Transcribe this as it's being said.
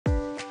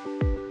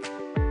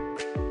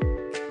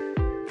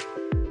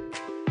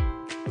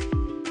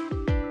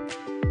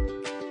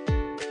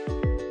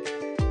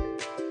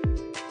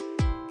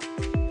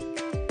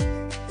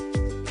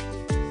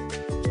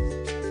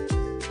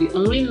The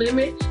only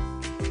limit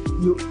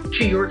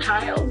to your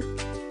child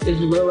is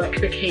low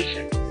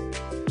expectation.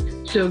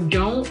 So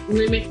don't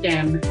limit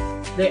them.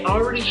 They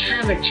already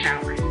have a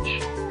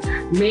challenge.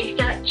 Make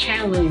that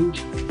challenge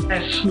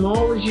as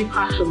small as you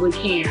possibly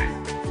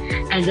can,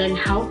 and then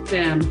help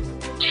them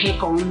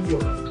take on the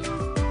world.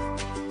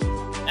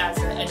 As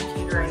an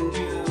educator, I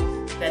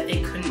knew that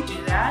they couldn't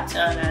do that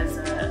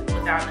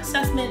without an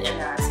assessment, and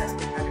that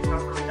assessment had to come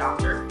from a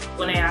doctor.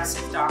 When I asked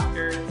his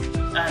doctor,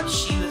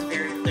 she was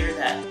very clear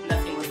that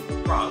nothing was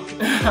wrong.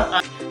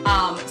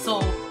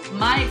 So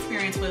my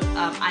experience with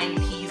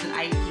IEPs and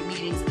IEP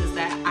meetings is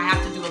that I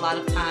have to do a lot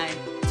of time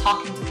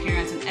talking to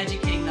parents and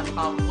educating them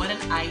about what an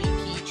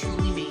IEP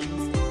truly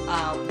means,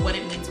 what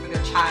it means for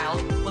their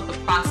child, what the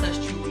process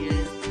truly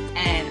is,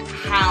 and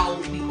how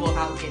we go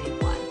about getting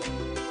one.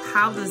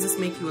 How does this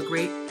make you a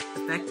great,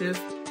 effective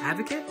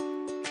advocate?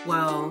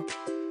 Well,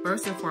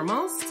 first and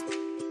foremost,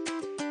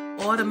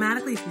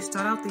 automatically, if you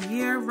start out the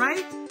year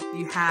right,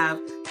 you have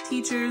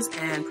teachers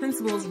and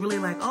principals really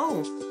like,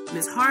 oh,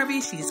 Miss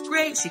Harvey, she's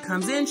great, she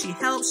comes in, she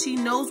helps, she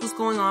knows what's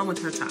going on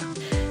with her child.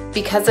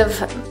 Because of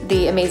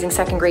the amazing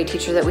second grade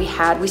teacher that we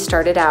had, we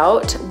started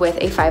out with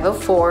a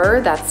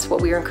 504. That's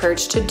what we were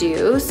encouraged to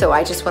do. So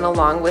I just went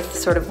along with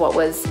sort of what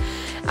was,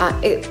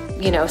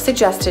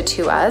 suggested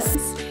to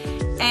us.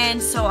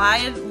 And so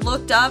I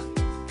looked up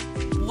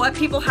what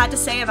people had to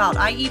say about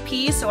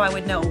IEP so I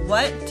would know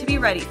what to be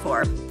ready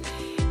for.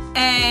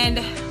 And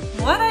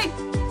what I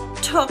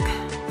took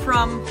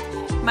from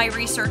my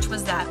research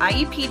was that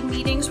IEP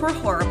meetings were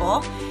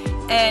horrible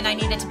and I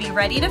needed to be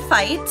ready to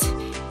fight,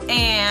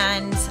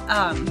 and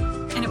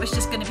it was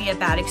just going to be a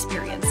bad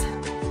experience.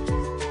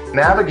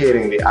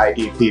 Navigating the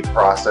IEP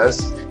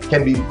process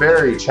can be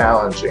very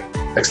challenging,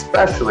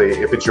 especially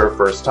if it's your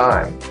first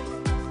time.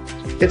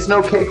 It's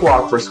no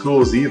cakewalk for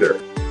schools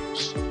either.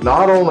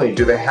 Not only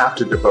do they have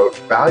to devote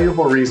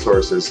valuable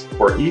resources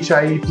for each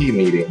IEP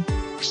meeting,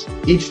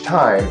 each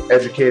time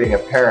educating a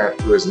parent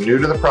who is new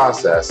to the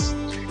process,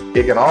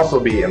 it can also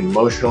be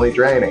emotionally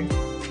draining.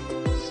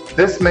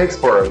 This makes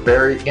for a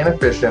very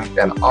inefficient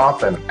and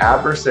often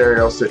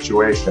adversarial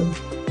situation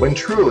when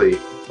truly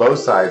both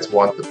sides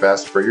want the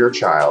best for your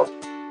child.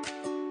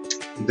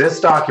 This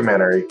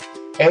documentary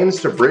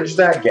aims to bridge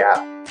that gap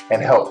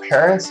and help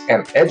parents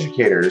and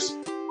educators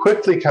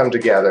quickly come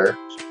together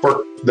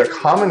for the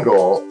common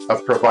goal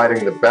of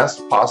providing the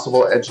best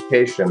possible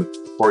education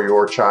for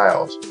your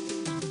child.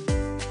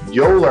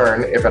 You'll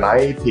learn if an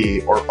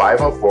IEP or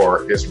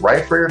 504 is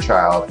right for your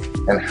child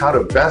and how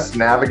to best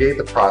navigate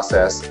the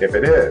process if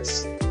it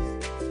is.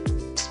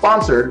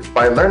 Sponsored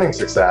by Learning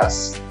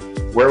Success,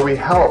 where we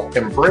help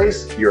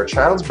embrace your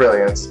child's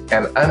brilliance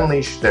and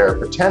unleash their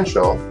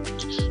potential,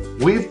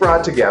 we've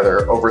brought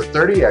together over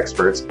 30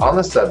 experts on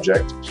the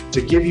subject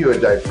to give you a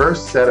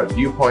diverse set of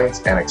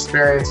viewpoints and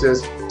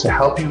experiences to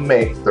help you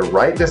make the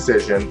right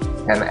decision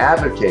and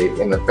advocate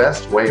in the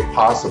best way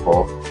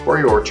possible for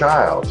your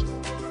child,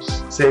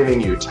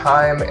 saving you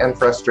time and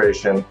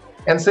frustration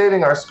and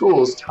saving our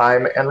schools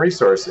time and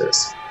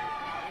resources.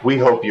 We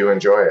hope you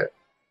enjoy it.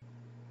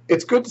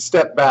 It's good to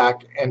step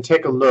back and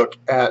take a look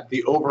at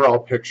the overall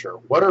picture.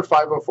 What are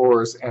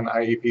 504s and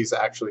IEPs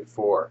actually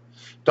for?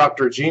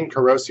 Dr. Jean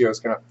Carosio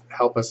is going to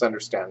help us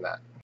understand that.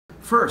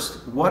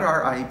 First, what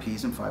are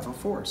IEPs and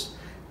 504s?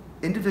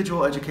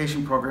 Individual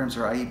education programs,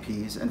 or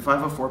IEPs, and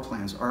 504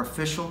 plans are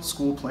official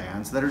school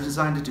plans that are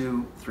designed to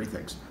do three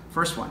things.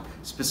 First one,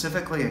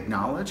 specifically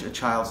acknowledge a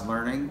child's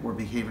learning or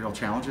behavioral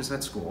challenges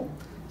at school.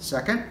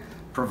 Second,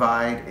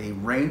 provide a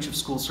range of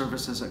school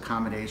services,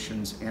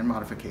 accommodations, and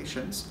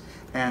modifications.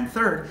 And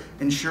third,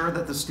 ensure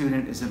that the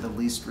student is in the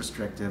least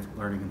restrictive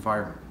learning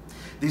environment.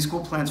 These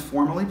school plans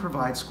formally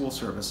provide school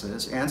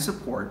services and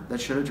support that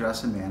should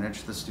address and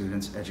manage the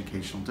student's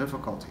educational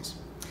difficulties.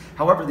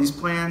 However, these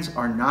plans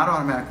are not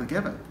automatically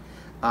given,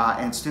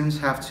 and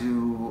students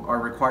are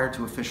required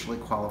to officially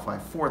qualify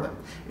for them.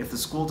 If the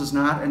school does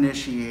not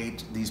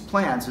initiate these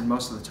plans, and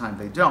most of the time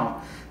they don't,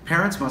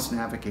 parents must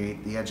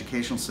navigate the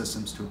educational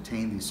systems to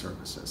obtain these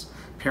services.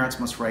 Parents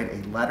must write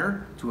a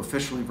letter to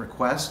officially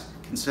request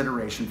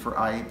consideration for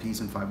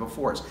IEPs and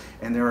 504s,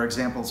 and there are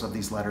examples of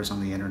these letters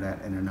on the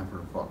internet and a number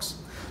of books.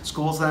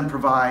 Schools then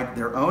provide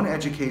their own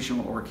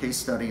educational or case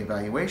study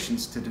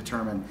evaluations to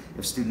determine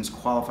if students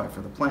qualify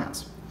for the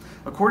plans.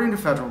 According to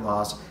federal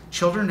laws,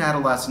 children and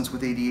adolescents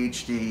with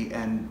ADHD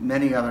and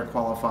many other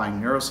qualifying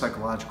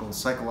neuropsychological,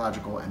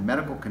 psychological, and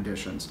medical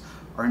conditions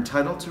are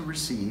entitled to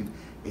receive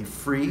a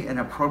free and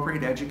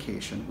appropriate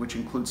education, which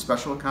includes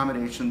special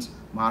accommodations,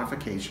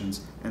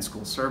 modifications, and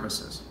school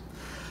services.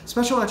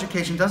 Special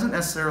education doesn't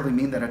necessarily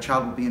mean that a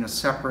child will be in a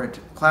separate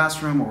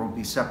classroom or will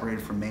be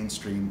separated from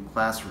mainstream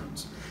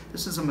classrooms.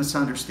 This is a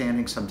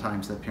misunderstanding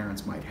sometimes that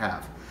parents might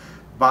have.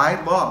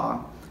 By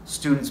law,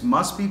 students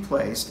must be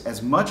placed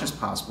as much as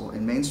possible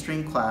in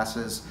mainstream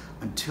classes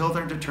until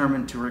they're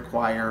determined to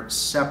require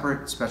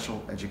separate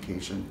special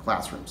education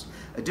classrooms.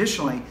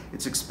 Additionally,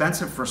 it's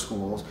expensive for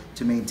schools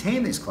to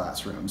maintain these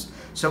classrooms,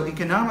 so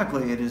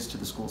economically it is to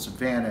the school's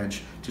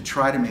advantage to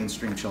try to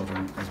mainstream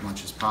children as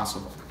much as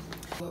possible.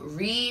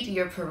 Read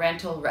your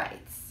parental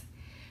rights.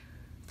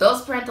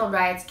 Those parental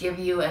rights give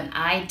you an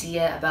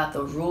idea about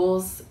the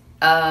rules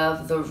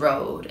of the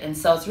road. And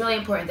so it's really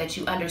important that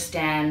you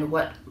understand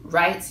what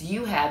rights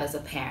you have as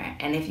a parent.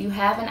 And if you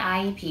have an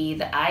IEP,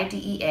 the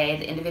IDEA,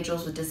 the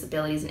Individuals with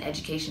Disabilities in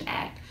Education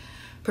Act,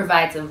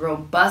 provides a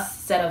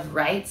robust set of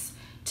rights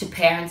to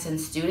parents and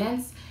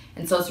students.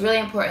 And so it's really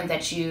important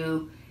that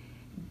you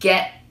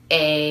get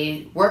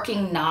a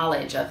working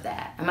knowledge of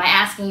that. Am I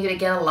asking you to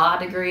get a law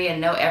degree and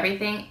know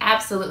everything?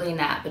 Absolutely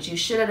not. But you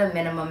should at a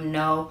minimum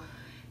know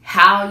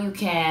how you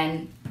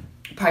can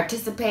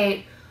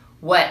participate,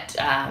 what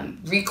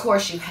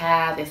recourse you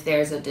have if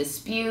there's a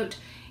dispute,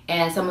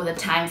 and some of the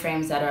time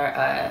frames that are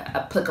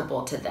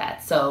applicable to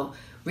that. So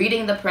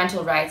reading the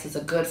parental rights is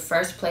a good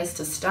first place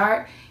to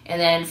start. And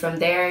then from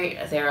there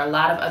are a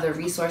lot of other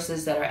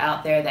resources that are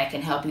out there that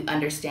can help you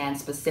understand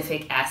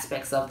specific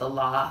aspects of the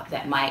law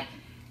that might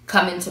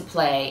come into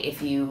play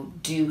if you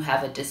do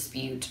have a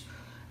dispute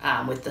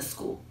with the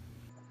school.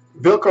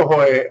 Vilka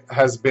Hoy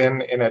has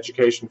been in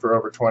education for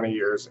over 20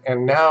 years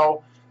and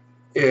now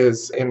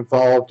is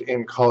involved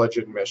in college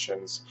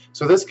admissions.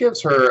 So this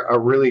gives her a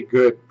really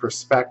good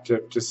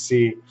perspective to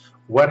see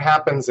what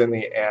happens in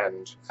the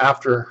end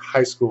after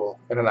high school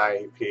in an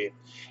IEP.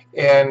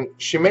 And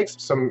she makes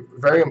some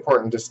very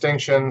important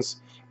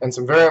distinctions and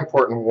some very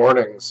important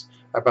warnings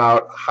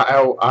about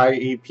how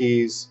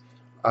IEPs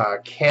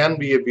can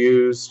be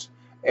abused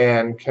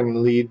and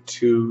can lead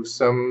to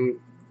some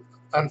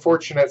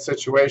unfortunate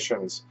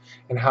situations,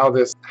 and how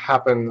this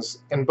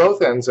happens in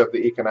both ends of the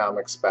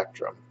economic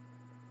spectrum.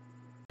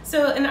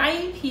 So an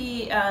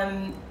IEP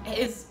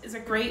is a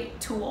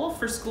great tool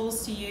for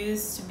schools to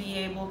use to be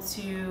able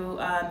to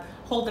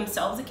hold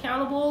themselves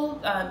accountable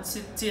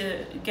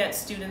to get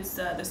students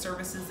the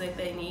services that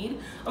they need.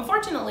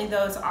 Unfortunately,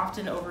 though, it's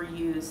often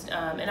overused,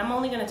 and I'm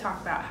only going to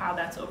talk about how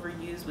that's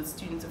overused with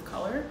students of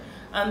color.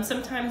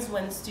 Sometimes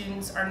when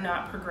students are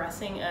not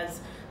progressing as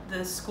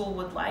the school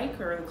would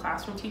like or the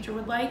classroom teacher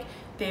would like,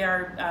 they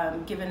are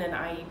given an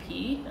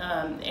IEP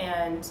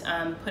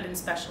and put in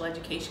special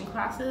education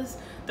classes.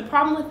 The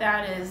problem with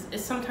that is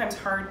it's sometimes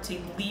hard to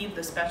leave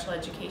the special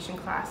education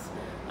class.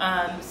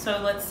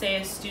 So let's say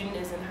a student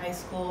is in high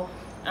school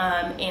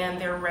and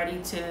they're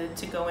ready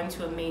to go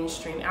into a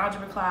mainstream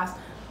algebra class,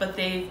 but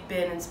they've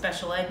been in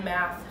special ed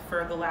math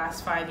for the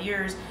last 5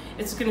 years.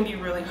 It's going to be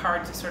really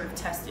hard to sort of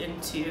test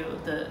into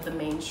the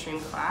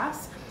mainstream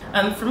class.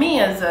 For me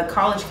as a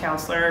college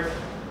counselor,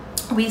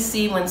 we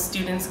see when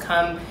students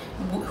come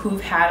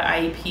who've had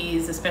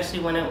IEPs, especially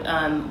when it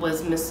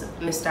was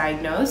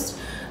misdiagnosed,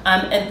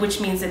 which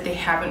means that they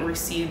haven't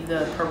received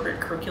the appropriate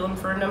curriculum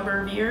for a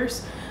number of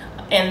years,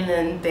 and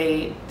then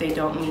they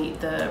don't meet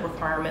the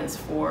requirements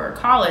for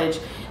college.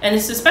 And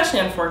it's especially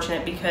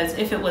unfortunate because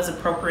if it was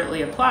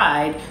appropriately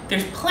applied,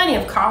 there's plenty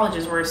of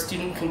colleges where a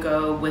student can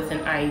go with an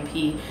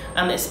IEP,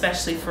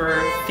 especially for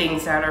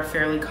things that are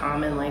fairly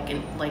common like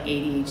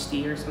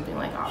ADHD or something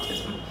like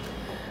autism.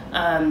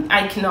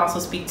 I can also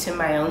speak to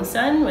my own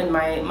son. When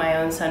my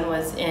own son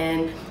was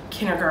in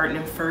kindergarten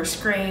and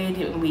first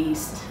grade, we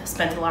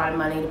spent a lot of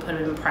money to put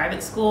him in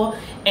private school,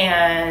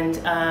 and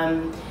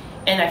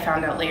I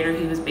found out later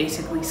he was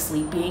basically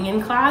sleeping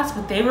in class,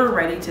 but they were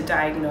ready to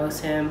diagnose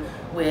him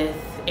with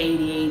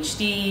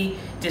ADHD,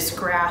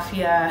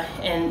 dysgraphia,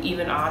 and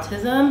even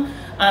autism.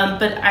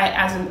 But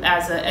as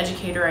an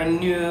educator, I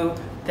knew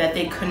that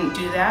they couldn't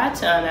do that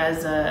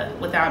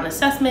without an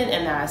assessment,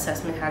 and that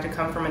assessment had to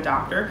come from a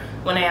doctor.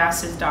 When I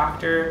asked his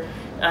doctor,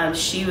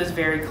 she was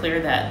very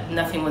clear that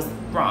nothing was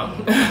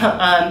wrong.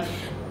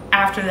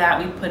 After that,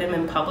 we put him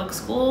in public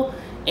school,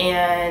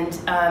 and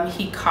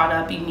he caught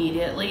up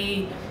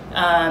immediately.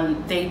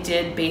 They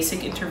did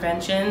basic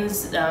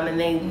interventions, and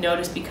they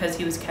noticed because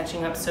he was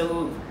catching up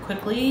so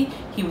quickly,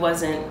 he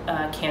wasn't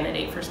a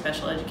candidate for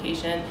special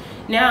education.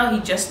 Now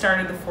he just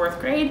started the 4th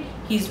grade.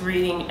 He's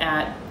reading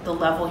at the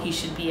level he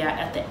should be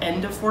at the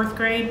end of 4th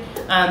grade.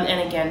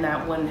 And again,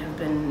 that wouldn't have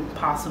been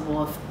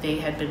possible if they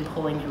had been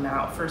pulling him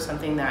out for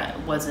something that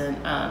wasn't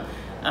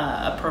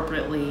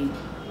appropriately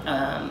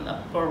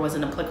or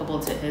wasn't applicable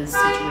to his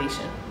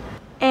situation.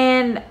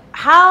 And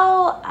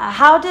how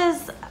do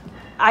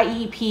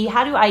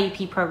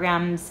IEP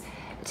programs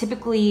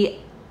typically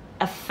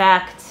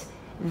affect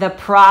the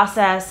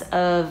process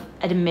of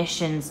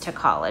admissions to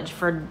college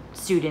for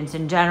students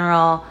in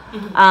general?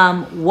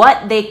 Mm-hmm.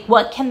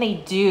 What can they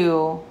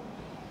do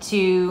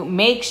to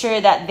make sure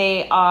that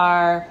they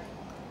are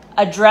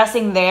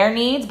addressing their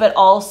needs, but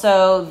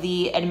also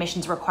the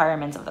admissions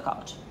requirements of the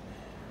college?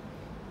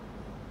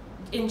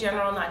 In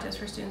general, not just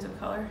for students of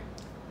color?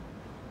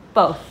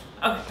 Both.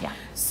 Okay. Yeah.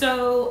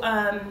 So,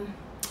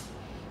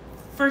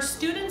 for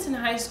students in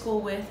high school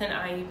with an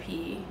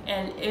IEP,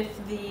 and if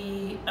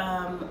the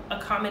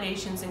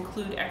accommodations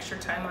include extra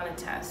time on a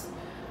test,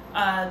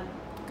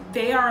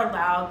 they are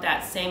allowed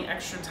that same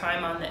extra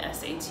time on the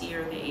SAT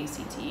or the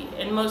ACT.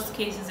 In most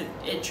cases,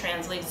 it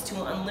translates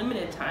to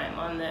unlimited time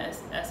on the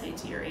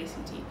SAT or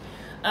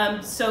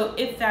ACT. So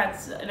if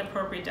that's an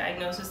appropriate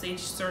diagnosis, they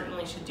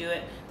certainly should do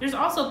it. There's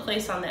also a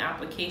place on the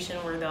application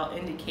where they'll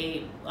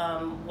indicate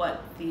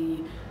what the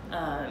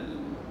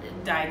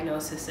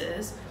diagnosis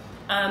is.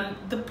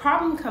 The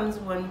problem comes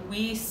when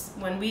we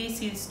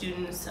see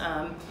students,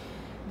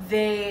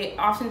 they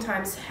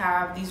oftentimes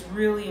have these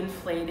really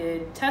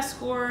inflated test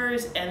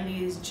scores and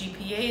these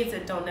GPAs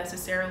that don't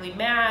necessarily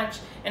match,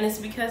 and it's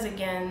because,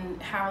 again,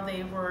 how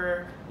they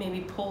were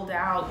maybe pulled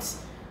out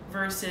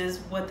versus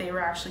what they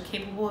were actually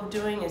capable of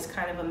doing is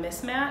kind of a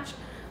mismatch.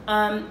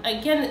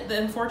 Again,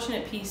 the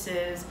unfortunate piece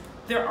is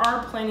there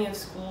are plenty of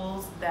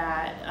schools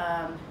that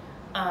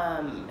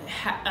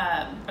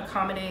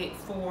accommodate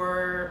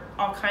for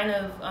all kind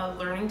of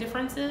learning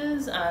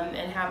differences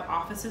and have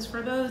offices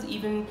for those,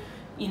 even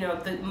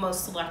the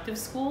most selective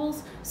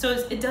schools. So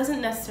it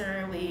doesn't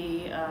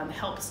necessarily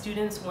help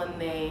students when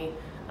they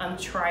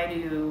try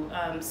to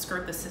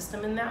skirt the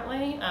system in that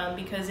way,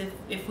 because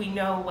if we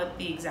know what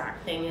the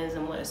exact thing is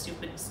and what a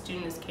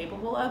student is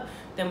capable of,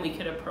 then we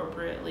could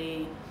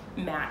appropriately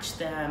match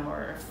them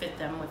or fit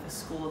them with a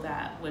school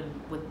that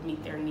would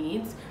meet their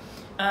needs.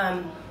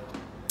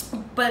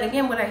 But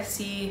again, what I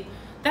see,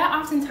 that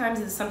oftentimes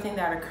is something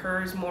that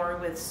occurs more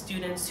with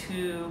students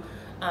who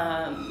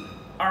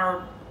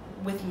are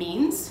with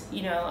means.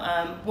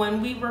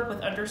 When we work with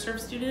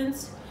underserved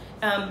students,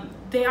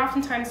 they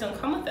oftentimes don't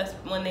come with us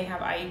when they have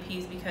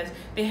IEPs because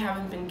they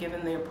haven't been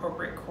given the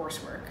appropriate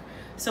coursework.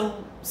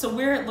 So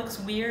where it looks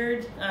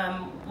weird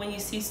when you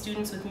see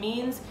students with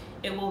means,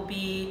 it will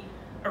be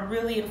a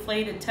really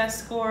inflated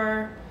test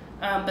score,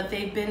 but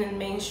they've been in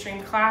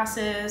mainstream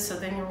classes, so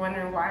then you're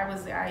wondering, why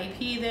was the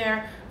IEP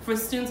there? For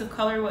students of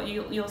color, what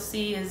you'll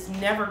see is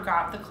never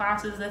got the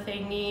classes that they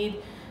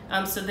need.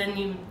 So then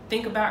you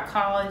think about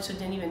college, so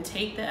didn't even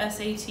take the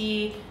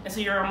SAT, and so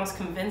you're almost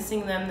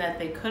convincing them that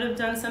they could have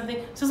done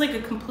something. So it's like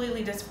a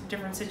completely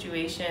different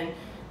situation,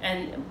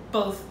 and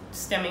both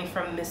stemming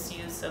from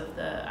misuse of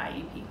the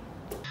IEP.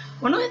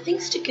 One of the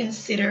things to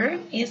consider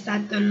is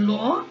that the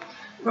law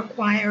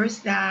requires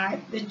that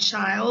the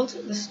child,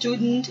 the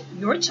student,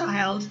 your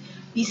child,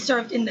 be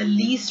served in the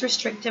least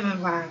restrictive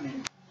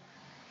environment.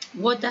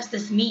 What does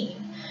this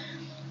mean?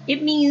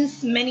 It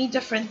means many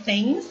different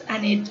things,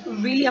 and it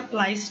really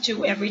applies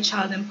to every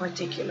child in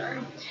particular.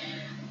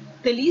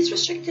 The least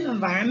restrictive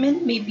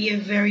environment may be a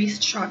very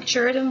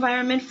structured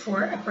environment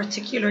for a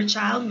particular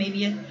child,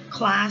 maybe a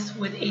class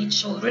with 8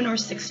 children or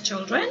 6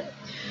 children.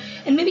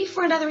 And maybe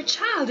for another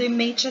child, it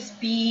may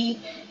just be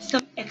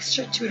some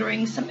extra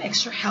tutoring, some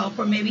extra help,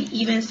 or maybe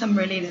even some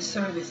related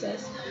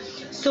services.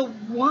 So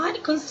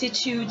what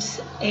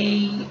constitutes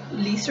a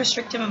least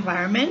restrictive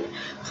environment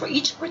for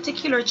each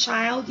particular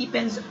child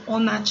depends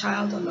on that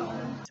child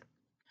alone.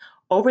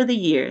 Over the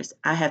years,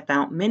 I have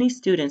found many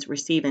students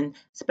receiving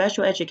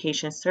special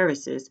education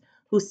services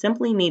who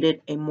simply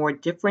needed a more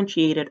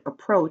differentiated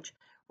approach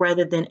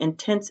rather than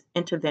intense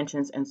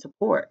interventions and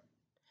support.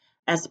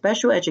 As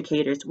special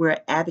educators, we're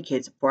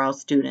advocates for our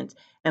students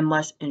and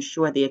must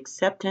ensure the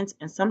acceptance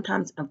and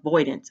sometimes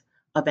avoidance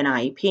of an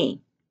IEP.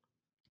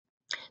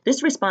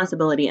 This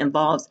responsibility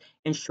involves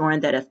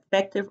ensuring that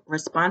effective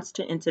response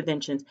to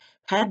interventions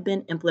have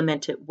been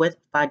implemented with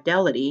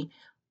fidelity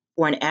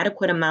for an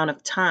adequate amount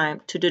of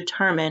time to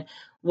determine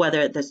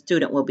whether the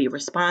student will be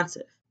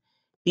responsive.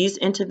 These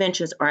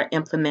interventions are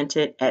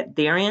implemented at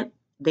varying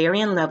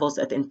levels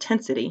of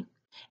intensity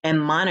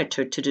and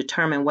monitored to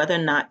determine whether or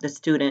not the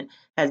student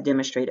has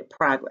demonstrated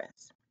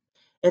progress.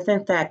 If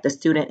in fact the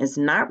student is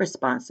not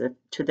responsive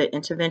to the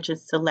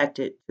interventions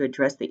selected to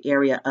address the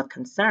area of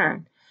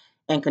concern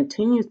and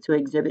continues to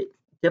exhibit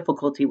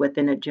difficulty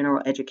within a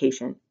general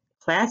education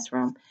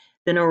classroom,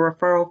 then a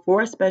referral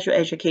for a special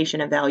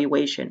education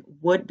evaluation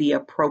would be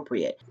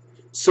appropriate.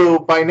 So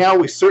by now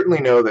we certainly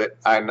know that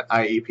an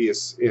IEP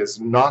is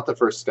not the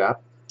first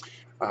step.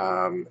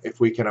 If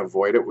we can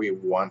avoid it, we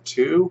want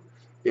to.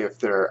 If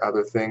there are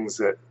other things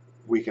that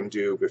we can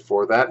do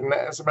before that, and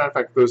as a matter of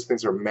fact, those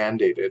things are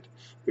mandated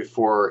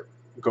before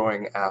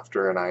going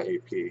after an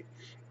IEP.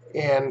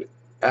 And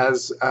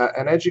as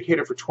an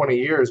educator for 20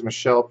 years,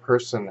 Michelle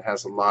Person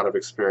has a lot of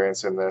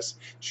experience in this.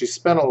 She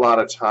spent a lot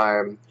of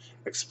time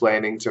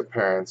explaining to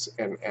parents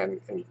and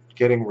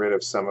getting rid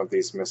of some of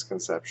these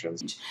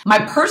misconceptions. My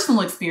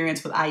personal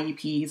experience with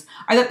IEPs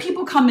are that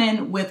people come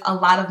in with a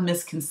lot of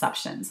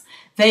misconceptions.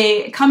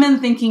 They come in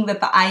thinking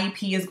that the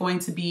IEP is going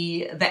to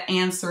be the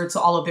answer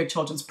to all of their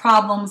children's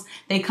problems.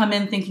 They come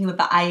in thinking that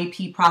the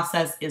IEP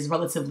process is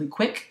relatively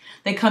quick.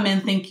 They come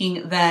in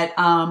thinking that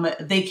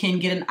they can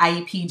get an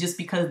IEP just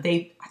because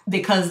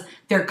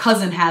their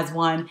cousin has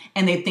one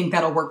and they think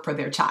that'll work for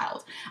their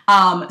child.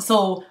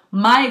 So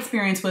my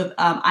experience with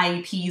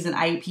IEPs and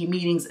IEP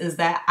meetings is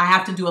that I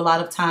have to do a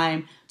lot of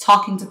time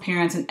talking to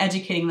parents and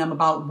educating them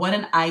about what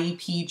an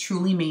IEP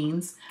truly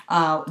means,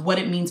 what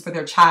it means for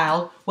their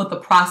child, what the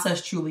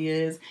process truly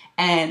is,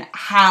 and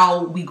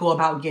how we go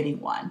about getting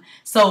one.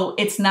 So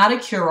it's not a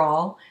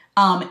cure-all.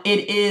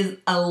 It is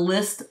a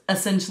list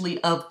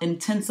essentially of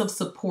intensive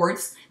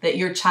supports that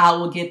your child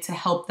will get to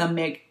help them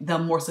make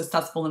them more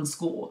successful in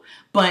school.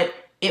 But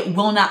it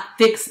will not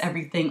fix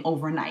everything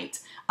overnight.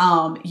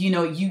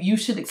 You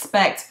should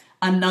expect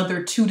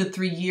another 2 to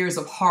 3 years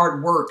of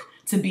hard work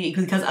to be,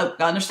 because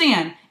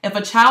understand, if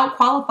a child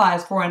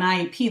qualifies for an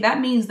IEP, that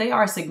means they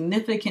are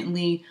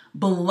significantly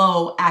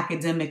below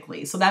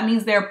academically. So that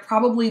means they're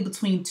probably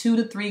between 2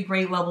 to 3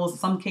 grade levels, in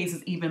some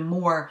cases even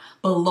more,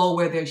 below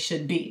where they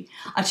should be.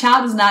 A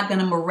child is not going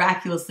to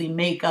miraculously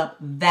make up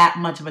that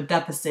much of a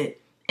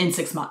deficit in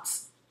 6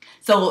 months.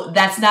 So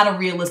that's not a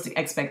realistic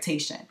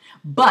expectation.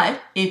 But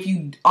if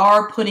you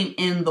are putting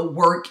in the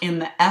work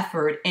and the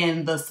effort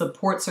and the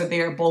supports are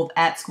there both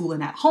at school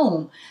and at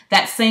home,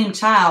 that same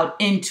child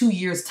in 2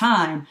 years'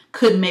 time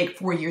could make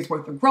 4 years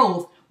worth of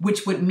growth,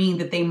 which would mean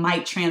that they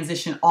might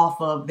transition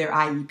off of their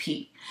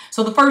IEP.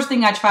 So the first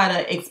thing I try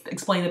to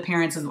explain to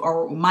parents is,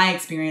 or my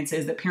experience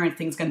is, that parents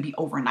think it's going to be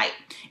overnight.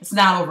 It's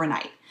not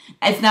overnight.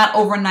 It's not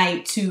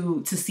overnight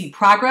to see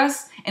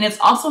progress, and it's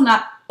also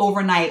not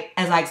overnight,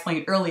 as I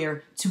explained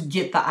earlier, to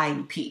get the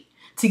IEP.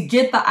 To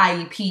get the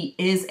IEP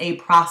is a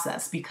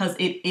process because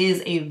it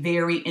is a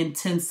very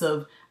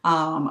intensive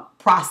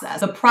process.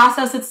 The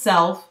process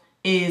itself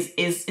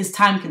is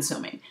time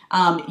consuming.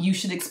 You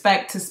should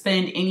expect to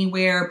spend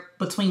anywhere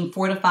between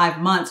 4 to 5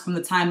 months from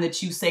the time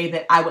that you say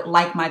that I would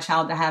like my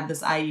child to have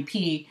this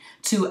IEP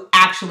to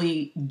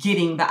actually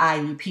getting the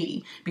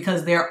IEP,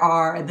 because there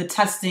are the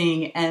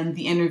testing and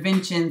the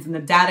interventions and the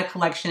data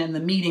collection and the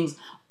meetings.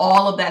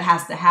 All of that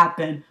has to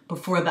happen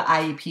before the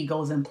IEP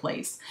goes in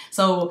place.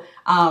 So,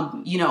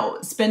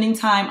 spending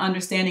time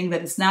understanding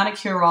that it's not a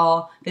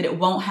cure-all, that it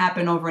won't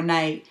happen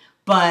overnight,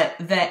 but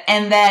that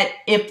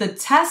if the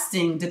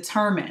testing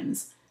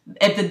determines,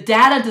 if the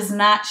data does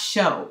not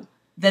show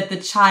that the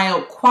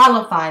child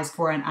qualifies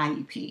for an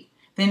IEP,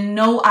 then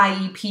no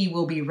IEP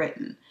will be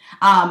written.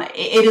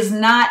 It is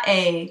not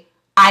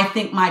I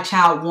think my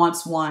child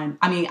wants one.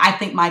 I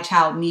think my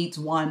child needs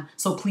one,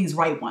 so please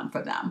write one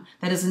for them.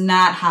 That is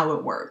not how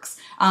it works.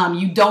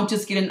 You don't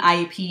just get an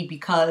IEP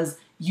because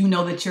you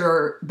know that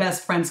your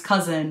best friend's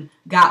cousin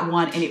got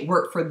one and it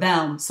worked for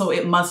them, so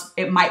it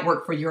might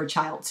work for your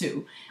child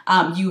too.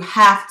 You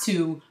have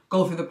to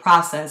go through the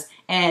process,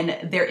 and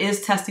there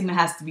is testing that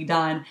has to be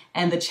done,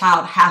 and the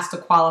child has to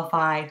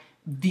qualify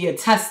via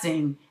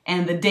testing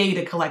and the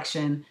data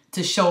collection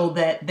to show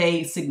that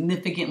they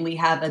significantly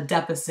have a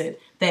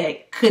deficit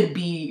that could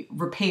be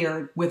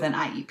repaired with an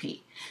IEP.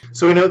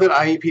 So we know that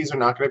IEPs are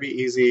not going to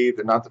be easy.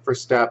 They're not the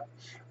first step.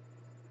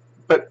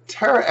 But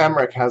Tara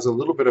Emmerich has a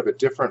little bit of a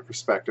different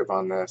perspective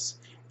on this,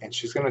 and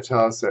she's going to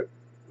tell us that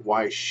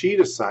why she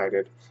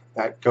decided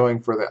that going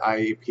for the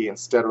IEP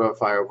instead of a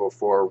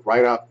 504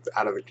 right up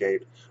out of the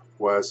gate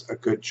was a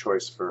good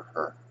choice for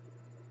her.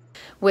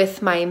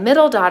 With my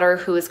middle daughter,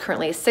 who is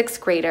currently a 6th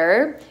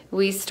grader,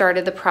 we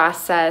started the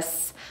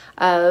process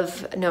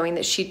of knowing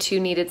that she too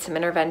needed some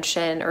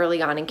intervention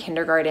early on in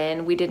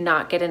kindergarten. We did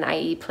not get an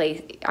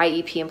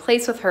IEP in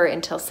place with her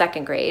until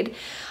 2nd grade.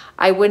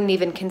 I wouldn't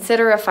even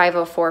consider a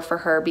 504 for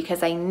her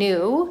because I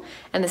knew,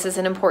 and this is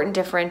an important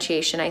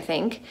differentiation, I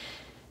think,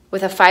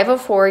 with a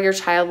 504, your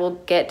child will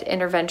get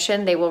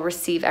intervention, they will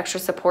receive extra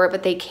support,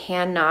 but they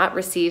cannot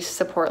receive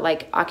support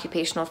like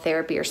occupational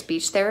therapy or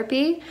speech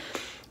therapy.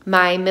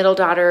 My middle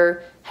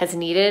daughter has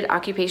needed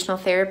occupational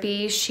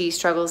therapy. She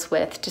struggles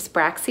with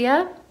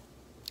dyspraxia.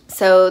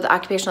 So the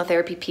occupational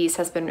therapy piece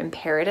has been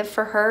imperative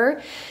for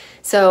her.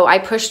 So I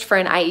pushed for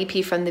an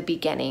IEP from the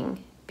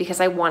beginning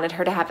because I wanted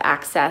her to have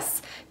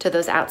access to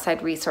those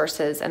outside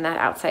resources and that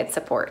outside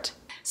support.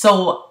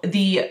 So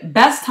the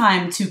best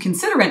time to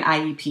consider an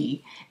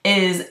IEP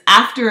is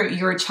after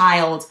your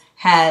child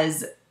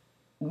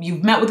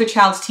you've met with your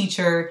child's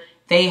teacher,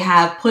 they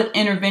have put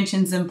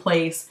interventions in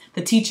place,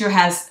 the teacher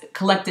has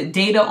collected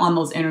data on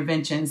those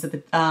interventions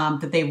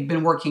that they've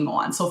been working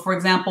on. So for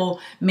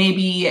example,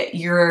 maybe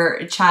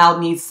your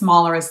child needs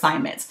smaller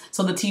assignments.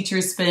 So the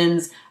teacher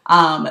spends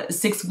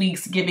 6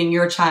 weeks giving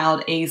your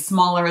child a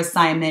smaller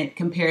assignment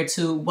compared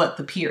to what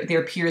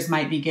their peers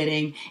might be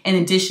getting, in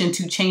addition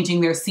to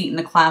changing their seat in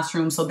the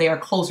classroom so they are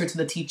closer to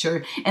the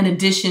teacher, in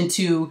addition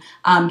to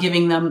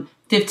giving them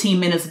 15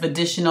 minutes of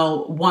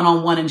additional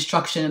one-on-one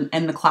instruction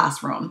in the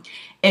classroom.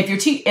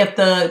 If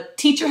the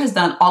teacher has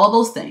done all of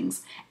those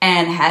things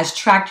and has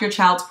tracked your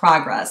child's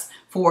progress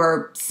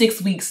for 6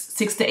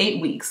 to 8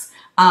 weeks,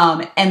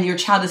 and your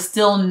child is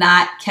still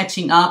not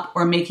catching up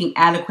or making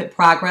adequate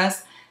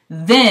progress,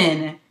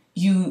 then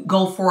you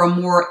go for a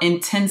more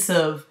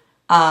intensive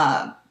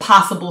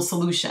possible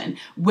solution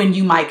when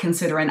you might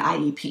consider an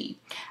IEP.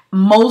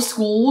 Most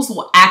schools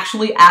will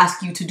actually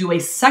ask you to do a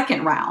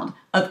second round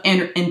of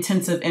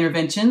intensive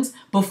interventions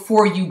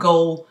before you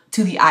go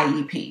to the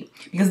IEP,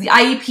 because the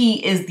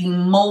IEP is the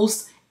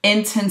most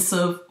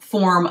intensive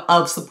form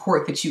of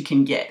support that you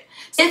can get.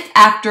 If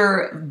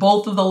after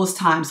both of those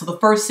times, so the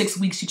first 6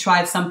 weeks you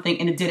tried something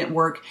and it didn't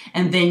work,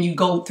 and then you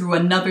go through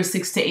another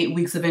 6 to 8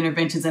 weeks of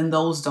interventions and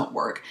those don't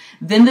work,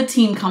 then the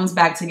team comes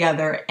back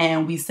together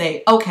and we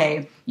say,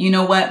 okay, you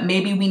know what,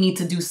 maybe we need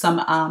to do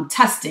some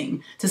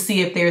testing to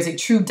see if there's a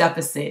true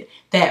deficit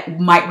that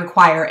might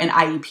require an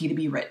IEP to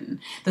be written.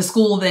 The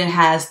school then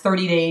has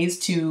 30 days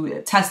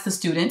to test the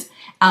student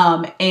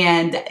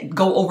and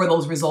go over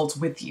those results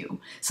with you.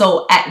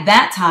 So at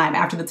that time,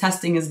 after the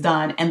testing is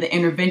done and the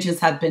interventions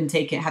have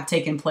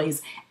taken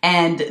place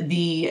and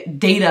the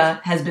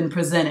data has been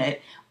presented,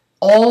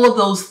 all of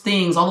those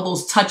things, all of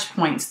those touch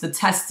points, the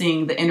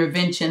testing, the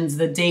interventions,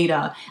 the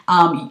data,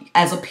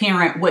 as a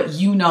parent, what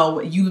you know,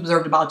 what you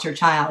observed about your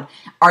child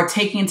are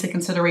taken into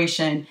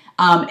consideration,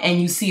 and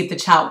you see if the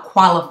child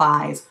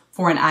qualifies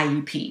for an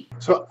IEP.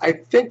 So I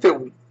think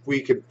that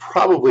we could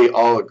probably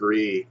all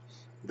agree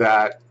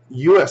that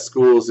U.S.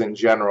 schools in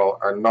general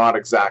are not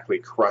exactly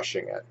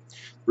crushing it.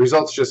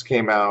 Results just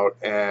came out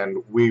and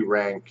we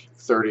rank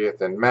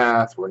 30th in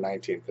math, we're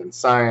 19th in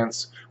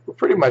science. We're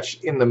pretty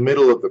much in the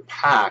middle of the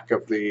pack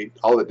of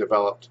all the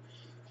developed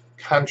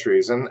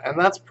countries, and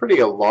that's pretty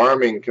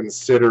alarming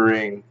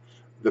considering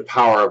the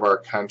power of our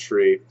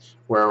country,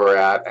 where we're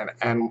at,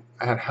 and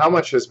how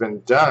much has been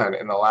done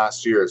in the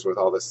last years with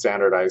all the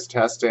standardized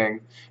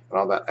testing and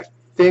all that. I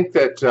think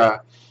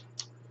that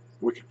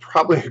we could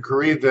probably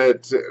agree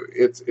that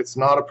it's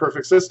not a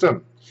perfect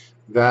system.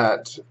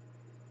 That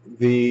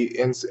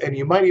and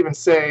you might even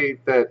say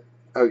that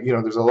you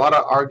know, there's a lot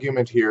of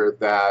argument here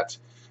that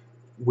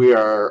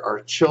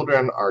our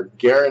children are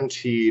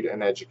guaranteed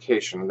an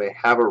education, and they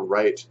have a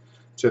right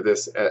to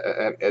this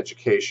an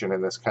education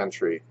in this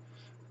country.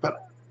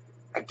 But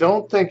I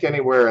don't think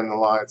anywhere in the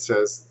law it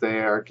says they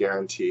are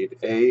guaranteed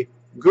a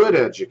good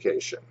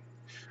education,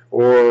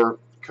 or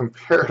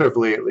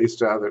comparatively at least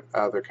to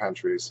other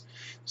countries.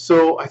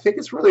 So I think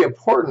it's really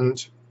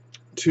important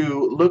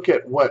to look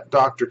at what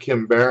Dr.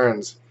 Kim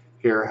Behrens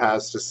here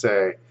has to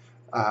say.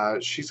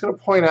 She's going to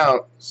point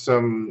out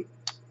some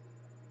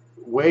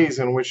ways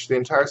in which the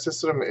entire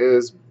system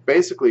is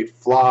basically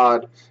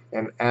flawed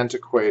and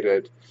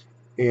antiquated.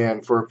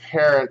 And for a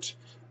parent,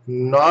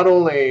 not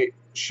only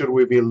should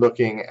we be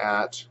looking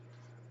at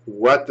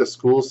what the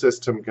school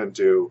system can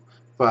do,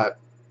 but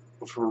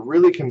if we're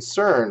really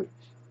concerned,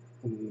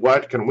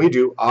 what can we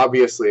do,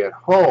 obviously at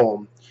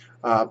home,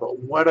 but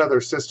what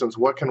other systems,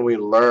 what can we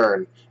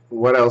learn,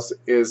 what else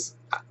is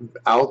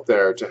out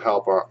there to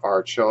help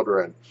our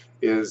children?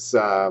 Is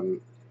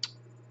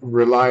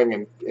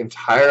relying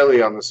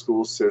entirely on the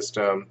school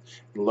system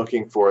and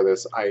looking for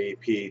this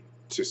IEP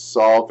to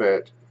solve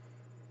it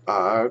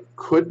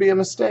could be a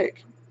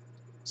mistake.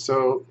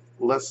 So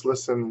let's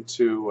listen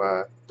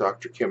to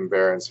Dr. Kim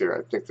Behrens here.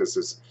 I think this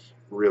is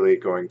really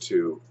going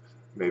to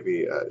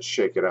maybe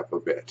shake it up a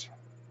bit.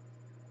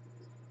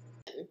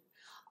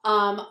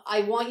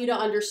 I want you to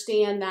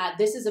understand that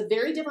this is a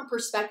very different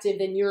perspective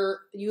than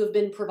you have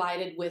been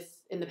provided with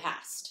in the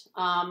past,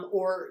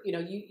 or you know,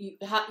 you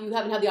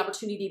haven't had the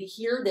opportunity to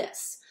hear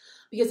this,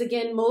 because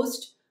again,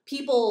 most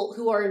people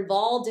who are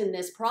involved in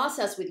this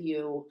process with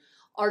you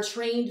are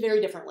trained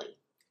very differently.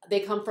 They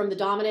come from the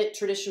dominant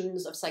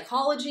traditions of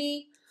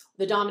psychology,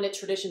 the dominant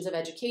traditions of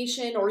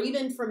education, or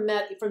even from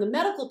the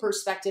medical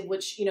perspective,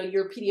 which, you know,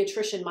 your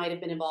pediatrician might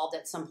have been involved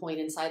at some point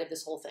inside of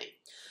this whole thing.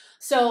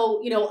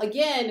 So, you know,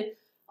 again,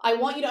 I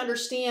want you to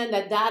understand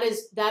that that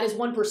is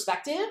one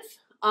perspective,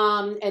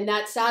 and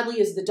that sadly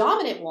is the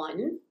dominant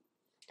one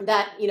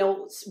that, you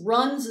know,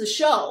 runs the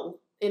show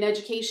in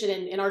education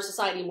and in our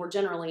society more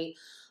generally.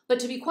 But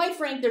to be quite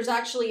frank, there's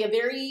actually a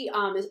very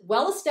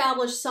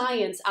well-established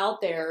science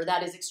out there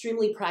that is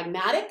extremely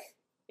pragmatic.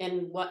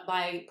 And what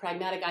by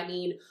pragmatic I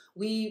mean,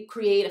 we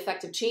create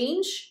effective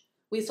change,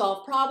 we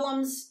solve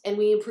problems, and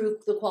we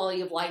improve the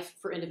quality of life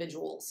for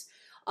individuals,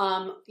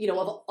 you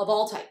know, of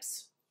all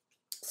types.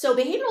 So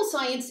behavioral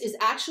science is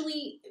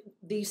actually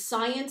the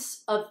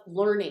science of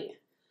learning.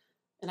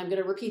 And I'm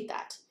going to repeat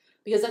that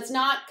because that's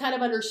not kind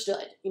of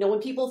understood. You know, when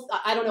people,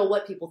 I don't know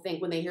what people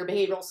think when they hear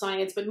behavioral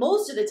science, but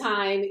most of the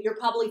time you're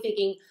probably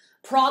thinking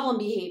problem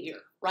behavior,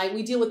 right?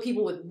 We deal with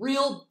people with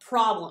real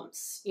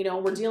problems, you know,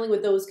 we're dealing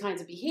with those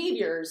kinds of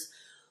behaviors,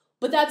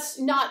 but that's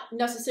not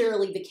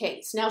necessarily the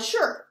case. Now,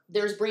 sure,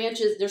 there's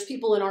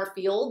people in our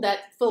field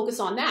that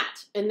focus on that,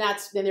 and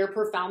they're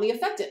profoundly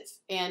effective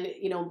and,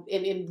 you know,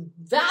 and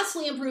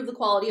vastly improve the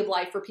quality of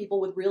life for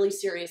people with really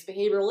serious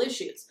behavioral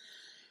issues.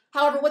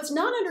 However, what's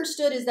not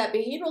understood is that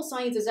behavioral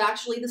science is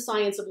actually the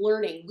science of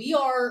learning. We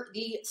are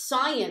the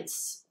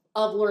science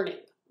of learning,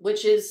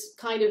 which is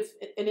kind of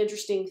an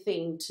interesting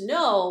thing to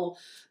know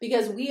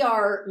because we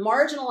are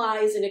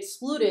marginalized and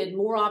excluded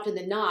more often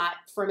than not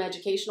from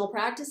educational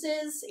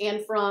practices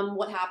and from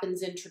what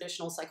happens in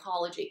traditional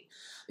psychology.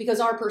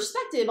 Because our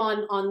perspective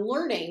on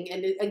learning,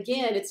 and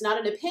again, it's not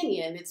an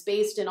opinion, it's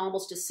based in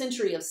almost a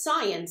century of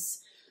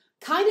science,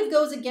 kind of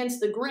goes against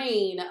the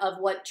grain of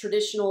what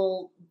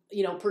traditional,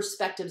 you know,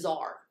 perspectives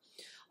are.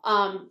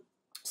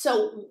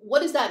 So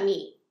what does that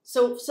mean?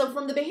 So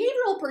from the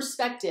behavioral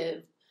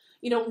perspective,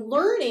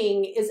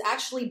 learning is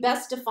actually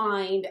best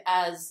defined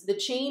as the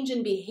change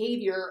in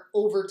behavior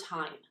over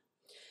time.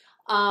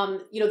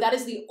 That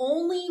is the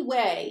only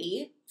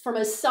way from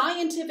a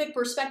scientific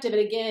perspective.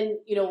 And again,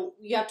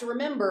 you have to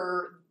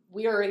remember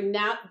we are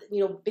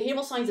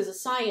behavioral science is a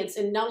science,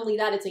 and not only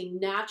that, it's a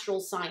natural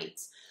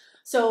science.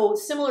 So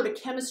similar to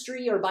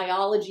chemistry or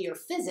biology or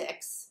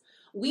physics,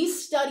 we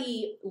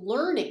study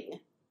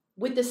learning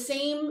with the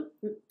same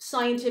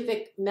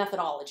scientific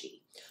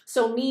methodology.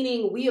 So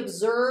meaning we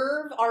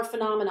observe our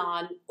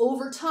phenomenon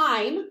over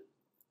time,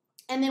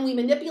 and then we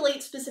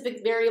manipulate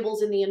specific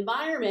variables in the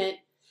environment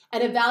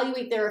and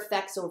evaluate their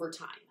effects over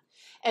time.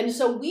 And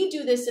so we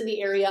do this in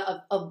the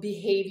area of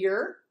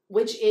behavior,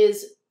 which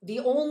is the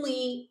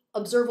only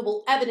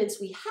observable evidence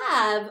we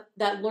have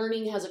that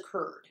learning has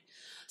occurred.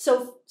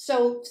 So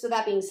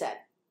that being said,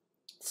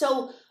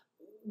 so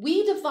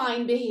we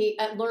define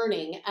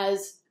learning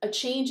as a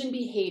change in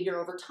behavior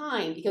over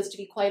time, because to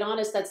be quite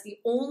honest, that's the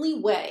only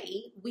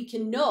way we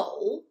can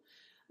know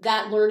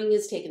that learning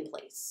has taken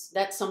place,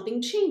 that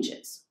something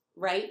changes,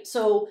 right?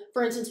 So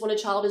for instance, when a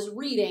child is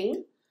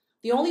reading,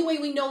 the only way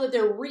we know that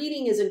their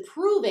reading is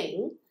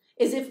improving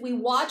is if we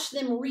watch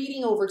them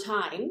reading over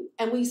time,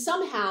 and we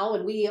somehow,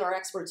 and we are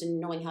experts in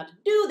knowing how to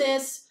do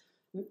this,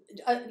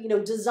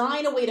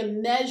 design a way to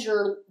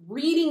measure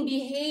reading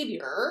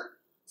behavior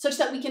such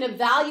that we can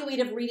evaluate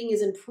if reading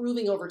is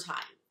improving over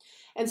time.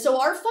 And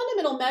so our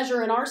fundamental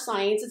measure in our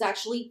science is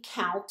actually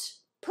count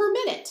per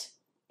minute.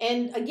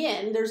 And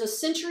again, there's a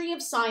century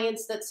of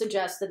science that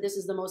suggests that this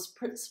is the most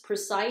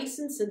precise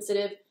and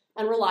sensitive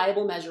and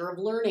reliable measure of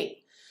learning.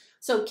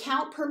 So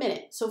count per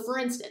minute. So for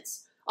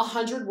instance,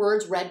 100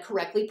 words read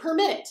correctly per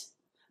minute.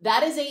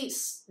 That is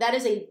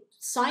a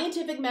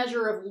scientific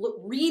measure of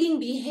reading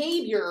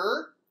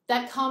behavior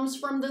that comes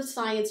from the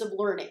science of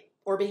learning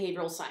or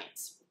behavioral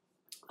science.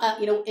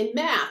 In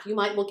math, you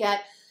might look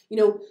at,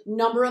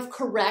 number of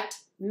correct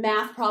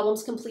math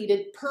problems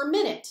completed per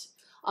minute.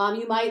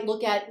 You might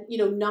look at,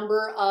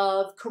 number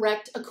of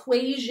correct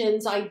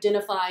equations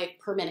identified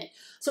per minute.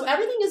 So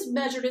everything is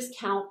measured as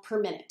count per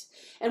minute.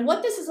 And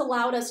what this has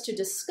allowed us to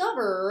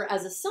discover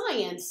as a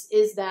science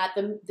is that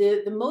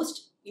the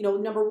most,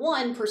 number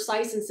one,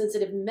 precise and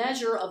sensitive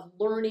measure of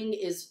learning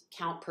is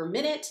count per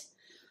minute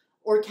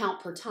or count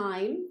per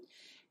time.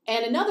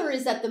 And another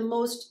is that the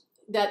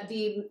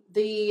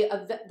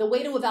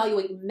way to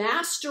evaluate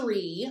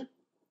mastery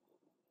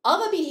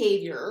of a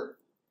behavior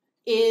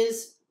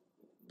is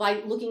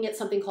by looking at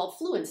something called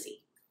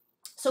fluency.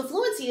 So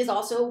fluency is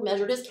also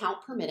measured as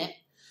count per minute.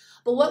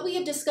 But what we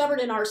have discovered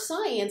in our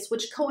science,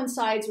 which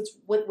coincides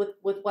with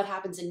what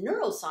happens in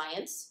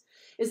neuroscience,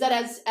 is that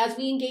as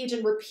we engage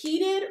in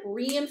repeated,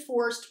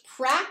 reinforced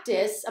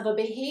practice of a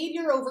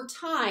behavior over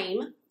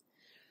time,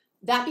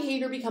 that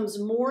behavior becomes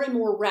more and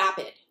more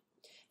rapid.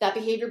 That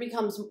behavior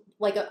becomes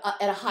at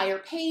a higher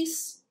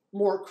pace,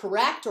 more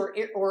correct or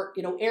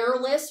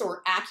errorless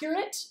or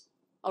accurate.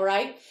 All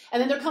right.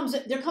 And then there comes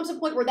a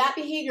point where that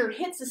behavior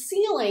hits a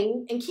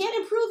ceiling and can't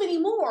improve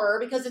anymore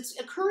because it's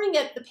occurring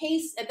at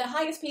the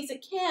highest pace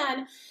it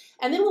can.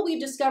 And then what we've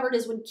discovered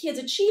is when kids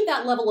achieve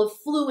that level of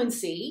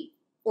fluency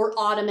or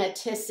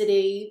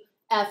automaticity,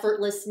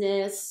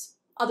 effortlessness,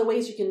 other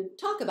ways you can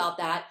talk about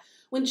that,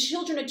 when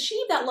children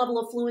achieve that level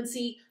of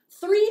fluency,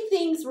 3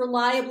 things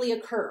reliably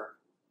occur.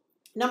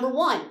 Number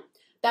 1,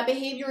 that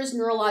behavior is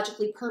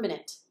neurologically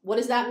permanent. What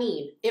does that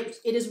mean? It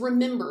is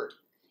remembered.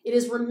 It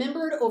is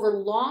remembered over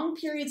long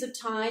periods of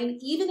time,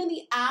 even in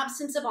the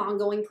absence of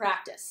ongoing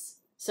practice.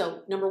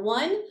 So, number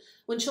 1,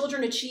 when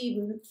children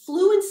achieve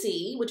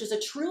fluency, which is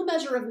a true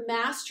measure of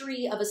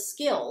mastery of a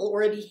skill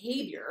or a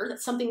behavior,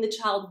 that's something the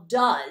child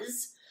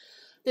does,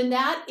 then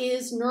that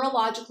is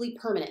neurologically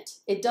permanent.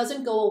 It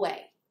doesn't go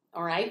away.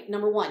 All right,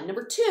 number 1.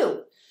 Number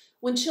 2,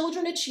 when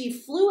children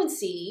achieve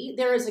fluency,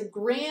 there is a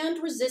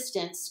grand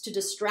resistance to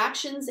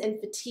distractions and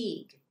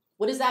fatigue.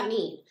 What does that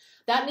mean?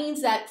 That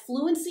means that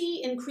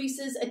fluency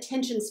increases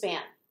attention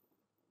span.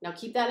 Now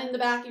keep that in the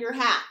back of your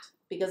hat,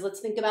 because let's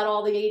think about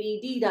all the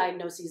ADD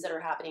diagnoses that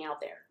are happening out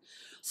there.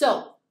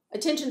 So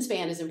attention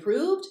span is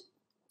improved.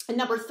 And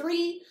number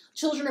 3,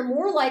 children are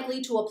more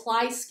likely to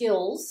apply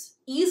skills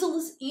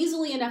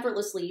easily and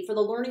effortlessly for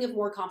the learning of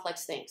more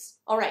complex things.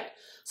 All right,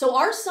 so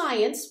our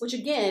science, which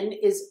again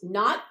is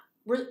not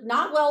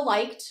well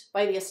liked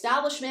by the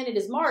establishment, it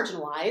is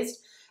marginalized,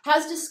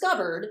 has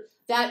discovered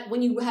that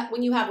when you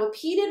have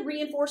repeated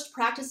reinforced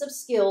practice of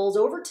skills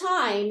over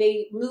time,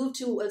 they move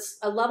to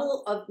a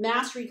level of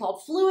mastery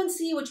called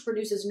fluency, which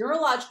produces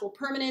neurological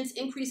permanence,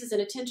 increases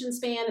in attention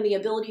span, and the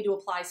ability to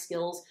apply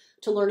skills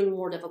to learning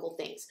more difficult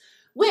things,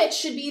 which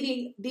should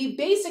be the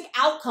basic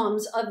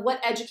outcomes of what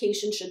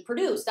education should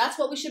produce. That's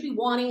what we should be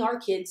wanting our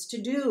kids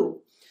to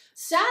do.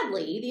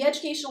 Sadly, the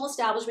educational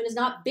establishment is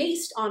not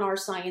based on our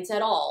science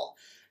at all.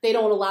 They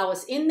don't allow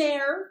us in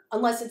there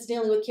unless it's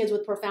dealing with kids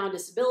with profound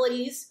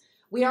disabilities.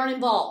 We aren't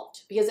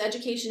involved because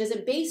education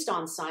isn't based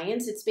on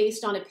science. It's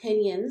based on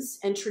opinions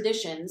and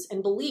traditions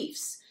and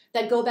beliefs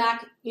that go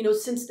back,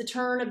 since the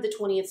turn of the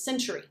 20th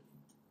century.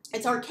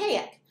 It's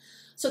archaic.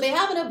 So they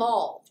haven't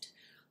evolved.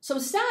 So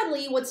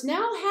sadly, what's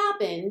now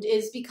happened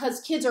is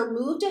because kids are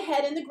moved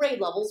ahead in the grade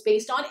levels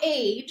based on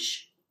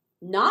age,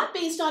 not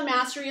based on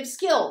mastery of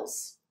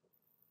skills.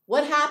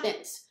 What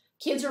happens?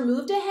 Kids are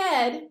moved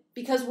ahead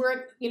because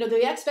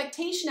the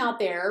expectation out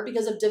there,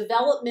 because of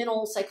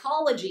developmental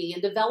psychology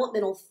and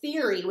developmental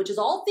theory, which is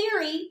all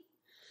theory,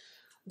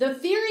 the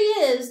theory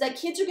is that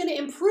kids are going to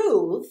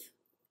improve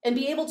and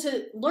be able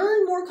to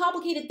learn more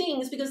complicated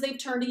things because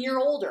they've turned a year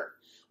older,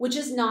 which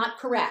is not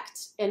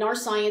correct. And our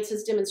science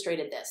has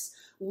demonstrated this.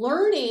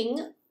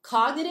 Learning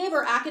cognitive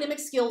or academic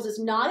skills is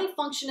not a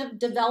function of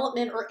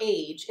development or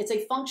age. It's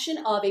a function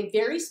of a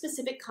very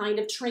specific kind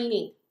of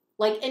training,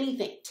 like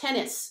anything: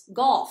 tennis,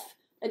 golf,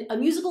 a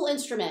musical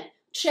instrument,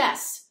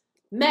 chess,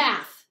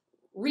 math,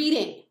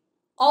 reading.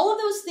 All of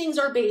those things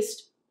are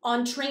based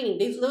on training.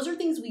 Those are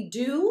things we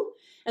do,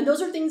 and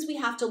those are things we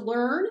have to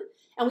learn,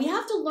 and we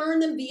have to learn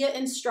them via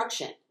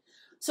instruction.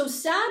 So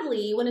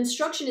sadly, when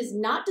instruction is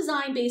not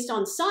designed based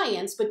on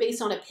science, but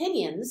based on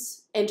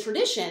opinions and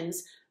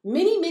traditions,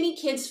 many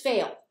kids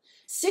fail.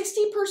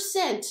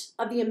 60%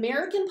 of the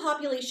American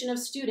population of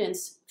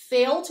students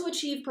fail to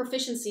achieve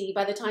proficiency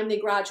by the time they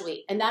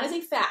graduate. And that is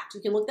a fact.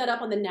 You can look that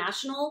up on the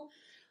National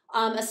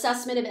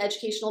Assessment of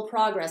Educational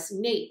Progress,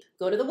 NAEP.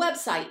 Go to the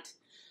website.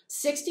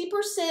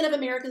 60% of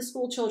American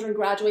school children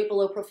graduate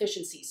below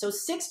proficiency. So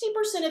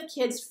 60% of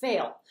kids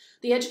fail.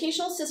 The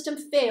educational system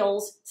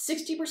fails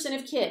 60%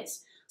 of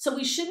kids. So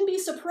we shouldn't be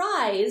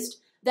surprised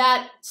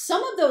that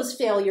some of those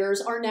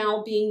failures are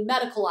now being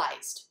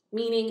medicalized,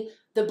 meaning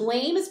the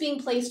blame is being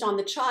placed on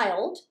the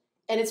child,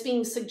 and it's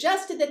being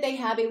suggested that they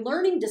have a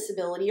learning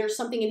disability or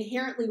something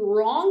inherently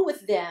wrong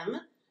with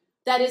them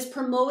that is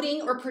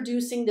promoting or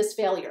producing this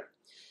failure.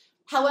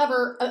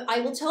 However,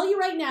 I will tell you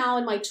right now,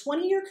 in my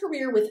 20-year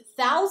career with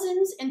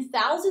thousands and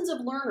thousands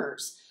of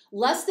learners,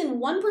 less than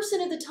 1%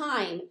 of the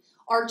time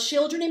are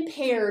children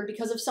impaired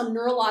because of some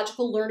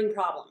neurological learning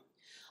problem.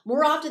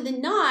 More often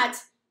than not,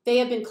 they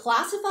have been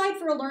classified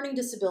for a learning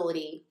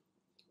disability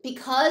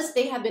because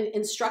they have been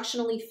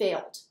instructionally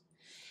failed.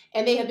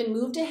 And they have been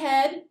moved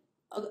ahead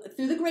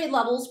through the grade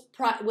levels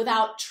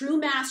without true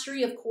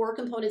mastery of core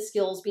component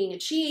skills being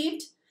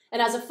achieved.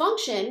 And as a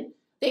function,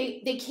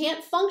 they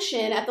can't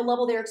function at the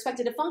level they're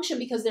expected to function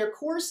because their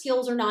core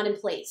skills are not in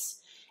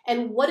place.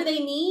 And what do they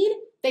need?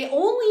 They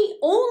only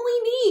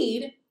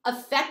need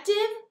effective,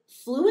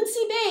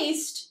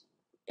 fluency-based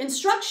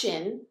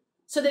instruction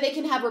so that they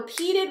can have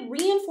repeated,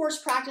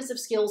 reinforced practice of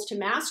skills to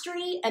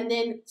mastery and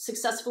then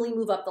successfully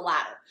move up the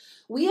ladder.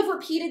 We have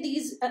repeated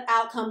these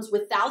outcomes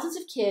with thousands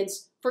of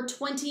kids for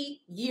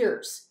 20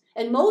 years.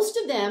 And most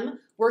of them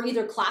were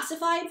either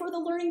classified for the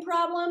learning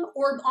problem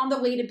or on the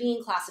way to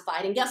being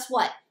classified. And guess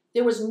what?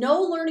 There was no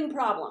learning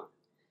problem.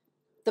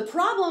 The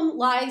problem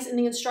lies in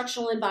the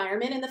instructional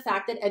environment and the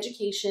fact that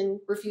education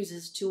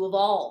refuses to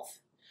evolve.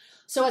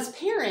 So as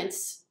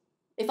parents,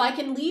 if I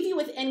can leave you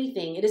with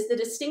anything, it is the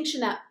distinction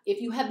that if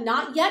you have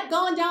not yet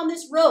gone down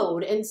this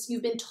road and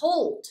you've been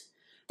told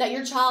that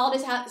your child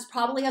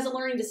probably has a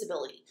learning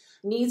disability,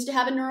 needs to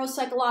have a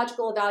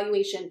neuropsychological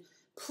evaluation,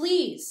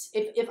 please,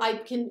 if I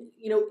can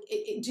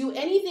do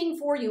anything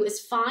for you, is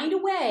find a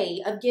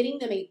way of getting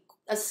them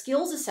a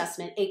skills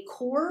assessment, a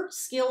core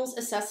skills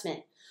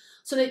assessment,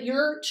 so that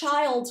your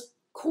child's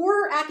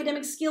core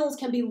academic skills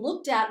can be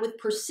looked at with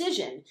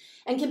precision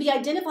and can be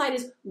identified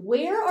as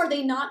where are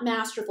they not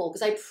masterful,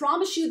 because I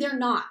promise you they're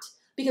not,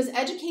 because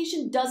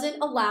education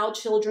doesn't allow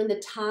children the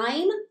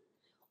time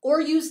or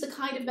use the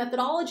kind of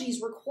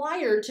methodologies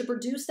required to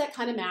produce that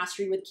kind of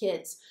mastery with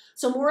kids.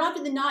 So more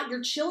often than not,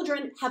 your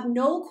children have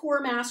no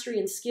core mastery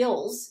and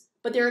skills,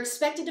 but they're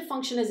expected to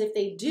function as if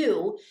they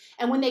do,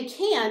 and when they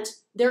can't,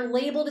 they're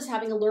labeled as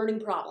having a learning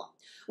problem,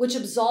 which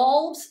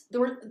absolves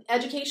the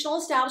educational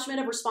establishment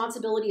of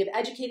responsibility of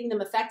educating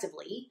them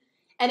effectively,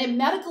 and it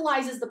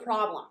medicalizes the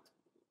problem.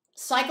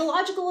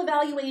 Psychological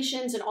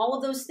evaluations and all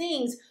of those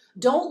things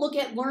don't look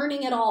at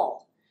learning at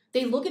all.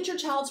 They look at your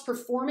child's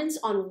performance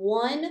on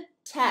one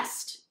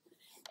test.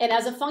 And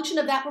as a function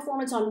of that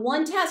performance on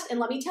one test, and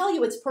let me tell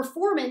you, it's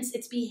performance,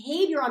 it's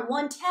behavior on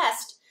one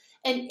test,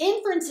 an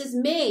inference is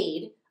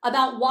made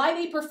about why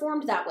they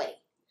performed that way.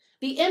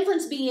 The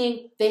inference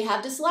being they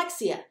have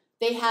dyslexia,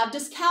 they have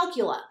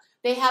dyscalculia,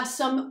 they have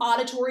some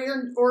auditory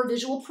or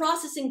visual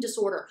processing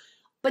disorder,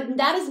 but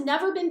that has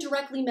never been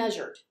directly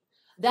measured.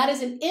 That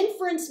is an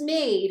inference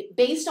made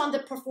based on the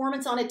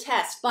performance on a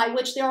test, by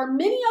which there are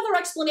many other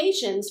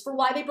explanations for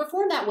why they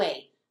perform that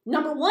way.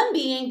 Number one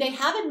being they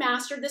haven't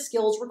mastered the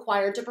skills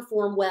required to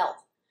perform well,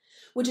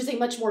 which is a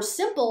much more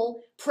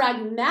simple,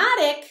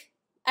 pragmatic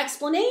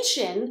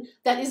explanation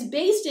that is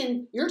based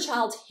in your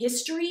child's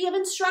history of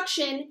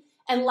instruction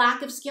and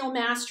lack of skill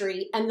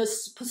mastery. And the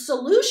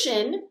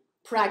solution,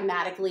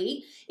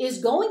 pragmatically, is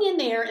going in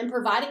there and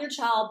providing your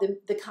child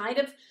the kind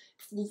of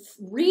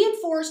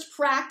reinforced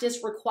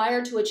practice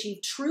required to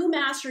achieve true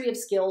mastery of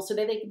skills so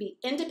that they can be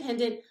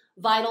independent,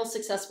 vital,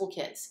 successful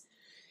kids.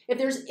 If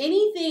there's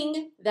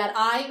anything that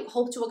I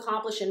hope to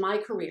accomplish in my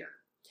career,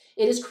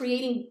 It is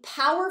creating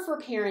power for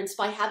parents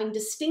by having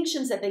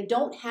distinctions that they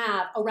don't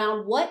have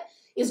around what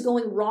is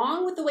going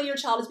wrong with the way your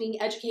child is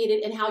being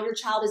educated and how your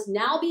child is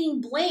now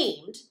being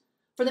blamed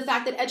for the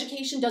fact that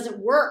education doesn't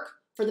work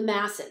for the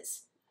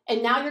masses.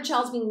 And now your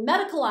child's being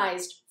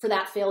medicalized for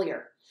that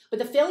failure. But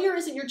the failure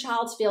isn't your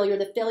child's failure.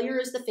 The failure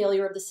is the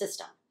failure of the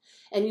system.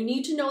 And you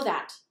need to know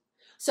that.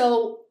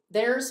 So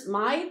there's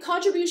my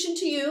contribution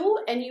to you,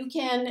 and you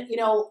can,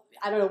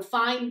 I don't know,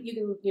 find, you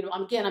can,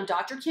 again, I'm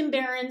Dr. Kim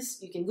Behrens.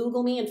 You can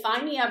Google me and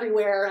find me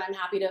everywhere. I'm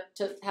happy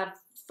to have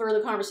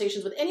further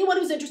conversations with anyone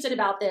who's interested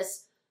about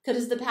this,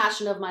 because it's the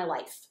passion of my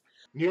life.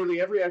 Nearly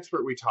every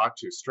expert we talk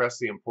to stress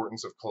the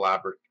importance of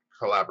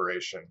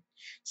collaboration.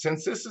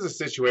 Since this is a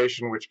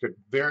situation which could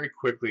very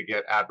quickly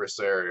get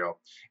adversarial,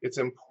 it's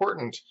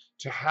important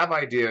to have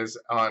ideas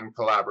on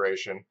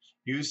collaboration,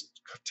 use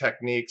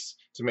techniques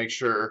to make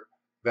sure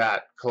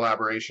that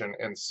collaboration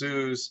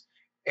ensues,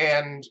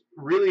 and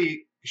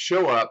really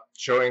show up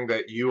showing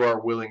that you are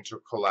willing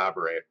to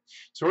collaborate.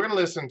 So we're going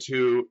to listen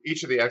to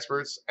each of the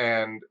experts,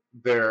 and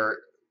they're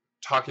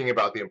talking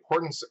about the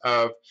importance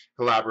of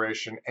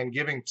collaboration and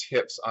giving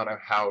tips on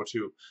how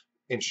to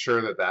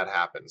ensure that that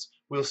happens.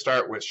 We'll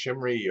start with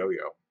Shimri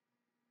Yo-Yo.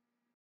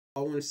 I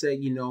want to say,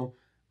 you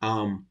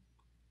want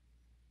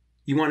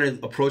to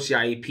approach the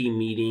IEP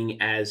meeting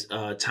as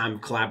a time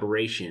of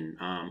collaboration.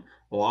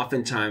 Well,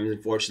 oftentimes,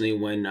 unfortunately,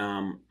 when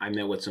I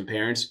met with some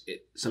parents,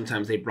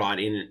 sometimes they brought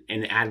in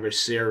an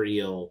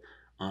adversarial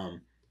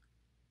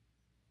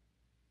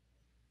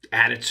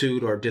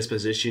attitude or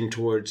disposition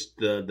towards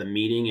the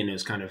meeting, and it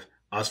was kind of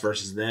us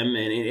versus them,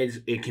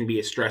 and it can be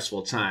a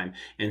stressful time.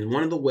 And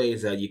one of the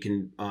ways that you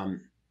can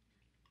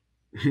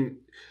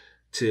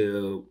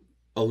to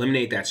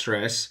eliminate that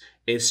stress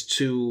is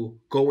to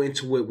go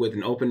into it with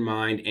an open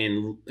mind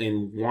and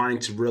wanting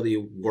to really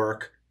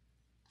work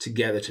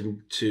together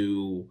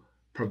to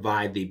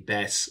provide the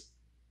best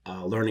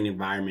learning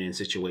environment and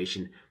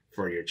situation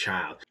for your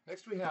child.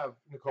 Next we have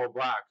Nicole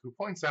Black, who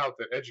points out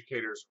that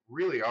educators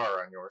really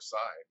are on your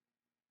side.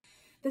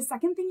 The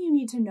second thing you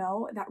need to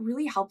know that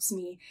really helps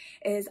me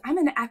is I'm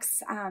an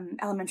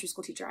ex-elementary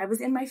school teacher. I was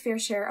in my fair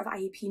share of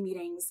IEP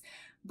meetings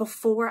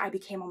before I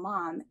became a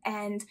mom.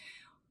 And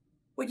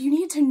what you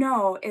need to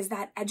know is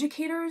that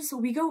educators,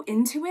 we go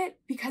into it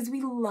because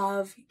we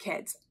love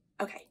kids.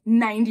 Okay,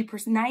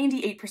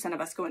 98%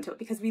 of us go into it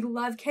because we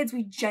love kids.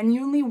 We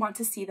genuinely want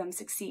to see them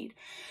succeed.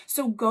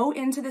 So go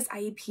into this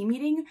IEP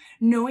meeting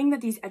knowing that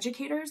these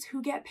educators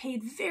who get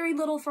paid very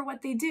little for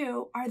what they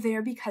do are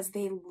there because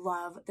they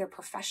love their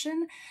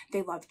profession,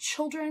 they love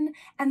children,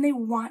 and they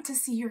want to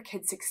see your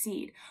kids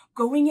succeed.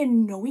 Going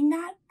in knowing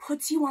that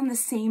puts you on the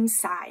same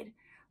side.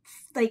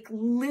 Like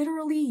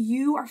literally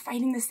you are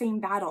fighting the same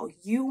battle.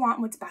 You want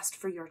what's best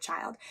for your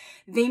child.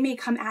 They may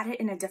come at it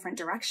in a different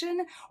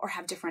direction or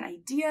have different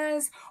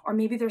ideas, or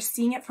maybe they're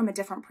seeing it from a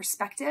different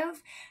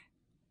perspective,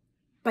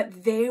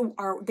 but they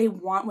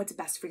want what's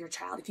best for your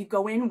child. If you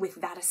go in with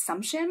that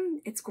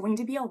assumption, it's going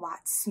to be a lot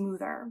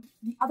smoother.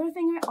 The other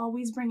thing I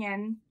always bring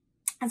in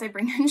as I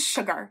bring in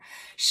sugar.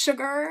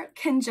 Sugar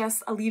can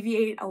just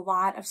alleviate a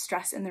lot of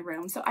stress in the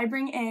room. So I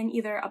bring in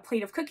either a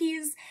plate of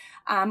cookies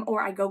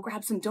or I go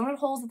grab some donut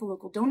holes at the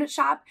local donut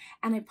shop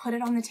and I put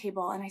it on the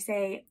table and I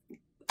say,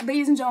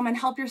 ladies and gentlemen,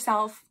 help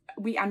yourself.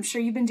 I'm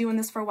sure you've been doing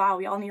this for a while.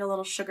 We all need a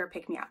little sugar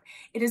pick-me-up.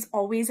 It is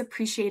always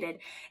appreciated.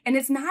 And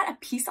it's not a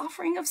peace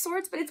offering of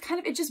sorts, but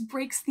it just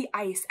breaks the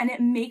ice and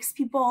it makes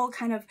people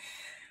kind of,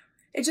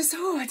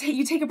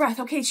 you take a breath.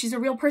 Okay, she's a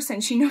real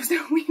person. She knows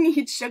that we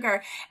need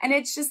sugar. And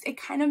it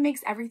kind of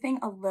makes everything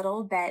a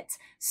little bit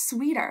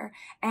sweeter.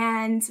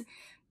 And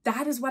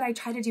that is what I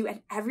try to do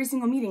at every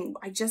single meeting.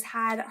 I just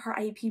had her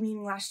IEP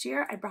meeting last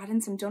year. I brought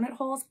in some donut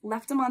holes,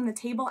 left them on the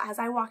table as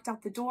I walked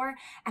out the door,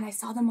 and I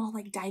saw them all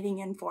like diving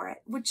in for it,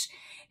 which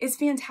is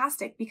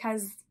fantastic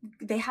because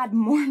they had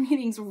more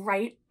meetings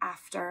right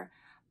after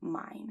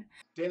mine.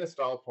 Dana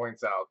Stahl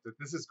points out that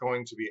this is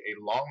going to be a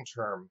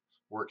long-term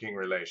working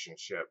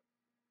relationship.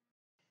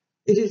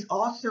 It is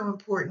also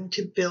important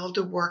to build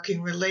a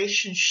working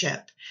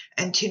relationship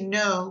and to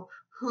know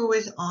who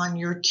is on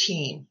your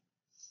team.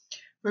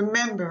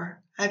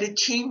 Remember, at a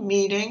team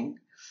meeting,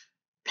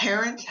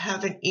 parents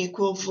have an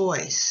equal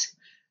voice.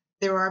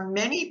 There are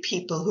many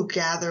people who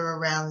gather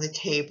around the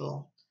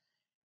table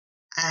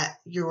at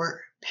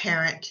your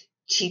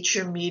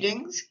parent-teacher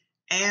meetings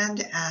and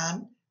at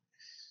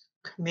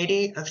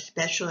committee of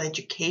special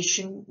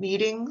education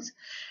meetings,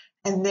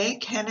 and they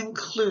can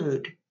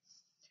include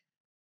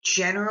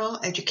general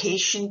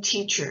education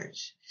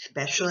teachers,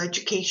 special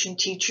education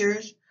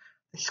teachers,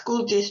 a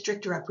school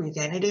district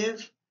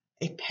representative,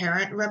 a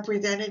parent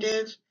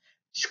representative,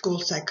 school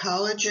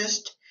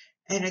psychologist,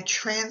 and a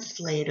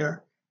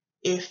translator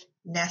if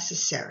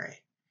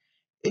necessary.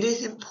 It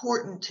is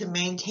important to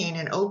maintain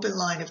an open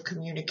line of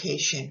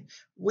communication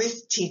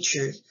with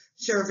teachers,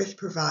 service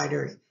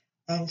providers,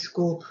 and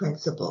school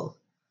principals.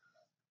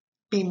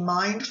 Be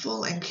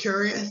mindful and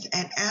curious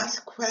and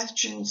ask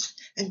questions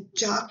and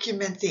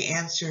document the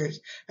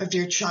answers of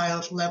your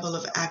child's level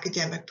of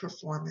academic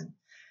performance,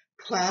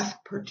 class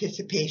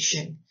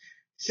participation,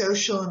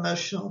 social,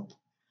 emotional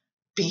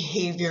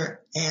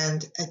behavior,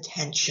 and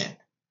attention.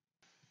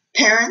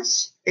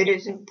 Parents, it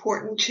is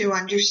important to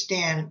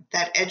understand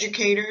that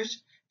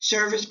educators,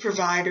 service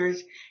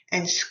providers,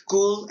 and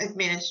school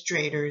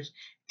administrators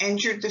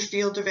entered the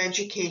field of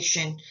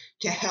education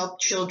to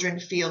help children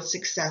feel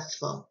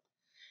successful.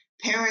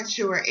 Parents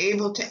who are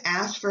able to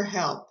ask for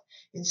help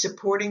in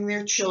supporting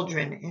their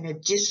children in a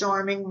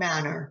disarming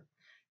manner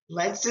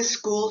lets the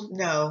schools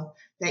know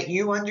that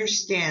you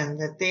understand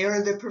that they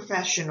are the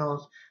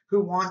professionals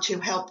who want to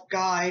help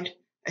guide,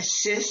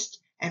 assist,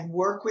 and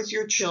work with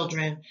your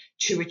children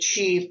to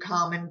achieve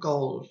common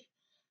goals.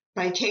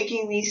 By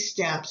taking these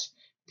steps,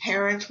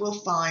 parents will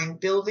find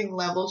building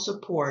level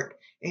support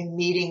in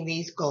meeting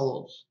these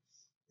goals.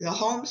 The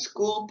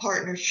homeschool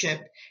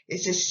partnership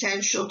is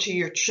essential to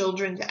your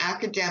children's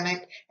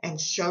academic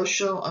and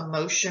social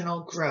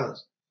emotional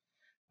growth.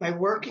 By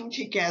working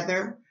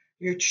together,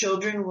 your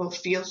children will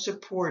feel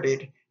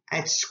supported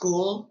at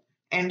school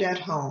and at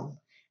home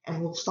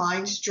and will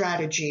find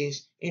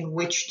strategies in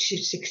which to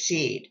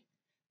succeed.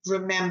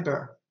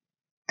 Remember,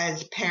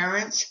 as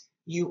parents,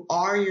 you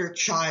are your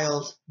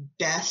child's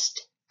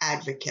best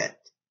advocate.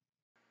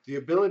 The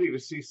ability to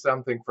see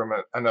something from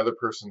another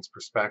person's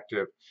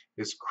perspective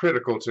is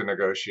critical to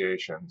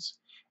negotiations.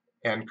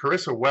 And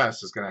Carissa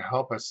West is going to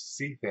help us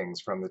see things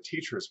from the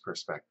teacher's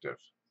perspective.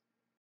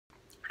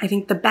 I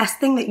think the best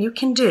thing that you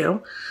can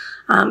do,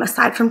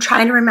 aside from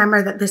trying to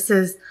remember that this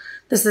is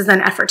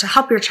an effort to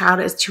help your child,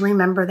 is to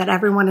remember that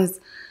everyone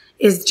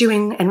is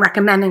doing and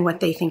recommending what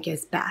they think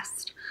is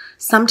best.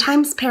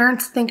 Sometimes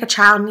parents think a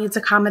child needs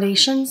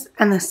accommodations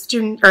and the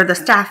student or the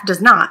staff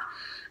does not.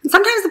 And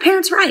sometimes the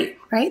parent's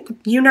right?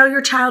 You know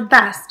your child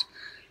best.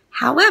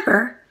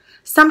 However,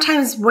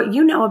 sometimes what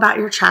you know about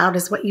your child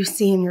is what you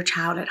see in your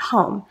child at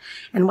home,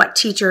 and what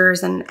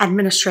teachers and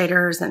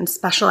administrators and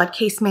special ed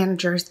case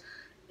managers,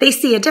 they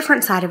see a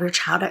different side of your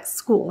child at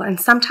school. And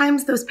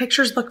sometimes those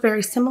pictures look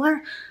very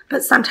similar,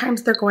 but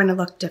sometimes they're going to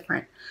look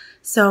different.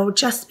 So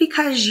just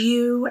because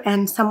you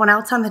and someone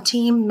else on the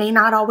team may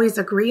not always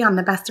agree on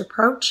the best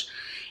approach,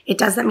 it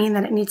doesn't mean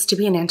that it needs to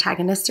be an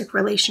antagonistic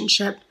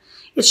relationship.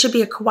 It should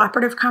be a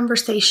cooperative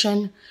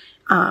conversation,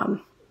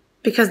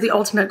 because the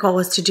ultimate goal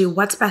is to do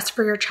what's best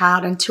for your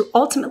child and to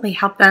ultimately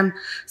help them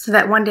so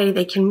that one day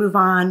they can move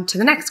on to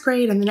the next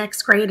grade and the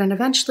next grade and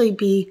eventually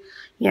be,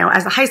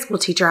 as a high school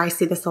teacher, I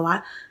see this a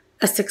lot,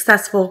 a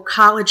successful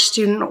college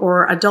student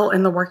or adult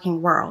in the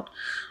working world.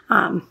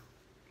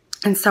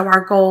 And so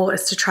our goal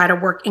is to try to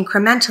work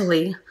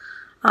incrementally.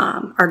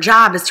 Our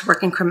job is to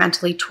work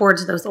incrementally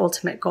towards those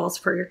ultimate goals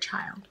for your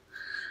child.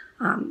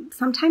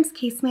 Sometimes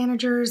case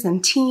managers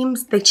and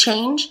teams, they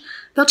change.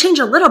 They'll change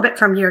a little bit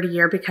from year to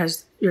year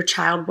because your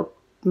child will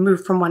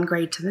move from one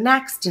grade to the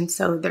next, and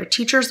so their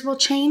teachers will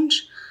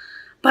change.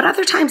 But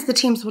other times the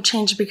teams will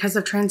change because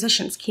of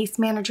transitions. Case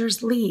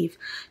managers leave,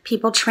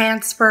 people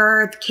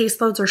transfer, the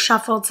caseloads are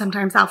shuffled,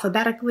 sometimes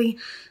alphabetically.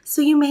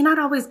 So you may not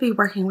always be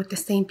working with the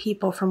same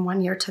people from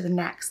one year to the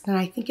next. And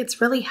I think it's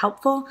really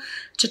helpful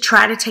to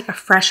try to take a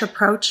fresh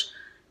approach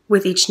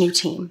with each new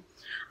team.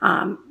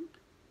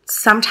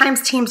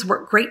 Sometimes teams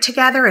work great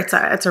together.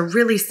 It's a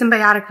really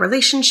symbiotic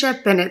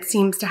relationship, and it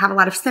seems to have a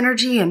lot of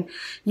synergy, and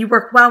you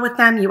work well with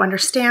them, you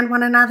understand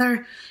one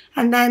another.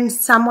 And then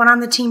someone on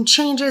the team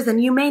changes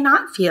and you may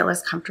not feel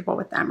as comfortable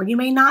with them, or you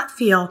may not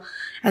feel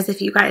as if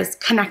you guys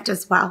connect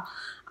as well.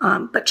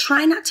 But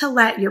try not to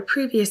let your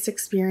previous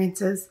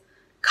experiences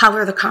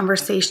color the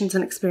conversations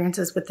and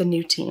experiences with the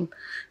new team.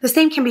 The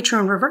same can be true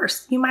in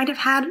reverse. You might have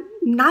had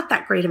not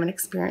that great of an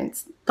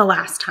experience the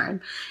last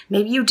time.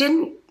 Maybe you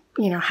didn't,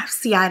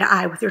 see eye to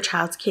eye with your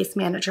child's case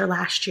manager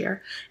last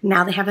year.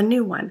 Now they have a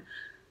new one.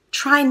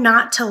 Try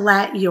not to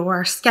let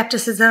your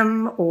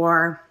skepticism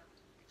or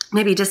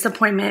maybe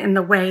disappointment in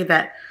the way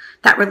that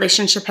that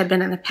relationship had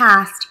been in the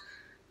past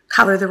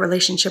color the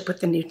relationship with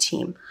the new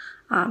team.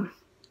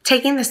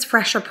 Taking this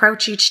fresh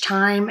approach each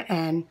time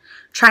and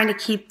trying to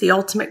keep the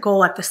ultimate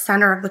goal at the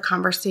center of the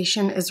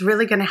conversation is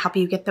really going to help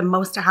you get the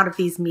most out of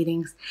these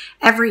meetings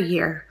every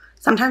year,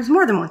 sometimes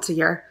more than once a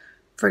year,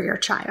 for your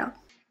child.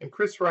 And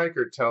Chris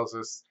Reichert tells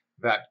us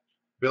that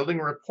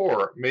building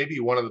rapport may be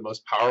one of the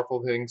most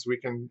powerful things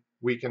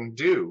we can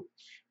do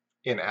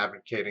in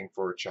advocating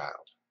for a child.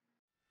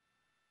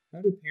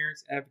 How do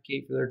parents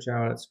advocate for their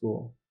child at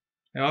school?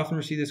 I often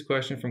receive this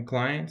question from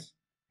clients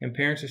and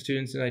parents of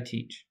students that I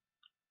teach.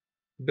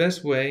 The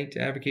best way to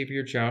advocate for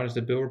your child is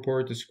to build rapport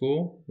with the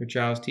school, your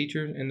child's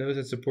teachers, and those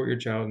that support your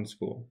child in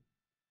school.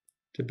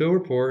 To build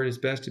rapport, it is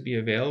best to be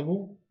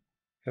available,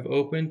 have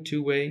open,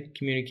 two-way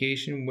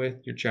communication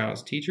with your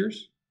child's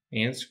teachers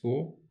and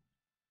school.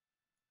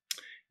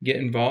 Get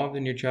involved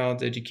in your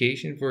child's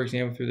education, for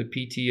example, through the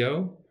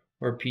PTO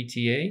or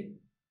PTA.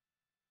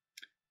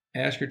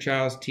 Ask your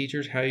child's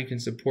teachers how you can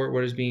support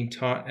what is being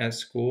taught at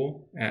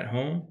school, at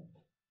home.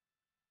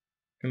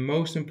 And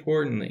most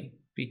importantly,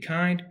 be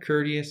kind,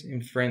 courteous,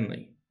 and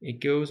friendly.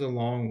 It goes a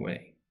long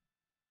way.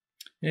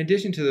 In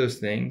addition to those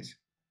things,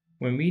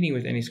 when meeting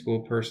with any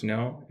school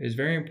personnel, it is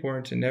very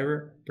important to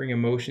never bring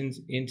emotions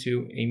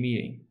into a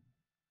meeting.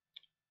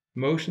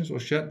 Emotions will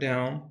shut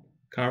down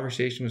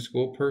conversation with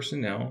school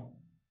personnel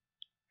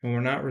and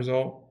will not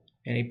result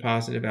in a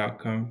positive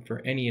outcome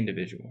for any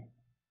individual.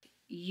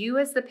 You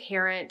as the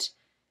parent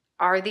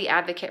are the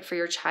advocate for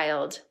your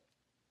child.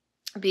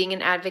 Being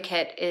an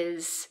advocate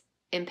is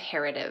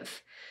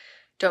imperative.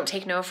 Don't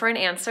take no for an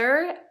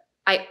answer.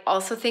 I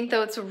also think,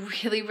 though, it's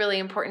really, really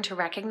important to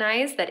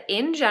recognize that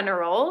in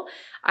general,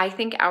 I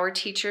think our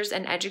teachers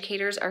and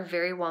educators are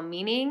very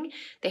well-meaning.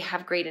 They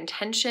have great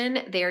intention.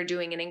 They are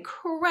doing an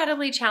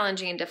incredibly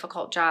challenging and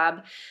difficult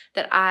job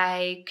that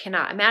I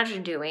cannot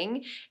imagine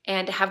doing,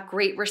 and to have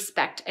great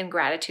respect and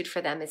gratitude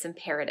for them is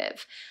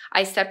imperative.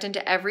 I stepped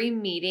into every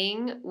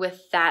meeting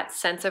with that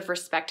sense of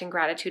respect and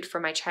gratitude for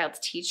my child's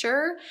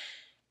teacher,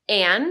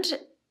 and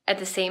at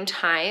the same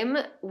time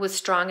was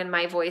strong in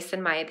my voice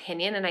and my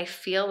opinion. And I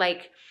feel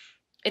like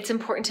it's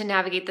important to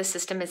navigate the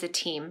system as a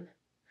team.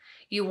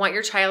 You want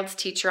your child's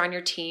teacher on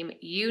your team.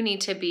 You need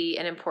to be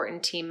an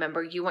important team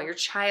member. You want your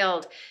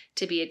child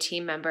to be a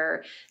team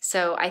member.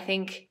 So I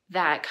think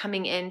that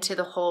coming into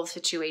the whole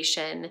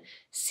situation,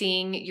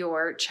 seeing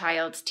your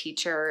child's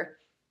teacher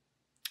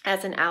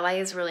as an ally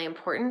is really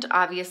important.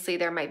 Obviously,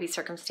 there might be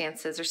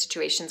circumstances or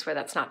situations where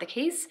that's not the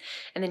case,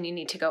 and then you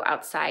need to go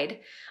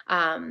outside.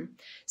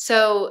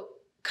 So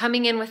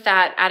coming in with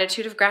that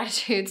attitude of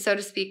gratitude, so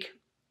to speak,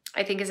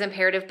 I think is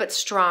imperative, but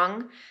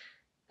strong.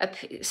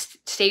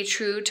 Stay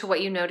true to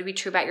what you know to be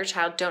true about your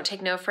child. Don't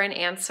take no for an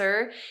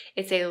answer.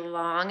 It's a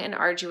long and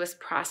arduous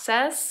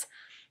process.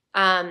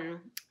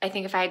 I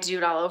think if I had to do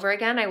it all over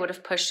again, I would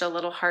have pushed a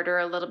little harder,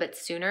 a little bit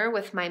sooner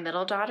with my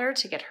middle daughter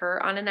to get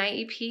her on an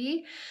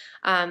IEP.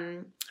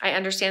 I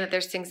understand that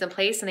there's things in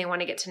place and they want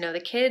to get to know the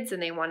kids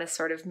and they want to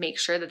sort of make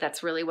sure that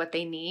that's really what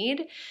they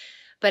need.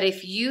 But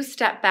if you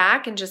step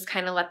back and just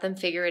kind of let them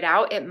figure it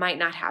out, it might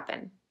not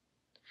happen.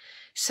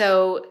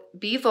 So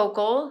be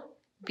vocal,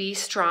 be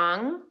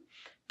strong,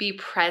 be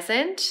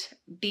present,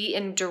 be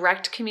in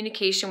direct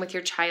communication with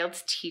your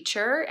child's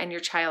teacher and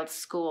your child's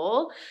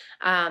school.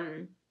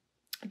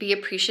 Be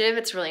appreciative.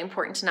 It's really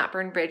important to not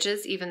burn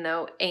bridges, even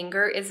though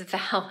anger is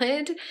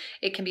valid.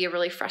 It can be a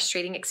really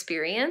frustrating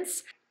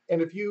experience.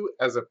 And if you,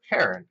 as a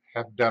parent,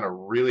 have done a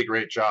really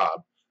great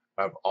job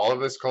of all of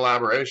this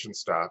collaboration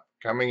stuff,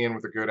 coming in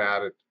with a good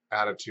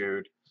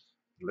attitude,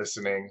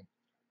 listening,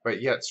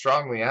 but yet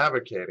strongly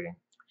advocating,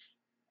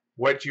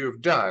 what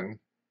you've done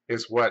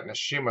is what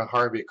Nashima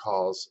Harvey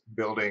calls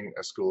building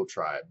a school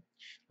tribe.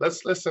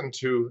 Let's listen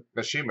to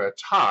Nashima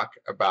talk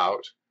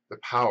about the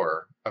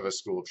power of a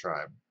school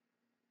tribe.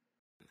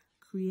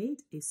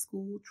 Create a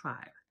school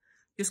tribe.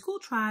 Your school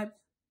tribe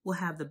will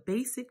have the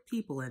basic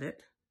people in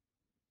it: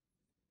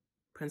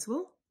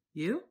 principal,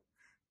 you,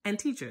 and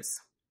teachers.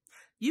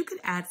 You could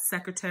add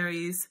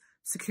secretaries,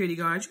 security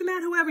guards, you can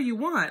add whoever you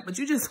want, but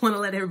you just want to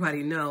let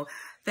everybody know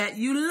that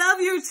you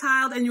love your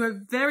child and you are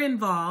very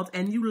involved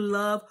and you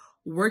love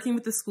working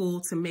with the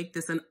school to make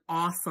this an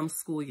awesome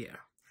school year.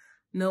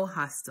 No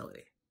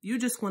hostility. You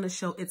just want to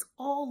show it's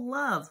all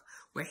love.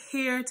 We're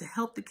here to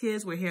help the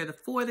kids. We're here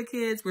for the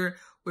kids. We're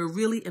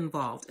really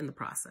involved in the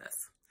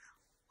process.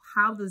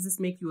 How does this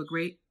make you a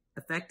great,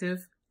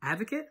 effective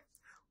advocate?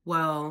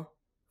 Well,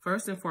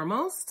 first and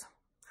foremost,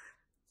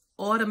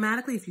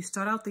 automatically, if you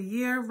start out the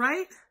year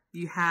right,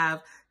 you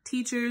have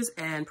teachers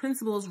and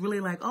principals really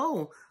like,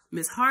 oh,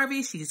 Miss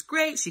Harvey, she's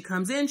great. She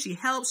comes in, she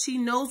helps, she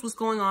knows what's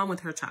going on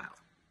with her child.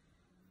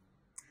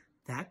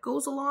 That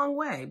goes a long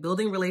way.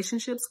 Building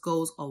relationships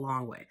goes a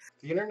long way.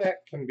 The internet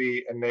can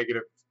be a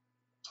negative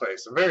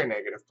place, a very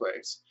negative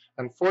place.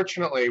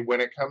 Unfortunately,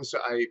 when it comes to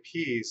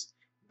IEPs,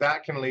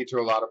 that can lead to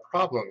a lot of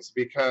problems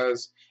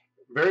because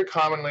very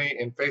commonly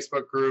in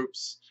Facebook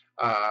groups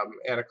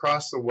and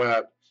across the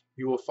web,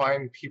 you will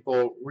find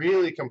people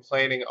really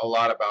complaining a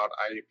lot about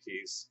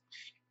IEPs.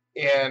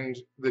 And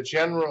the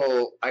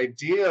general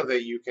idea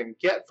that you can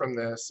get from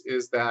this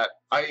is that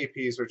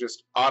IEPs are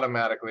just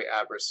automatically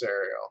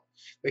adversarial.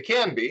 They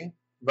can be,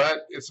 but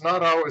it's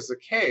not always the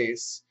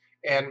case.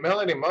 And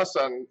Melanie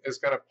Musson is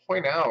going to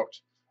point out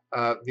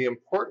the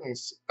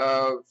importance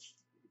of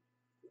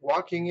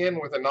walking in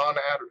with a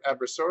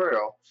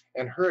non-adversarial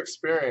and her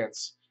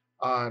experience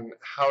on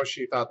how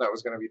she thought that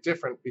was going to be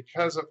different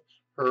because of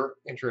her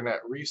internet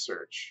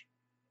research.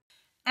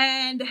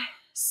 And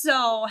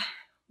so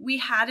we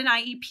had an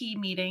IEP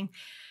meeting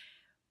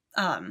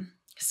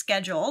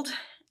scheduled,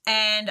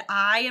 and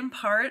I am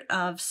part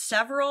of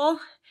several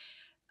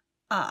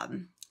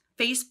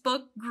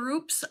Facebook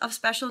groups of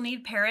special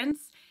need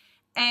parents.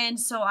 And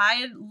so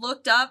I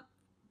looked up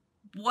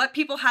what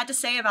people had to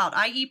say about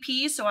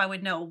IEPs so I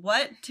would know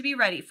what to be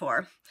ready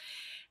for.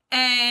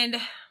 And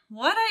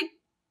what I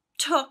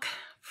took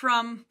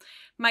from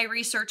my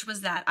research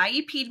was that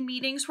IEP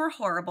meetings were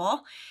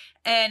horrible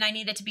and I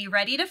needed to be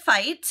ready to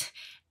fight,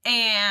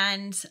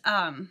 and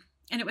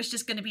it was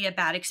just going to be a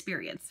bad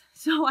experience.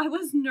 So I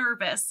was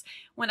nervous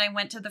when I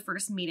went to the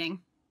first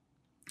meeting,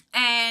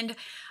 and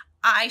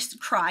I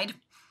cried,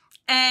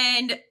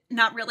 and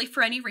not really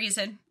for any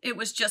reason. It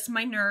was just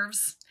my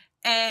nerves.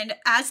 And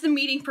as the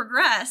meeting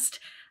progressed,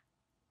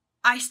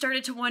 I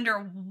started to wonder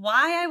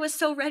why I was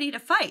so ready to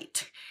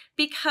fight,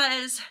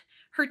 because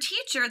her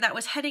teacher that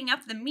was heading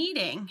up the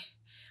meeting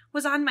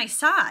was on my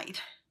side.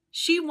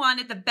 She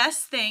wanted the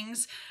best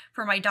things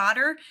for my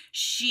daughter.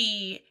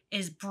 She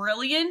is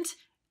brilliant.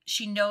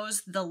 She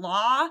knows the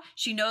law.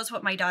 She knows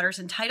what my daughter's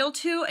entitled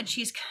to, and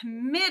she's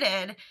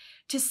committed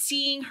to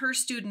seeing her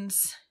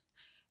students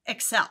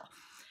excel.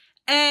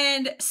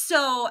 And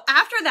so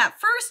after that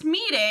first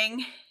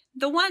meeting,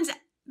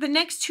 the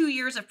next 2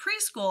 years of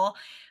preschool,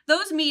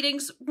 those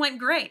meetings went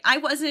great. I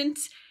wasn't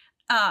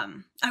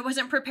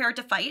prepared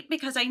to fight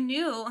because I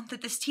knew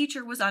that this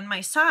teacher was on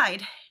my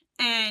side,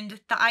 and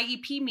the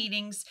IEP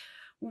meetings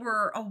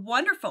were a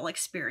wonderful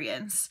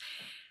experience.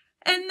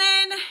 And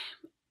then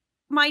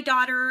my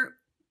daughter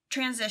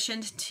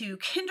transitioned to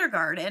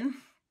kindergarten,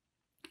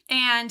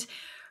 and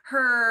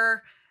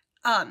her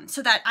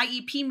so that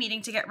IEP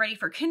meeting to get ready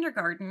for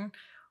kindergarten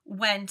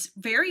went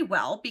very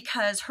well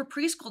because her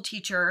preschool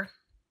teacher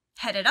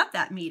headed up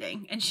that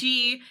meeting, and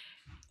she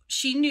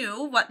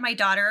knew what my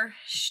daughter,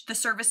 the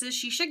services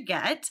she should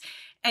get,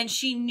 and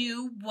she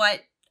knew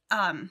what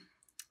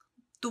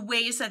the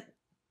ways that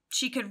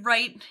she could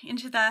write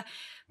into the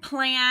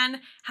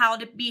plan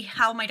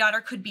how my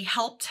daughter could be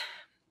helped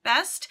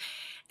best.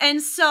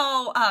 And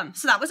so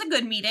that was a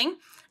good meeting.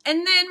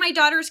 And then my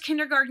daughter's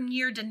kindergarten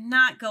year did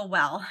not go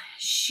well.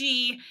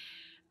 She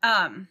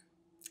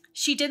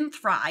didn't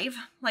thrive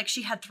like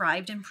she had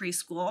thrived in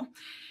preschool.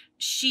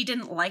 She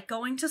didn't like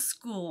going to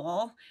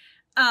school.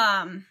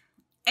 And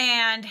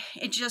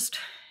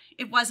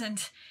it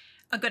wasn't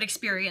a good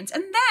experience.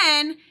 And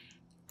then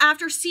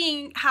after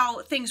seeing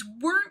how things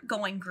weren't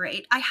going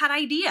great, I had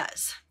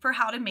ideas for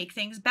how to make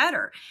things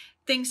better,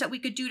 things that we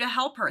could do to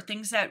help her,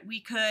 things that we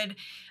could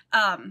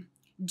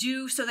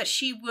do so that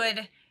she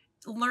would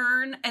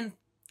learn and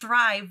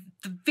thrive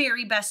the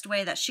very best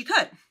way that she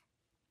could.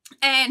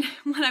 And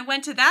when I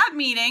went to that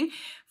meeting,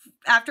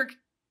 after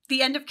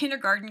the end of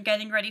kindergarten,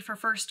 getting ready for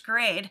first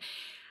grade,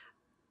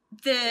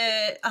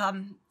 the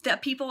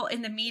people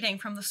in the meeting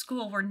from the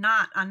school were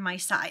not on my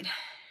side.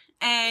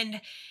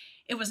 And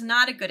it was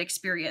not a good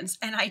experience.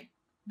 And I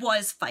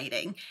was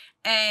fighting.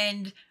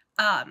 And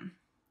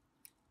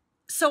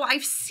so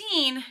I've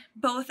seen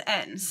both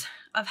ends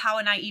of how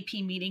an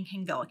IEP meeting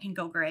can go. It can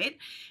go great,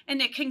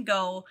 and it can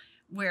go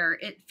where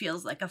it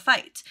feels like a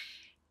fight.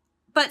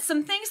 But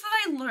some things that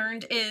I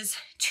learned is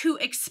to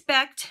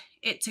expect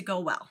it to go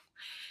well.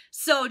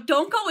 So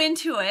don't go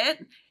into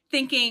it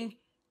thinking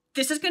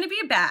this is going to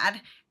be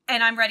bad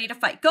and I'm ready to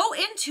fight. Go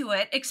into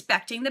it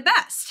expecting the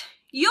best.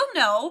 You'll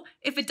know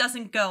if it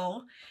doesn't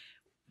go,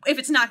 if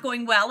it's not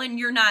going well and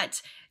you're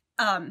not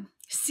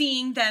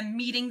seeing them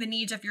meeting the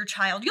needs of your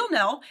child. You'll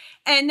know,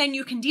 and then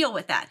you can deal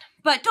with that.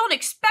 But don't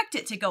expect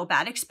it to go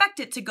bad. Expect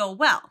it to go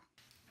well.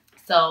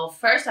 So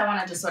first, I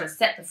want to just sort of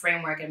set the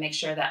framework and make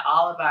sure that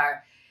all of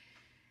our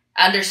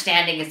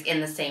understanding is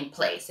in the same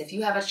place. If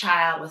you have a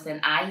child with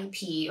an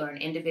IEP or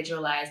an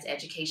individualized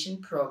education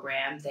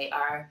program, they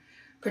are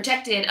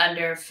protected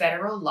under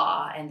federal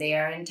law, and they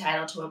are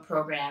entitled to a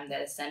program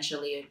that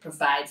essentially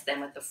provides them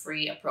with a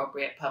free,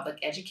 appropriate public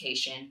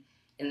education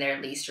in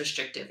their least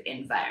restrictive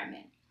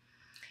environment.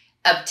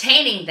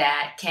 Obtaining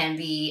that can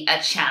be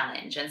a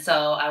challenge, and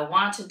so I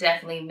want to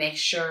definitely make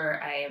sure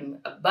I am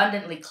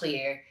abundantly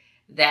clear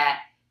that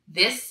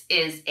this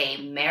is a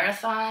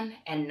marathon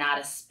and not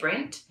a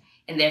sprint,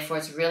 and therefore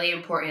it's really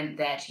important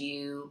that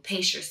you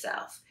pace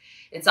yourself.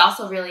 It's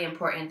also really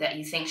important that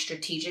you think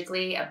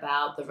strategically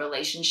about the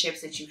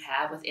relationships that you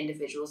have with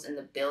individuals in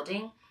the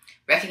building,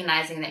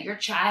 recognizing that your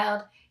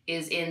child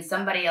is in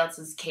somebody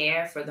else's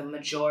care for the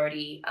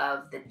majority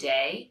of the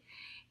day.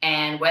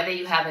 And whether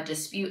you have a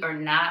dispute or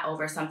not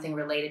over something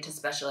related to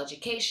special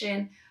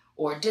education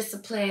or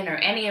discipline or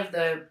any of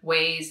the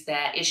ways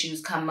that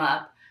issues come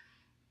up,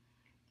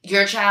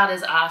 your child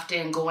is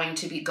often going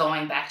to be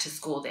going back to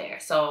school there.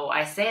 So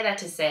I say that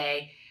to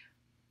say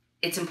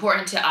it's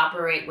important to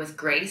operate with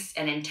grace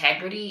and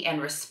integrity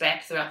and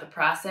respect throughout the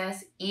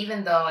process,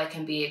 even though it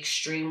can be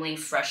extremely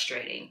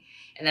frustrating.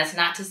 And that's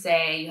not to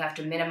say you have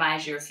to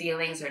minimize your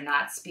feelings or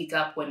not speak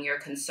up when you're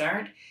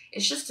concerned.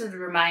 It's just to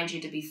remind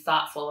you to be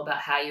thoughtful about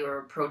how you are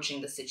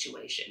approaching the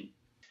situation.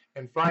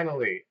 And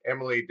finally,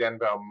 Emily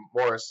Denbaum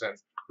Morrison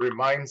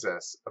reminds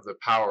us of the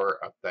power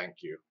of thank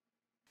you.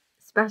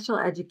 Special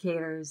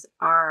educators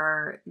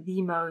are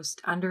the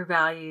most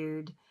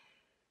undervalued,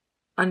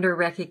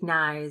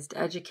 under-recognized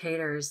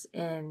educators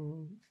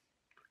in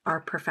our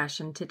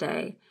profession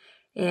today.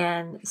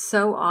 And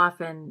so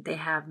often they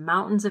have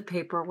mountains of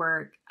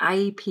paperwork,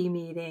 IEP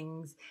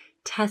meetings,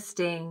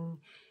 testing,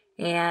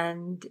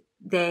 and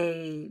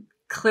they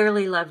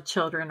clearly love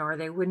children or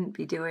they wouldn't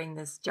be doing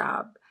this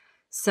job.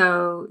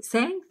 So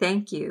saying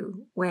thank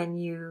you when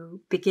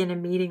you begin a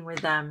meeting with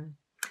them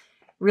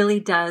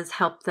really does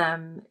help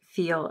them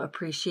feel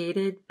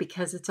appreciated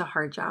because it's a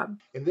hard job.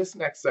 In this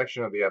next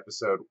section of the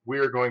episode, we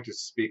are going to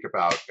speak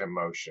about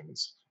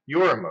emotions,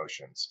 your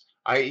emotions.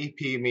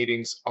 IEP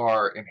meetings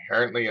are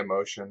inherently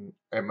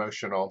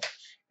emotional,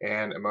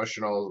 and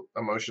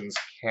emotions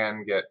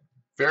can get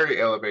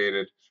very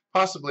elevated,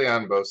 possibly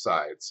on both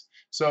sides.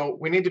 So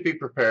we need to be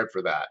prepared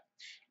for that.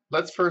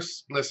 Let's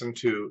first listen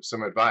to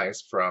some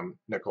advice from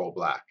Nicole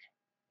Black.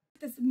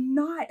 This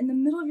knot in the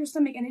middle of your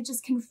stomach, and it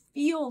just can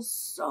feel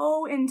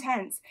so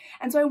intense.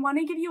 And so I want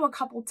to give you a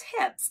couple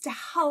tips to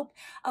help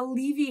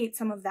alleviate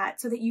some of that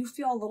so that you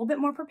feel a little bit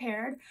more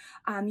prepared.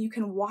 You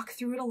can walk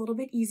through it a little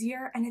bit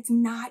easier, and it's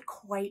not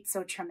quite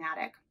so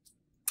traumatic.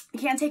 You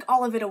can't take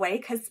all of it away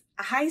because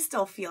I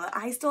still feel it.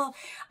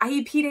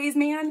 IEP days,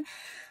 man,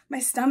 my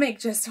stomach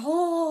just,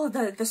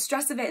 the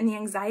stress of it and the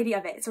anxiety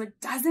of it. So it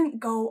doesn't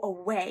go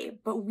away,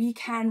 but we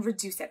can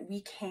reduce it.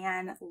 We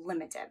can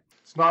limit it.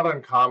 It's not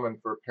uncommon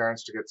for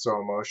parents to get so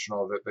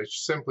emotional that they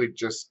simply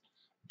just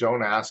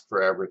don't ask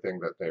for everything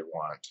that they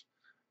want.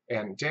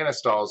 And Dana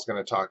Stahl is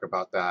going to talk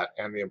about that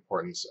and the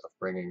importance of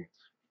bringing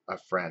a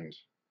friend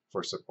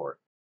for support.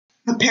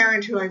 A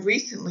parent who I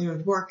recently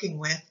was working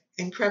with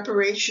in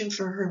preparation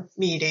for her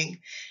meeting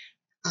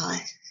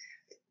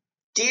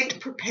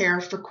did prepare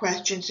for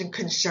questions and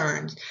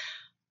concerns,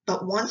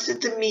 but once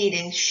at the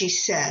meeting she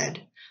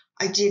said,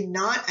 "I did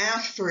not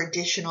ask for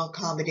additional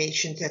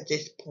accommodations at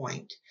this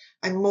point.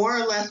 I more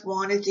or less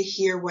wanted to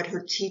hear what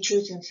her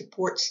teachers and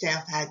support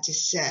staff had to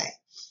say.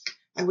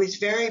 I was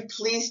very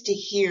pleased to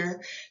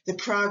hear the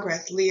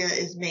progress Leah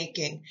is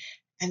making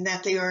and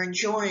that they are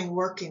enjoying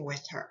working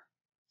with her."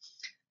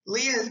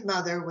 Leah's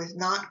mother was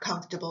not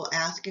comfortable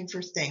asking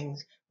for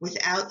things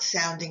without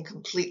sounding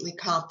completely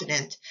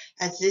competent,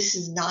 as this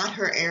is not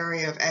her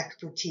area of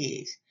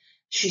expertise.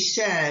 She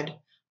said,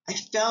 "I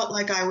felt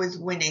like I was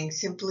winning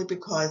simply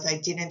because I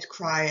didn't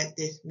cry at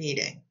this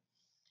meeting."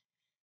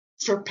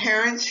 For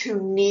parents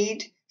who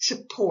need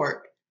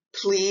support,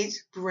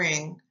 please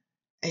bring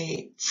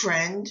a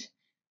friend,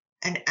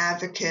 an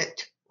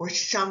advocate, or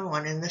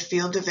someone in the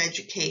field of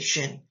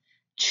education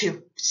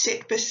to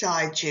sit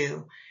beside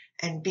you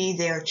and be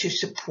there to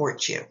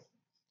support you.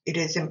 It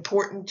is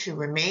important to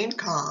remain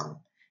calm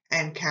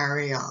and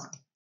carry on.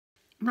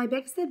 My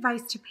biggest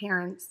advice to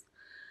parents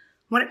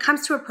when it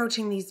comes to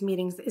approaching these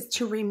meetings is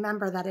to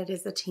remember that it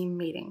is a team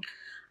meeting.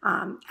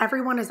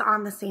 Everyone is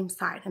on the same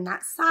side, and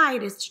that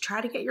side is to try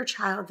to get your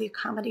child the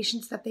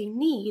accommodations that they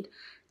need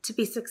to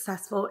be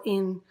successful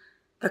in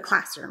the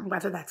classroom,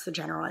 whether that's the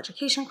general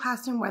education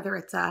classroom, whether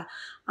it's a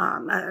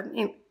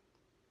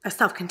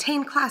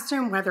self-contained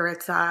classroom, whether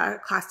it's a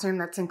classroom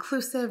that's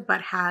inclusive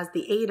but has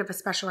the aid of a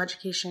special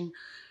education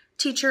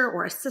teacher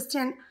or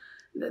assistant.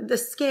 The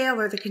scale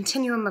or the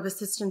continuum of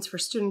assistance for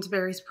students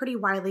varies pretty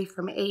widely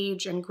from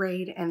age and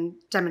grade and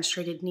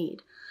demonstrated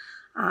need.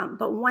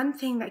 But one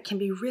thing that can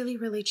be really,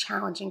 really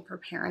challenging for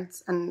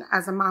parents, and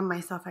as a mom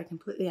myself, I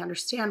completely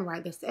understand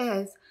why this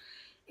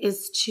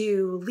is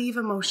to leave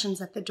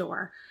emotions at the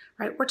door,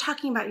 right? We're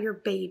talking about your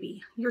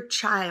baby, your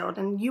child,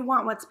 and you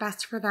want what's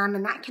best for them,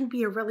 and that can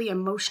be a really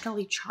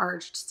emotionally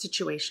charged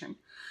situation,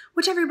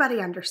 which everybody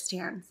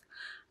understands.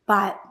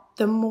 But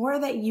the more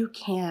that you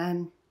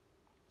can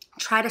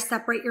try to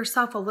separate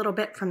yourself a little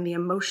bit from the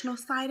emotional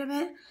side of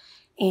it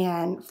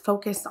and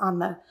focus on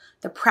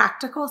the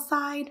practical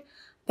side,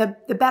 the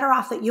better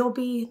off that you'll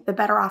be, the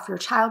better off your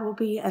child will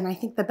be, and I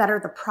think the better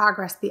the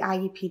progress the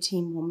IEP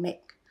team will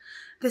make.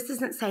 This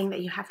isn't saying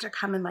that you have to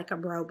come in like a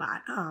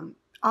robot.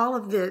 All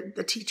of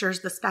the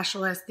teachers, the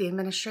specialists, the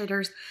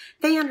administrators,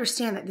 they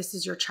understand that this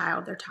is your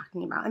child they're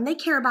talking about, and they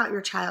care about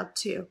your child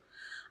too.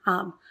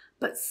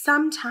 But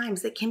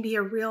sometimes it can be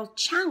a real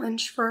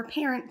challenge for a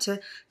parent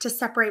to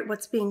separate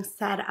what's being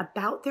said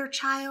about their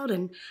child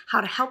and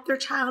how to help their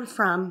child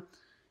from,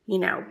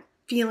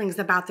 feelings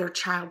about their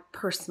child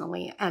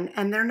personally.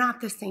 And they're not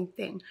the same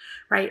thing,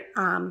 right?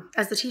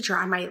 As a teacher,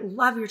 I might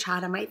love your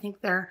child. I might think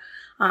they're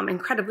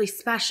incredibly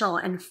special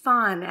and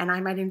fun, and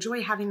I might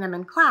enjoy having them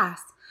in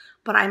class.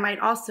 But I might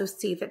also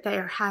see that they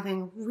are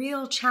having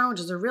real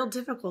challenges or real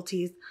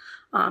difficulties,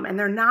 and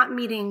they're not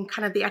meeting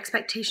kind of the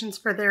expectations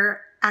for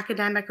their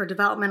academic or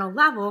developmental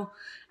level.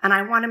 And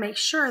I want to make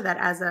sure that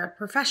as a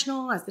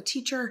professional, as a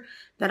teacher,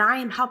 that I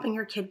am helping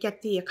your kid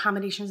get the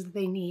accommodations that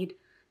they need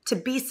to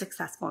be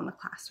successful in the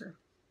classroom.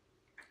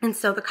 And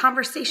so the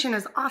conversation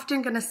is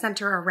often going to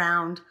center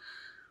around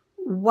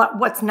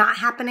what's not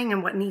happening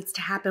and what needs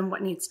to happen,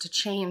 what needs to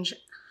change.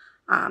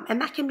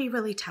 And that can be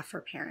really tough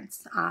for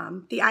parents.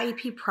 The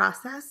IEP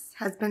process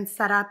has been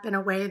set up in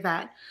a way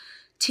that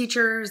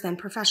teachers and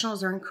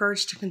professionals are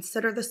encouraged to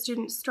consider the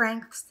student's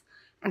strengths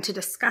and to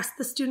discuss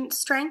the student's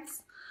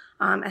strengths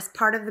as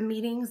part of the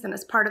meetings and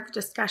as part of the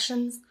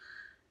discussions.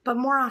 But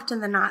more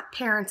often than not,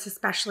 parents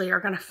especially are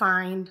going to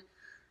find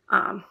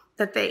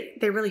that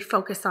they really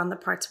focus on the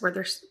parts where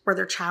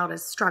their child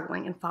is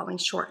struggling and falling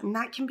short. And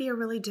that can be a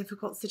really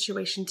difficult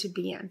situation to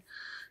be in.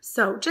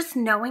 So just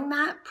knowing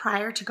that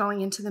prior to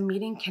going into the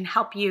meeting can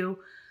help you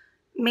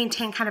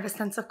maintain kind of a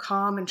sense of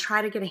calm and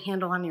try to get a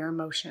handle on your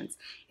emotions.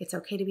 It's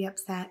okay to be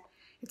upset.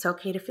 It's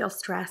okay to feel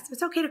stressed.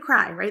 It's okay to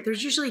cry, right?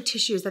 There's usually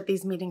tissues at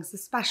these meetings,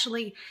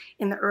 especially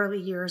in the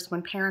early years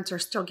when parents are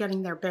still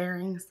getting their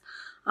bearings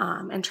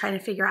and trying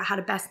to figure out how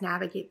to best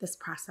navigate this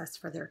process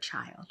for their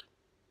child.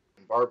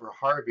 Barbara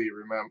Harvey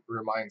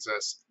reminds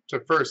us to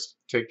first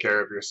take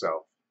care of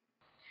yourself.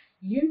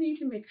 You need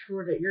to make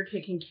sure that you're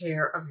taking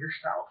care of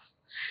yourself.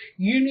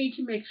 You need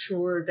to make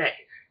sure that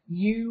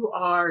you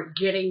are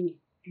getting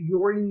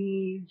your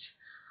needs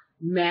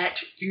met.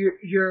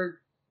 You're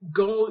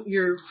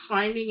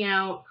finding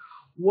out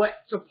what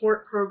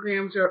support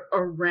programs are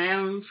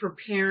around for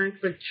parents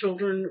with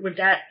children with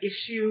that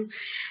issue,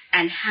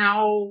 and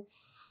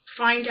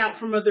find out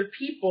from other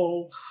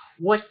people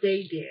what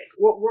they did,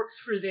 what works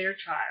for their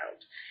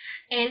child,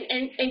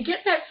 and get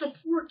that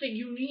support that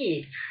you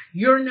need.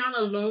 You're not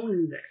alone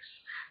in this.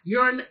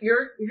 You're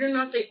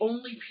not the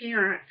only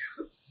parent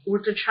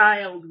with a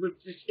child with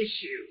this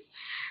issue.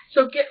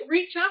 So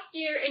reach out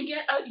there and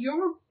get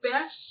your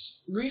best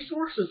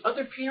resources,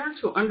 other parents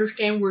who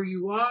understand where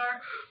you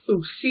are,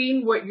 who've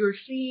seen what you're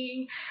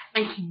seeing,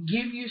 and can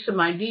give you some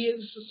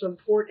ideas to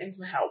support and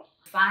to help.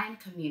 Find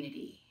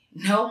community.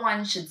 No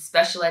one should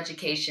special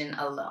education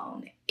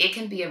alone. It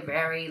can be a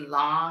very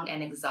long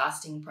and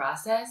exhausting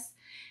process.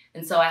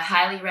 And so I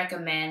highly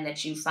recommend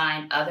that you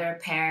find other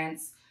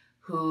parents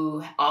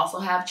who also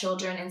have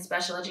children in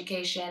special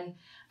education.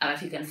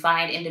 If you can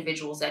find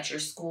individuals at your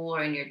school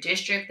or in your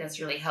district, that's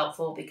really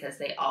helpful because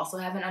they also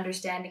have an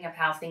understanding of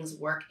how things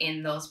work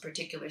in those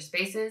particular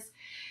spaces.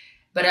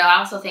 But I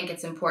also think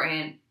it's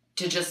important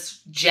to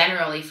just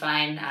generally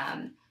find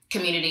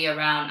community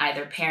around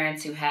either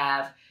parents who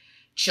have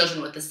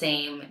children with the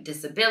same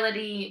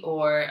disability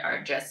or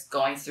are just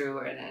going through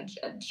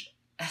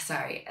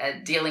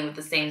dealing with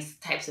the same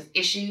types of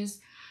issues.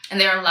 And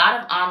there are a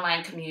lot of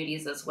online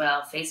communities as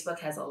well. Facebook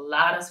has a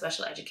lot of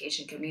special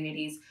education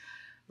communities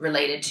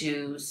related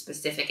to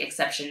specific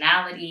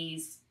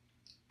exceptionalities.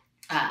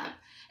 And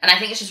I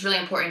think it's just really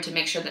important to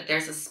make sure that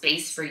there's a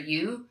space for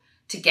you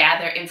to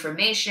gather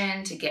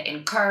information, to get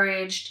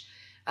encouraged,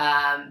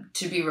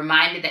 to be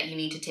reminded that you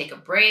need to take a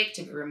break,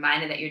 to be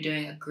reminded that you're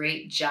doing a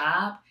great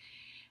job.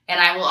 And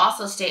I will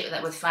also state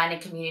that with finding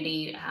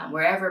community,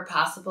 wherever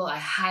possible, I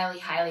highly,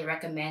 highly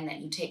recommend that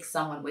you take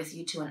someone with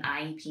you to an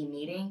IEP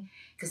meeting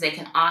because they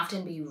can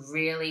often be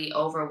really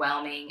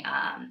overwhelming.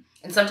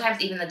 And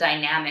sometimes even the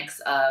dynamics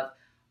of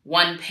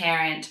one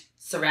parent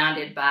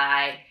surrounded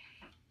by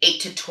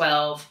 8 to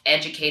 12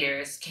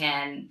 educators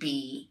can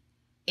be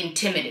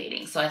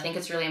intimidating. So I think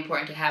it's really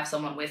important to have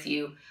someone with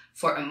you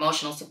for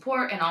emotional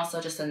support and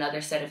also just another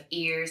set of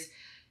ears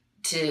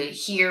to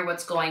hear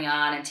what's going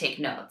on and take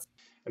notes.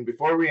 And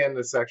before we end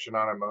this section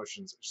on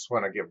emotions, I just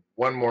want to give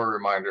one more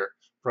reminder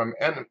from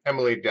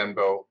Emily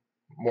Denbo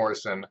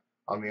Morrison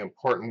on the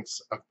importance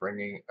of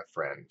bringing a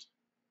friend.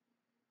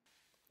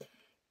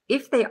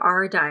 If they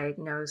are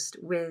diagnosed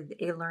with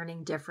a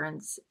learning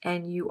difference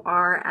and you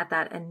are at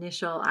that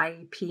initial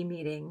IEP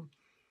meeting,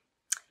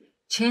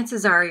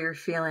 chances are you're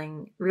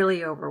feeling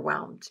really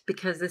overwhelmed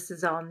because this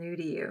is all new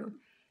to you.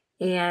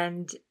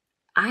 And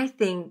I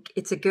think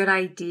it's a good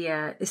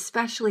idea,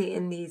 especially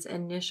in these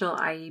initial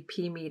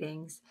IEP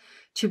meetings,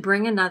 to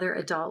bring another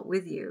adult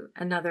with you,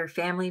 another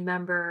family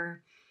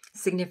member,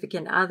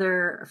 significant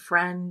other, a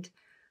friend,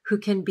 who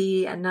can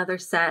be another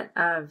set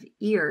of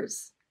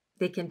ears.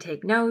 They can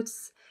take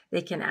notes,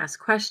 they can ask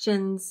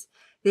questions,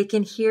 they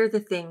can hear the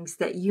things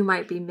that you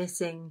might be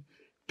missing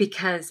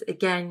because,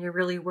 again, you're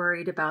really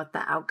worried about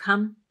the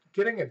outcome.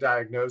 Getting a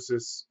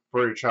diagnosis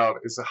for your child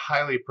is a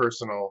highly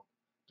personal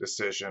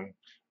decision.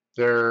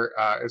 There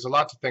is a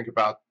lot to think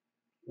about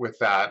with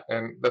that,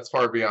 and that's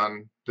far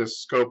beyond the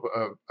scope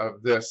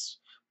of this.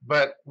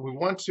 But we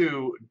want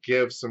to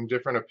give some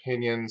different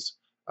opinions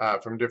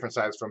from different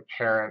sides, from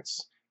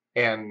parents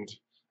and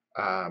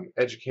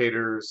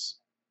educators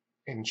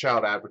and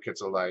child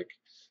advocates alike.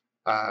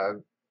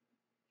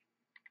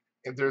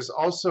 There's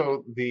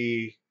also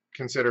the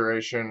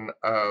consideration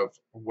of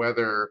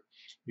whether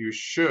you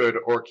should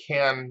or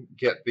can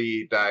get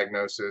the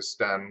diagnosis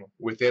done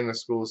within the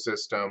school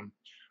system,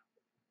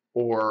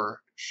 or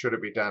should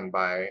it be done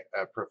by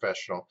a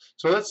professional?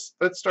 So let's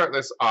start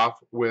this off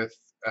with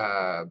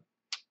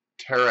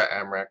Tara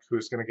Emmerich,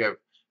 who's going to give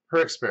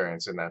her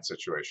experience in that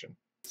situation.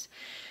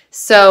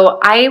 So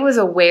I was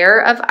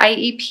aware of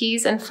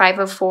IEPs and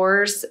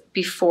 504s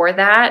before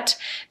that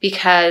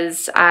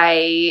because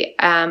I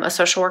am a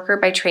social worker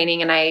by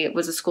training, and I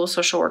was a school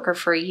social worker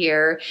for a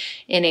year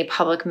in a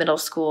public middle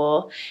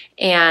school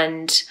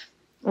and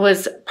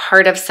was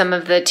part of some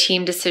of the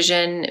team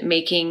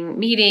decision-making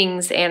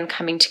meetings and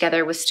coming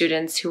together with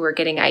students who were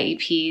getting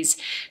IEPs.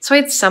 So I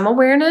had some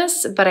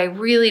awareness, but I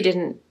really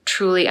didn't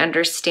truly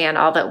understand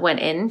all that went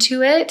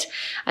into it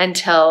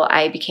until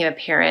I became a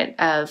parent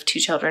of 2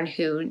 children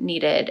who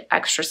needed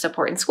extra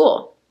support in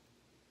school.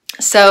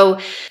 So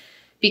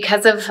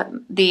because of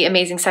the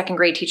amazing second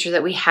grade teacher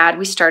that we had,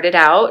 we started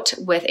out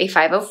with a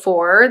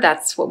 504.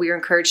 That's what we were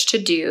encouraged to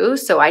do.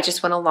 So I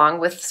just went along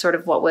with sort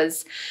of what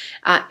was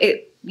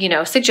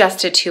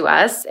suggested to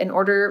us. In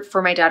order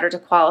for my daughter to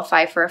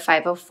qualify for a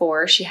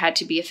 504, she had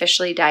to be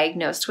officially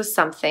diagnosed with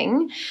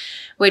something,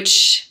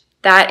 which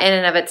that in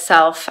and of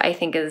itself, I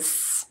think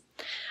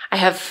I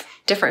have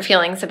different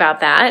feelings about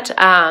that.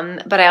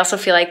 But I also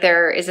feel like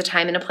there is a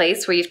time and a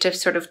place where you have to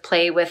sort of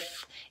play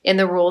with in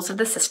the rules of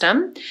the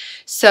system.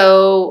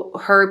 So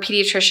her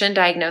pediatrician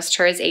diagnosed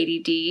her as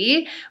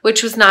ADD,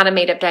 which was not a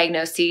made-up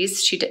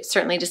diagnosis. She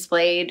certainly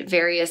displayed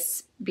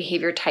various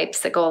behavior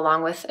types that go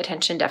along with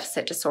attention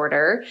deficit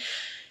disorder.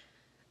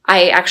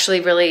 I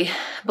actually really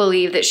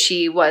believe that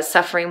she was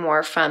suffering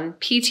more from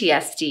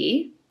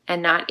PTSD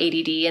and not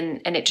ADD,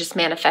 and it just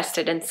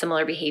manifested in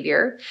similar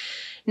behavior.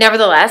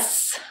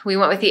 Nevertheless, we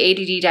went with the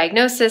ADD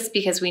diagnosis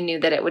because we knew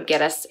that it would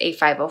get us a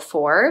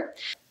 504.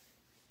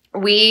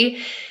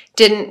 We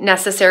didn't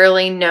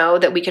necessarily know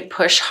that we could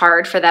push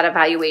hard for that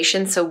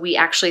evaluation, so we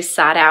actually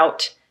sought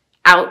out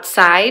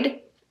outside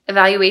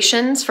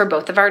evaluations for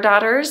both of our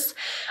daughters.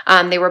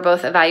 They were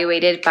both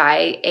evaluated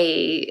by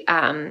a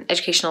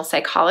educational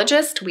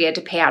psychologist. We had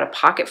to pay out of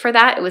pocket for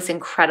that. It was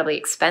incredibly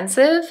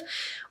expensive.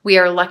 We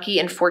are lucky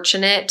and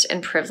fortunate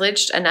and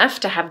privileged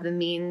enough to have the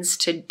means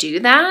to do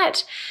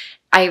that.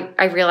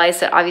 I realize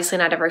that obviously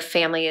not every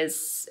family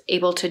is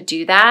able to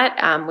do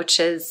that, which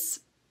is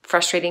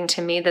frustrating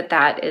to me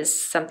that is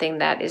something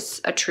that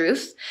is a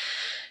truth.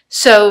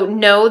 So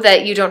know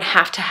that you don't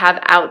have to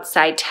have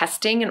outside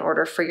testing in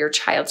order for your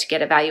child to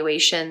get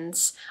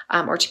evaluations,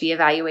 or to be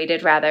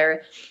evaluated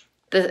rather.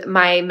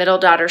 My middle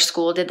daughter's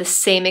school did the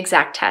same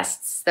exact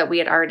tests that we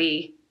had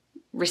already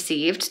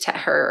received to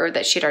her, or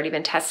that she'd already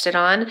been tested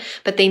on,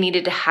 but they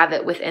needed to have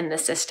it within the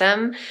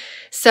system.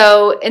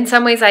 So in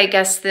some ways, I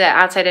guess the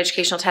outside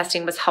educational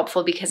testing was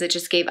helpful because it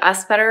just gave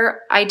us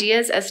better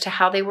ideas as to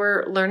how they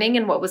were learning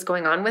and what was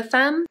going on with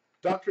them.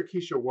 Dr.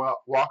 Keisha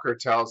Walker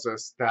tells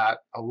us that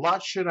a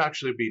lot should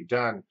actually be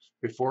done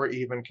before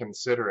even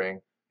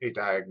considering a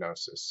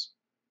diagnosis.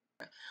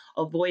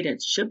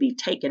 Avoidance should be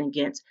taken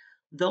against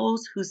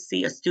those who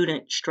see a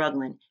student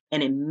struggling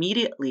and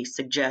immediately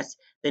suggest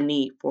the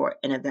need for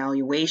an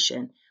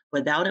evaluation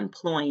without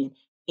employing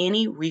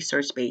any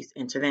research-based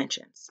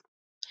interventions.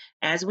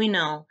 As we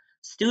know,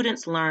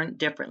 students learn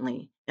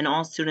differently, and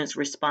all students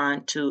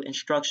respond to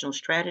instructional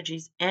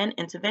strategies and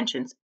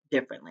interventions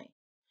differently.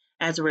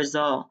 As a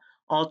result,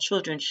 all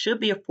children should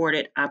be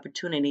afforded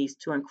opportunities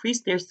to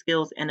increase their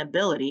skills and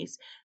abilities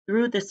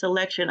through the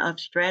selection of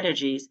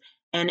strategies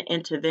and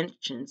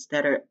interventions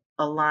that are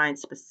aligned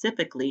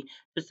specifically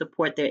to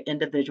support their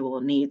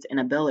individual needs and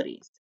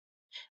abilities.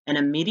 An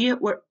immediate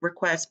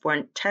request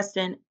for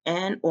testing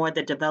and or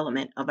the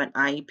development of an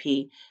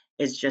IEP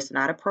is just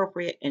not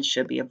appropriate and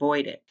should be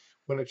avoided.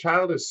 When a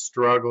child is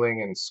struggling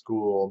in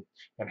school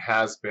and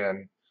has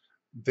been,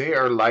 they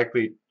are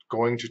likely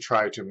going to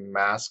try to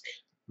mask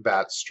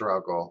that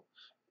struggle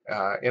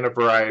in a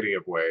variety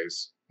of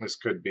ways. This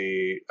could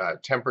be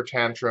temper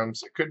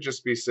tantrums. It could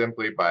just be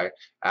simply by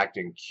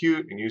acting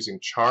cute and using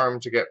charm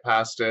to get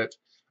past it.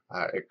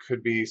 It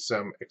could be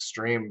some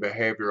extreme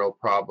behavioral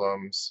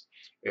problems.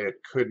 It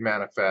could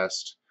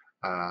manifest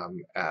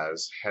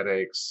as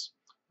headaches,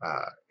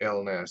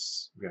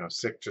 illness,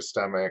 sick to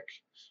stomach.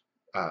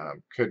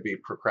 Could be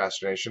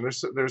procrastination.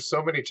 There's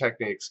so many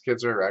techniques.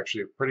 Kids are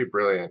actually pretty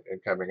brilliant in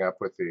coming up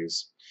with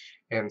these,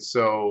 and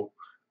so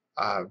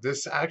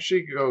this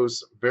actually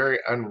goes very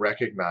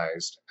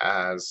unrecognized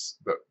as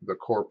the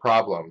core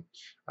problem,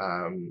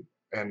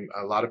 and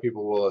a lot of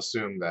people will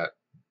assume that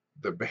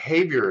the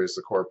behavior is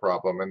the core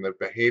problem, and the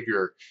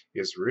behavior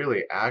is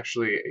really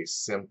actually a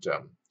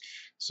symptom.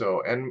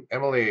 So, and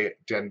Emily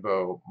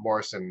Denbo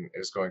Morrison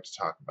is going to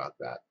talk about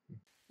that.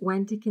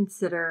 When to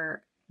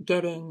consider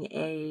getting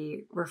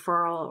a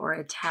referral or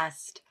a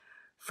test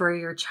for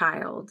your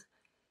child.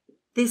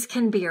 This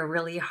can be a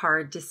really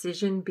hard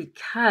decision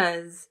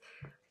because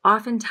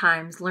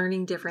oftentimes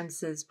learning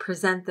differences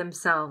present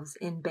themselves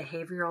in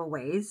behavioral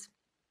ways,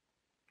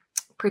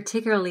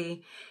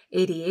 particularly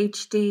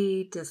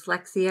ADHD,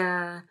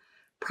 dyslexia,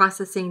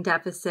 processing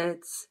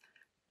deficits,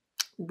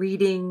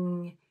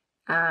 reading,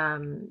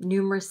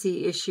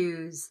 numeracy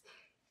issues.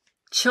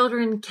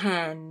 Children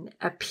can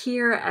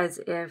appear as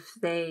if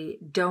they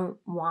don't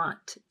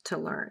want to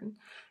learn.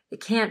 They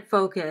can't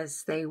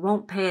focus, they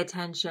won't pay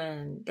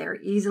attention,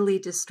 they're easily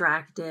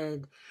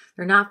distracted,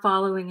 they're not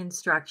following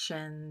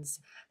instructions,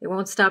 they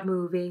won't stop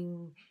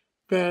moving,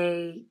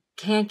 they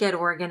can't get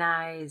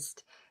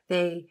organized,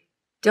 they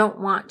don't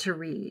want to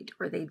read,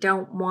 or they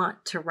don't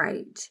want to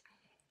write.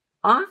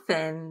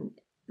 Often,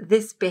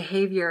 this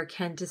behavior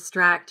can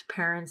distract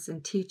parents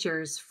and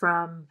teachers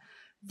from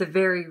the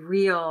very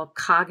real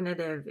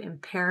cognitive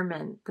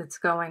impairment that's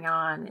going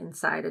on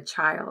inside a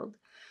child.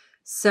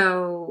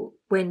 So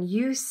when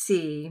you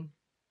see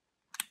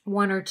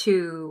one or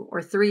two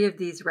or three of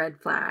these red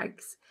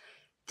flags,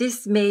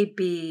 this may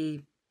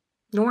be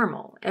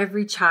normal.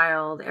 Every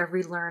child,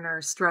 every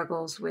learner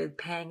struggles with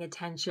paying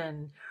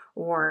attention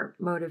or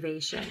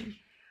motivation.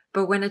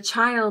 But when a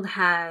child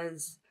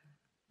has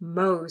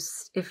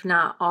most, if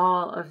not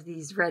all, of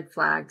these red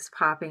flags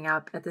popping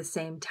up at the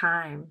same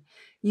time,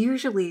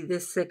 usually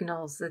this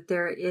signals that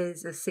there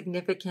is a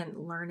significant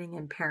learning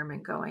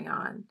impairment going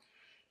on.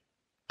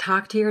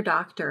 Talk to your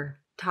doctor,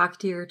 talk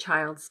to your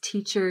child's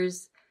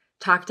teachers,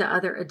 talk to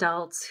other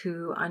adults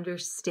who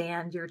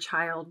understand your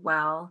child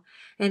well.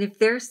 And if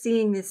they're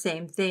seeing the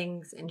same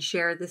things and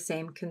share the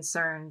same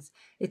concerns,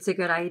 it's a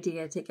good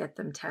idea to get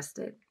them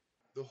tested.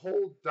 The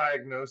whole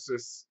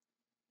diagnosis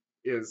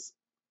is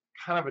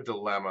kind of a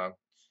dilemma.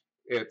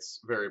 It's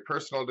a very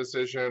personal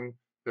decision.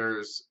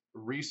 There's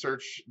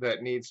research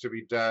that needs to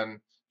be done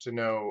to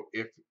know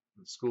if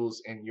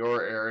schools in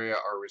your area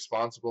are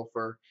responsible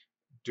for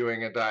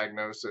doing a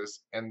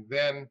diagnosis, and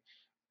then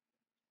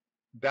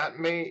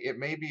it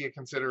may be a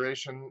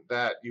consideration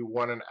that you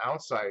want an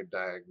outside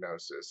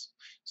diagnosis.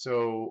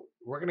 So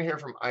we're going to hear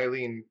from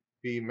Eileen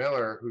B.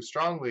 Miller, who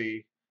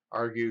strongly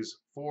argues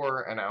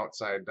for an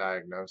outside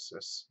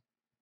diagnosis.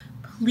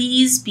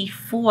 Please,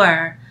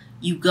 before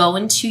you go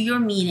into your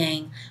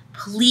meeting,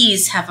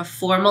 please have a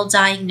formal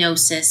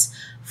diagnosis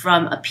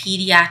from a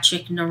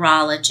pediatric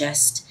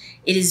neurologist.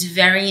 It is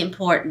very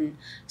important.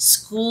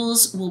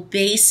 Schools will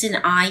base an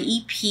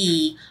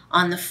IEP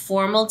on the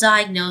formal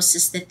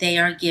diagnosis that they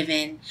are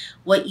given.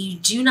 What you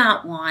do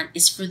not want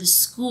is for the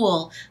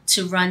school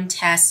to run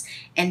tests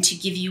and to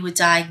give you a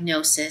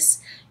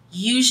diagnosis.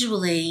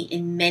 Usually,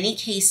 in many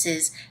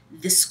cases,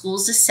 the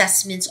school's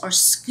assessments are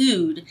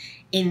skewed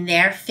in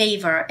their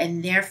favor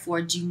and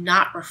therefore do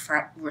not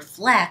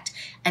reflect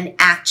an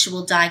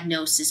actual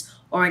diagnosis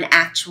or an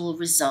actual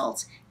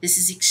result. This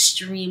is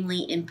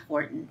extremely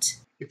important.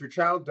 If your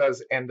child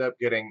does end up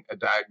getting a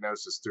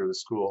diagnosis through the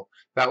school,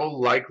 that will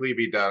likely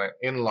be done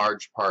in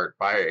large part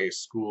by a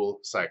school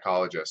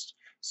psychologist.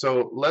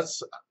 So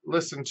let's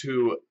listen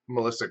to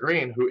Melissa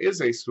Green, who is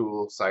a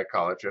school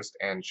psychologist,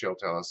 and she'll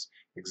tell us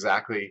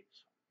exactly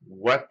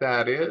what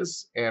that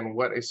is and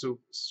what a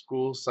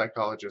school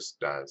psychologist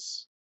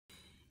does.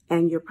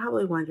 And you're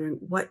probably wondering,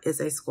 what is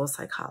a school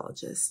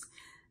psychologist?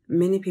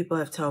 Many people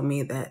have told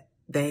me that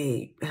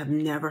they have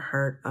never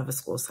heard of a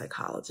school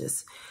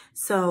psychologist.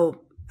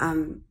 So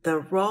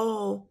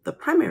the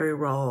primary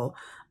role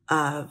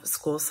of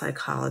school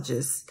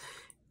psychologists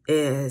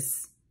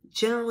is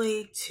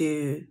generally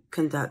to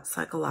conduct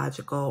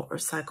psychological or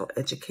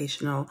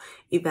psychoeducational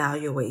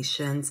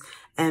evaluations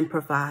and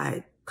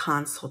provide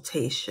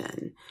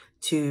consultation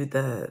to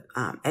the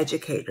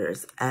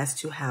educators as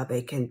to how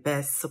they can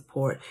best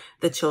support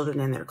the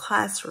children in their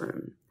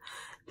classroom.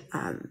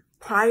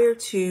 Prior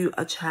to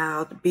a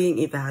child being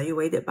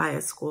evaluated by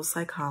a school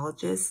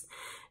psychologist,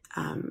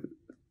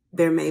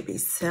 there may be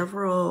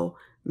several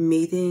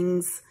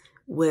meetings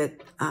with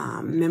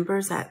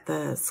members at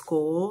the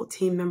school,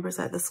 team members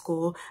at the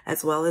school,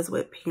 as well as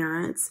with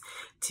parents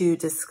to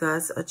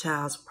discuss a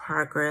child's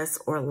progress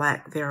or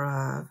lack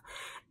thereof,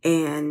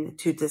 and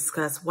to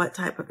discuss what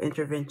type of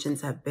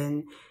interventions have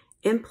been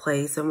in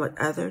place and what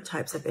other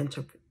types of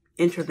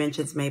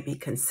interventions may be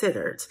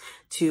considered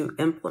to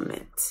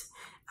implement.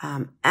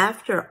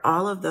 After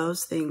all of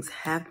those things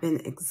have been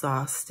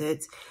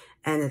exhausted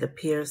and it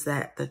appears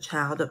that the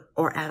child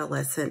or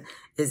adolescent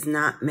is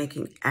not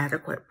making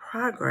adequate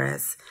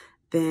progress,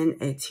 then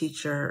a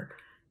teacher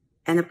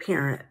and a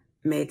parent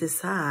may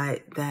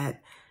decide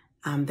that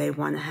they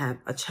want to have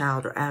a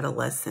child or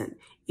adolescent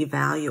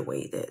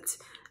evaluated.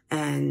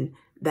 And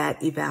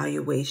that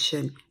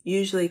evaluation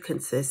usually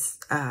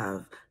consists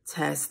of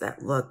tests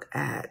that look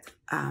at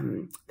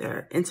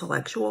their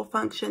intellectual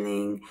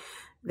functioning,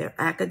 their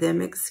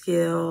academic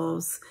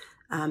skills,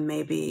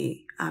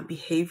 maybe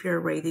behavior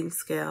rating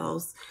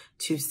skills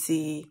to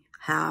see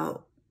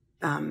how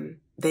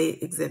they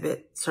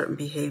exhibit certain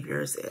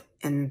behaviors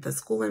in the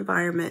school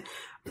environment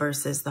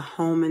versus the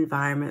home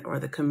environment or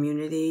the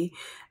community.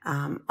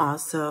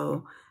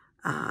 Also,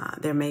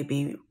 there may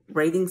be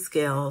rating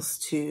scales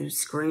to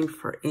screen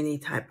for any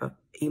type of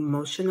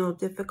emotional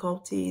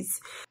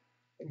difficulties.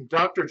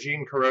 Dr.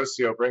 Jean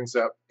Carosio brings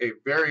up a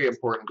very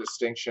important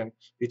distinction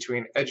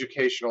between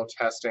educational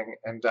testing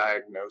and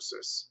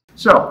diagnosis.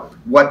 So,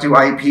 what do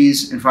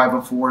IEPs and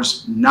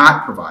 504s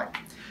not provide?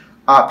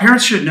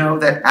 Parents should know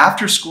that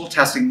after school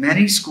testing,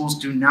 many schools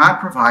do not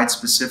provide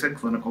specific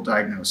clinical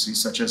diagnoses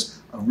such as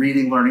a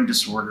reading learning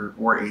disorder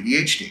or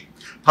ADHD.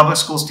 Public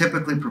schools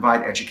typically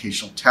provide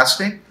educational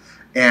testing,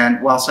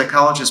 and while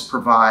psychologists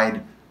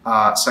provide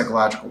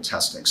psychological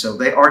testing. So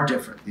they are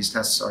different. These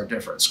tests are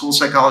different. School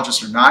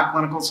psychologists are not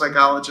clinical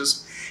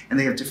psychologists, and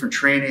they have different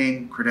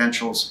training,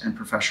 credentials, and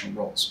professional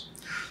roles.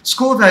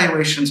 School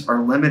evaluations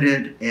are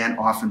limited and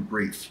often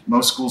brief.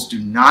 Most schools do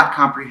not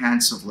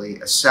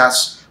comprehensively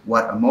assess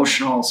what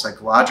emotional,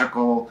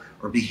 psychological,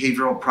 or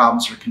behavioral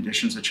problems or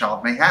conditions a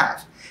child may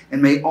have,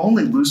 and may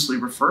only loosely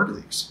refer to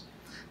these.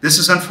 This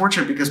is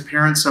unfortunate because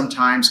parents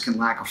sometimes can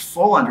lack a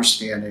full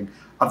understanding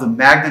of the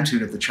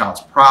magnitude of the child's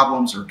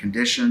problems or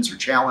conditions or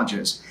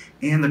challenges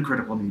and the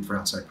critical need for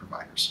outside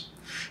providers.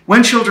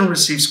 When children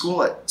receive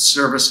school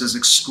services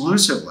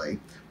exclusively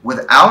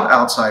without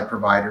outside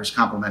providers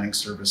complementing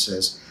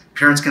services,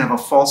 parents can have a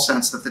false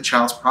sense that the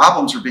child's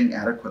problems are being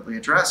adequately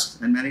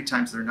addressed, and many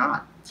times they're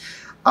not.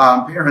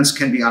 Parents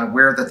can be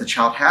unaware that the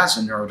child has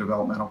a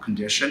neurodevelopmental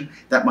condition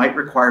that might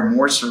require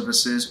more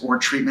services or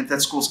treatment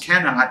that schools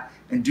cannot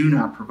and do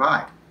not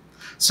provide.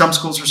 Some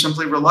schools are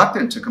simply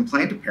reluctant to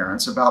complain to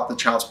parents about the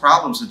child's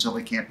problems until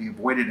they can't be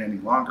avoided any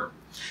longer.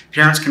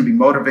 Parents can be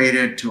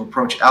motivated to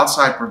approach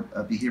outside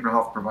behavioral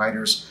health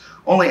providers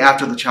only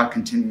after the child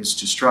continues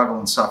to struggle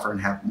and suffer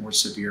and have more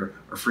severe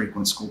or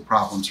frequent school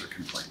problems or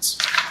complaints.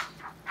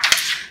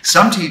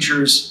 Some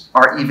teachers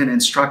are even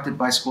instructed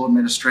by school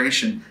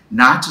administration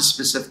not to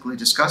specifically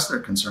discuss their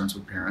concerns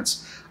with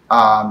parents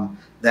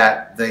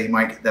that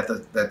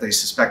they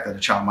suspect that a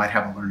child might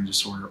have a learning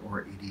disorder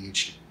or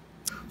ADHD.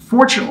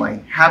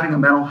 Fortunately, having a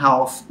mental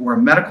health or a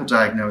medical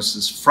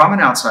diagnosis from an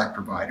outside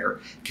provider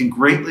can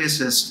greatly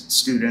assist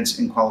students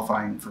in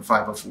qualifying for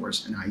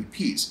 504s and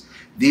IEPs.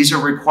 These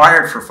are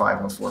required for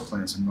 504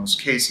 plans in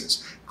most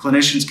cases.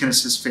 Clinicians can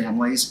assist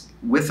families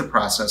with the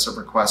process of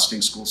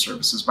requesting school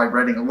services by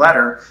writing a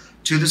letter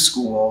to the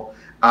school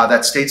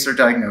that states their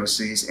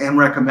diagnoses and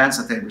recommends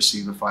that they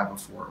receive a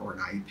 504 or an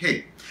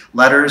IEP.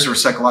 Letters or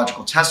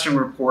psychological testing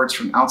reports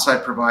from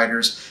outside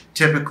providers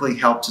typically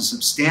help to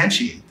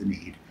substantiate the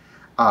need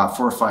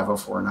for a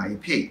 504 and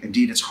IEP.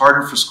 Indeed, it's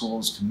harder for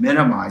schools to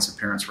minimize a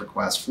parent's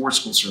request for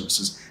school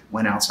services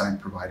when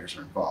outside providers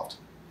are involved.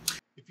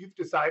 If you've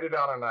decided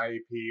on an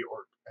IEP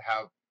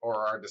or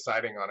are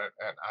deciding on an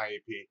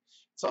IEP,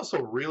 it's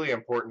also really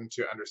important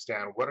to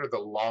understand what are the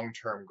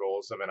long-term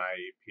goals of an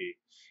IEP.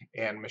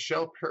 And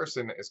Michelle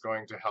Pearson is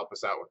going to help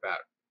us out with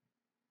that.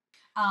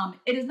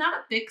 It is not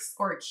a fix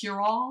or a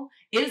cure-all.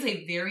 It is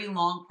a very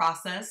long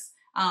process,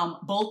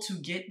 both to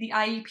get the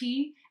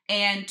IEP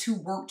and to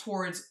work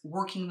towards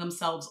working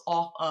themselves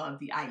off of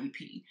the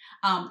IEP.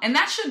 And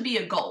that should be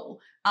a goal.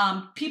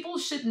 People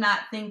should not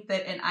think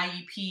that an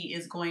IEP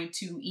is going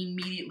to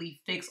immediately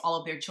fix all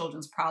of their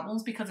children's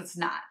problems, because it's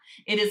not.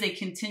 It is a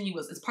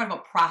continuous, it's part of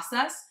a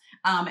process.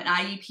 An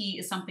IEP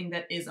is something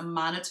that is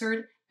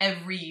monitored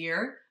every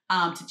year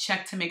to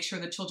check to make sure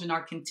the children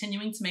are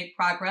continuing to make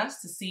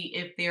progress, to see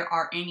if there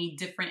are any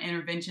different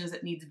interventions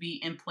that need to be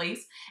in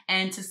place,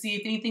 and to see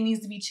if anything needs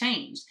to be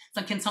changed.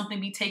 So can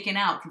something be taken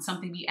out? Can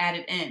something be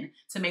added in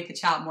to make the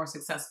child more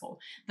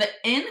successful? The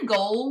end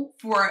goal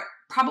for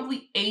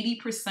probably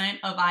 80%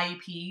 of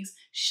IEPs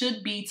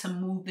should be to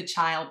move the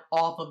child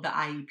off of the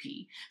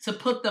IEP, to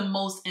put the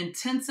most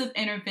intensive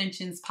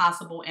interventions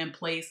possible in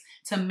place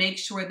to make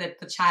sure that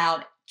the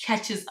child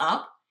catches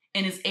up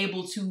and is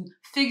able to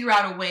figure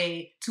out a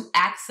way to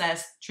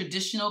access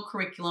traditional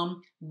curriculum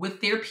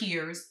with their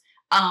peers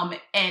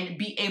and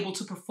be able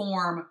to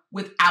perform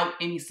without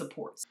any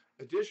supports.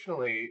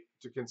 Additionally,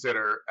 to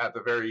consider at the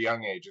very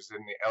young ages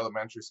in the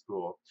elementary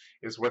school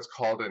is what's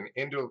called an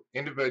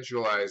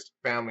individualized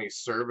family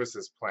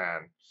services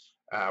plan,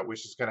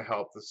 which is going to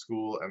help the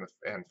school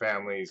and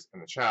families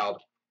and the child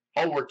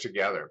all work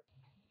together.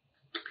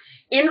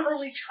 In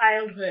early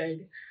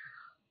childhood,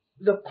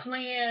 the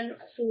plan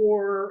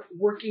for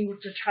working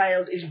with the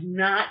child is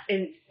not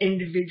an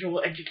individual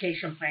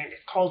education plan.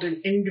 It's called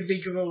an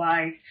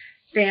individualized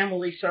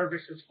family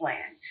services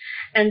plan.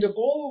 And the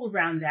goal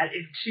around that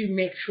is to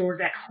make sure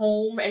that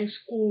home and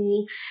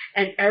school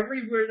and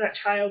everywhere that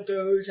child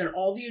goes and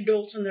all the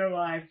adults in their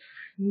lives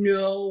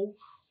know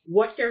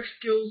what their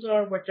skills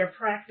are, what they're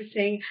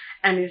practicing,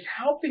 and is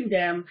helping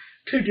them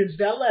to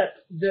develop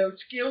those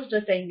skills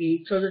that they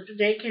need so that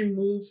they can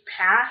move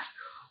past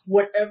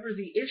whatever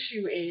the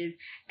issue is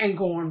and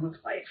go on with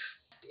life.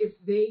 If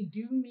they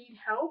do need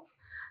help,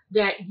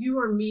 that you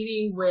are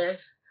meeting with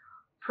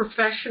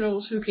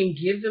professionals who can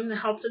give them the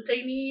help that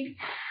they need,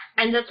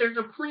 and that there's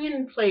a plan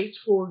in place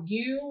for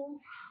you,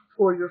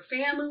 for your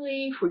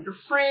family, for your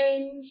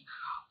friends,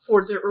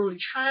 for the early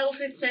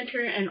childhood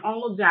center, and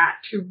all of that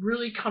to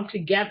really come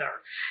together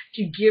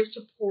to give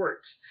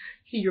support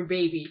to your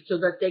baby so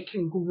that they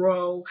can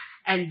grow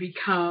and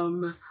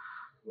become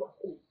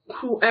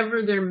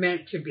whoever they're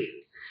meant to be.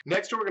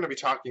 Next, we're going to be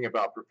talking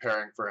about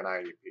preparing for an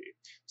IEP.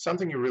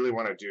 Something you really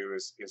want to do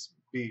is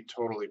be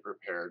totally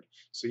prepared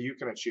so you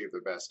can achieve the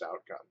best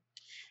outcome.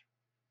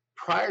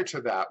 Prior to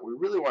that, we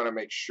really want to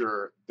make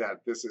sure that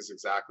this is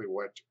exactly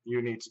what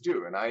you need to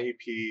do. An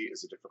IEP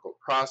is a difficult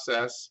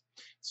process.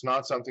 It's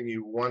not something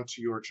you want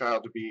your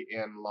child to be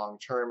in long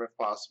term if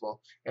possible,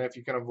 and if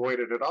you can avoid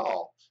it at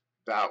all,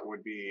 that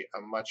would be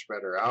a much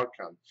better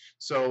outcome.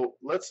 So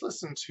let's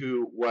listen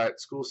to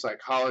what school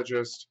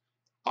psychologist,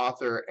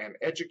 author, and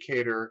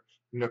educator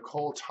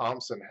Nicole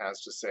Thompson has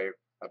to say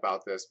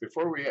about this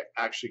before we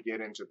actually get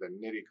into the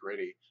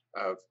nitty-gritty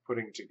of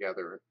putting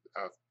together,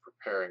 of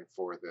preparing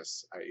for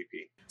this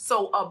IEP.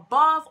 So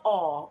above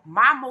all,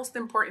 my most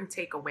important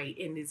takeaway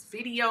in this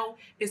video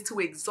is to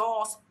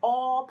exhaust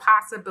all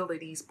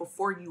possibilities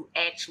before you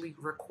actually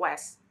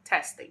request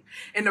testing.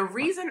 And the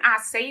reason I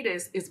say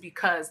this is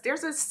because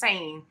there's a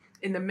saying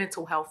in the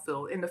mental health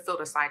field, in the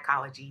field of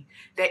psychology,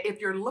 that if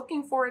you're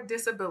looking for a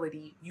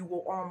disability, you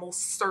will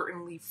almost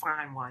certainly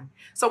find one.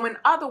 So in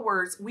other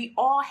words, we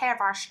all have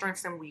our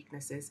strengths and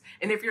weaknesses.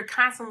 And if you're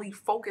constantly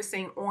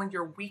focusing on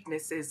your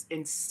weaknesses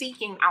and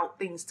seeking out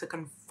things to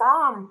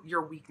confirm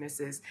your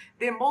weaknesses,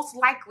 then most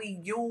likely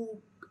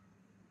you'll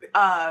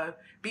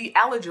be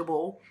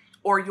eligible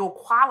or you'll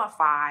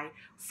qualify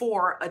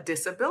for a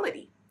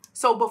disability.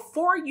 So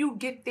before you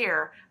get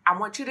there, I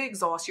want you to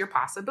exhaust your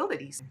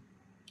possibilities.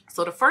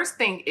 So the first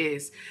thing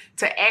is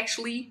to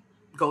actually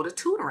go to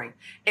tutoring.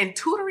 And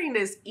tutoring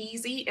is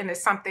easy and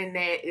it's something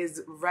that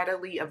is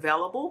readily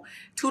available.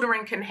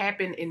 Tutoring can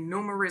happen in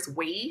numerous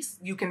ways.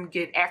 You can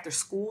get after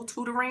school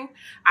tutoring.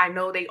 I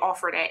know they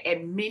offer that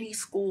at many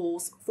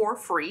schools for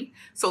free.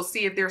 So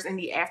see if there's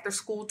any after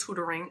school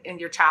tutoring in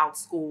your child's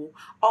school.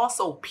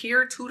 Also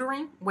peer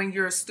tutoring, when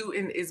your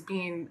student is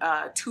being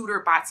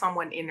tutored by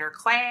someone in their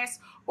class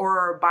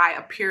or by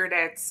a peer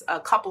that's a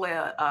couple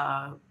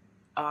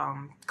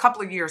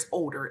of years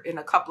older and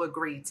a couple of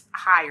grades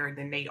higher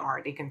than they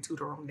are. They can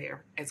tutor them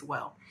there as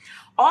well.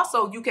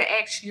 Also, you can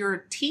ask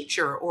your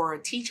teacher or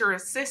a teacher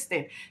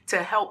assistant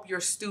to help your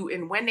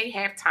student when they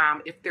have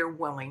time, if they're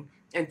willing,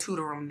 and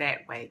tutor them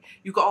that way.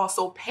 You can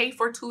also pay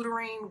for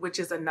tutoring, which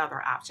is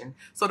another option.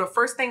 So the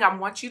first thing I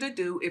want you to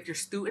do if your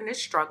student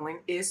is struggling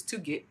is to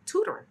get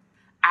tutoring.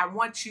 I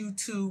want you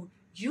to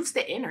use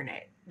the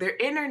internet.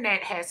 The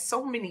internet has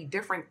so many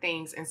different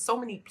things and so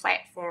many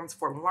platforms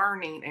for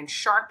learning and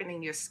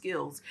sharpening your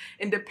skills.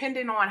 And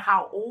depending on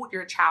how old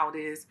your child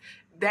is,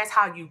 that's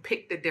how you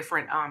pick the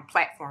different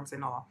platforms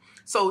and all.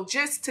 So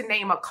just to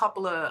name a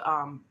couple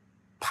of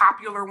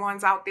popular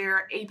ones out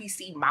there,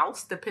 ABC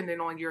Mouse, depending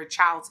on your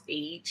child's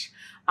age.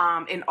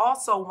 And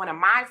also one of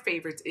my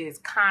favorites is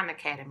Khan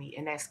Academy,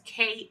 and that's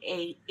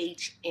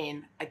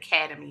KAHN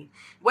Academy.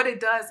 What it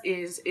does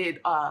is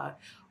it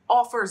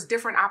offers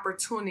different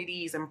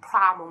opportunities and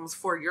problems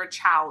for your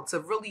child to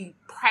really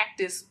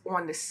practice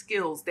on the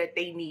skills that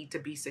they need to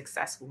be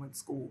successful in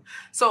school.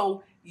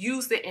 So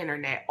use the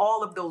internet,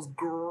 all of those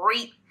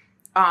great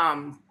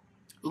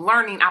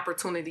learning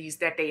opportunities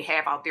that they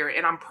have out there.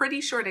 And I'm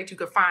pretty sure that you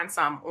could find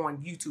some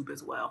on YouTube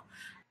as well.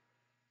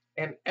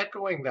 And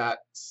echoing that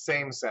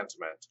same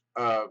sentiment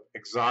of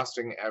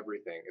exhausting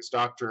everything is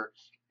Dr.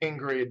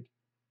 Ingrid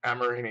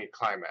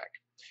Amarini-Klimek.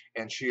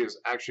 And she is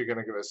actually going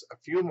to give us a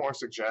few more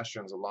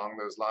suggestions along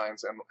those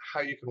lines and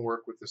how you can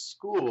work with the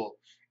school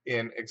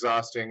in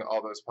exhausting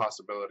all those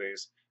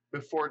possibilities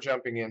before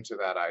jumping into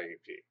that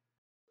IEP.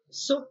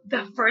 So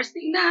the first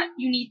thing that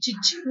you need to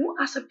do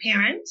as a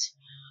parent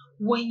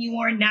when you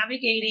are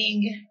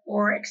navigating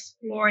or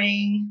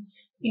exploring,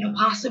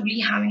 possibly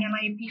having an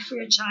IEP for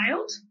your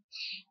child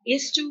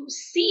is to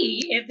see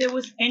if there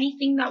was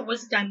anything that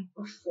was done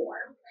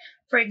before.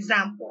 For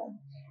example,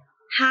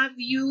 have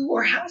you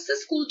or has the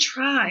school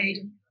tried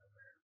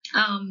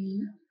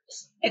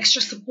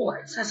extra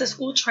supports? Has the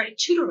school tried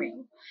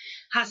tutoring?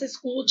 Has the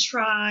school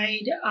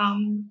tried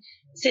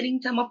setting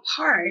them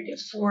apart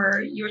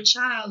for your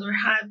child, or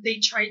have they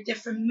tried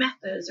different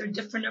methods or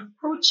different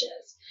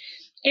approaches?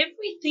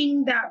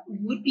 Everything that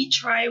would be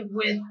tried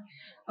with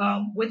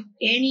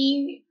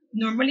any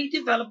normally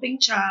developing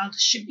child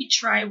should be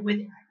tried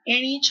with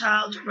any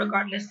child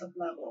regardless of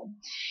level.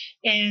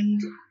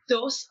 And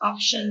those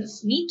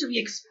options need to be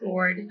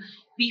explored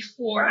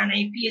before an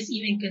IEP is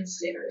even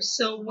considered.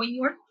 So when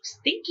you're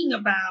thinking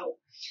about,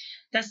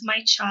 does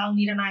my child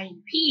need an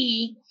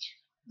IEP,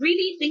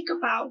 really think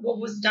about what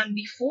was done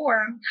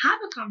before. Have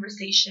a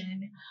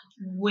conversation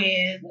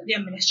with the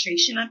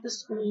administration at the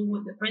school,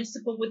 with the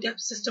principal, with the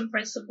assistant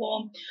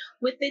principal,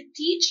 with the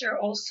teacher,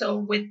 also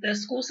with the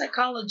school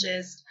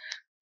psychologist.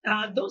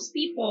 Those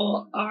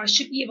people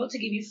should be able to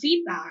give you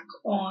feedback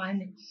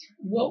on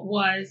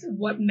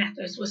what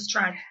methods,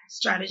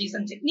 strategies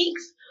and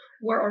techniques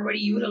were already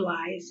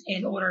utilized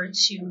in order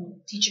to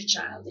teach your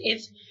child.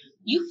 If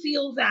you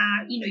feel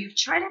that, you've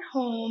tried at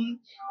home,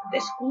 the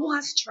school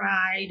has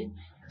tried,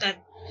 that,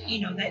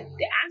 that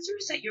the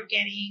answers that you're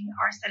getting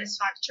are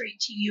satisfactory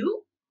to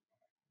you,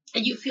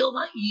 and you feel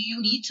that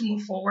you need to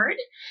move forward,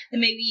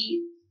 then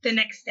maybe the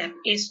next step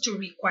is to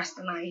request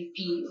an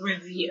IEP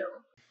review.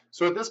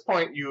 So at this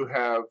point, you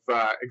have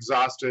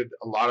exhausted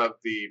a lot of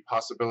the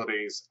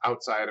possibilities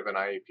outside of an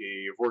IEP.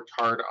 You've worked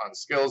hard on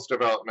skills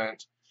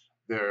development.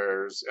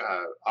 There's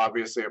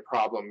obviously a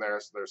problem there,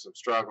 so there's some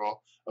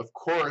struggle. Of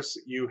course,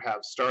 you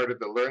have started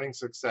the learning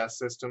success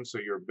system, so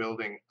you're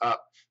building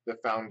up the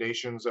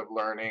foundations of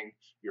learning.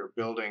 You're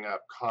building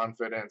up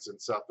confidence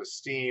and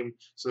self-esteem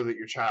so that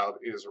your child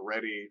is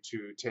ready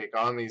to take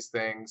on these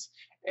things.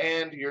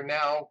 And you're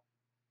now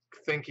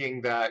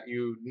thinking that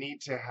you need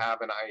to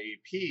have an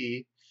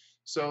IEP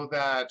so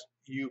that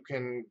you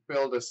can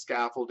build a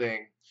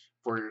scaffolding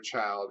for your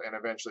child and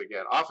eventually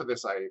get off of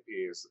this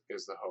IEP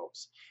is the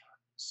hopes.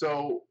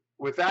 So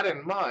with that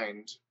in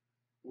mind,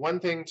 one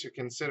thing to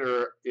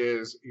consider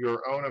is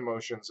your own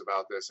emotions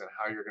about this and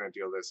how you're going to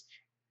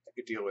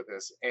deal with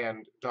this.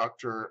 And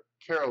Dr.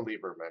 Carol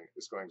Lieberman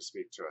is going to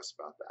speak to us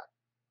about that.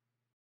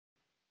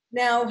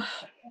 Now,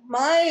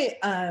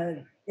 my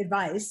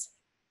advice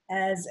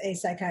as a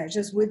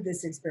psychiatrist with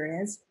this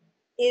experience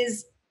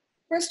is,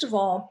 first of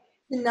all,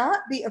 to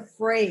not be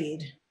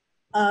afraid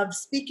of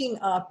speaking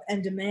up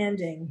and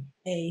demanding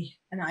an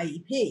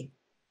IEP.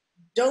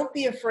 Don't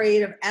be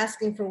afraid of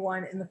asking for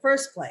one in the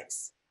first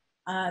place.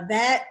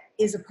 That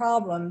is a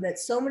problem that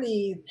so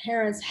many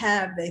parents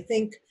have. They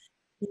think,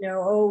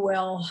 oh,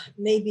 well,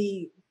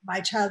 maybe my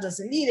child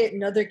doesn't need it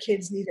and other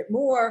kids need it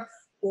more,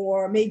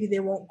 or maybe they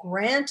won't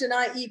grant an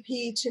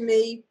IEP to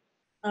me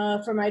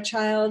for my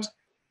child,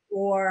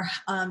 or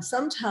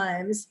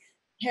sometimes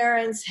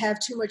parents have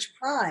too much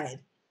pride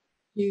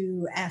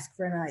to ask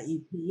for an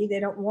IEP. They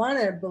don't want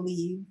to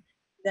believe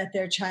that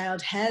their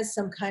child has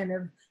some kind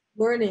of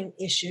learning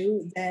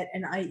issue that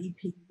an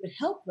IEP would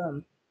help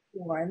them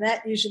for. And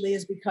that usually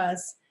is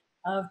because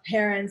of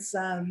parents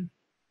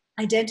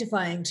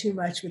identifying too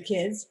much with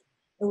kids,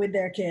 with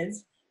their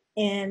kids.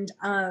 And,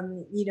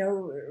 you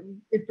know,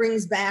 it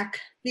brings back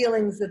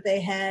feelings that they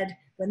had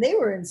when they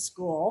were in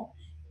school,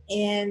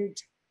 and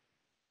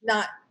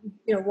not,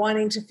 you know,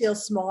 wanting to feel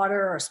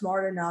smarter or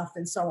smart enough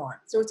and so on.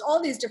 So it's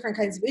all these different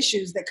kinds of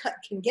issues that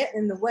can get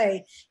in the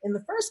way in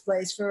the first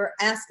place for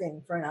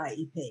asking for an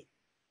IEP.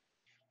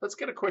 Let's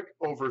get a quick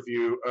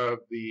overview of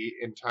the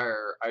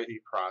entire IE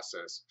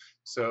process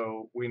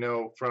so we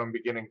know from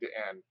beginning to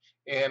end.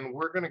 And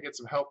we're going to get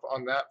some help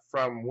on that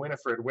from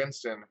Winifred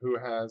Winston, who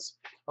has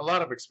a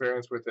lot of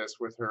experience with this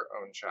with her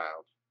own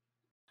child.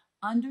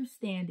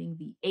 Understanding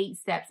the 8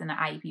 steps in the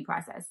IEP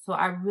process. So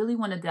I really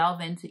want to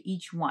delve into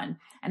each one.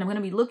 And I'm going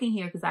to be looking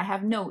here because I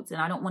have notes and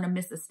I don't want to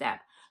miss a step.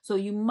 So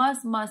you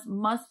must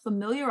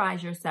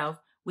familiarize yourself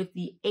with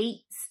the 8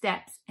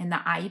 steps in the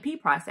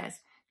IEP process.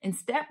 And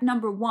step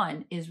number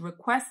 1 is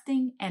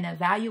requesting an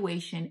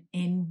evaluation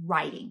in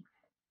writing.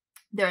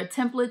 There are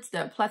templates,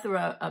 there are a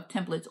plethora of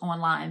templates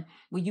online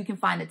where you can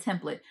find a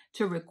template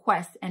to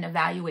request an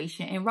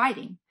evaluation in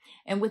writing.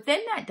 And within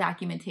that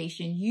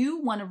documentation, you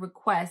want to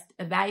request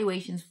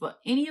evaluations for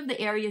any of the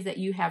areas that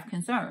you have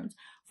concerns.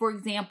 For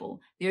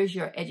example, there's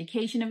your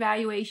education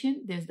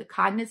evaluation, there's the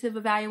cognitive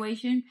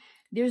evaluation,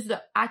 there's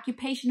the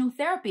occupational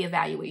therapy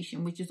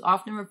evaluation, which is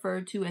often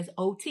referred to as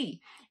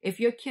OT. If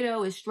your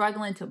kiddo is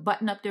struggling to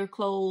button up their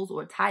clothes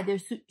or tie their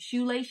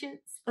shoelaces,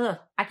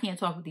 I can't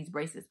talk with these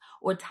braces,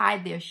 or tie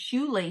their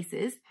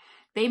shoelaces,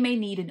 they may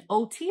need an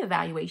OT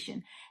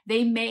evaluation.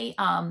 They may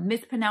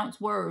mispronounce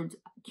words,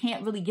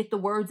 can't really get the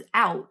words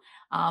out.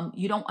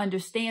 You don't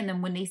understand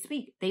them when they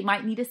speak. They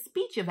might need a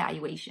speech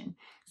evaluation.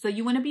 So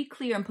you want to be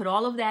clear and put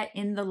all of that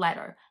in the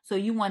letter. So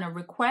you want to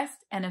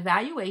request an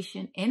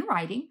evaluation in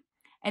writing.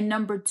 And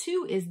number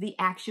 2 is the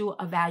actual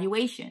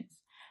evaluations.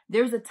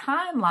 There's a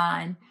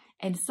timeline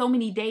and so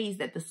many days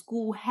that the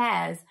school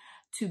has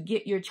to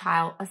get your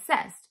child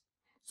assessed.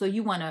 So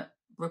you want to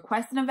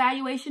request an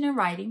evaluation in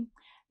writing.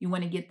 You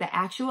want to get the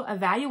actual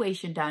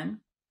evaluation done.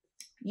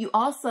 You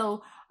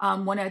also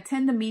want to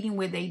attend the meeting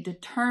where they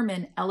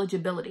determine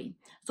eligibility.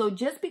 So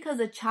just because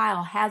a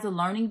child has a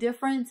learning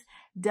difference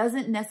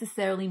doesn't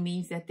necessarily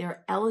mean that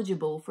they're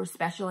eligible for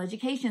special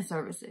education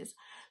services.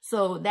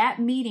 So that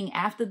meeting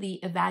after the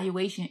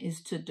evaluation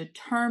is to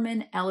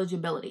determine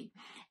eligibility.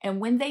 And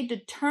when they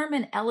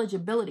determine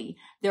eligibility,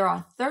 there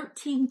are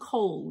 13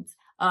 codes,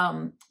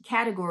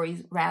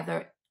 categories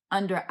rather,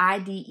 under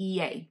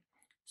IDEA.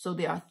 So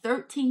there are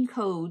 13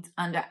 codes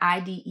under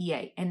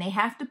IDEA, and they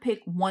have to pick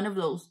one of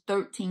those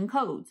 13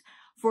 codes.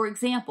 For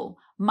example,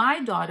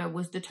 my daughter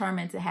was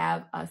determined to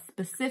have a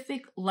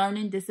specific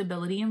learning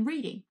disability in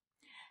reading,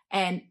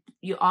 and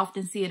you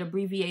often see it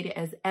abbreviated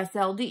as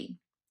SLD.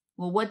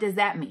 Well, what does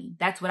that mean?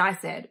 That's what I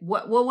said.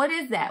 What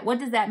is that? What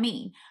does that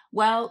mean?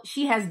 Well,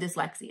 she has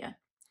dyslexia.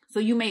 So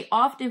you may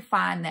often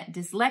find that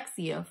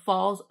dyslexia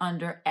falls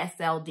under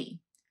SLD.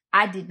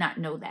 I did not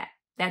know that.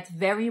 That's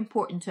very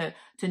important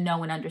to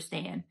know and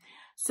understand.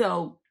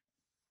 So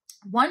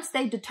once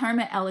they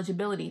determine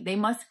eligibility, they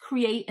must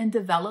create and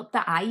develop the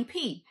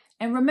IEP.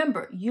 And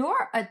remember,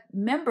 you're a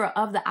member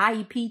of the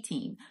IEP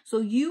team, so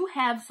you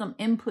have some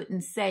input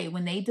and say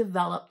when they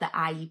develop the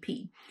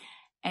IEP.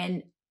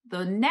 And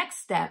the next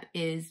step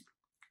is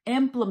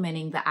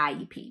implementing the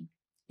IEP.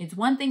 It's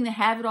one thing to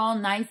have it all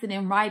nice and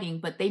in writing,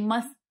 but they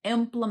must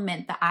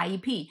implement the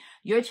IEP.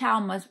 Your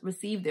child must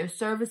receive their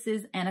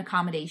services and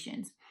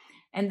accommodations.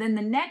 And then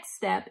the next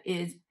step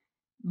is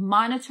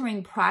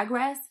monitoring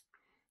progress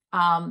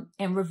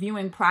and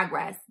reviewing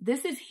progress.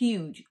 This is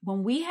huge.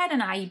 When we had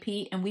an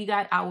IEP and we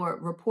got our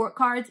report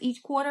cards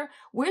each quarter,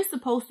 we're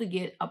supposed to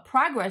get a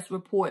progress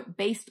report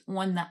based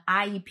on the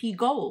IEP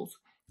goals.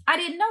 I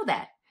didn't know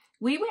that.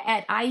 We were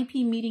at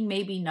IEP meeting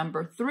maybe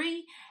number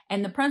 3,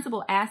 and the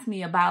principal asked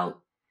me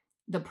about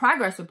the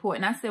progress report.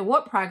 And I said,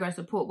 what progress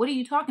report? What are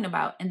you talking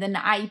about? And then the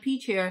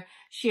IEP chair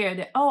shared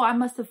that, oh, I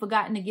must have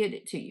forgotten to give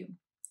it to you.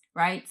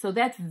 Right? So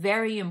that's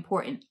very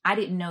important. I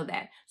didn't know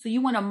that. So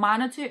you want to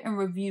monitor and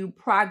review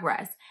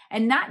progress,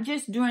 and not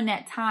just during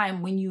that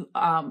time when you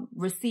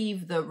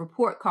receive the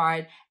report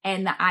card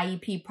and the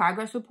IEP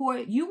progress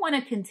report. You want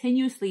to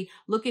continuously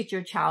look at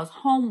your child's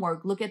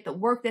homework, look at the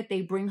work that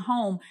they bring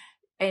home,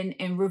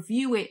 and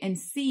review it and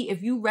see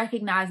if you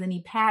recognize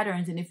any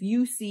patterns and if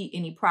you see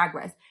any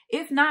progress.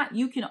 If not,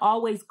 you can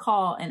always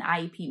call an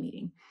IEP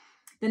meeting.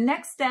 The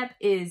next step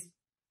is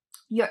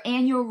your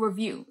annual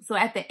review. So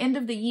at the end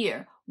of the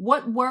year,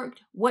 what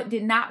worked? What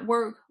did not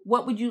work?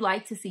 What would you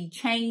like to see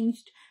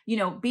changed? You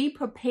know, be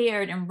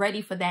prepared and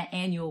ready for that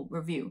annual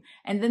review.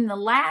 And then the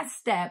last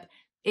step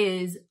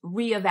is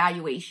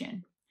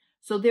reevaluation.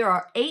 So there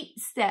are 8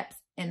 steps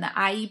in the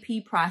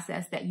IEP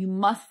process that you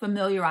must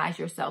familiarize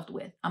yourself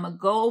with. I'm going to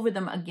go over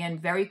them again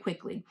very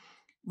quickly.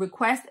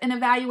 Request an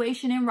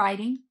evaluation in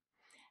writing,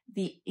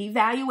 the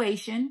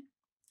evaluation,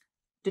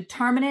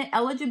 determinant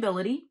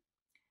eligibility,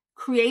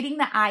 creating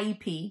the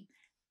IEP,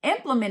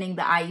 implementing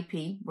the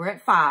IEP, we're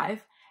at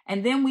 5,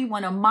 and then we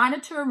want to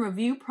monitor and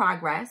review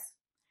progress,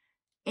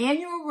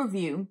 annual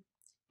review,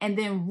 and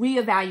then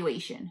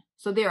reevaluation.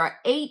 So there are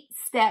 8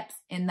 steps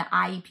in the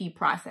IEP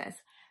process.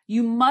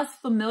 You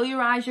must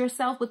familiarize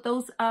yourself with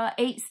those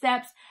 8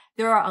 steps.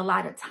 There are a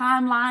lot of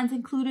timelines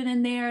included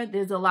in there.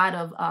 There's a lot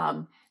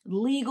of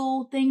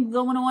legal things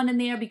going on in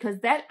there because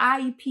that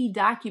IEP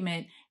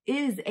document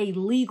is a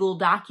legal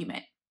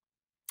document,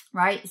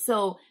 right?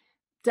 So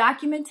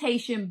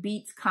documentation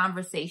beats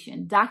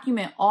conversation.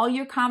 Document all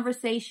your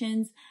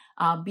conversations,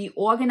 be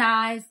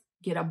organized,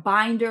 get a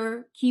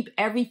binder, keep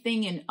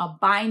everything in a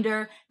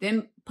binder,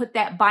 then put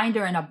that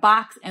binder in a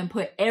box and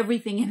put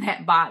everything in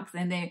that box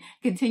and then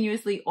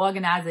continuously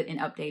organize it and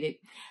update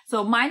it.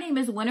 So my name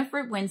is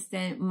Winifred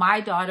Winston.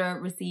 My daughter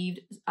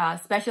received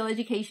special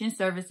education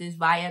services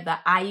via the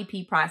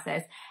IEP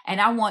process. And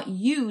I want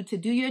you to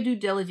do your due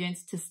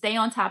diligence to stay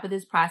on top of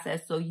this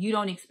process so you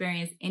don't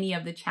experience any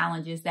of the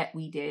challenges that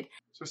we did.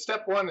 So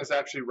step 1 is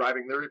actually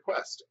writing the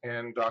request,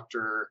 and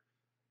Dr.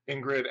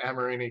 Ingrid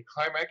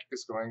Amarini-Klimek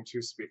is going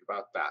to speak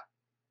about that.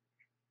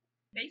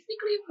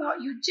 Basically,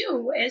 what you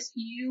do is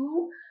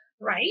you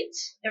write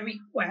a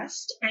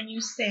request and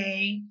you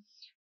say,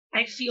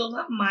 I feel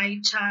that my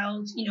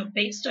child,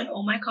 based on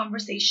all my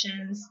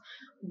conversations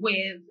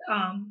with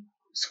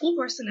school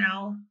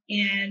personnel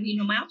and,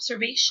 my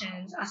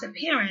observations as a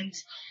parent,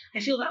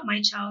 I feel that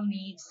my child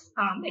needs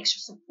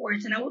extra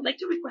support. And I would like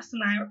to request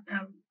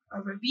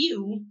a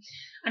review,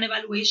 an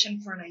evaluation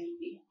for an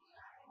IEP.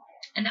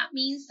 And that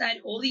means that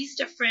all these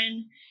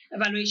different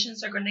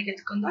evaluations are going to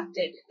get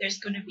conducted. There's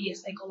going to be a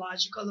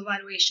psychological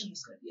evaluation.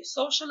 There's going to be a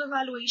social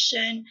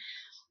evaluation.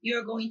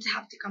 You're going to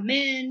have to come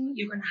in.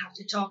 You're going to have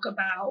to talk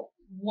about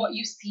what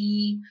you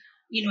see,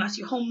 as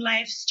your home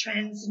life's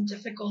trends and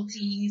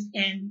difficulties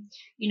and,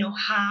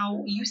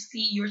 how you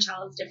see your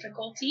child's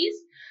difficulties.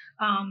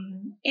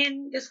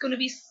 And there's going to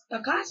be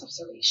a class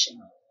observation.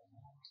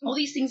 All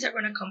these things are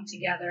going to come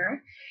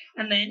together.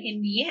 And then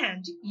in the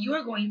end, you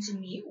are going to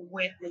meet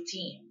with the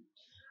team.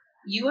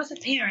 You as a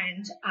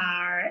parent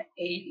are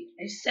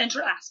a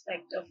central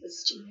aspect of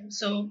this team.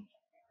 So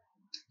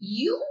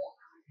you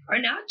are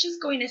not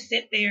just going to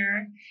sit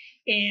there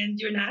and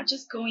you're not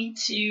just going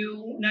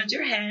to nod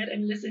your head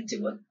and listen to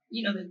what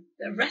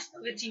the rest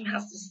of the team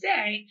has to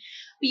say,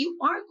 but you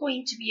are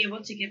going to be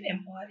able to give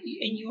input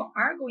and you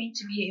are going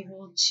to be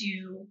able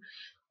to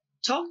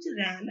talk to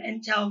them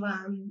and tell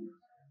them,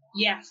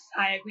 yes,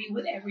 I agree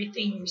with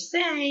everything you're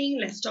saying.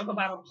 Let's talk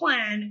about a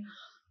plan.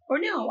 Or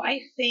no,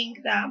 I think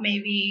that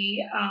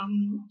maybe,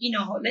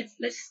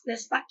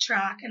 let's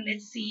backtrack and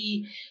let's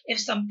see if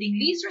something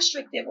least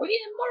restrictive or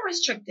even more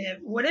restrictive,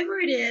 whatever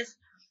it is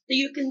that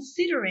you're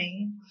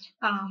considering,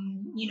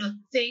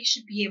 they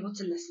should be able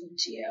to listen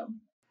to you.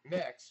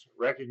 Next,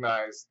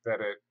 recognize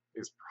that it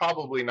is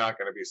probably not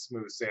going to be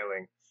smooth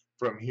sailing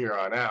from here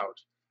on out,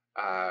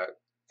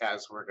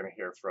 as we're going to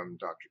hear from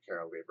Dr.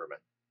 Carol Lieberman.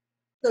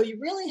 So you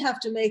really have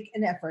to make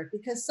an effort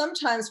because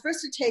sometimes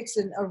first it takes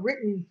a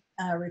written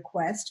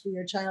request for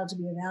your child to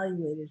be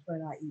evaluated for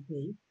an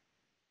IEP.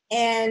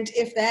 And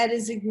if that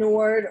is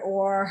ignored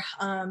or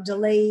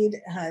delayed,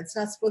 it's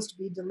not supposed to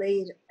be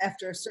delayed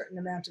after a certain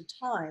amount of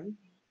time.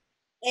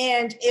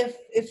 And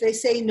if they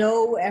say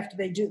no after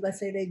they do, let's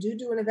say they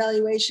do an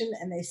evaluation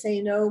and they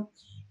say no,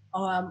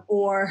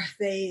 or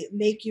they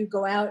make you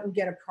go out and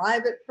get a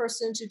private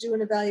person to do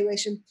an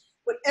evaluation,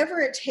 whatever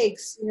it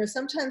takes,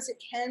 sometimes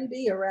it can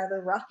be a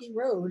rather rocky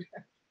road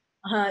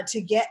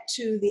to get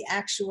to the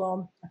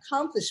actual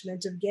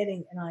accomplishment of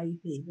getting an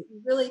IEP.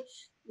 But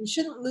you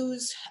shouldn't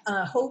lose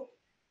hope,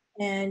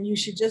 and you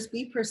should just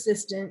be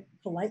persistent,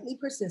 politely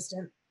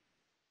persistent,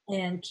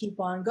 and keep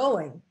on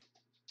going.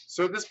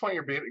 So at this point,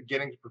 you're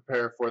beginning to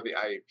prepare for the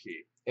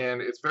IEP.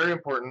 And it's very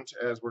important,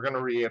 as we're going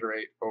to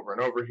reiterate over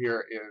and over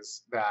here,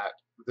 is that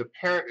the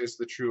parent is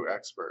the true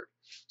expert.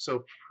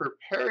 So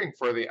preparing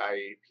for the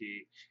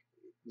IEP,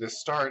 the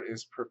start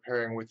is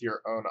preparing with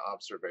your own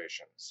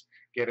observations,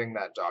 getting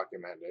that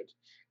documented,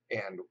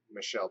 and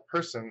Michelle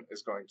Person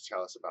is going to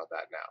tell us about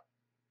that now.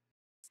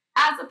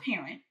 As a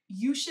parent,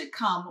 you should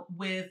come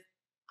with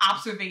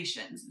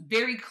observations,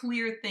 very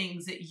clear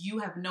things that you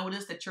have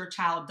noticed that your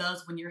child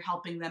does when you're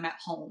helping them at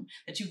home,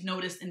 that you've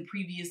noticed in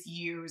previous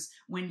years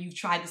when you've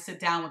tried to sit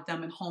down with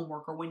them in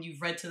homework or when you've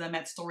read to them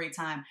at story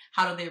time.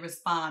 How do they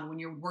respond when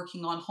you're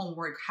working on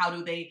homework? How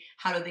do they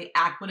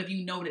act? What have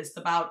you noticed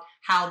about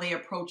how they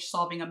approach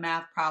solving a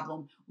math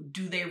problem?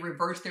 Do they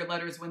reverse their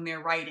letters when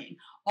they're writing?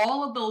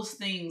 All of those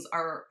things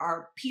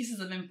are pieces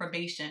of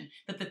information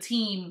that the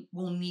team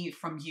will need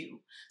from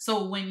you.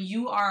 So when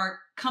you are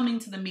coming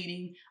to the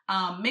meeting,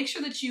 make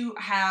sure that you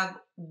have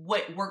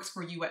what works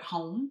for you at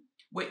home,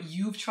 what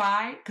you've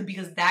tried,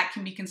 because that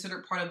can be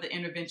considered part of the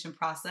intervention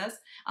process.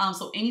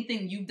 So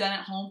anything you've done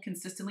at home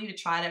consistently to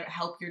try to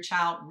help your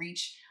child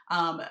reach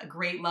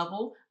grade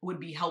level would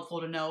be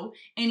helpful to know.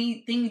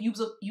 Anything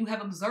you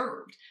have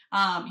observed,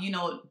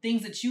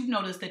 things that you've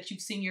noticed that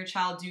you've seen your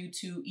child do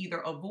to either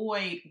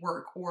avoid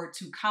work or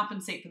to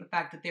compensate for the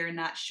fact that they're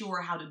not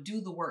sure how to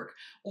do the work,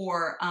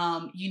 or,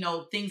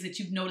 things that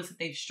you've noticed that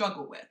they've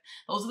struggled with.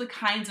 Those are the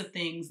kinds of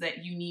things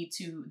that you need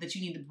to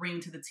bring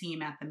to the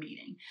team at the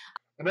meeting.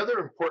 Another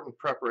important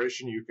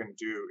preparation you can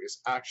do is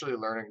actually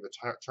learning the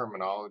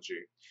terminology.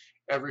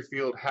 Every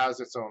field has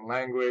its own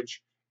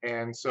language,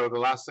 and so the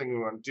last thing we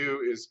want to do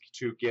is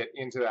to get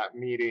into that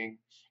meeting.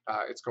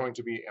 It's going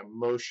to be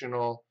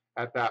emotional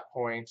at that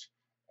point,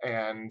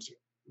 and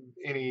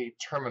any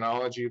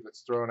terminology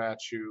that's thrown at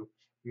you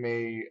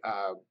may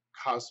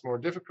cause more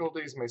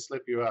difficulties, may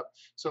slip you up.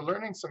 So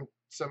learning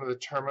some of the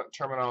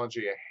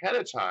terminology ahead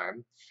of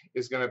time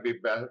is going to be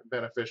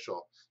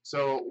beneficial.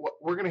 So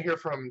we're going to hear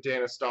from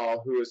Dana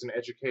Stahl, who is an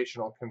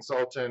educational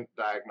consultant,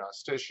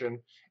 diagnostician,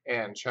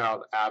 and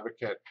child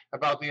advocate,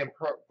 about the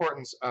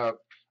importance of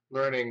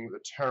learning the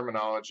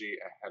terminology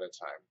ahead of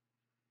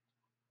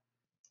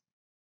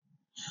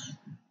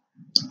time.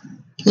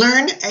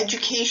 Learn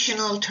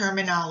educational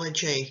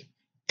terminology.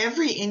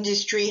 Every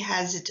industry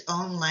has its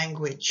own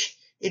language.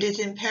 It is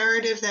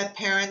imperative that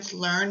parents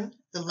learn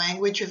the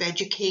language of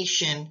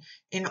education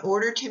in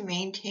order to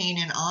maintain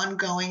an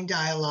ongoing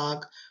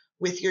dialogue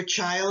with your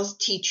child's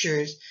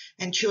teachers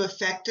and to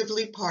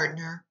effectively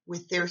partner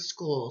with their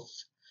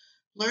schools.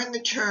 Learn the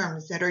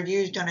terms that are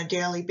used on a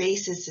daily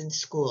basis in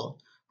school,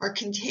 are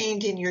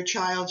contained in your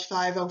child's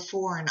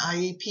 504 and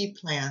IEP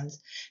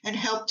plans, and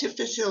help to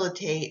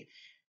facilitate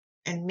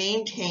and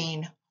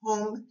maintain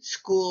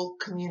home-school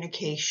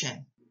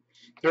communication.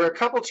 There are a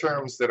couple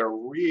terms that are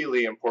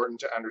really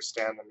important to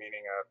understand the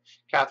meaning of.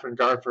 Catherine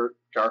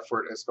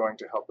Garford is going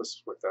to help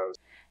us with those.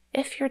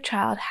 If your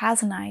child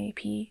has an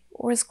IEP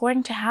or is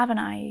going to have an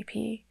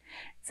IEP,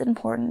 it's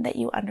important that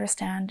you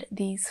understand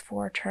these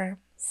 4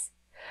 terms.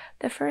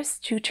 The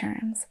first 2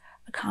 terms,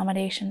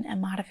 accommodation and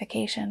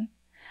modification,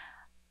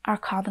 are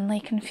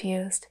commonly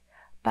confused,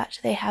 but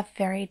they have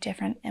very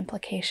different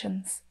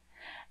implications.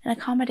 An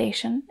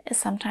accommodation is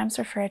sometimes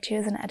referred to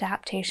as an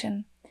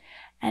adaptation,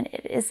 and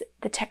it is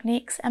the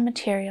techniques and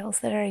materials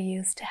that are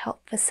used to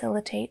help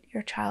facilitate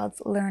your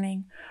child's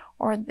learning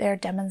or their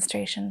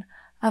demonstration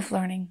of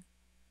learning.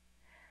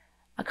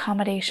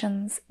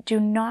 Accommodations do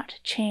not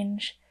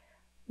change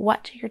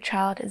what your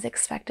child is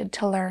expected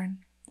to learn.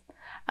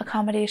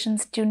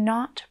 Accommodations do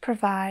not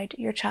provide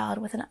your child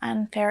with an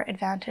unfair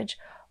advantage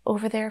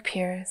over their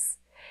peers.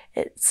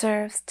 It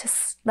serves to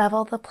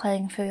level the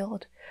playing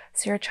field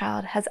so your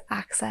child has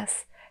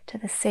access to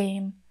the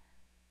same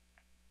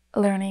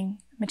learning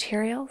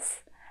materials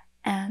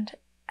and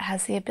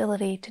has the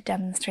ability to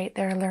demonstrate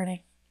their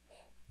learning.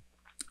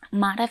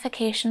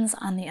 Modifications,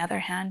 on the other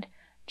hand,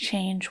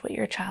 change what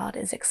your child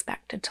is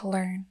expected to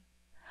learn.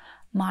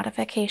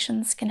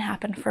 Modifications can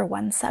happen for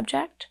one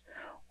subject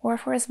or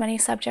for as many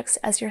subjects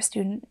as your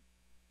student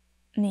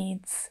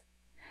needs.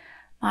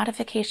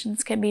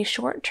 Modifications can be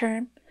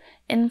short-term,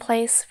 in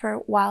place for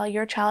while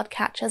your child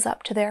catches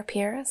up to their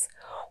peers,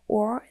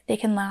 or they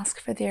can last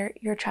for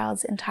your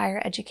child's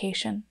entire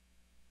education.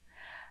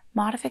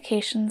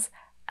 Modifications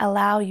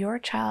allow your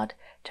child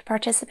to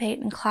participate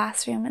in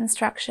classroom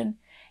instruction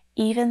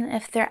even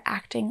if they're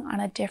acting on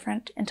a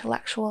different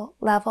intellectual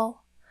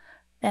level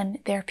than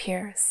their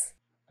peers.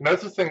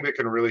 Another thing that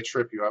can really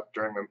trip you up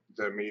during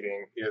the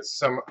meeting is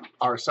some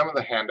of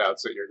the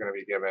handouts that you're going to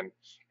be given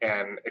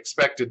and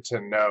expected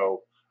to know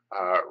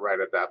right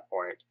at that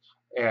point.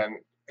 And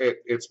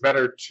it's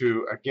better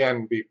to,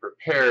 again, be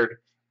prepared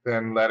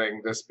than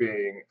letting this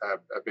being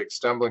a big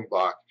stumbling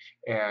block.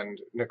 And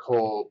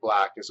Nicole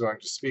Black is going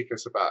to speak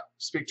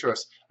to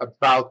us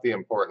about the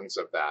importance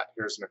of that.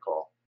 Here's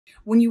Nicole.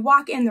 When you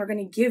walk in, they're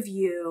going to give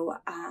you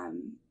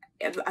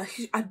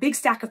a big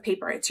stack of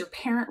paper. It's your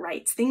parent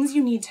rights, things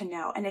you need to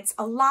know. And it's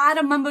a lot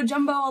of mumbo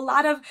jumbo, a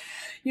lot of,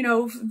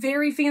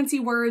 very fancy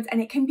words,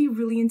 and it can be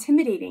really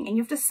intimidating. And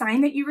you have to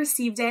sign that you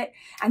received it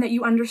and that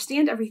you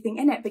understand everything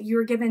in it, but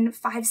you're given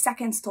 5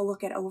 seconds to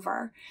look it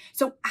over.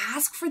 So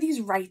ask for these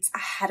rights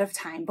ahead of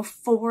time,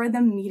 before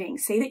the meeting.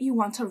 Say that you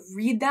want to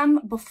read them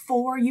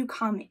before you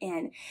come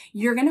in.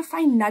 You're going to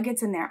find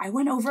nuggets in there. I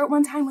went over it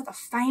one time with a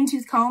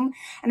fine-tooth comb,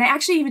 and I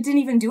actually didn't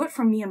even do it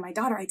for me and my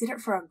daughter. I did it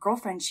for a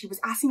girlfriend. She was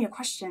asking me a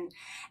question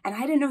and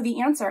I didn't know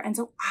the answer, and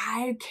so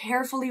I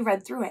carefully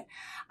read through it.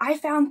 I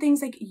found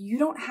things like you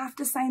don't have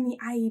to sign the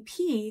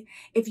IEP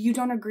if you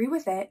don't agree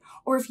with it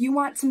or if you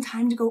want some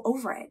time to go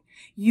over it.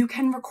 You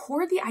can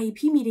record the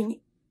IEP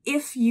meeting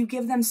if you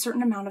give them a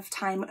certain amount of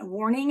time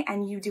warning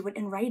and you do it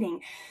in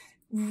writing.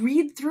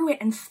 Read through it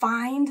and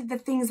find the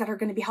things that are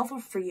going to be helpful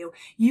for you.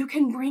 You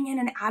can bring in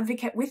an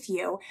advocate with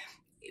you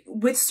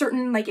with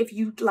certain, if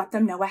you let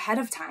them know ahead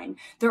of time.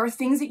 There are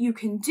things that you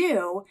can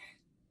do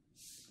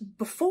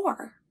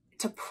before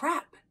to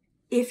prep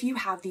if you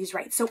have these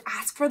rights. So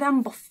ask for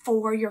them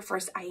before your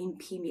first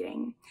IEP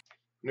meeting.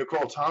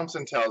 Nicole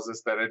Thompson tells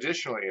us that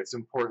additionally, it's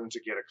important to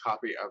get a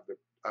copy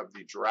of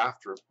the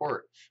draft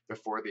report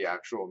before the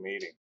actual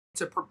meeting.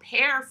 To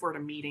prepare for the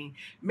meeting,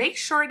 make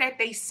sure that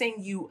they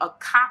send you a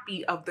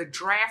copy of the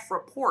draft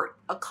report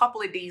a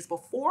couple of days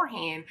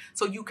beforehand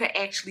so you can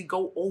actually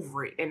go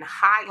over it and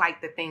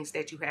highlight the things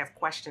that you have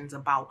questions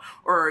about,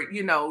 or,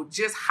 you know,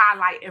 just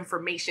highlight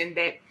information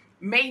that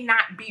may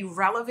not be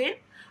relevant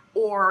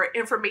or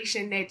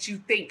information that you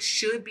think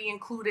should be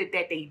included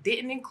that they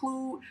didn't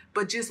include,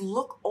 but just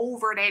look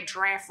over that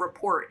draft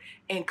report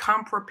and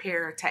come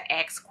prepared to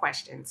ask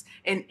questions.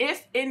 And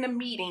if in the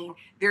meeting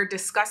they're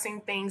discussing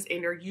things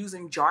and they're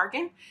using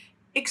jargon,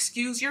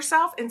 excuse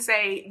yourself and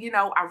say, you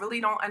know, I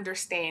really don't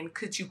understand.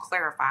 Could you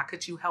clarify?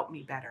 Could you help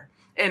me better?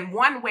 And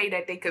one way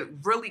that they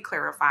could really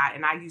clarify,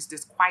 and I use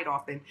this quite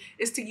often,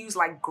 is to use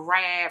like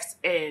graphs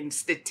and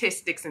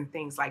statistics and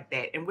things like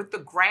that. And with the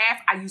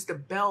graph, I use the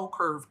bell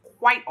curve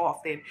quite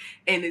often,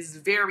 and is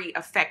very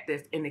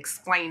effective in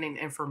explaining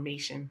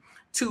information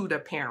to the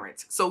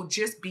parents. So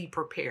just be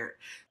prepared.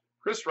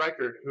 Chris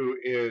Reichert, who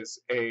is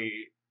a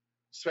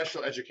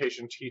special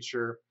education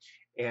teacher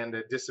and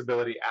a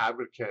disability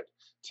advocate,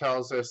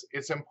 tells us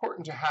it's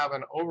important to have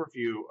an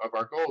overview of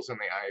our goals in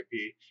the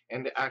IEP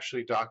and to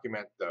actually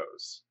document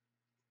those.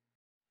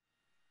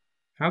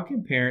 How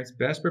can parents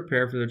best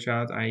prepare for their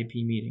child's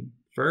IEP meeting?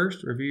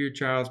 First, review your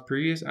child's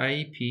previous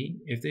IEP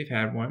if they've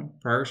had one,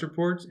 progress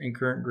reports, and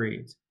current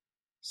grades.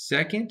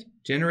 Second,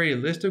 generate a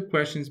list of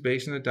questions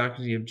based on the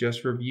documents you have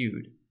just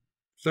reviewed.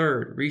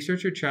 Third,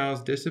 research your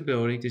child's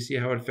disability to see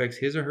how it affects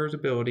his or her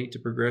ability to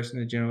progress in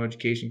the general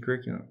education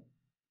curriculum.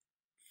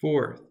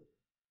 Fourth,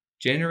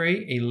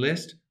 generate a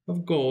list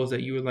of goals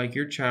that you would like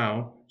your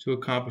child to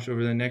accomplish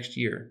over the next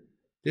year.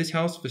 This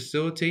helps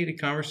facilitate a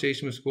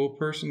conversation with school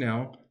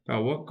personnel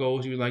about what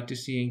goals you would like to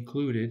see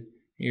included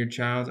in your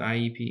child's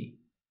IEP.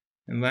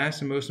 And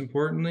last and most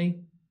importantly,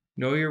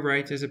 know your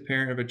rights as a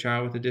parent of a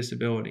child with a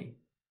disability.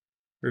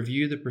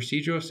 Review the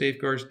procedural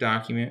safeguards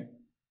document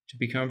to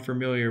become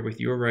familiar with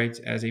your rights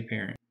as a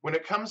parent. When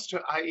it comes to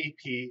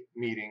IEP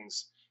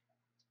meetings,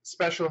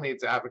 special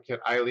needs advocate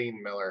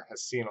Eileen Miller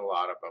has seen a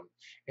lot of them,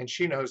 and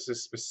she knows the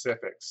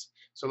specifics.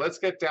 So let's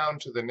get down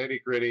to the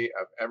nitty-gritty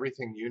of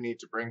everything you need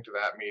to bring to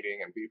that meeting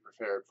and be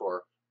prepared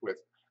for with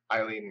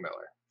Eileen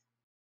Miller.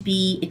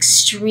 Be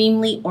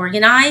extremely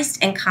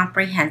organized and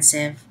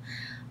comprehensive.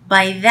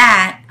 By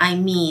that, I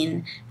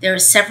mean there are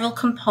several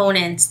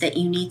components that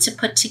you need to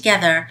put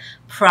together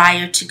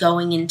prior to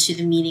going into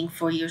the meeting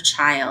for your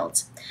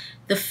child.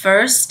 The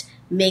first,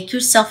 make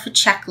yourself a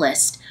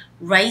checklist.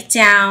 Write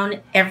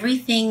down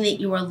everything that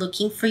you are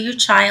looking for your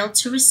child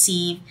to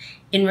receive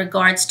in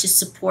regards to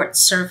support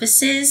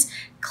services,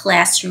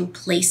 classroom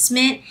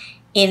placement,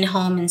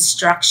 in-home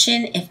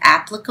instruction if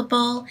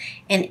applicable,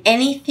 and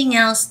anything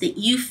else that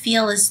you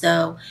feel as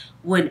though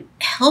would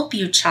help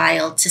your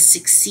child to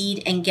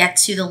succeed and get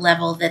to the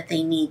level that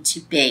they need to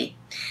be.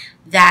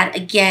 That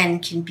again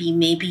can be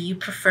maybe you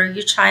prefer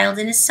your child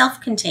in a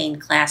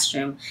self-contained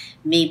classroom.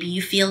 Maybe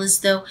you feel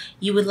as though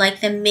you would like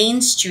them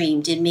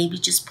mainstreamed and maybe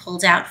just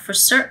pulled out for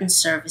certain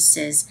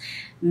services.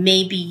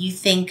 Maybe you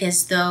think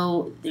as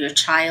though your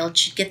child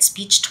should get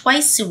speech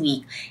twice a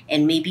week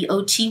and maybe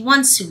OT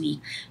once a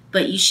week.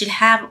 But you should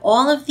have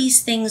all of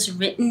these things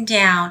written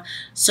down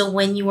so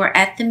when you are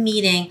at the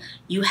meeting,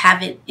 you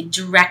have it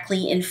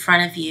directly in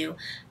front of you.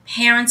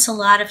 Parents a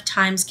lot of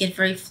times get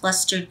very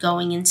flustered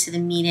going into the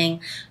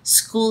meeting.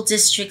 School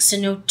districts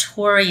are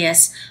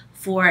notorious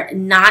for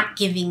not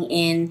giving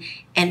in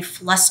and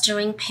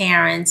flustering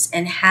parents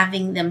and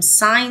having them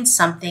sign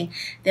something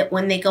that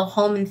when they go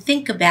home and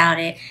think about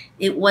it,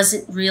 it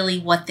wasn't really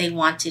what they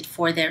wanted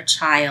for their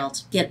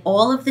child. Get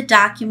all of the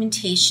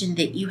documentation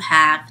that you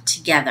have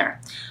together.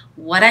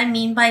 What I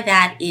mean by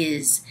that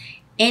is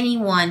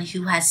anyone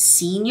who has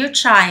seen your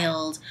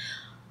child,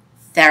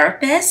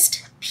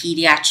 therapist,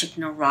 pediatric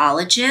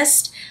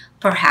neurologist,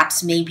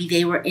 perhaps maybe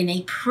they were in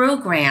a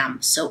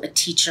program, so a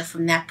teacher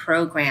from that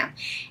program.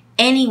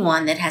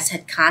 Anyone that has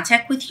had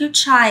contact with your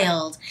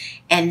child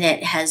and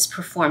that has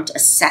performed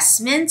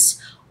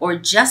assessments or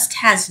just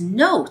has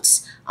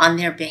notes on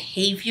their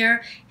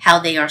behavior, how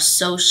they are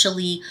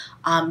socially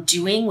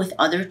doing with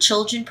other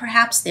children,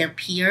 perhaps their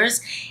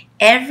peers.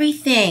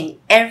 Everything,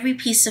 every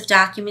piece of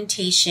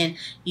documentation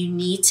you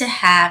need to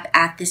have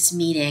at this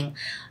meeting.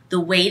 The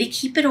way to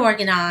keep it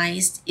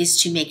organized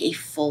is to make a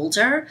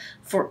folder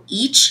for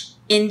each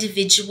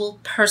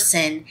individual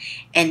person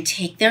and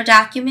take their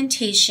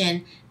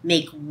documentation,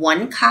 make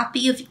one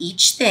copy of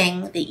each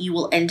thing that you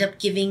will end up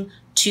giving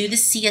to the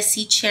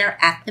CSE chair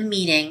at the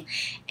meeting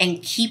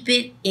and keep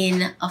it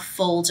in a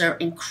folder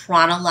in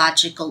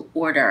chronological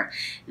order.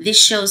 This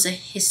shows a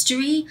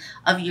history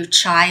of your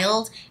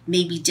child,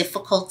 maybe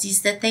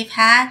difficulties that they've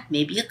had,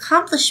 maybe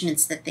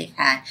accomplishments that they've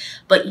had,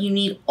 but you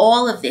need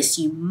all of this.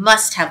 You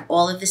must have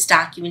all of this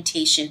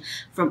documentation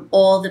from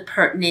all the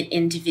pertinent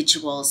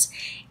individuals.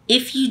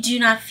 If you do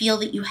not feel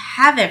that you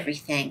have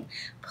everything,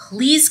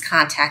 please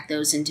contact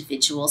those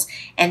individuals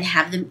and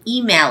have them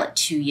email it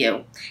to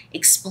you.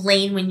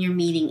 Explain when your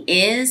meeting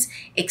is,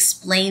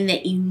 explain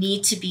that you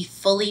need to be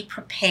fully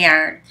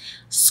prepared.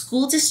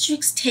 School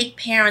districts take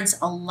parents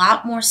a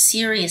lot more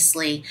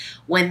seriously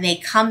when they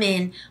come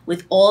in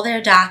with all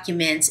their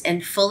documents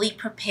and fully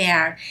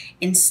prepared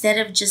instead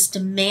of just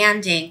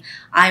demanding,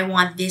 I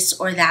want this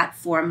or that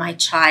for my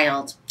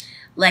child.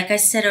 Like I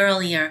said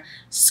earlier,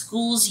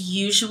 schools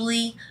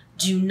usually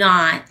do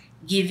not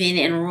give in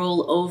and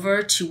roll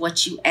over to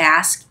what you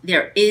ask.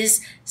 There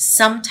is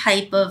some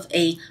type of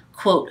a,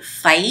 quote,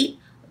 fight,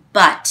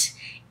 but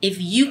if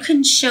you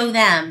can show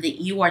them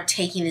that you are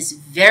taking this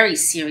very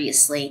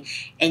seriously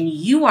and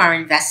you are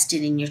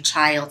invested in your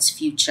child's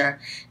future,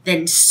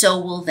 then so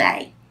will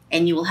they,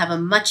 and you will have a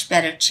much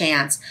better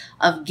chance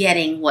of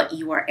getting what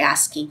you are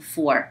asking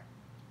for.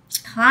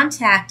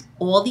 Contact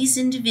all these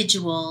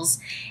individuals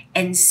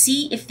and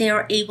see if they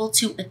are able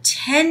to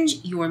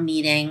attend your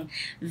meeting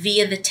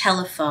via the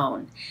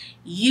telephone.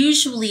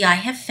 Usually I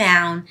have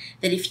found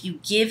that if you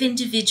give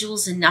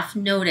individuals enough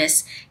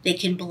notice, they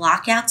can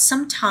block out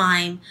some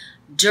time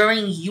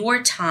during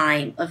your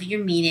time of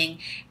your meeting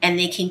and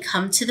they can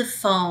come to the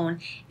phone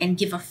and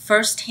give a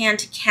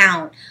first-hand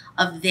account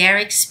of their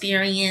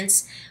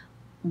experience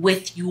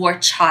with your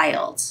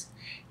child.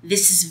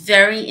 This is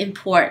very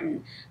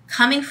important.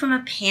 Coming from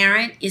a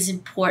parent is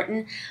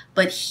important,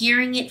 but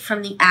hearing it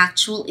from the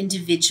actual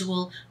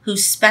individual who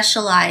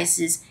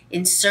specializes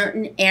in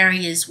certain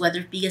areas,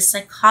 whether it be a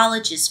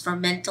psychologist for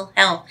mental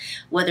health,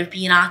 whether it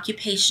be an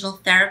occupational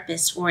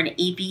therapist or an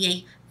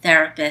ABA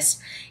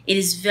therapist, it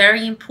is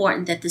very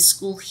important that the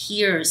school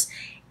hears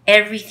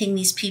everything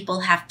these people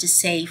have to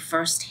say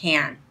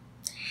firsthand.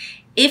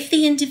 If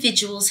the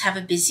individuals have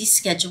a busy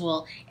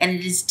schedule and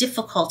it is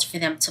difficult for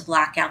them to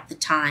block out the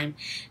time,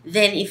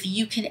 then if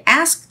you can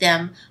ask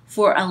them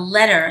for a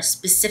letter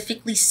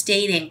specifically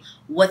stating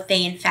what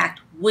they in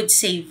fact would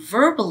say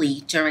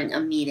verbally during a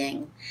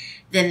meeting,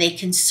 then they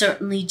can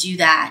certainly do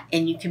that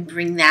and you can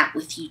bring that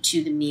with you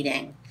to the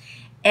meeting.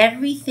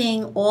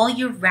 Everything, all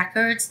your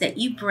records that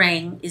you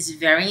bring is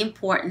very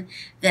important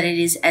that it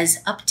is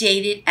as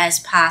updated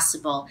as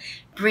possible.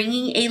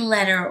 Bringing a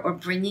letter or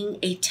bringing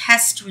a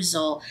test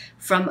result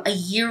from a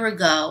year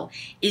ago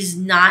is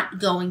not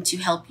going to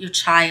help your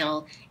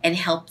child and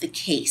help the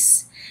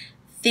case.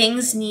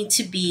 Things need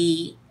to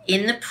be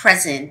in the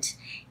present,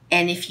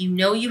 and if you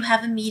know you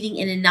have a meeting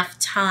in enough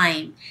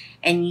time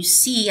and you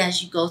see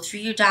as you go through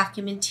your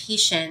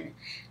documentation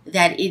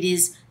that it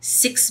is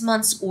 6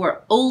 months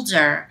or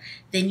older,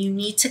 then you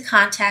need to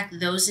contact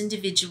those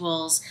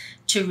individuals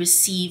to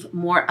receive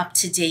more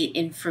up-to-date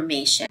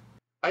information.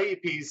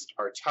 IEPs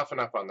are tough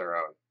enough on their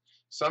own.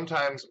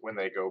 Sometimes when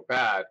they go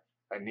bad,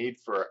 a need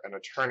for an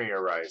attorney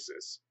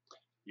arises.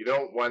 You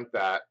don't want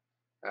that,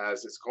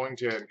 as it's going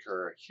to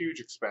incur a huge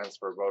expense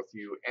for both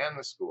you and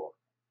the school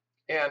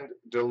and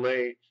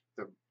delay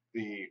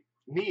the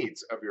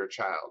needs of your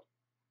child.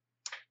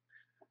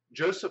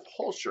 Joseph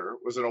Holscher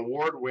was an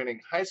award-winning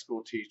high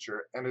school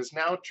teacher and has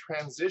now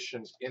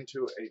transitioned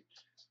into a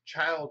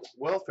child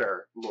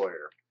welfare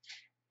lawyer.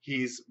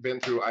 He's been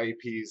through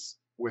IEPs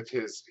with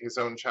his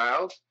own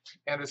child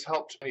and has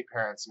helped many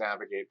parents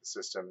navigate the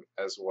system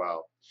as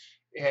well.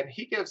 And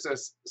he gives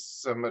us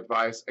some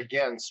advice,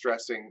 again,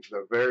 stressing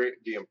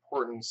the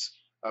importance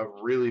of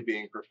really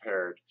being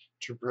prepared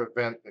to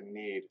prevent the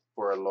need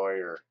for a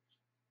lawyer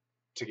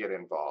to get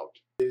involved.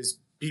 Is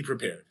be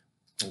prepared,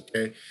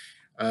 okay?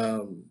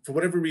 For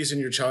whatever reason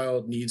your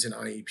child needs an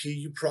IEP,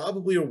 you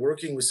probably are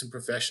working with some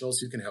professionals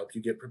who can help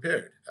you get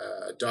prepared.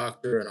 A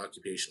doctor, an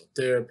occupational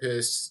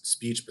therapist,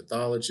 speech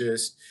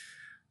pathologist,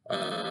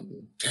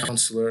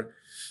 counselor.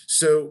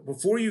 So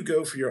before you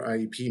go for your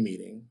IEP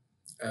meeting,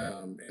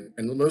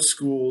 and most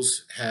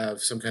schools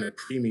have some kind of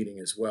pre-meeting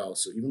as well,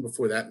 so even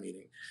before that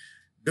meeting,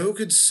 go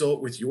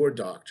consult with your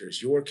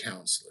doctors, your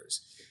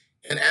counselors,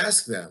 and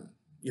ask them,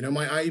 you know,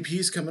 my IEP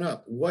is coming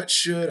up. What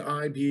should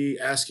I be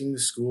asking the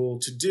school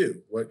to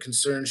do? What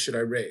concerns should I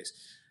raise?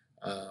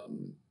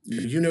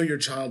 You know your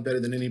child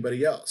better than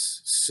anybody else,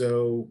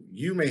 so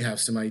you may have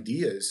some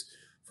ideas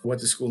for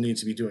what the school needs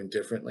to be doing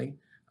differently.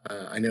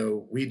 I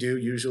know we do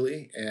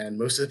usually, and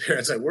most of the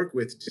parents I work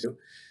with do.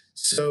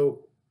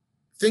 So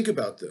think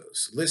about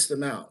those, list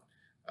them out,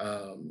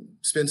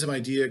 spend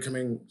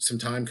some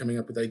time coming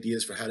up with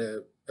ideas for how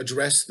to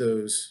address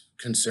those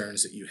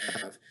concerns that you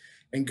have,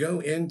 and go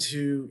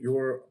into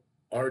your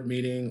ARD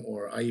meeting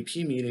or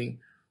IEP meeting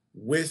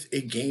with a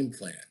game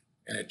plan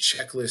and a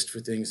checklist for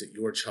things that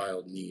your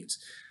child needs.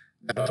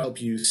 That'll help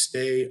you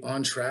stay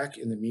on track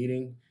in the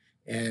meeting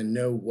and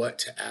know what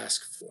to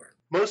ask for.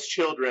 Most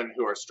children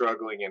who are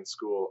struggling in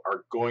school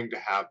are going to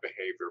have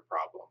behavior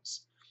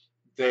problems.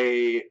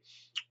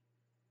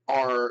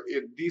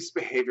 These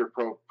behavior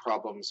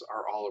problems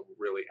are all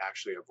really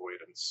actually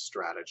avoidance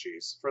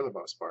strategies for the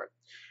most part.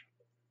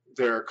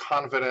 Their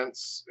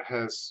confidence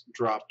has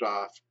dropped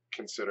off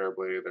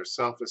considerably. Their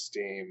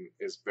self-esteem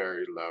is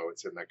very low.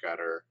 It's in the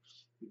gutter.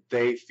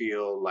 they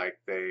feel like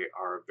they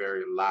are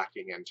very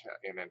lacking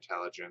in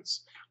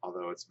intelligence,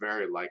 although it's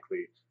very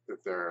likely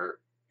that they're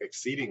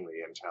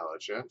exceedingly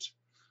intelligent.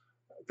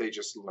 They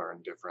just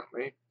learn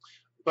differently.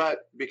 But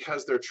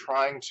because they're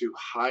trying to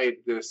hide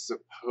this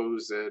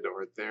supposed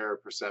or their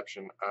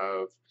perception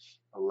of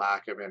a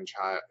lack of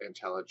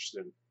intelligence,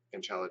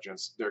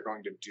 they're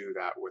going to do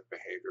that with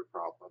behavior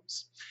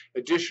problems.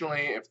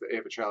 Additionally,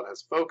 if a child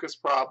has focus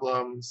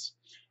problems,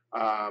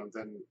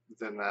 then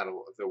that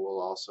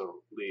will also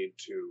lead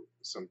to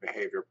some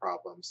behavior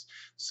problems.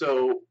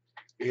 So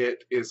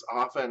it is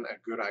often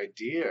a good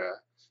idea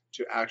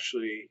to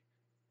actually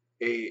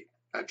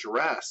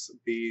address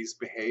these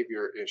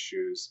behavior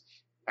issues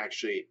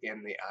actually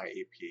in the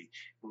IEP.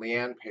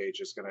 Leanne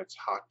Page is going to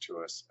talk to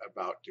us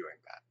about doing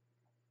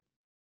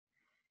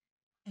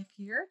that. If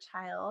your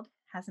child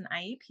has an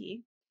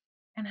IEP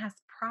and has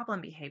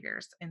problem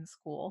behaviors in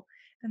school,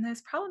 then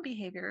those problem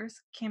behaviors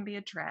can be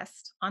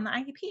addressed on the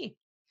IEP.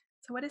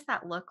 So what does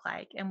that look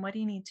like, and what do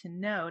you need to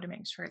know to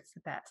make sure it's the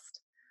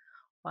best?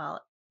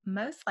 Well,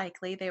 most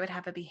likely they would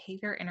have a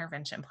behavior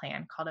intervention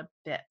plan called a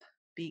BIP.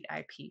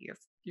 BIP is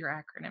your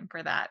acronym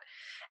for that.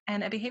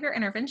 And a behavior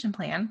intervention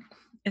plan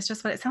is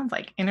just what it sounds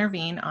like: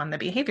 intervene on the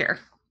behavior.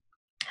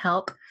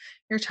 Help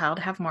your child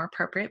have more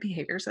appropriate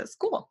behaviors at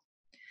school.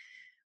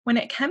 When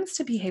it comes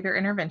to behavior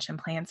intervention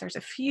plans, there's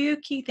a few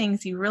key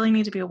things you really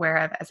need to be aware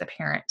of as a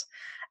parent.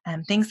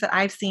 Things that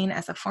I've seen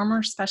as a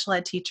former special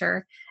ed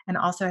teacher and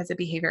also as a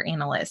behavior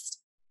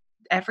analyst.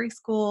 Every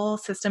school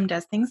system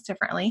does things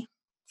differently,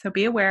 so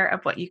be aware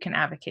of what you can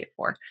advocate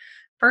for.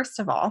 First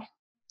of all,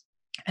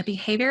 a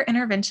behavior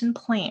intervention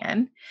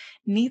plan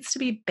needs to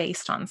be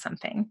based on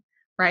something,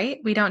 right?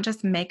 We don't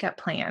just make up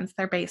plans.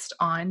 They're based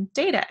on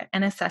data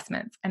and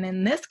assessments. And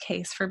in this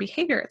case, for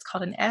behavior, it's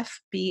called an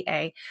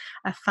FBA,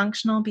 a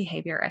functional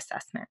behavior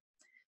assessment.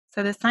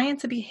 So the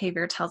science of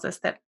behavior tells us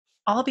that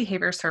all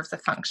behavior serves a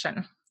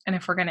function. And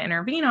if we're going to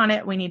intervene on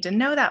it, we need to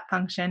know that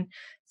function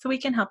so we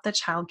can help the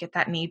child get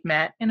that need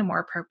met in a more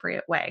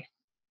appropriate way.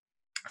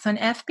 So an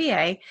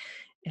FBA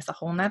is a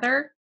whole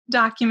nother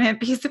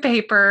document, piece of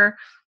paper,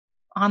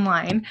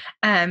 online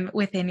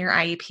within your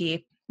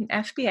IEP. An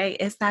FBA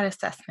is that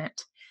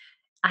assessment.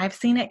 I've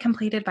seen it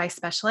completed by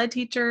special ed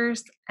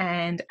teachers,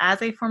 and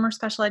as a former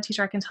special ed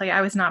teacher, I can tell you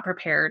I was not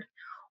prepared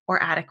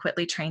or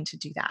adequately trained to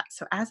do that.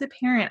 So as a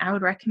parent, I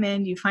would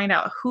recommend you find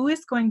out who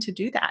is going to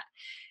do that.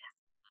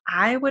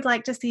 I would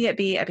like to see it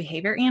be a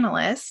behavior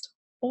analyst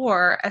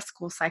or a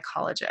school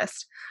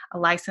psychologist, a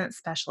licensed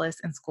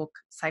specialist in school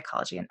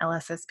psychology, an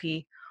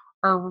LSSP,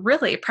 or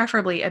really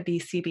preferably a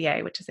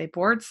BCBA, which is a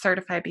board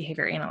certified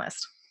behavior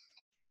analyst.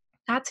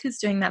 That's who's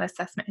doing that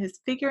assessment,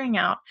 who's figuring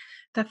out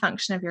the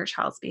function of your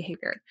child's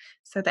behavior.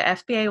 So the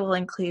FBA will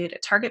include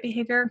target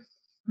behavior,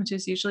 which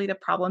is usually the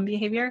problem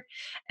behavior,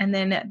 and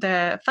then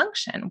the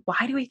function.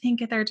 Why do we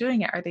think they're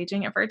doing it? Are they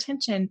doing it for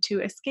attention,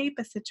 to escape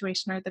a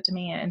situation or the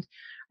demand?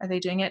 Are they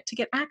doing it to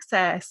get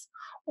access,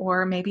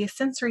 or maybe a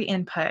sensory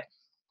input?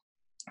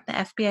 The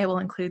FBA will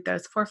include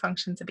those 4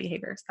 functions of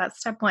behavior. So that's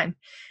step 1.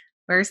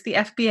 Where's the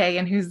FBA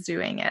and who's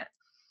doing it?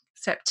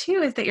 Step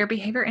 2 is that your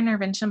behavior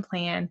intervention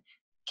plan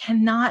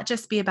cannot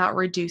just be about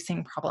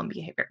reducing problem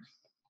behavior.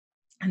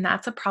 And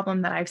that's a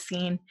problem that I've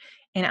seen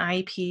in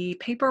IEP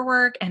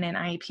paperwork and in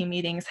IEP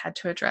meetings had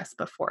to address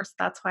before. So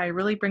that's why I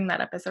really bring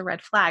that up as a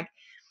red flag.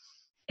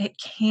 It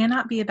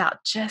cannot be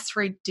about just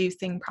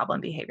reducing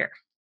problem behavior.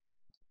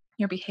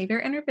 Your behavior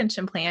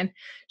intervention plan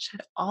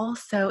should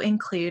also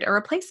include a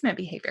replacement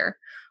behavior.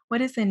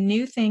 What is a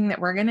new thing that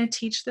we're going to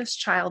teach this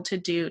child to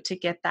do to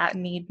get that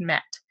need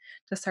met?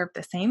 To serve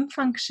the same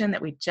function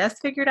that we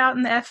just figured out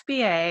in the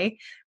FBA,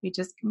 we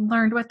just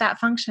learned what that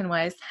function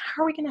was.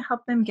 How are we going to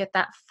help them get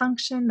that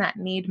function, that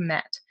need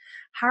met?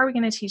 How are we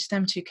going to teach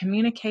them to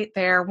communicate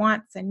their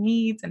wants and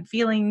needs and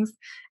feelings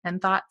and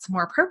thoughts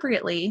more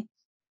appropriately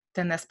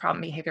than this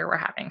problem behavior we're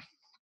having?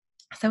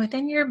 So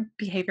within your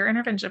behavior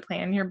intervention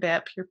plan, your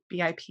BIP, your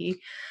BIP,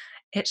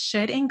 it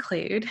should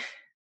include,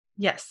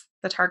 yes,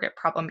 the target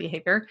problem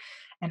behavior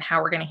and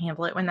how we're going to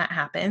handle it when that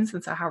happens,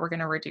 and so how we're going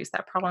to reduce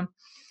that problem.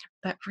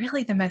 But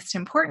really the most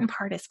important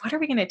part is, what are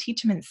we going to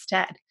teach them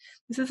instead?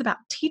 This is about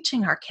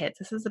teaching our kids.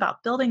 This is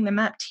about building them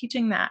up,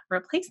 teaching that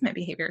replacement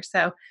behavior.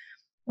 So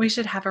we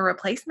should have a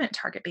replacement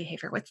target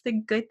behavior. What's the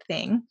good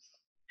thing?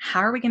 How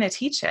are we going to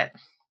teach it?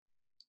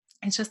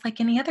 It's just like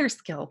any other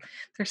skill.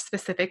 There's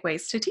specific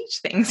ways to teach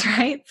things,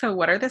 right? So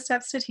what are the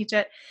steps to teach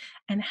it?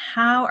 And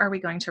how are we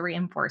going to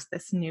reinforce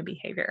this new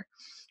behavior?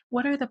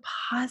 What are the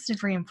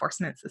positive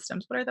reinforcement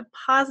systems? What are the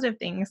positive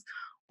things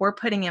we're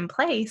putting in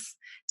place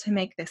to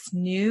make this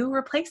new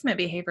replacement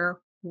behavior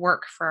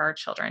work for our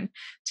children,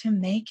 to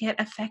make it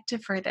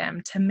effective for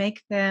them, to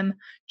make them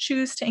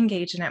choose to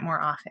engage in it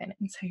more often?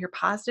 And so your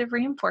positive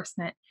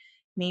reinforcement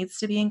needs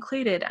to be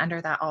included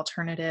under that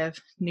alternative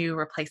new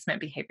replacement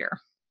behavior.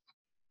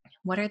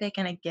 What are they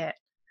going to get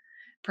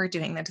for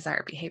doing the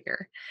desired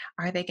behavior?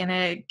 Are they going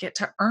to get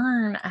to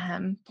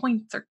earn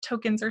points or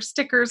tokens or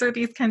stickers or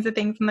these kinds of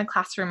things in the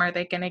classroom? Are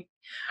they going to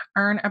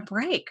earn a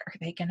break? Are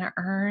they going to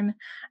earn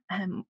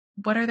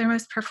what are their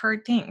most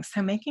preferred things.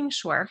 So making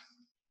sure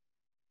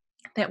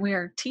that we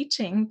are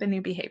teaching the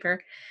new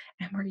behavior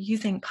and we're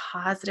using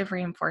positive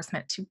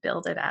reinforcement to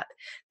build it up,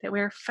 that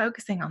we're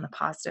focusing on the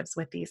positives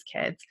with these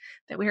kids,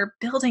 that we are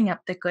building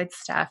up the good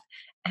stuff.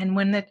 And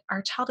when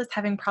our child is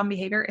having problem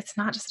behavior, it's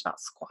not just about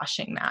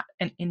squashing that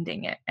and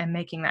ending it and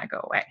making that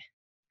go away.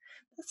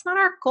 That's not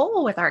our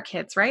goal with our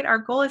kids, right? Our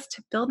goal is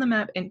to build them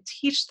up and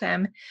teach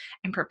them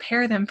and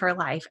prepare them for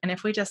life. And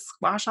if we just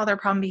squash all their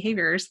problem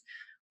behaviors,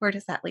 where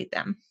does that lead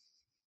them?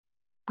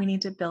 We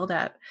need to build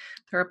up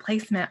the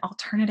replacement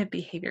alternative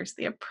behaviors,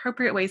 the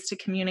appropriate ways to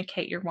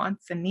communicate your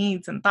wants and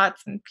needs and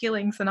thoughts and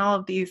feelings and all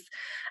of these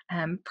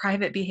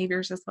private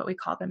behaviors is what we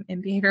call them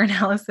in behavior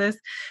analysis,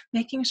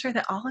 making sure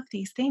that all of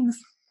these things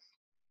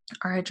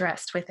are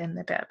addressed within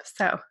the BIB.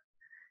 So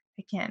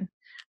again,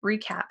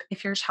 recap,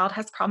 if your child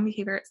has problem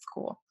behavior at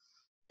school,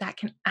 that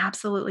can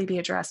absolutely be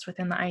addressed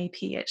within the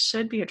IEP. It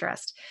should be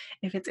addressed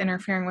if it's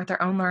interfering with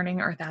their own learning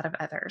or that of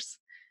others.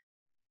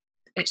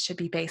 It should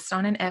be based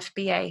on an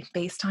FBA,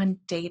 based on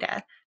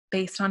data,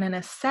 based on an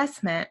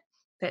assessment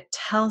that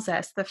tells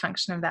us the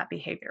function of that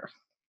behavior.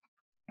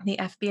 The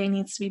FBA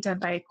needs to be done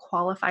by a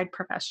qualified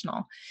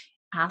professional.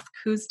 Ask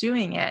who's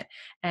doing it.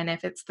 And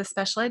if it's the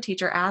special ed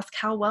teacher, ask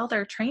how well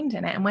they're trained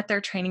in it and what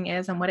their training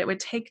is and what it would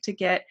take to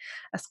get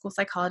a school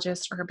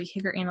psychologist or a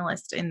behavior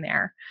analyst in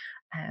there.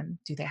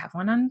 Do they have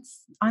one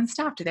on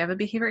staff? Do they have a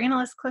behavior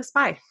analyst close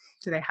by?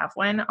 Do they have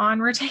one on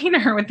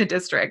retainer with the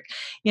district?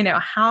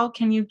 How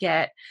can you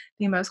get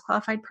the most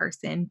qualified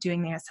person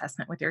doing the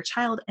assessment with your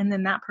child? And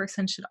then that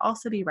person should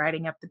also be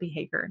writing up the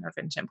behavior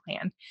intervention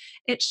plan.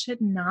 It should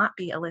not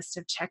be a list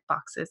of check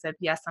boxes of,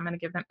 yes, I'm going to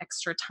give them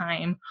extra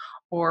time,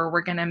 or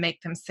we're going to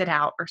make them sit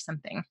out or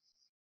something.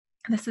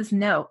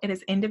 It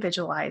is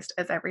individualized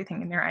as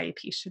everything in your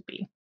IEP should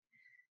be.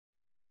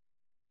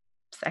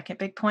 Second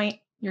big point,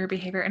 your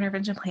behavior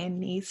intervention plan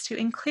needs to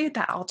include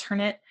that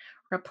alternate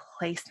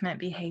replacement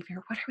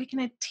behavior. What are we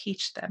going to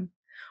teach them?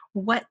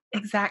 What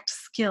exact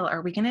skill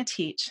are we going to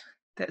teach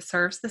that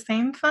serves the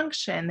same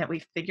function that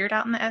we've figured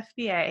out in the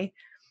FBA?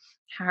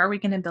 How are we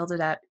going to build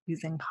it up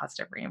using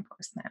positive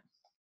reinforcement?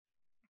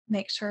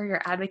 Make sure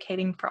you're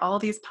advocating for all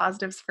these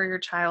positives for your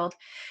child,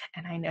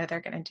 and I know they're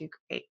going to do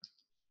great.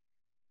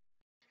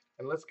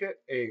 And let's get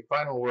a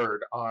final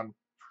word on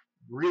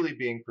really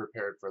being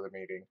prepared for the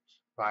meeting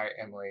by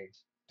Emily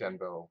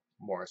Denbo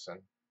Morrison.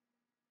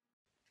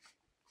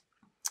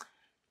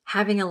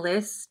 Having a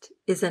list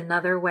is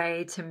another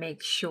way to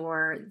make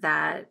sure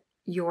that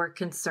your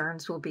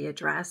concerns will be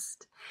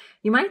addressed.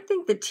 You might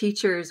think that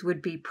teachers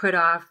would be put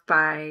off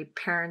by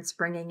parents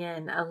bringing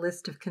in a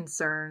list of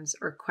concerns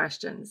or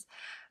questions,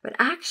 but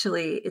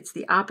actually it's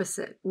the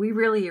opposite. We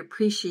really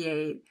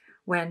appreciate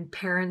when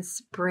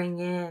parents bring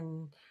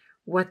in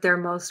what they're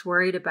most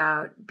worried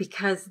about,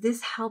 because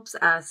this helps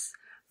us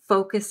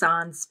focus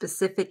on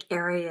specific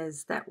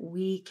areas that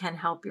we can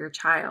help your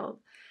child.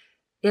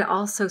 It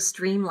also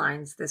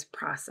streamlines this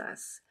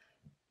process.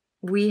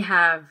 We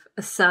have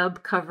a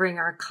sub covering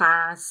our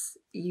class.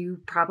 You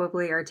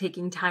probably are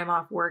taking time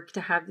off work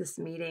to have this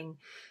meeting.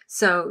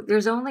 So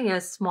there's only a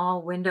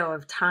small window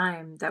of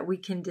time that we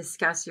can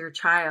discuss your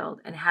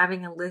child, and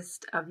having a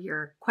list of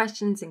your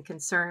questions and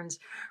concerns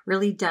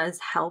really does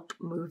help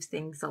move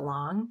things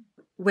along.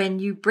 When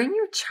you bring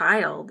your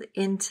child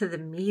into the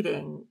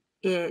meeting,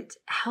 it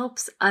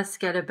helps us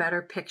get a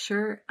better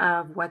picture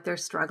of what they're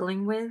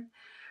struggling with.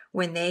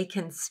 When they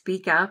can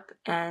speak up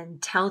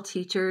and tell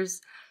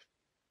teachers,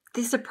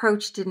 this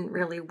approach didn't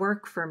really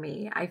work for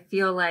me. I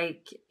feel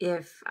like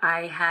if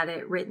I had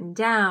it written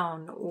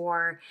down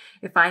or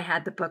if I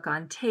had the book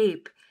on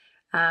tape,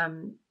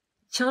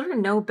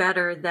 children know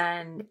better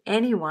than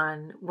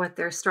anyone what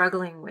they're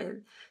struggling with.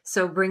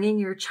 So bringing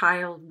your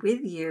child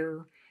with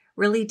you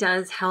really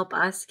does help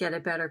us get a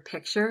better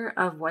picture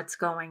of what's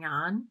going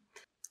on.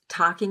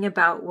 Talking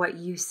about what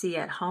you see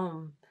at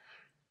home.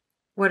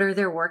 What are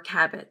their work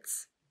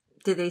habits?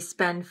 Do they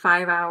spend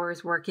 5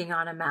 hours working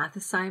on a math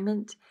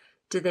assignment?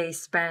 Do they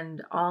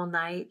spend all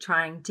night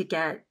trying to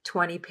get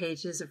 20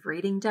 pages of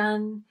reading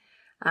done?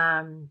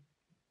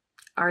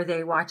 Are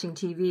they watching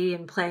TV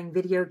and playing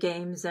video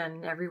games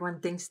and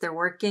everyone thinks they're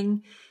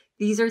working?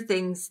 These are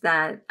things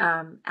that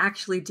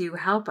actually do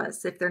help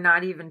us. If they're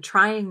not even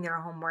trying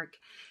their homework,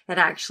 it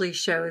actually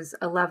shows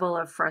a level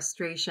of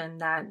frustration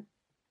that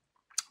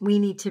we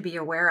need to be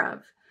aware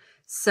of.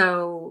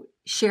 So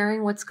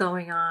sharing what's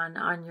going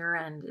on your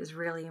end is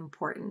really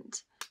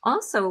important.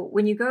 Also,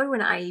 when you go to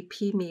an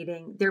IEP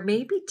meeting, there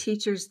may be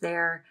teachers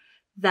there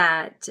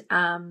that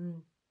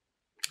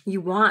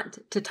you want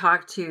to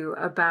talk to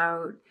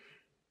about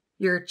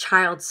your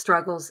child's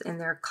struggles in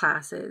their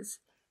classes.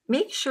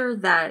 Make sure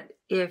that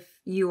if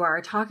you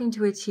are talking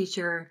to a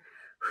teacher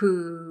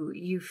who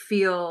you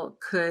feel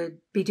could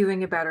be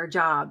doing a better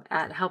job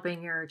at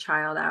helping your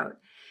child out,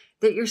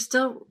 that you're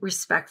still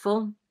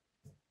respectful.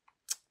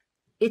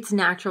 It's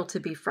natural to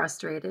be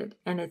frustrated,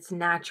 and it's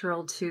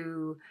natural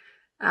to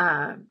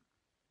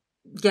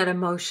get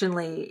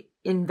emotionally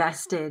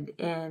invested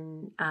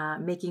in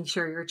making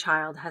sure your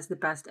child has the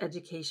best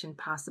education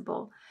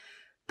possible.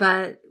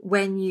 But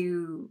when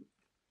you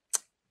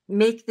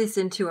make this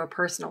into a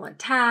personal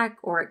attack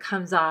or it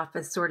comes off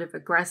as sort of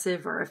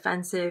aggressive or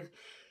offensive,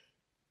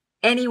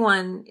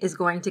 anyone is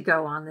going to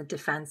go on the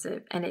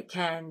defensive, and it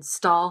can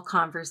stall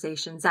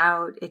conversations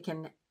out. It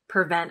can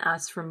prevent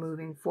us from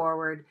moving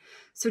forward.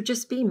 So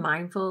just be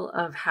mindful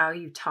of how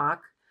you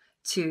talk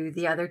to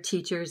the other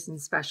teachers and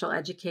special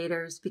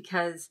educators,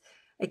 because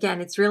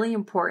again, it's really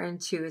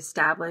important to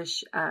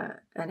establish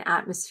an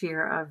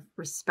atmosphere of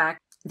respect.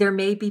 There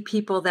may be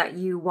people that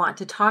you want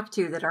to talk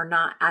to that are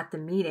not at the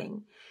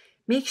meeting.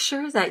 Make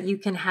sure that you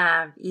can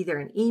have either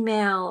an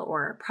email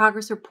or a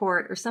progress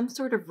report or some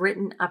sort of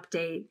written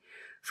update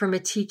from a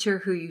teacher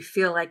who you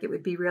feel like it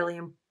would be really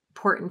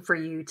important for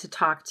you to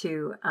talk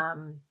to.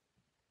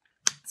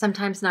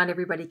 Sometimes not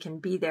everybody can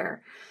be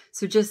there.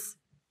 So just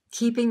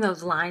keeping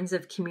those lines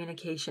of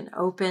communication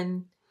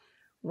open.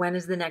 When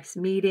is the next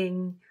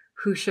meeting?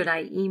 Who should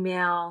I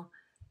email?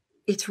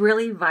 It's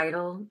really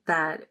vital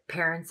that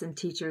parents and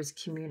teachers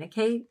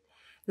communicate.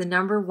 The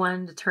number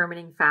one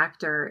determining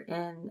factor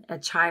in a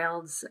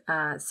child's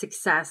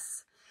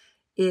success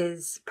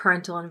is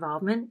parental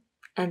involvement,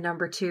 and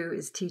number two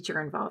is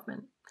teacher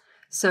involvement.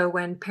 So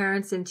when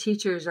parents and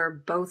teachers are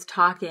both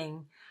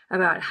talking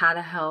about how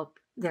to help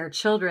their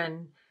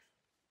children,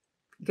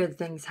 good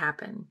things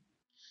happen.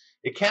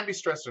 It can't be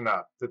stressed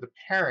enough that the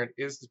parent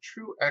is the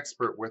true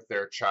expert with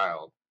their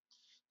child.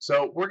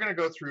 So we're going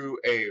to go through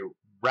a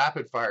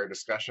rapid fire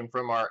discussion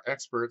from our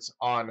experts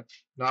on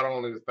not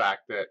only the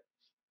fact that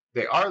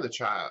they are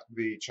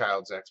the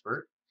child's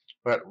expert,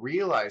 but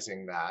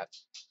realizing that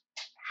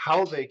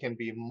how they can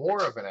be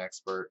more of an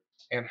expert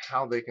and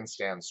how they can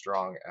stand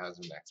strong as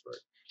an expert.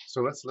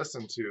 So let's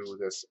listen to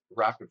this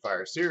rapid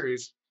fire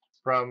series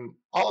from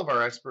all of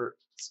our experts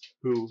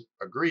who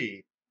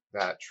agree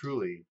that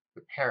truly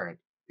the parent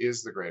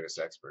is the greatest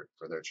expert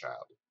for their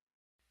child.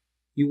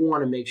 You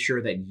want to make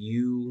sure that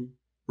you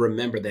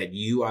remember that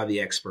you are the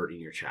expert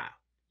in your child.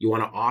 You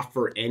want to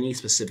offer any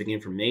specific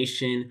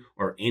information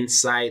or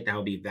insight that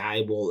will be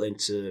valuable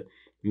into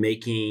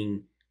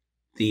making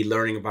the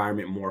learning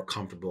environment more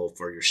comfortable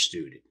for your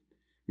student.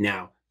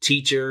 Now,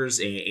 teachers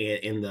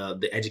and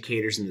the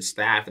educators and the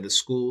staff at the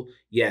school,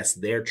 yes,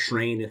 they're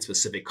trained in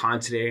specific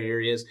content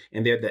areas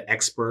and they're the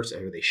experts,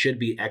 or they should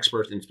be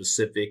experts in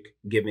specific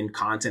given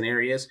content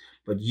areas,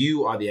 but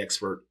you are the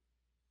expert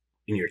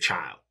in your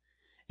child.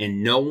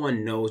 And no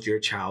one knows your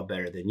child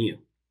better than you.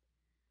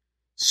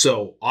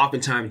 So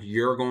oftentimes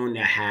you're going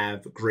to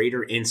have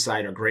greater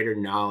insight or greater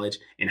knowledge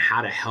in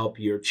how to help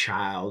your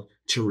child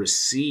to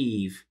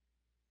receive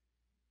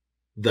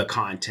the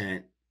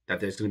content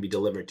that there's going to be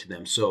delivered to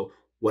them. So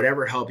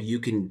whatever help you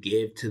can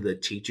give to the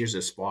teachers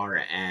as far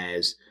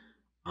as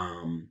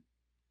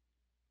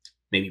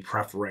maybe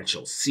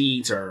preferential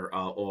seats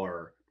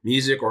or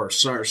music or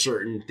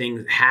certain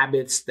things,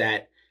 habits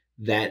that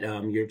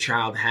your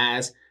child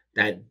has,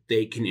 that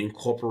they can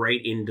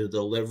incorporate into the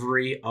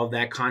delivery of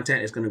that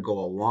content is going to go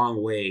a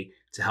long way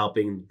to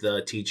helping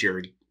the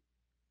teacher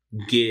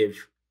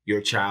give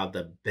your child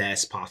the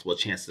best possible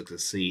chance to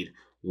succeed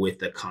with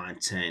the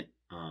content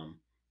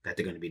that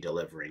they're going to be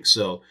delivering.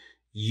 So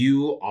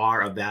you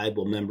are a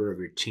valuable member of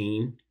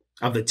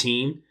the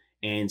team.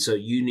 And so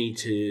you need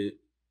to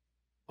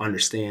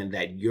understand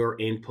that your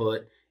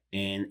input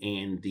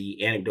and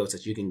the anecdotes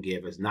that you can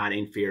give is not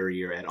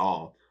inferior at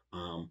all.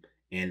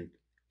 And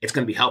it's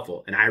going to be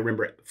helpful. And I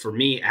remember for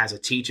me as a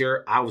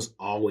teacher, I was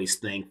always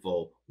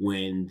thankful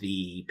when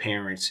the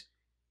parents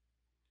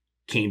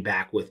came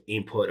back with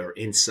input or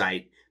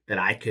insight that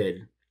I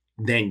could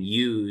then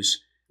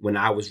use when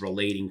I was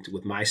relating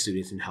with my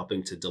students and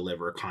helping to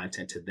deliver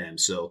content to them.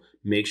 So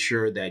make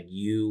sure that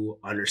you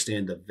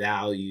understand the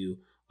value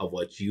of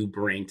what you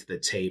bring to the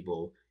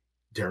table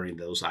during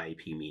those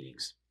IEP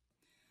meetings.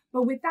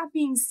 But with that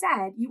being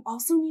said, you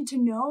also need to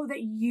know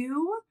that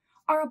you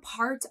are a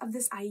part of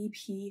this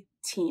IEP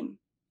team.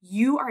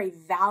 You are a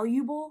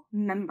valuable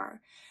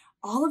member.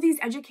 All of these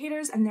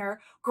educators, and they're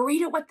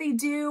great at what they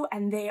do,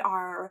 and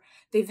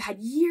they've had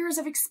years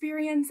of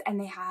experience, and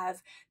they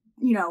have,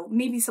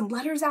 maybe some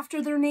letters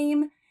after their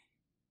name.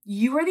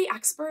 You are the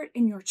expert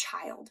in your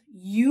child.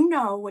 You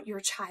know what your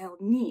child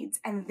needs,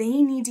 and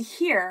they need to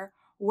hear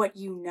what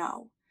you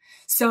know.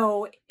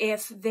 So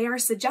if they're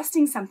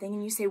suggesting something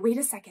and you say, wait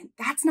a second,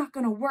 that's not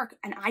going to work,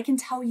 and I can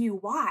tell you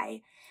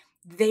why,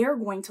 they're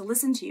going to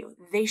listen to you.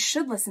 They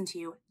should listen to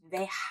you.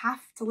 They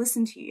have to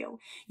listen to you.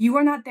 You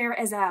are not there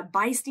as a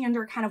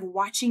bystander kind of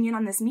watching in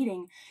on this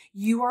meeting.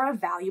 You are a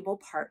valuable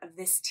part of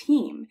this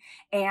team,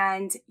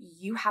 and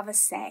you have a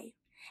say.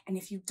 And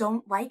if you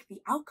don't like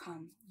the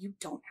outcome, you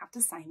don't have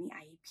to sign the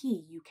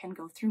IEP. You can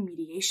go through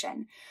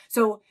mediation.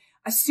 So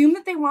assume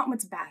that they want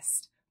what's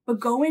best, but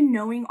go in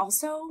knowing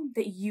also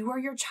that you are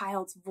your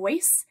child's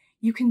voice.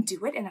 You can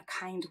do it in a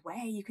kind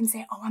way. You can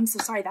say, oh, I'm so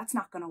sorry, that's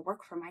not going to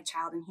work for my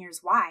child, and here's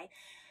why.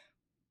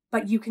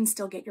 But you can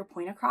still get your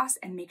point across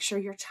and make sure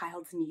your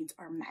child's needs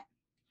are met.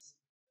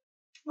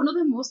 One of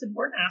the most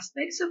important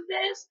aspects of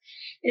this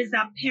is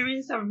that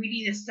parents are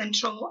really the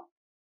central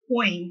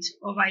point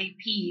of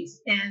IEPs,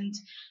 and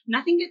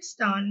nothing gets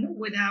done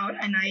without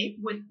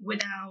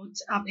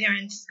a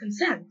parent's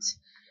consent.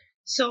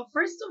 So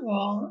first of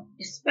all,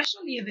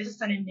 especially if this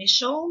is an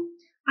initial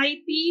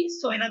IEP,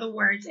 so in other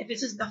words, if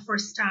this is the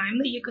first time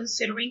that you're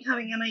considering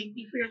having an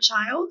IEP for your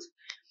child,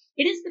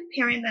 it is the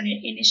parent that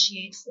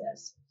initiates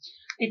this.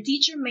 A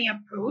teacher may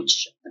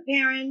approach the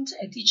parent,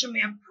 a teacher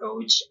may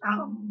approach,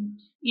 an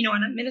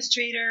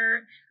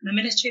administrator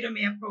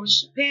may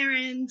approach the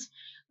parent,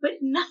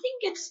 but nothing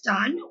gets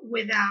done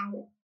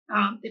without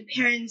the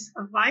parent's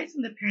advice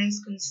and the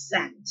parent's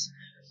consent.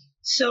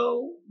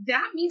 So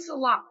that means a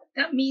lot.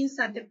 That means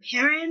that the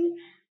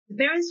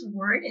parent's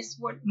word is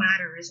what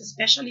matters,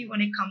 especially when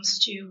it comes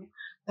to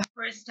the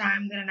first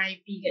time that an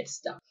IEP gets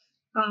done.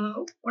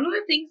 One of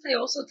the things I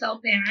also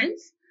tell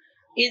parents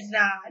is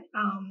that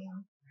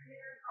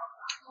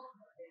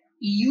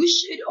you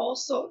should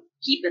also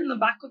keep in the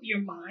back of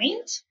your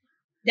mind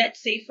that,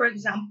 say, for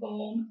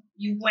example,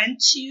 you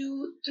went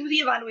through the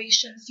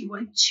evaluations, you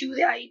went to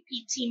the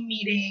IEP team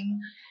meeting,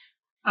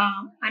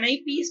 an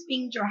IEP is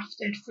being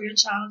drafted for your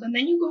child, and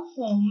then you go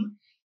home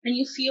and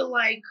you feel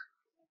like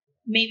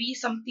maybe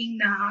something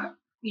that,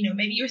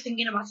 maybe you're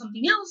thinking about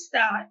something else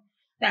that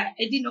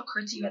it didn't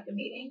occur to you at the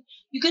meeting.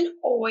 You can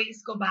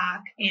always go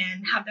back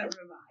and have that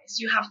revised.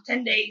 You have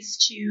 10 days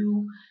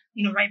to,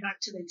 write back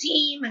to the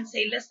team and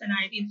say, listen,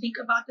 I didn't think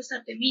about this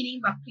at the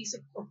meeting, but please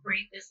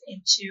incorporate this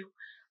into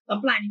the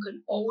plan. You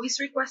can always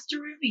request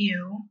a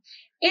review.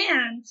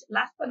 And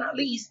last but not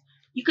least,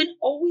 you can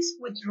always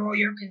withdraw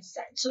your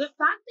consent. So the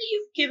fact that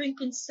you've given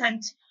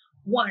consent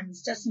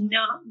once does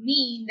not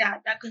mean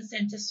that that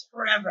consent is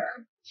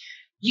forever.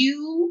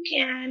 You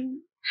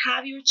can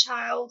have your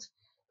child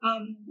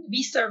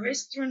be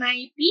serviced through an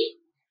IEP,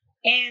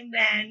 and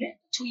then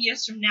 2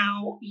 years from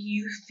now,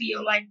 you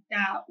feel like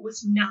that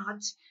was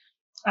not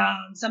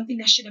something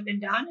that should have been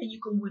done, and you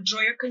can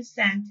withdraw your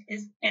consent,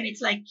 and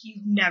it's like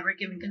you've never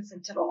given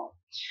consent at all.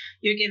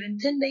 You're given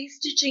 10 days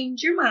to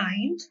change your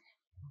mind,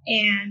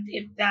 and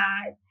if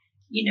that,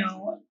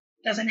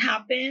 doesn't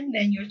happen,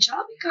 then your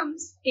child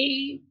becomes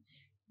a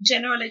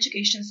general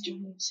education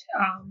student.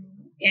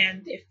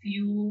 And if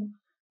you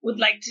would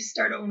like to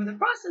start over the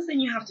process, then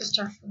you have to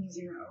start from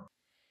zero.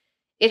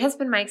 It has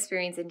been my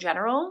experience in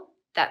general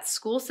that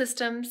school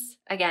systems,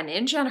 again,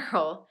 in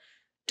general,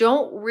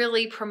 don't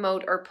really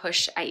promote or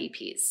push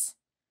IEPs.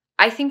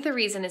 I think the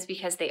reason is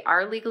because they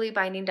are legally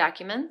binding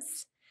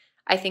documents.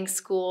 I think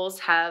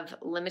schools have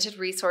limited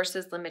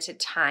resources, limited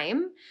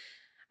time.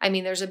 I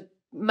mean, there's a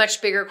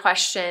much bigger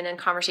question and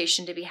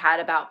conversation to be had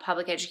about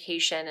public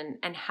education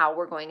and how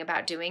we're going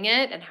about doing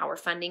it and how we're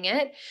funding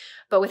it.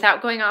 But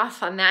without going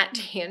off on that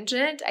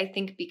tangent, I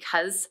think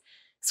because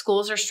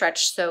schools are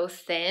stretched so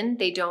thin,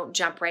 they don't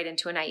jump right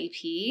into an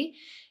IEP.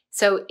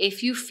 So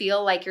if you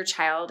feel like your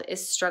child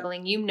is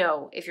struggling,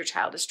 if your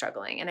child is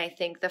struggling. And I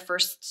think the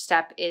first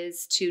step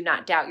is to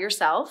not doubt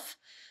yourself,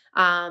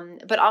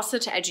 but also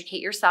to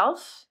educate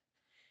yourself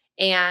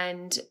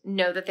and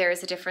know that there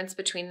is a difference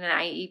between an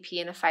IEP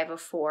and a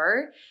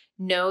 504.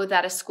 Know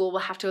that a school will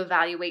have to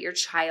evaluate your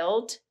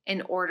child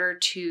in order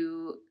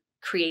to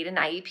create an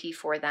IEP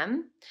for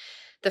them.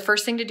 The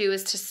first thing to do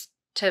is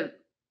to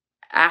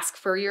ask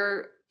for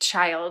your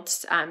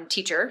child's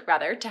teacher,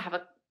 to have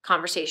a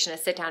conversation, a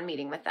sit-down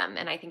meeting with them.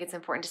 And I think it's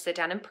important to sit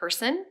down in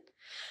person,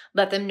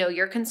 let them know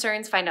your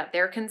concerns, find out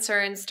their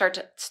concerns,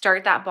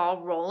 start that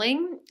ball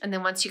rolling. And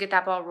then once you get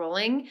that ball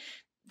rolling,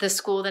 the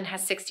school then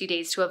has 60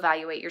 days to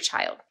evaluate your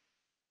child.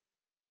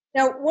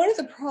 Now, one of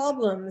the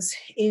problems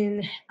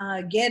in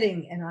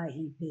getting an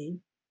IEP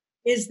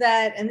is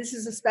that, and this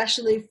is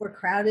especially for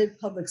crowded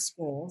public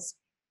schools,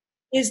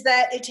 is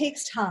that it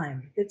takes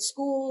time, that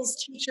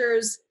schools,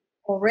 teachers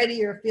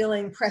already are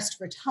feeling pressed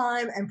for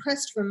time and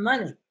pressed for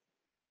money.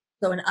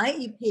 So an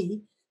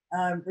IEP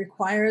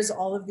requires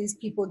all of these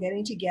people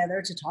getting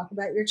together to talk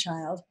about your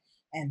child,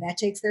 and that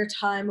takes their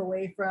time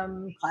away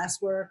from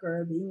classwork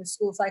or being a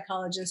school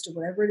psychologist or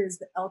whatever it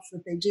is else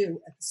that they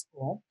do at the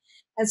school.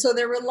 And so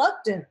they're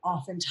reluctant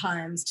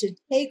oftentimes to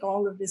take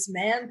all of this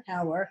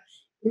manpower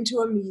into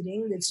a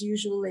meeting that's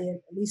usually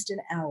at least an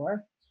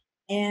hour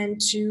and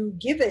to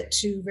give it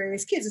to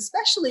various kids,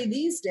 especially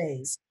these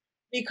days,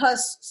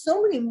 because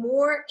so many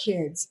more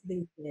kids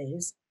these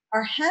days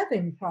are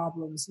having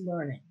problems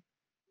learning,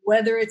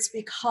 whether it's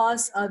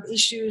because of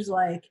issues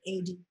like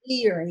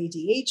ADD or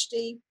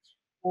ADHD,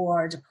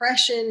 or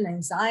depression,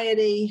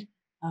 anxiety,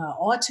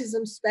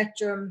 autism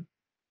spectrum,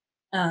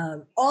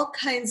 all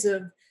kinds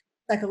of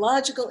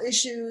psychological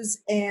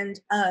issues, and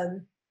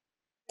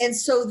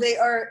so they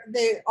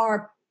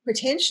are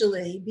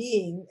potentially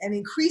being and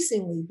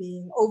increasingly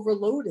being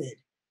overloaded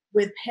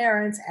with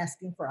parents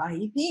asking for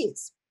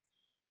IEPs,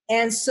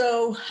 and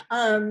so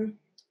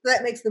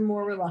that makes them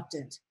more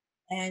reluctant.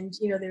 And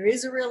there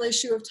is a real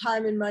issue of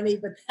time and money,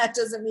 but that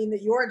doesn't mean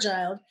that your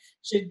child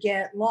should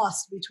get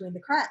lost between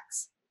the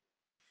cracks.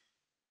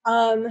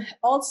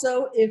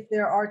 Also, if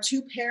there are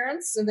two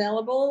parents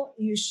available,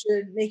 you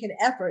should make an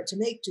effort to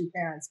make two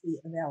parents be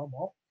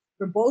available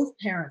for both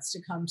parents to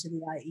come to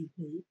the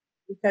IEP,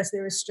 because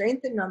there is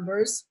strength in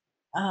numbers.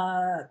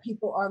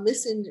 People are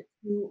listened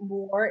to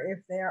more if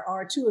there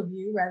are two of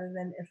you rather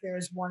than if there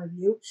is one of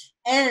you.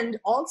 And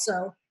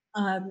also,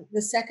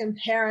 the second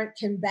parent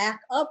can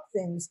back up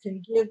things,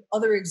 can give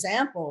other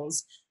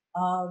examples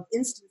of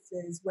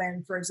instances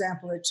when, for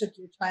example, it took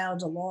your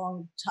child a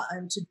long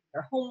time to do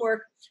their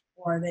homework,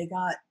 or they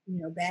got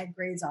bad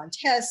grades on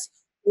tests,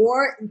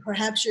 or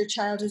perhaps your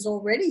child is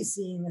already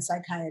seeing a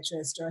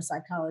psychiatrist or a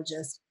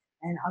psychologist,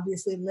 and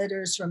obviously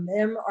letters from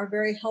them are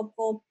very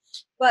helpful.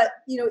 But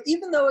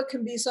even though it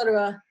can be sort of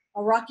a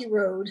rocky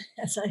road,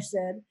 as I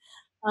said,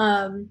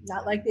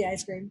 not like the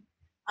ice cream,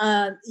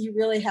 you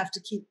really have to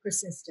keep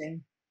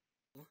persisting.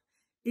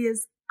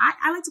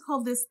 I like to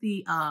call this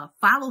the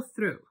follow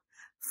through.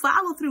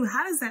 Follow through,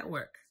 how does that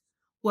work?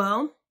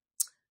 Well,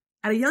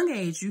 at a young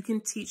age, you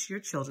can teach your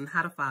children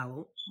how to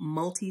follow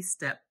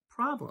multi-step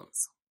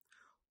problems.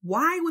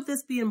 Why would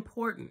this be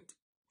important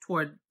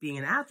toward being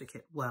an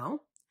advocate?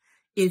 Well,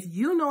 if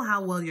you know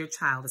how well your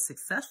child is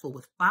successful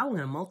with following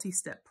a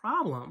multi-step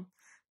problem,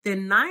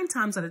 then 9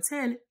 times out of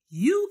 10,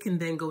 you can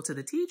then go to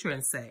the teacher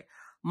and say,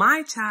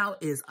 my child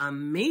is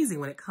amazing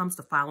when it comes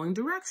to following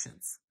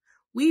directions.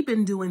 We've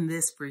been doing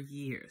this for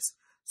years.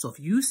 So if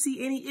you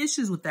see any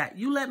issues with that,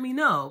 you let me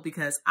know,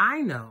 because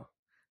I know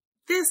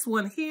this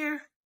one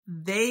here,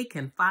 they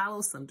can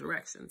follow some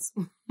directions.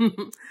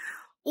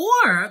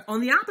 Or on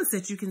the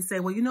opposite, you can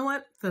say, well, you know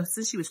what?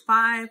 Since she was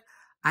 5,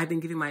 I've been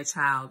giving my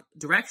child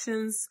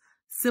directions,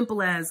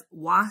 simple as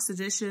wash the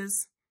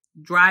dishes,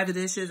 dry the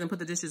dishes, and put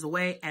the dishes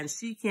away, and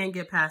she can't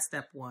get past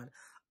step 1.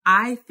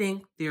 I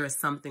think there is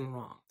something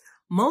wrong.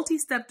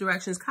 Multi-step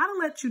directions kind of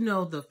let you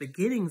know the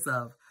beginnings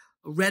of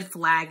red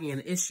flagging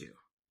an issue.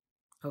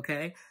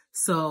 Okay?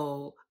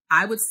 So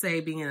I would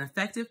say being an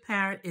effective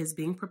parent is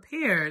being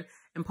prepared,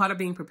 and part of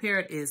being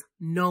prepared is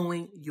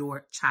knowing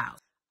your child.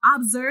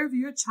 Observe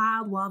your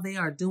child while they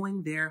are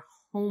doing their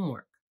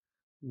homework.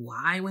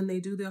 Why when they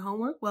do their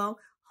homework? Well,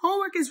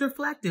 homework is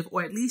reflective,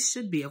 or at least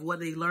should be, of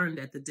what they learned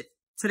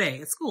today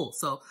at school.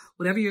 So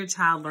whatever your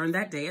child learned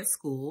that day at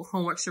school,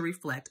 homework should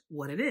reflect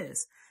what it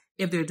is.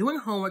 If they're doing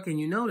homework and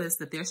you notice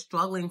that they're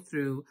struggling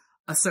through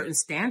a certain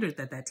standard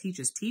that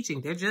teacher's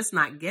teaching, they're just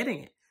not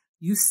getting it.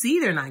 You see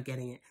they're not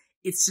getting it.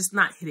 It's just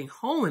not hitting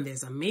home, and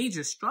there's a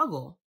major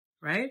struggle,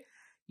 right?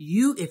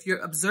 If you're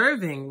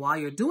observing while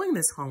you're doing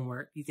this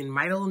homework, you can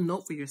write a little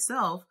note for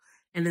yourself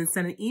and then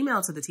send an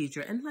email to the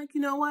teacher and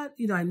you know what?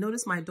 I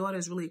noticed my daughter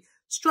is really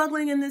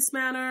struggling in this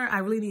manner. I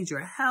really need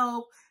your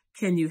help.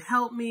 Can you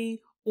help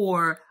me?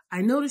 Or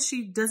I noticed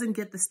she doesn't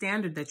get the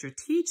standard that you're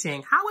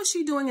teaching. How is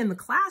she doing in the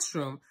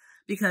classroom?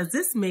 Because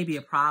this may be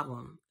a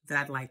problem that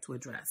I'd like to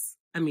address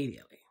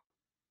immediately.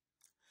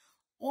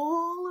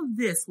 All of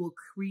this will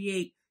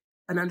create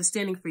an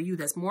understanding for you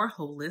that's more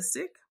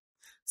holistic.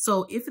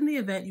 So if in the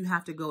event you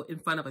have to go in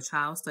front of a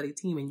child study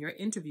team and you're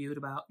interviewed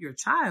about your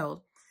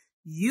child,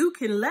 you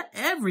can let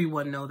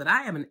everyone know that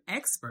I am an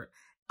expert.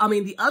 I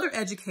mean, the other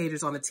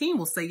educators on the team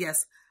will say,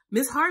 yes,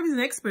 Ms. Harvey's an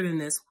expert in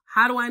this.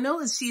 How do I know?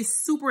 Is she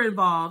is super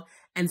involved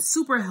and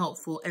super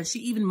helpful, and she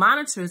even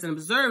monitors and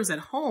observes at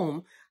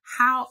home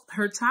how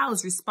her child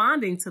is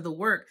responding to the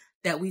work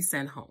that we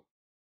send home.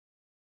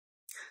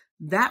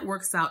 That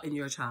works out in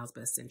your child's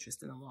best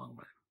interest in the long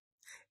run.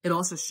 It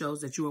also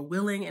shows that you are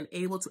willing and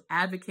able to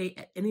advocate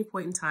at any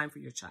point in time for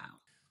your child.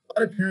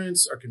 A lot of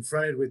parents are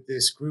confronted with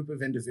this group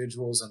of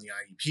individuals on the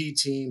IEP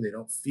team. They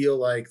don't feel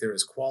like they're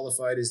as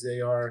qualified as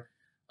they are.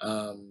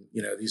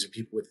 These are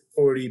people with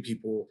authority,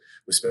 people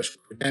with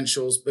special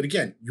credentials. But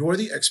again, you're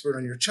the expert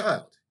on your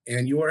child,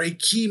 and you are a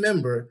key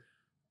member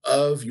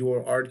of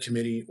your ARD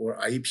committee or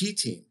IEP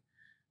team.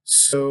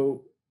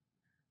 So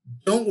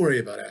don't worry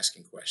about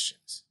asking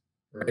questions,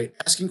 right?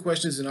 Asking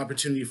questions is an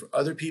opportunity for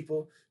other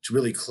people to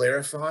really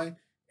clarify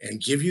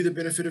and give you the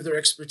benefit of their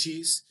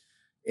expertise.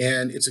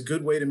 And it's a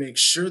good way to make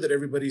sure that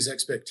everybody's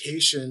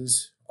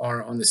expectations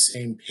are on the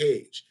same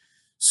page.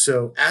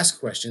 So ask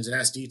questions and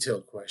ask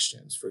detailed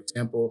questions. For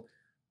example,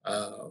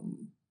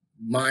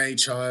 my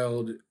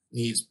child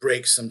needs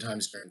breaks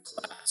sometimes during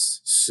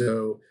class.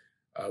 So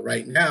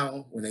right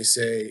now, when they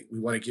say we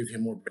want to give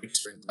him more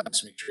breaks during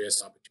class, make sure he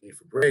has an opportunity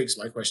for breaks,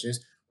 my question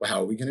is, well,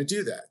 how are we going to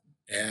do that?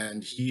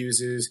 And he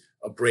uses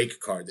a break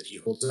card that he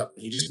holds up.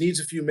 He just needs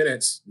a few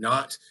minutes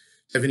not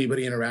to have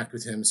anybody interact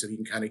with him so he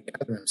can kind of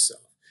gather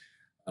himself.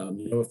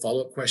 A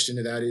follow-up question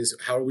to that is,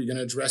 how are we going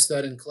to address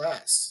that in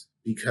class?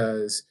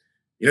 Because,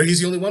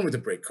 he's the only one with a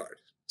break card.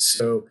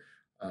 So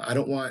I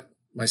don't want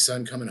my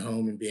son coming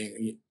home and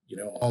being,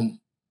 all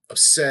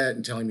upset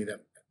and telling me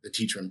that the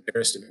teacher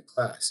embarrassed him in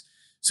class.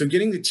 So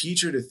getting the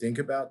teacher to think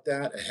about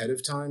that ahead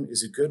of time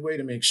is a good way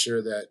to make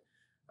sure that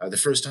the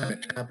first time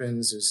it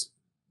happens, there's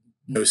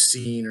no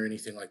scene or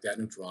anything like that,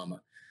 no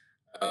drama.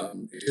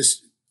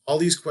 Just all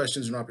these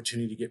questions are an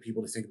opportunity to get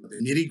people to think about the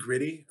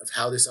nitty-gritty of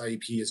how this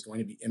IEP is going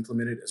to be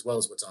implemented, as well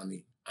as what's on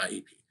the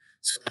IEP.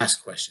 So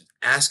ask questions.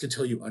 Ask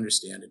until you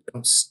understand it.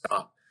 Don't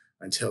stop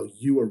until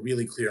you are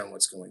really clear on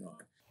what's going on.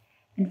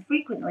 And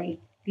frequently,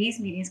 these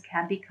meetings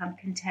can become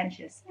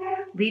contentious,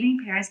 leaving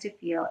parents to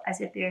feel as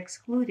if they're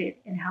excluded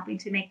in helping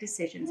to make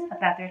decisions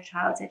about their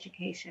child's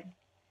education.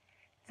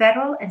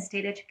 Federal and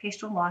state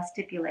educational laws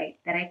stipulate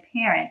that a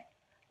parent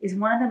is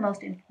one of the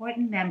most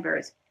important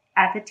members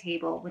at the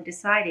table when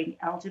deciding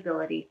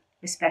eligibility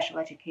for special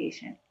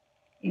education.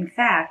 In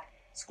fact,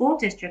 school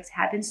districts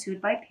have been sued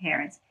by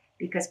parents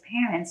because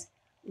parents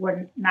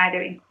were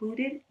neither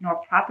included nor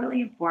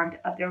properly informed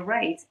of their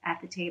rights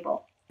at the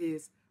table.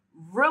 Is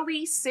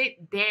really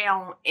sit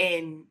down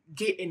and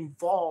get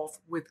involved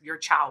with your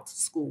child's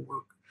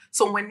schoolwork.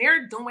 So when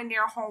they're doing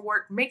their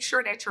homework, make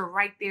sure that you're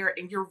right there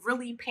and you're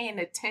really paying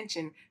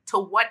attention to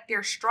what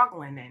they're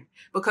struggling in.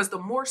 Because the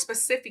more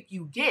specific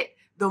you get,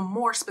 the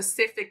more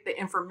specific the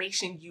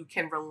information you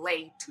can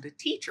relay to the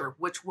teacher,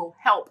 which will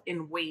help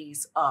in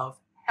ways of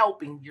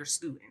helping your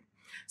student.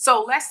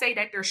 So let's say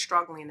that they're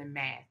struggling in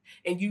math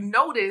and you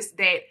notice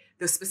that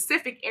the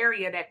specific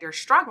area that they're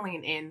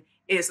struggling in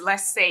is,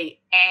 let's say,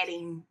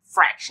 adding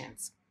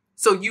fractions.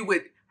 So you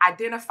would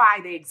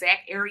identify the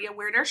exact area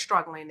where they're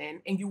struggling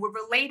in, and you would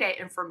relay that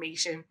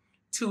information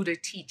to the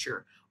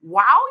teacher.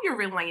 While you're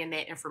relaying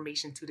that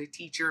information to the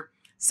teacher,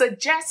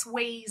 suggest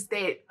ways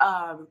that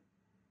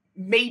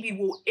maybe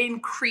will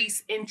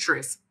increase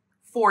interest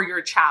for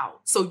your child.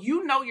 So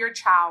you know your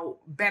child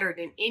better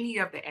than any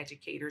of the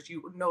educators.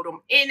 You know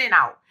them in and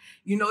out.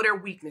 You know their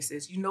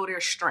weaknesses. You know their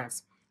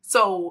strengths.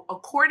 So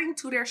according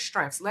to their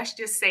strengths, let's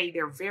just say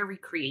they're very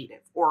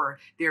creative or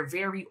they're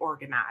very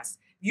organized.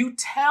 You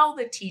tell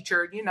the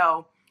teacher, you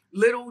know,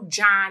 little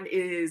John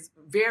is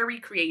very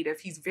creative.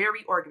 He's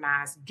very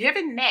organized.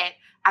 Given that,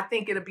 I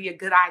think it'll be a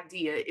good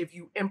idea if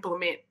you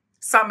implement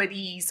some of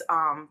these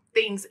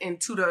things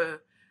into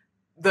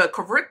the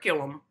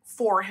curriculum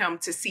for him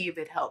to see if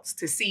it helps,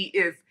 to see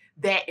if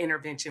that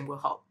intervention will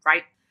help,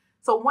 right?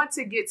 So once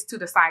it gets to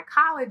the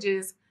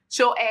psychologist,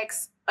 she'll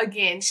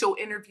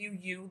interview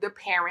you, the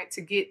parent,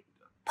 to get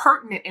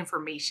pertinent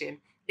information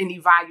in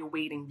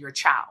evaluating your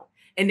child.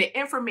 And the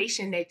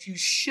information that you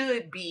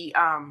should be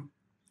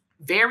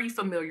very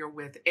familiar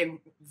with and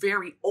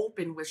very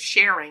open with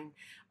sharing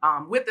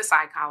with the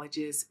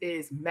psychologist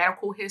is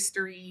medical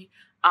history,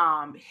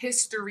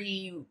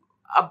 history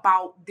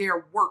about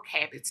their work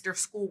habits, their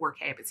schoolwork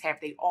habits. Have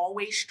they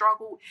always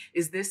struggled?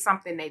 Is this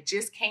something that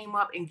just came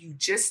up and you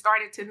just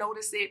started to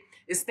notice it?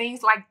 It's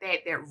things like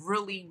that that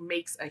really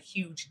makes a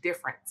huge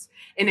difference.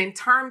 And in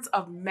terms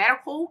of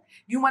medical,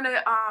 you want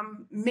to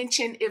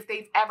mention if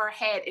they've ever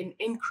had an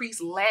increased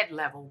lead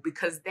level,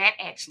 because that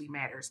actually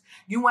matters.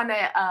 You want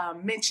to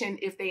mention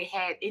if they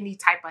had any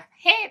type of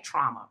head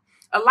trauma.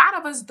 A lot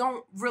of us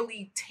don't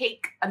really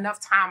take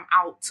enough time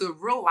out to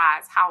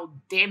realize how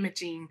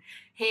damaging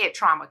head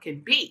trauma can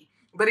be.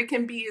 But it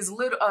can be as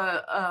little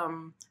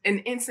an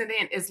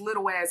incident as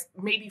little as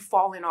maybe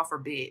falling off a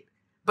bed.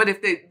 But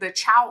if the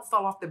child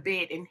fell off the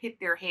bed and hit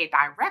their head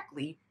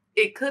directly,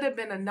 it could have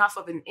been enough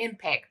of an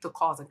impact to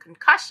cause a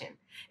concussion.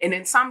 And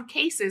in some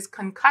cases,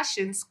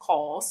 concussions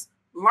cause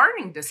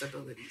learning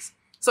disabilities.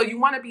 So you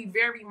want to be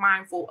very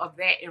mindful of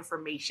that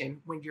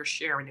information when you're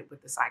sharing it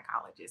with the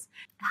psychologist.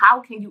 How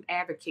can you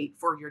advocate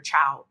for your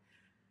child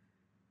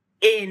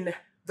in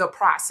the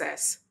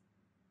process?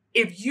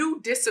 If you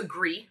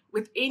disagree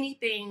with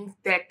anything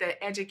that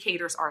the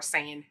educators are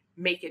saying,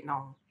 make it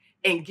known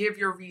and give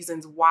your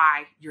reasons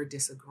why you're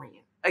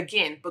disagreeing.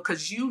 Again,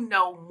 because you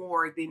know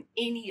more than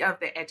any of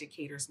the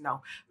educators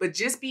know. But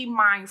just be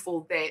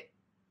mindful that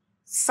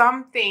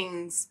some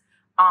things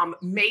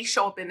may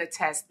show up in the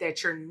test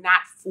that you're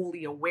not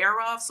fully aware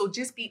of. So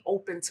just be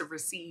open to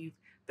receive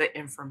the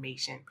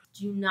information.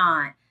 Do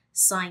not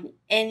sign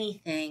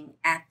anything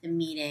at the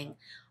meeting.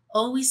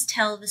 Always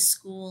tell the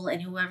school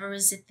and whoever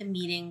is at the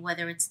meeting,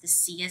 whether it's the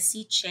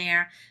CSE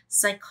chair,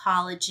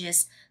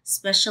 psychologist,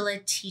 special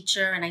ed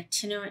teacher, an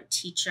itinerant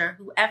teacher,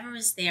 whoever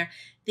is there,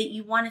 that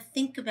you want to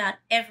think about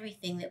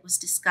everything that was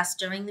discussed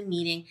during the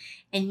meeting,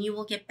 and you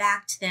will get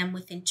back to them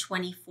within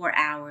 24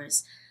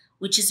 hours.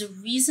 Which is a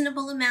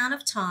reasonable amount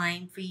of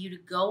time for you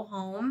to go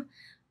home,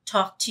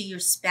 talk to your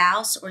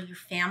spouse or your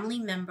family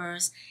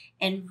members,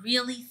 and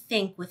really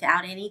think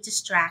without any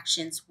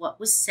distractions what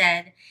was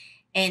said,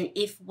 and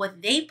if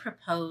what they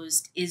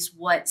proposed is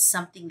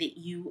something that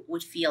you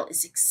would feel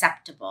is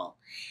acceptable.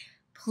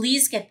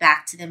 Please get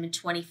back to them in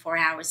 24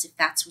 hours if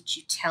that's what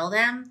you tell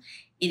them.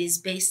 It is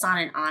based on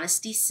an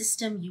honesty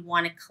system. You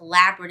want a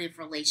collaborative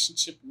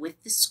relationship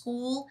with the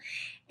school.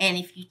 And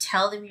if you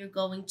tell them you're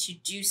going to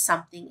do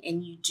something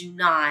and you do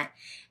not,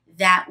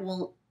 that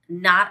will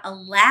not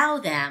allow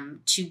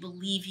them to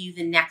believe you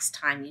the next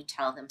time you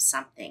tell them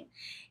something.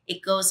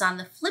 It goes on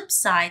the flip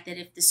side that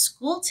if the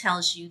school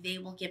tells you, they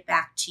will get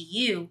back to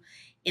you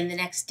in the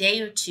next day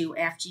or two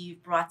after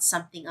you've brought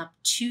something up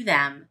to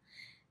them,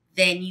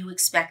 then you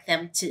expect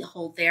them to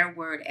hold their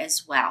word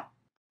as well.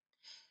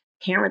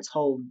 Parents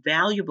hold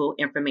valuable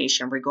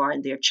information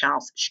regarding their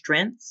child's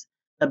strengths,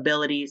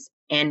 abilities,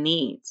 and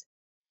needs.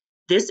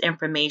 This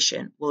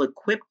information will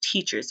equip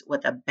teachers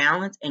with a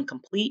balanced and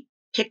complete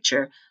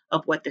picture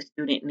of what the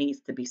student needs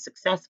to be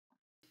successful.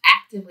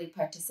 Actively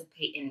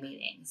participate in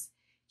meetings.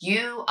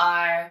 You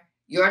are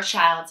your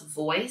child's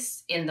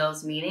voice in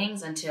those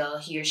meetings until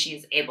he or she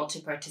is able to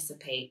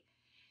participate.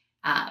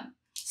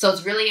 So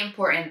it's really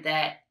important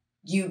that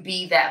you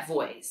be that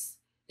voice,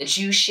 that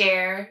you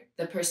share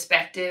the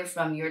perspective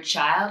from your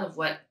child of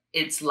what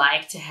it's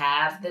like to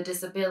have the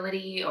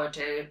disability or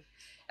to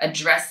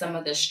address some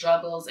of the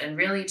struggles, and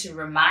really to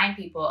remind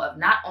people of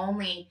not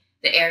only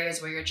the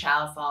areas where your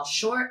child falls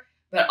short,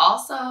 but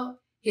also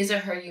his or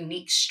her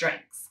unique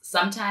strengths.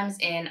 Sometimes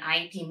in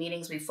IEP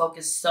meetings, we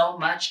focus so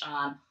much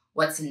on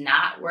what's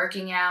not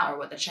working out or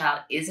what the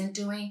child isn't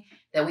doing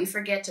that we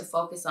forget to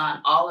focus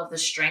on all of the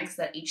strengths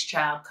that each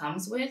child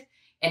comes with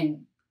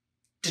and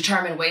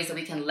determine ways that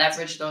we can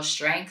leverage those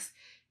strengths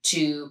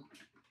to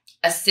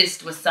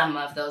assist with some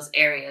of those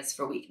areas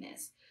for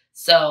weakness.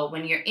 So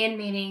when you're in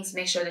meetings,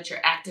 make sure that you're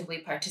actively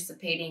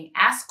participating.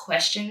 Ask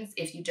questions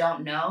if you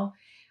don't know.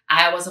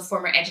 I was a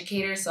former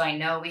educator, so I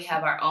know we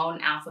have our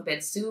own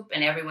alphabet soup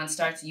and everyone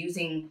starts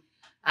using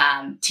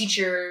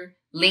teacher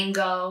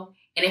lingo.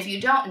 And if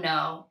you don't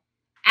know,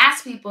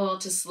 ask people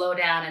to slow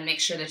down and make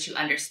sure that you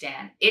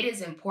understand. It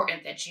is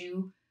important that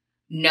you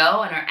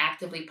know and are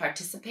actively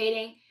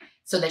participating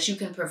so that you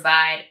can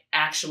provide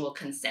actual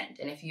consent.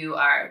 And if you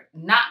are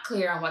not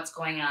clear on what's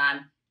going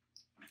on,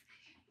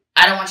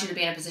 I don't want you to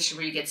be in a position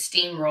where you get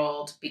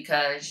steamrolled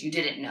because you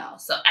didn't know.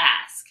 So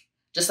ask.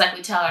 Just like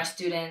we tell our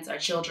students, our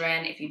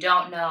children, if you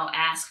don't know,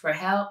 ask for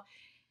help.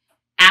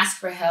 Ask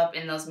for help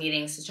in those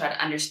meetings to try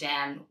to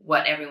understand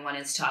what everyone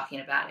is talking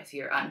about if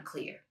you're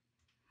unclear.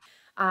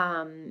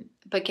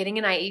 But getting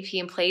an IEP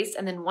in place,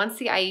 and then once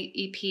the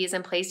IEP is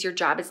in place, your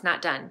job is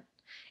not done.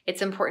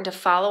 It's important to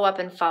follow up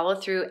and follow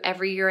through.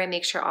 Every year I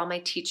make sure all my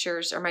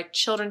teachers, or my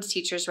children's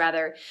teachers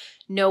rather,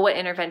 know what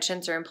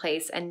interventions are in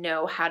place and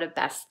know how to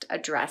best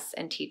address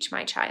and teach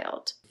my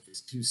child.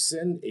 Is to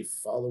send a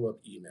follow-up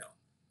email,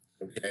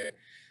 okay?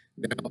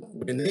 Now,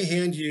 when they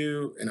hand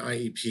you an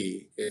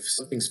IEP, if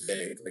something's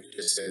vague, like it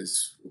just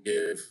says,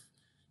 give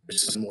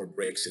some more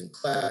breaks in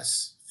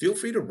class, feel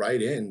free to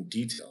write in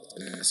details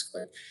and ask,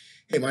 like,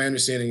 hey, my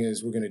understanding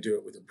is we're going to do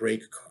it with a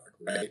break card,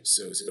 right?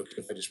 So is it okay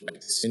if I just write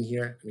this in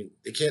here? I mean,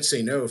 they can't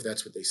say no if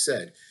that's what they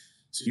said.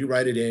 So you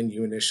write it in,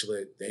 you initial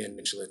it, they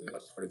initial it, and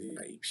that's part of the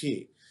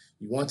IEP.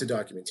 You want the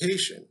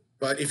documentation.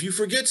 But if you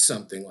forget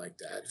something like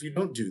that, if you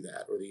don't do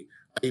that, or the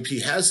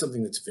IEP has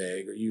something that's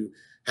vague, or you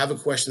have a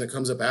question that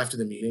comes up after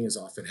the meeting, as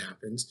often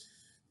happens,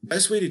 the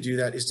best way to do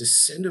that is to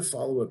send a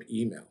follow-up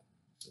email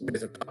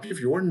with a copy of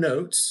your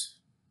notes,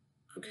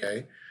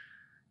 okay,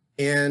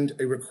 and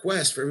a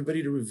request for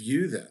everybody to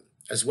review them,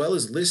 as well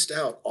as list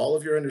out all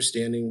of your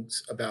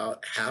understandings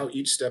about how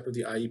each step of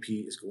the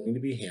IEP is going to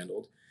be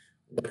handled,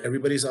 what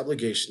everybody's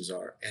obligations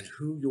are, and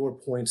who your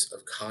points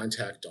of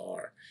contact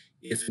are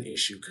if an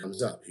issue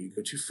comes up, who you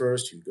go to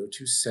first, who you go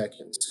to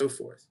second, and so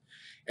forth.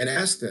 And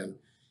ask them,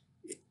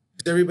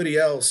 is everybody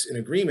else in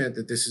agreement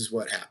that this is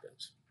what happened?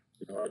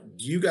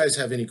 Do you guys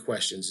have any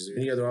questions? Is there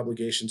any other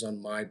obligations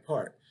on my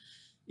part?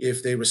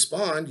 If they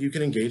respond, you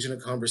can engage in a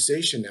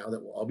conversation now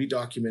that will all be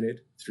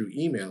documented through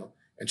email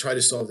and try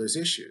to solve those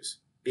issues.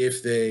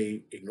 If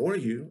they ignore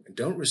you and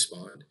don't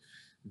respond,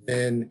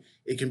 then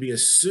it can be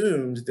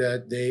assumed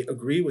that they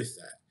agree with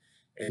that.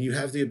 And you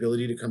have the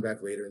ability to come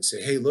back later and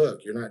say, hey,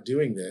 look, you're not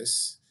doing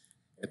this.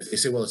 And if they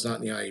say, well, it's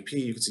not in the IEP,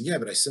 you can say, yeah,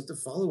 but I sent the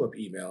follow-up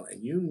email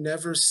and you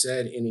never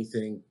said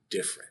anything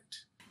different.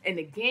 And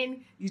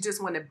again, you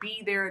just want to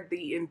be there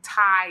the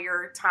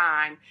entire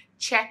time,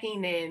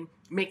 checking in,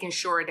 making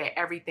sure that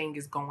everything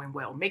is going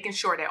well, making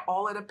sure that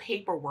all of the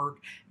paperwork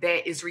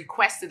that is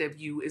requested of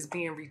you is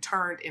being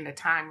returned in a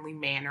timely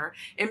manner,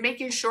 and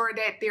making sure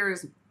that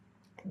there's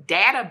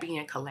data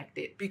being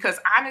collected, because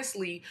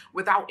honestly,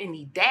 without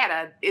any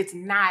data, it's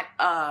not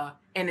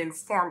an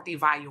informed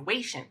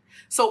evaluation.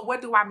 So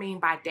what do I mean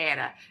by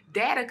data?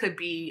 Data could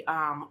be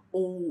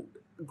old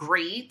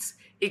grades.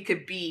 It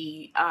could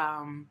be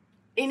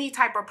any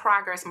type of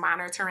progress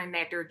monitoring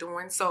that they're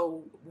doing.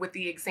 So with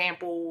the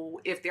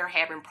example, if they're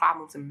having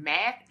problems in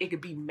math, it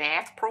could be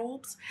math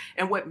probes.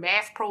 And what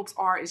math probes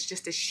are is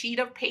just a sheet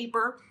of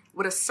paper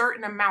with a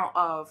certain amount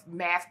of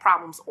math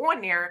problems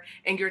on there,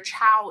 and your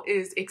child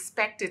is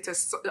expected to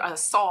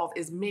solve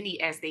as many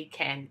as they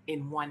can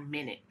in 1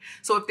 minute.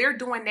 So if they're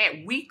doing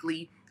that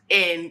weekly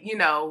and,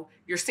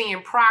 you're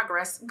seeing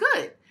progress,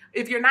 good.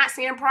 If you're not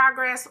seeing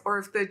progress, or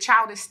if the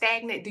child is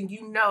stagnant, then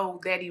you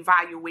know that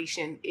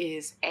evaluation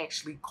is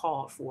actually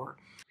called for.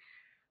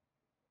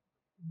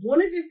 One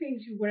of the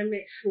things you want to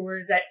make sure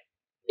is that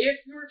if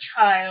your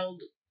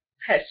child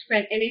has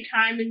spent any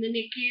time in the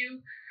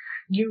NICU,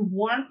 you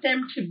want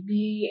them to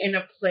be in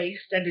a place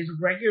that is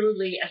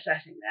regularly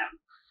assessing them.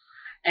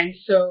 And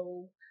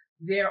so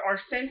there are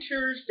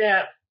centers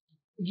that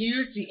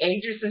use the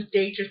Ages and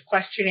Stages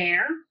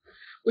questionnaire,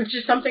 which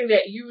is something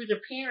that you as a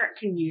parent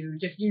can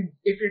use. If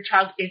your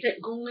child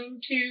isn't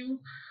going to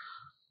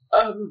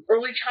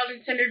early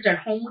childhood centers at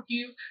home with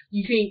you,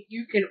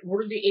 you can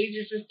order the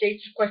Ages and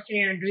Stages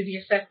questionnaire and do the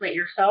assessment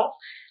yourself,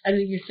 and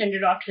then you send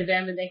it off to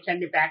them and they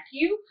send it back to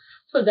you.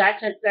 So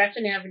that's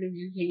an avenue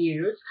you can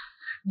use.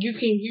 You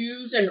can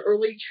use an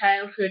early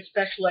childhood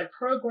special ed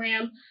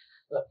program.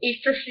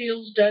 Easter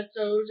Shields does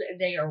those, and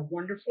they are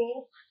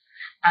wonderful.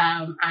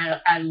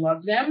 I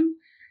love them.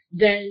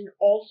 then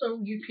also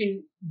you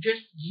can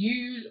just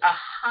use a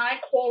high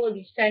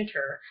quality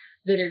center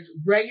that is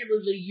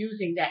regularly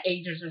using that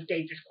ages and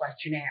stages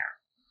questionnaire.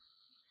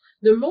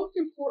 The most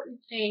important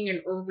thing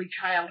in early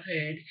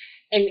childhood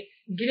and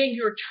getting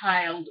your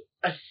child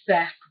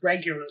assessed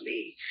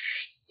regularly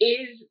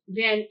is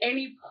then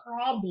any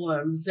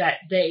problems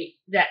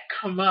that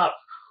come up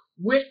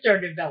with their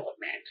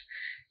development.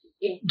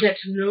 It gets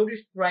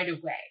noticed right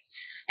away.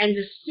 And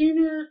the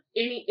sooner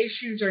any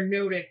issues are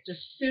noticed, the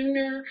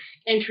sooner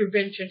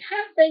intervention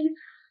happens,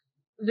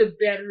 the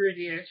better it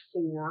is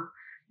for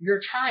your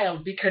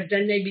child, because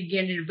then they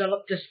begin to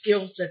develop the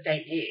skills that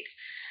they need.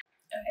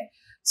 Okay.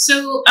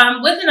 So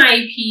with an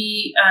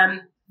IEP,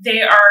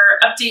 they are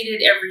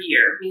updated every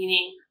year,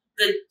 meaning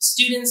the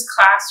students,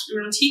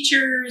 classroom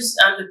teachers,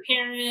 the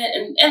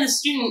parent, and the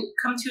student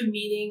come to a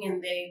meeting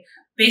and they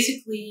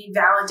basically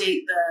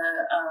validate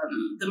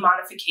the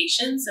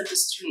modifications that the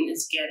student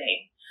is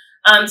getting.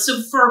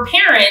 So for a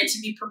parent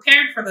to be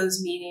prepared for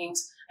those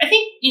meetings, I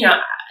think,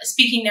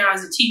 speaking now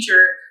as a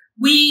teacher,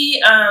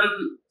 we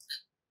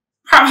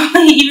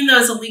probably, even though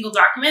it's a legal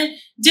document,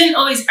 didn't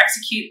always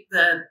execute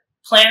the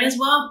plan as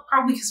well,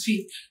 probably because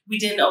we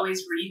didn't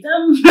always read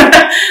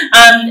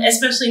them,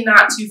 especially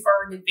not too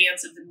far in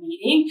advance of the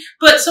meeting.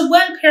 But so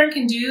what a parent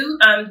can do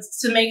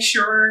to make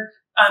sure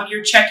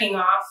you're checking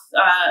off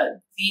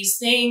these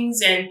things,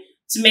 and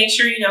to make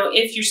sure,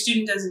 if your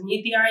student doesn't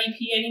need the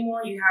IEP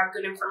anymore, you have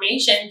good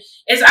information,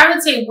 is I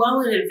would say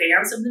well in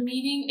advance of the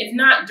meeting, if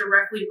not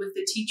directly with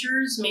the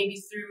teachers, maybe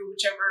through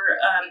whichever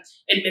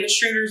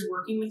administrator is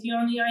working with you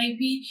on the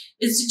IEP,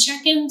 is to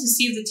check in to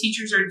see if the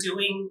teachers are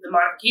doing the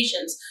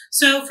modifications.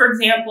 So for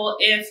example,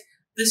 if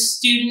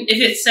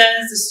it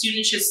says the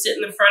student should sit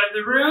in the front of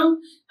the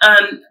room,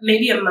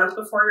 maybe a month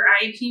before your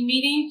IEP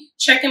meeting,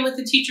 check in with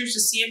the teachers to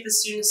see if the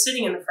student is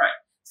sitting in the front.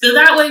 So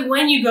that way,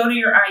 when you go to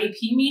your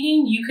IEP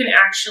meeting, you can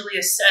actually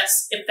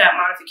assess if that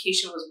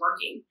modification was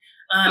working,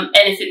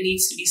 and if it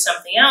needs to be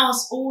something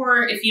else,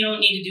 or if you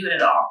don't need to do it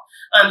at all.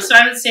 So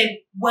I would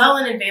say well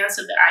in advance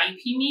of the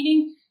IEP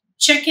meeting,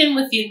 check in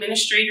with the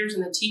administrators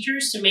and the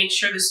teachers to make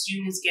sure the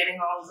student is getting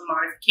all of the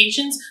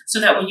modifications, so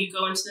that when you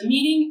go into the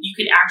meeting, you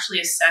can actually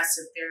assess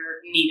if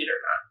they're needed or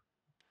not.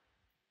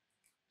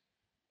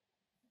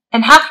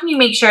 And how can you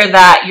make sure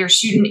that your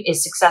student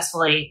is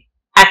successfully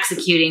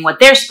executing what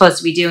they're supposed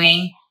to be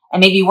doing and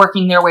maybe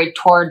working their way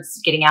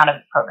towards getting out of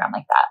a program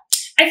like that?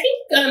 I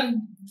think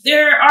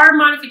there are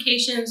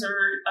modifications or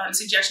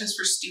suggestions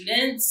for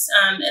students,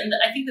 and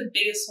I think the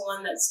biggest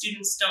one that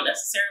students don't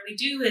necessarily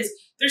do is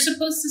they're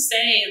supposed to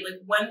say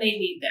like when they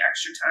need the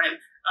extra time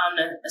on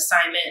an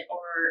assignment or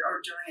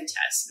during a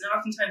test. And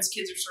oftentimes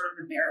kids are sort of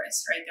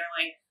embarrassed, right? They're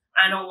like,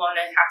 I don't want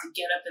to have to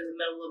get up in the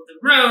middle of the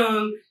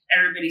room.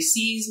 Everybody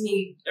sees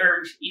me,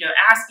 or,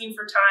 asking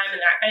for time and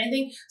that kind of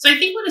thing. So I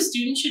think what a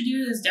student should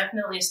do is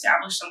definitely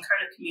establish some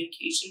kind of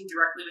communication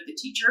directly with the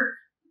teacher,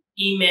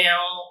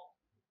 email,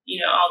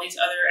 all these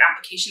other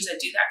applications that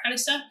do that kind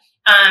of stuff,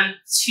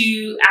 to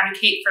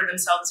advocate for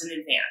themselves in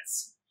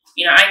advance.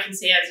 I can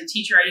say as a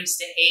teacher, I used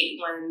to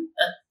hate when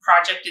a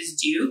project is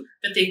due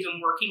that they've been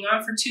working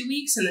on for 2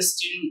 weeks, and the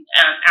student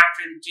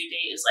after the due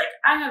date is like,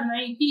 I have an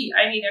IEP,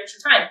 I need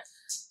extra time.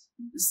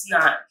 It's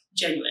not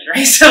genuine,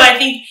 right? So I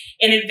think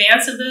in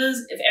advance of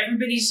those, if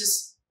everybody's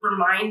just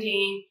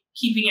reminding,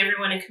 keeping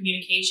everyone in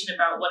communication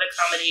about what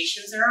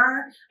accommodations there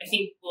are, I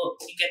think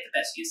you get the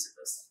best use of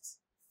those things.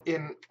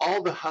 In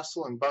all the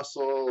hustle and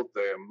bustle,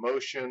 the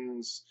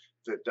emotions,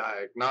 the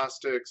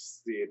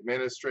diagnostics, the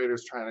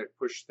administrators trying to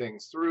push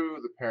things through,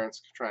 the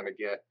parents trying to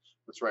get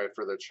what's right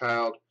for their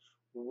child,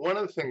 one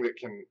of the things that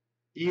can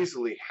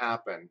easily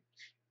happen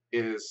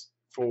is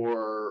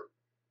for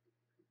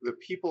the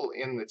people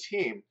in the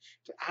team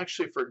to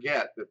actually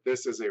forget that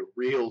this is a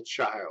real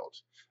child.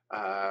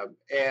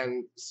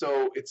 And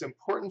so it's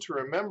important to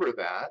remember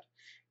that.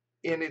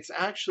 And it's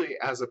actually,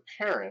 as a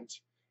parent,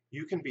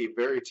 you can be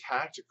very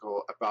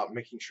tactical about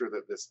making sure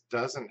that this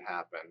doesn't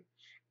happen,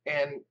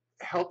 and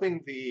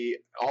helping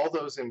all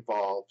those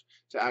involved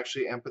to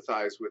actually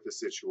empathize with the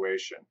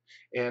situation.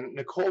 And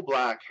Nicole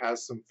Black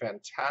has some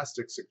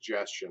fantastic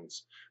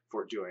suggestions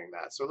for doing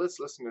that. So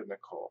let's listen to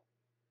Nicole.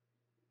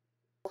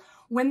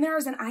 When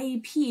there's an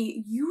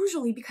IEP,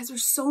 usually because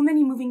there's so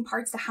many moving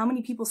parts to how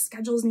many people's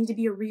schedules need to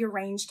be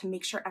rearranged to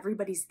make sure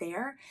everybody's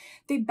there,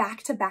 they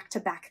back to back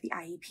the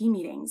IEP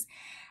meetings.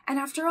 And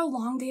after a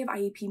long day of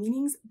IEP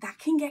meetings, that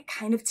can get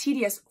kind of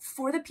tedious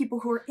for the people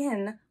who are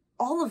in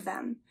all of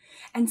them.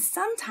 And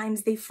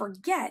sometimes they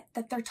forget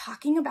that they're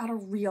talking about a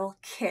real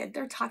kid.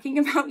 They're talking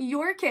about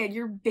your kid,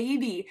 your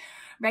baby,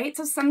 right?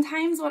 So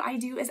sometimes what I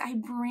do is I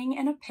bring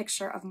in a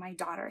picture of my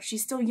daughter.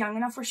 She's still young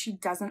enough where she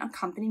doesn't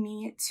accompany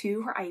me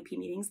to her IEP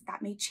meetings.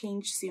 That may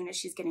change soon as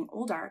she's getting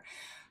older.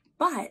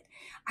 But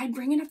I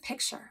bring in a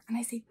picture and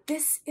I say,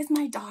 this is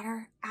my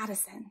daughter,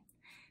 Addison.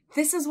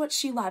 This is what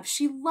she loves.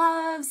 She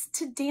loves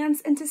to dance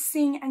and to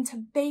sing and to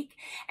bake,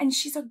 and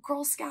she's a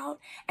Girl Scout,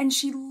 and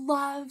she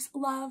loves,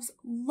 loves,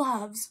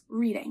 loves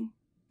reading.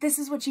 this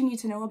is what you need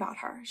to know about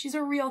her. She's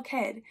a real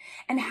kid.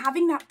 And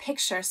having that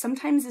picture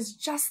sometimes is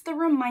just the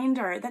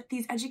reminder that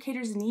these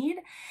educators need,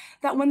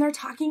 that when they're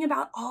talking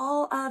about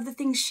all of the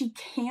things she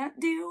can't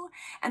do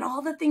and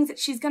all the things that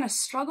she's going to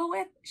struggle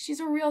with, she's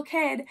a real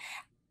kid.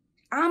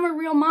 I'm a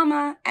real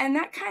mama, and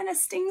that kind of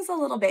stings a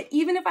little bit.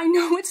 Even if I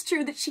know it's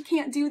true that she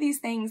can't do these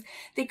things,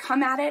 they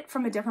come at it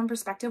from a different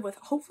perspective with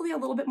hopefully a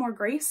little bit more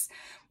grace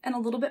and a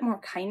little bit more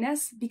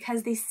kindness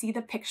because they see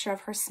the picture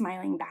of her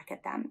smiling back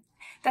at them.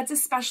 That's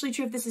especially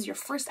true if this is your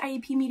first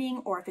IEP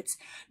meeting, or if it's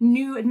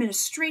new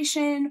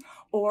administration,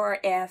 or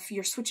if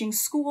you're switching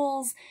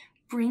schools.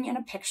 Bring in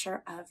a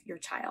picture of your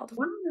child.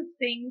 One of the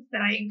things that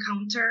I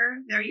encounter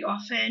very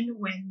often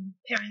when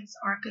parents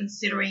are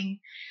considering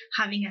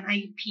having an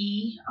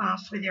IEP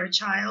for their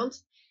child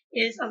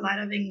is a lot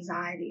of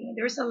anxiety.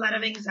 There's a lot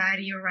of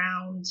anxiety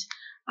around,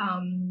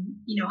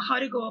 how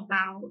to go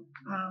about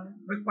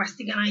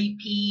requesting an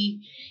IEP.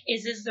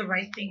 Is this the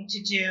right thing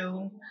to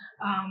do?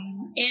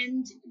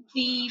 And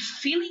the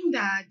feeling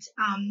that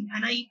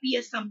an IEP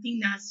is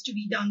something that's to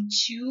be done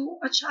to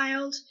a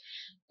child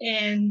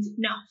and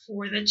not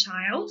for the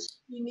child.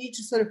 You need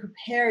to sort of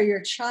prepare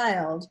your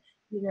child.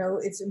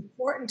 It's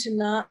important to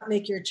not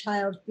make your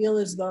child feel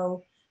as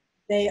though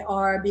they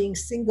are being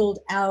singled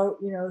out,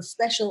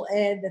 special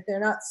ed, that they're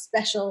not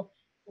special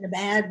in a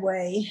bad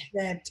way,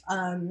 that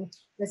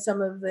some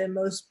of the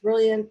most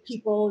brilliant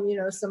people,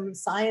 some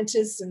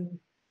scientists and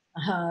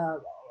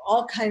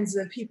all kinds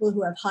of people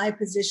who have high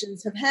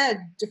positions have had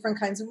different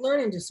kinds of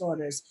learning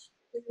disorders.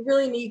 You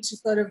really need to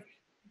sort of,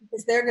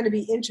 because they're going to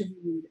be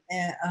interviewed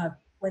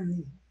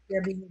when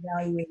they're being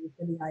evaluated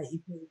for the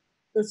IEP.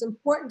 So it's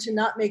important to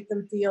not make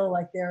them feel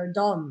like they're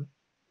dumb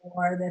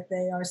or that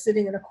they are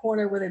sitting in a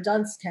corner with a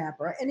dunce cap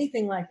or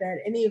anything like that,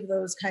 any of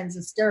those kinds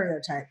of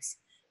stereotypes,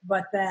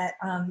 but that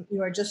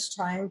you are just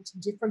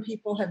different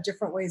people have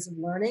different ways of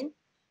learning,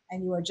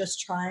 and you are just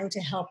trying to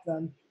help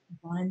them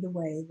find the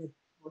way that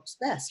works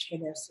best for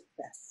their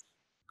success.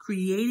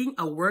 Creating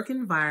a work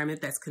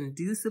environment that's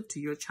conducive to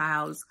your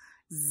child's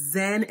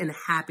zen and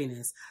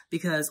happiness,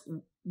 because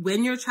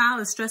when your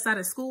child is stressed out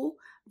at school,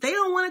 they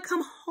don't want to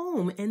come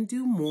home and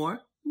do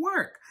more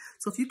work.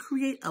 So if you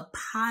create a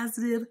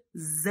positive,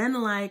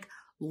 zen-like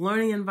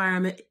learning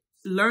environment,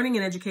 learning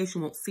and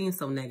education won't seem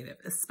so negative,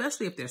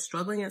 especially if they're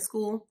struggling at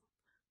school.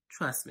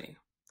 Trust me,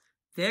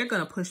 they're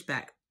going to push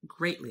back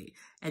greatly,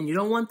 and you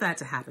don't want that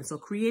to happen. So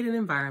create an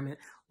environment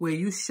where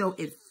you show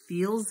it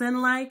feels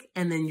zen-like,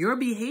 and then your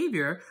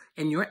behavior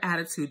and your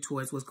attitude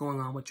towards what's going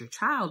on with your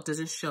child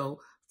doesn't show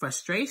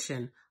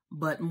frustration,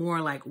 but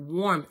more like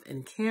warmth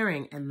and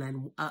caring, and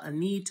then a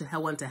need to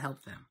want to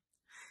help them.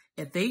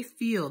 If they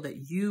feel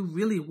that you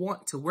really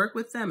want to work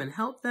with them and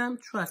help them,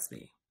 trust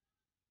me,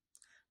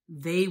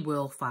 they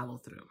will follow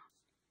through.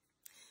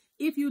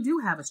 If you do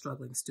have a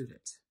struggling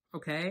student,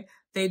 okay,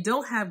 they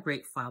don't have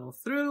great follow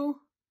through,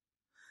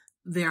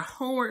 their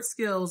homework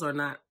skills are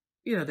not,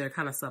 they're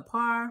kind of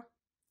subpar,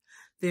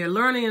 their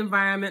learning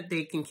environment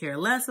they can care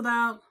less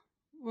about,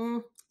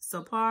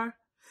 subpar,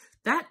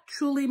 that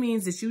truly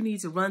means that you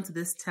need to run to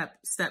this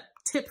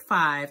tip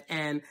 5,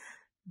 and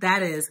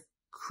that is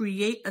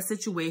create a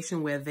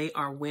situation where they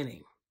are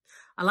winning.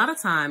 A lot of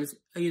times,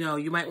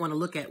 you might want to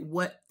look at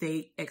what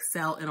they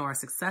excel in or are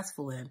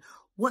successful in.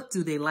 What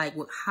do they like?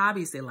 What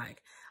hobbies they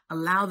like?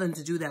 Allow them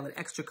to do that with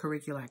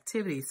extracurricular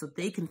activities so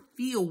they can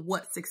feel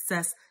what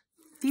success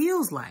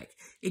feels like.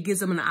 It gives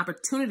them an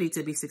opportunity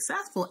to be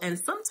successful, and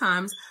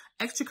sometimes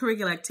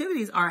extracurricular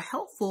activities are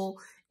helpful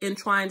in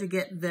trying to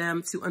get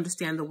them to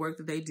understand the work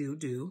that they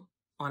do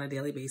on a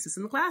daily basis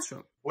in the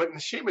classroom. What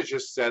Nashima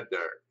just said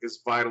there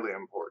is vitally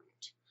important.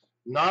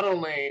 Not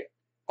only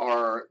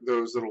are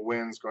those little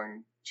wins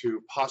going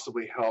to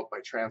possibly help by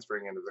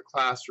transferring into the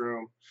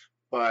classroom,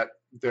 but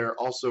they're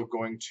also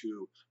going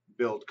to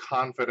build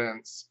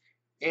confidence,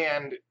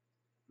 and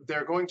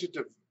they're going to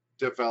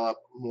develop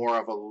more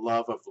of a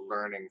love of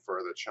learning for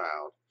the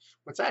child.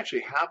 What's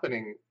actually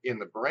happening in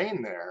the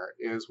brain there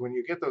is when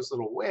you get those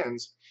little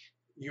wins,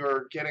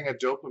 you're getting a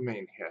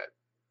dopamine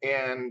hit,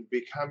 and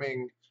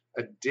becoming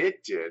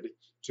addicted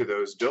to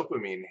those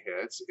dopamine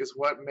hits is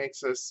what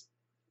makes us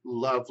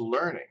love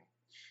learning,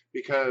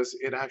 because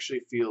it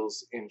actually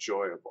feels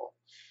enjoyable.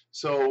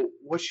 So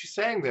what she's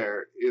saying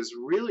there is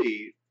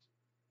really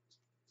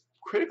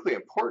critically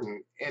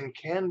important and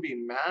can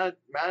be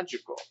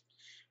magical.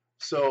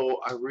 So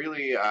I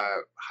really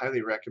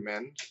highly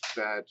recommend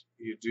that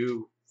you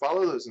do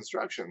follow those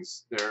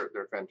instructions. They're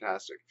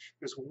fantastic.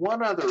 There's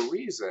one other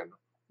reason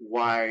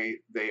why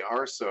they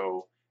are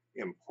so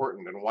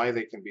important and why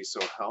they can be so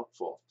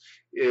helpful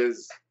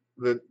is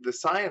the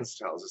science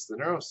tells us, the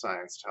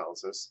neuroscience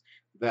tells us,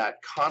 that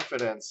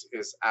confidence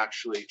is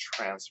actually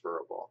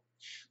transferable.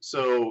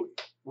 So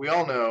we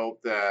all know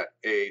that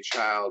a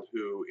child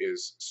who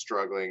is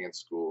struggling in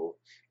school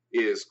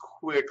is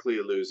quickly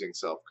losing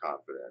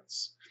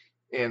self-confidence.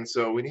 And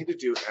so we need to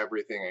do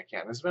everything I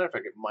can. As a matter of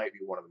fact, it might be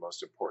one of the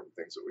most important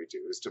things that we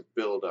do is to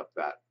build up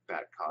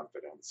that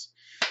confidence.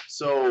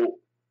 So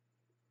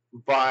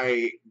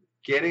by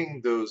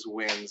getting those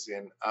wins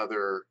in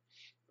other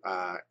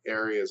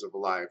areas of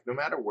life, no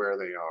matter where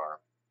they are,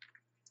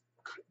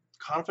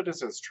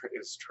 confidence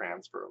is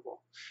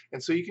transferable.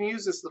 And so you can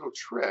use this little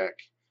trick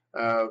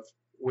of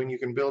when you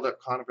can build up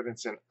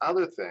confidence in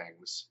other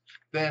things,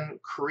 then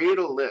create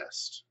a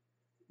list,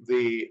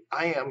 the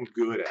I am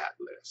good at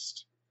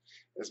list.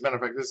 As a matter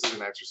of fact, this is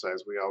an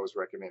exercise we always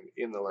recommend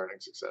in the learning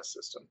success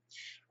system.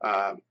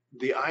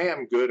 The I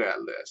am good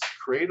at list.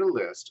 Create a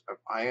list of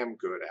I am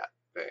good at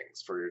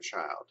things for your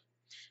child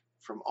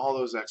from all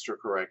those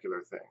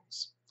extracurricular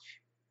things.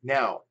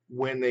 Now,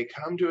 when they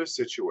come to a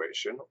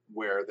situation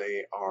where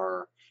they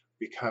are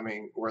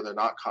where they're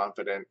not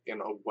confident in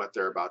what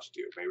they're about to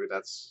do, maybe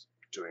that's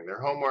doing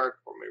their homework,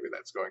 or maybe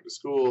that's going to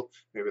school,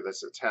 maybe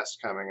that's a test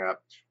coming up,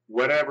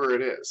 whatever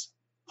it is,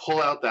 pull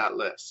out that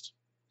list.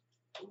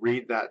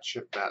 Read that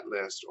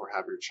list, or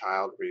have your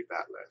child read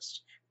that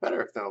list.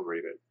 Better if they'll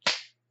read it.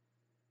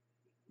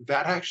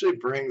 That actually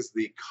brings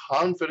the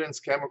confidence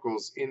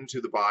chemicals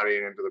into the body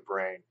and into the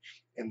brain,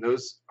 and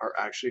those are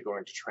actually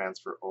going to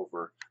transfer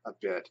over a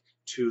bit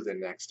to the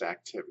next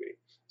activity.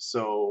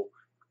 So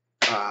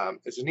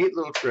it's a neat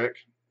little trick,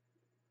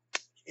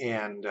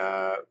 and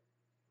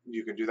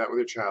you can do that with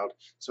your child.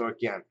 So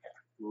again,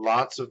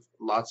 lots of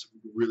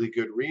really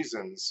good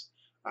reasons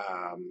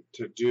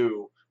to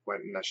do what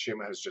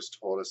Nashima has just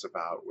told us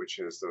about, which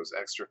is those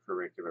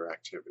extracurricular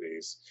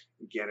activities,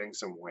 getting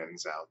some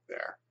wins out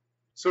there.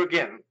 So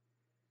again,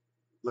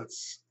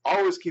 let's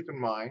always keep in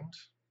mind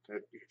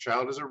that your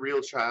child is a real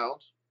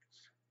child,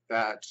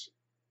 that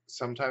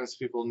sometimes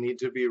people need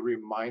to be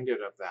reminded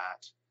of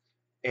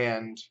that,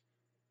 and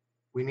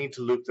we need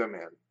to loop them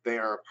in. They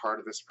are a part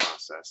of this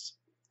process,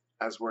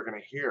 as we're going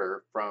to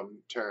hear from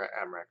Tara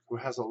Emmerich, who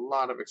has a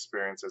lot of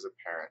experience as a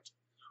parent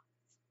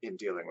in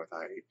dealing with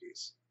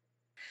IEPs.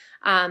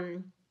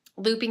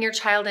 Looping your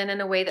child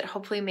in a way that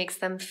hopefully makes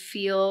them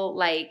feel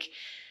like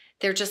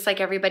they're just like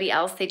everybody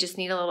else. They just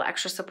need a little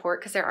extra support,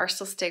 because there are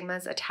still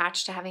stigmas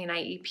attached to having an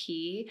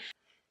IEP.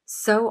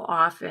 So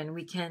often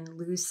we can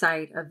lose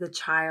sight of the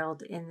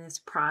child in this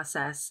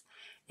process,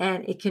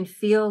 and it can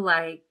feel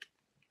like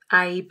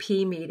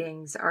IEP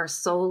meetings are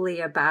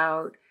solely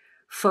about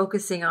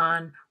focusing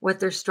on what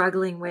they're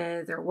struggling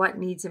with or what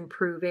needs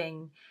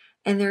improving.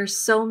 And there's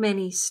so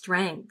many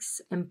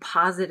strengths and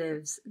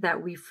positives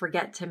that we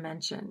forget to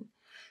mention.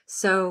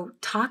 So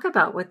talk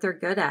about what they're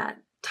good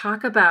at.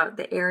 Talk about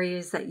the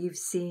areas that you've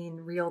seen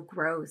real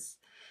growth,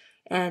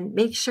 and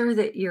make sure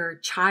that your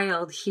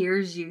child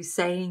hears you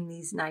saying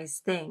these nice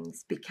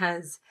things,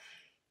 because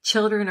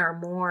children are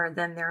more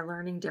than their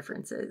learning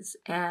differences,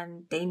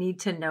 and they need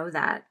to know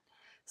that.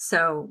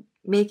 So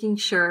making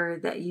sure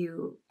that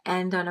you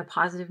end on a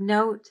positive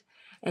note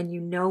and you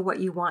know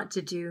what you want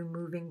to do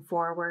moving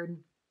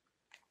forward.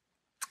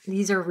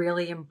 These are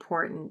really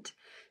important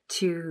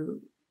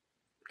to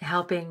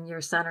helping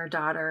your son or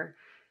daughter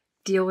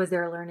deal with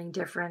their learning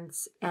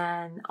difference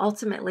and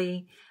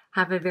ultimately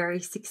have a very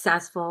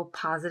successful,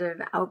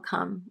 positive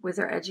outcome with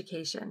their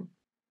education.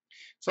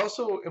 It's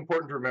also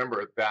important to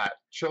remember that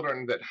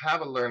children that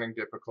have a learning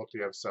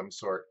difficulty of some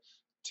sort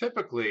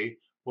typically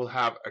will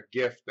have a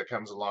gift that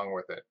comes along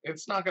with it.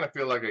 It's not going to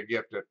feel like a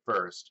gift at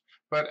first,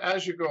 but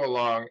as you go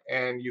along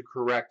and you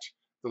correct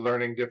the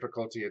learning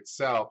difficulty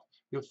itself,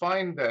 you'll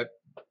find that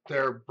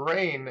their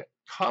brain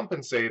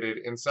compensated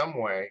in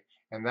some way,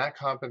 and that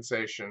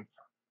compensation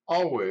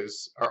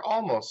always, or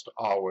almost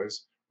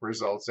always,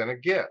 results in a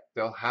gift.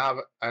 They'll have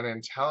an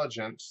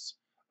intelligence,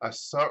 a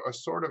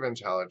sort of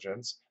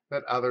intelligence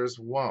that others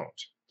won't.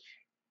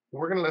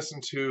 We're going to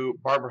listen to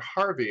Barbara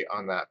Harvey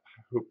on that,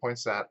 who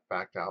points that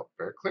back out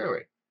very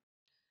clearly.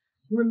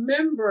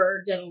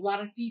 Remember that a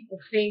lot of people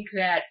think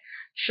that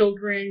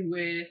children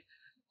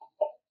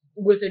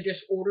with a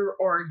disorder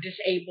or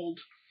disabled,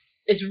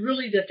 it's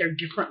really that they're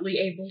differently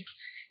abled.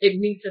 It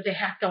means that they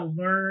have to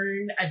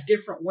learn a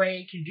different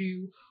way to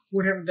do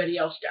what everybody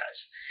else does.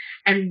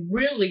 And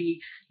really,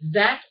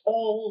 that's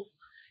all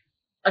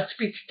a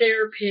speech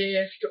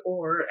therapist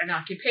or an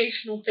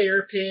occupational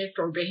therapist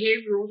or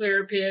behavioral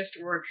therapist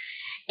or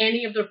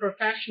any of the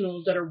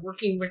professionals that are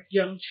working with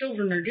young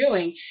children are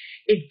doing,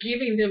 is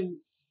giving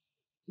them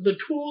the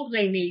tools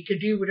they need to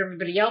do what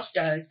everybody else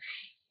does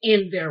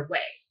in their way.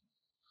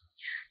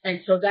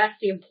 And so that's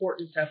the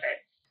importance of it.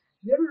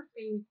 There are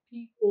things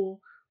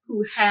people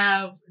who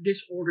have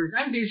disorders.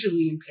 I'm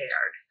visually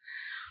impaired.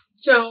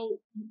 So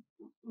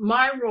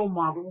my role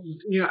model,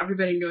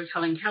 everybody knows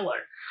Helen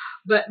Keller,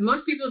 but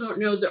most people don't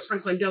know that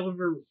Franklin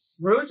Delano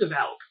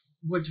Roosevelt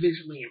was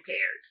visually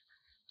impaired.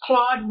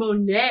 Claude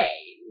Monet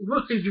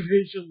was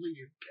visually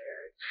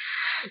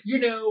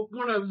impaired.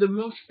 One of the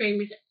most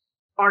famous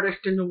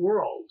artists in the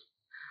world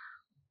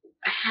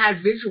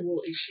had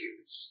visual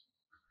issues.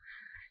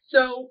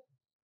 So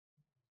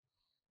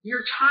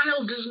your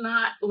child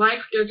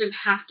life doesn't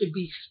have to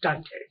be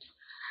stunted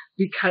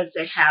because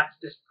they have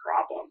this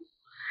problem.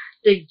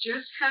 They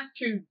just have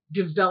to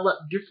develop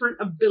different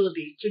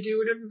abilities to do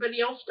what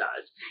everybody else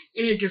does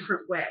in a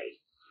different way.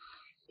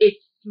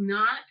 It's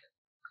not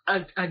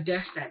a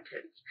death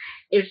sentence.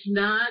 It's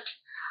not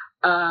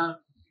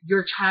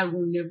your child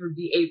will never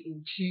be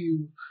able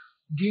to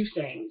do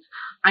things.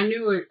 I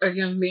knew a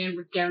young man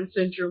with Down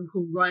syndrome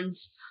who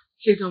runs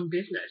his own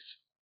business.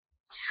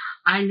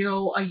 I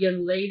know a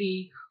young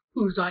lady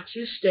who's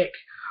autistic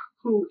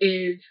who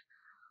is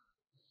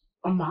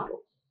a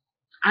model.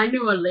 I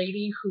know a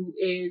lady who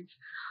is,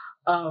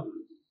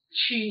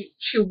 she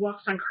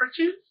walks on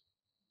crutches,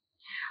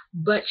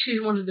 but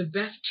she's one of the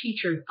best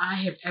teachers I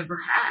have ever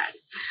had.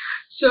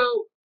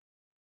 So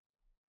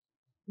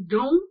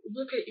don't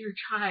look at your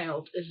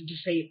child as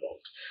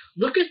disabled.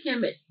 Look at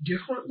them as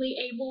differently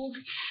abled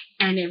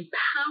and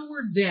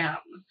empower them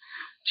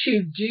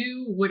to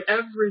do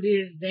whatever it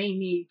is they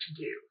need to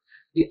do.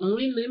 The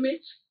only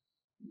limit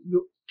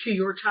to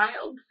your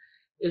child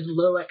is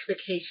low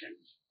expectations.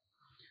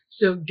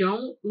 So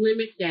don't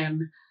limit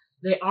them.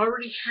 They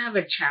already have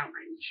a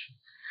challenge.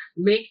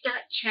 Make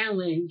that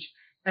challenge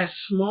as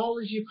small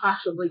as you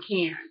possibly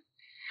can,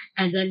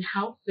 and then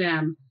help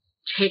them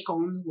take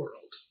on the world.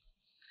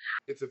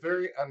 It's a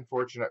very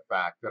unfortunate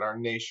fact that our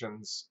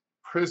nation's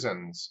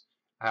prisons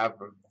have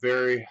a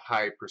very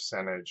high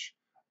percentage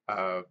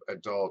of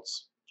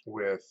adults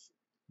with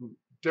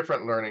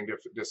different learning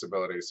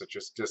disabilities, such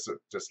as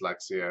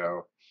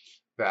dyslexia,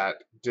 that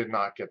did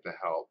not get the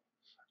help.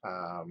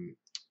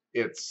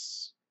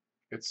 It's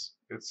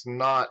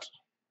not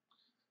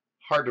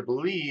hard to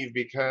believe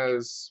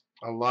because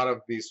a lot of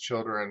these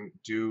children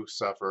do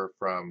suffer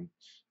from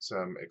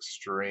some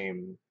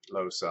extreme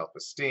low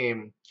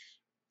self-esteem,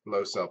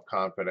 low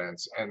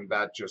self-confidence, and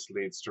that just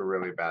leads to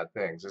really bad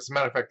things. As a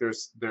matter of fact,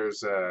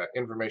 there's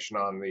information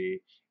on the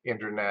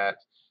internet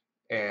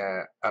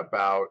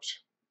about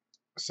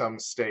some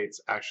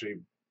states actually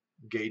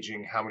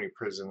gauging how many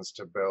prisons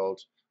to build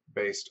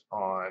based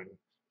on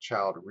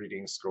child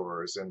reading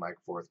scores in like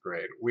 4th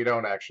grade. We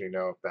don't actually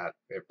know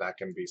if that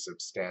can be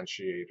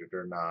substantiated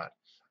or not.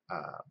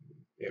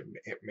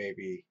 It may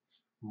be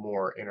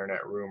more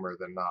internet rumor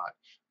than not,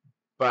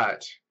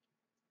 but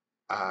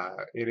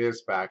it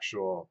is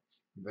factual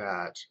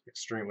that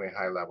extremely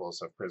high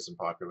levels of prison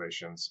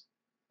populations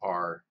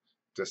are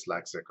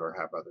dyslexic or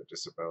have other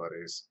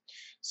disabilities.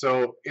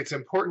 So it's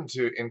important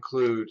to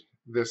include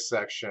this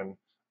section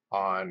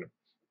on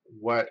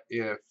what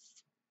if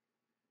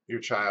your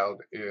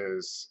child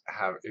is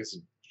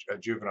a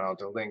juvenile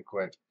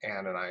delinquent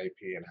and an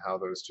IEP, and how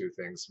those two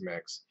things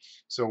mix.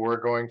 So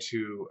we're going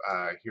to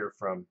hear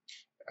from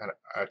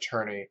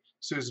attorney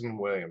Susan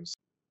Williams.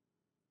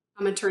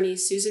 I'm attorney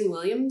Susan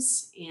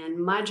Williams, and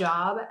my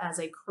job as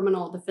a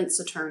criminal defense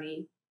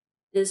attorney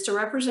is to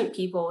represent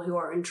people who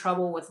are in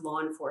trouble with law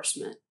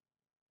enforcement.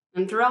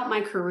 And throughout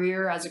my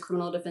career as a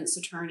criminal defense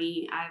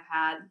attorney, I've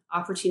had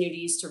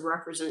opportunities to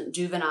represent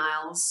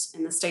juveniles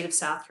in the state of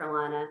South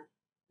Carolina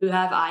who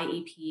have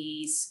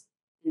IEPs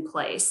in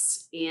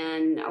place.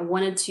 And I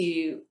wanted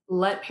to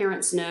let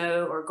parents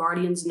know, or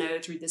guardians know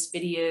through this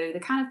video, the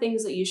kind of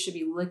things that you should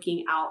be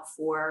looking out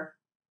for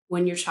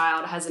when your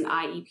child has an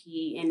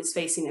IEP and is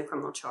facing a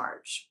criminal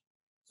charge.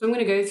 So I'm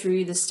going to go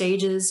through the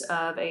stages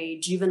of a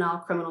juvenile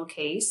criminal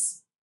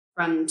case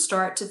from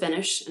start to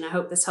finish, and I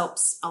hope this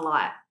helps a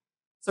lot.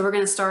 So we're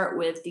going to start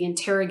with the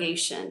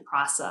interrogation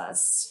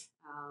process.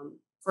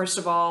 First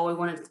of all, we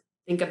want to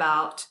think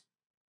about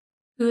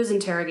who is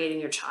interrogating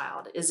your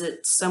child. Is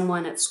it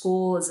someone at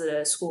school? Is it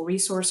a school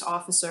resource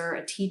officer,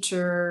 a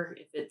teacher?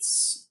 If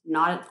it's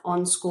not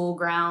on school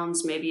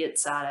grounds, maybe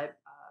it's at a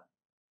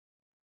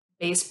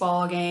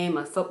baseball game,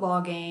 a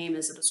football game.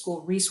 Is it a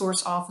school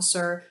resource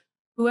officer?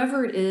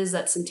 Whoever it is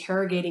that's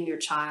interrogating your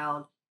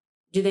child,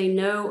 do they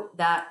know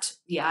that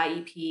the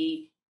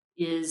IEP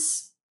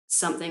is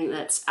something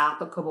that's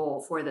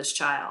applicable for this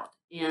child?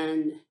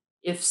 And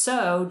if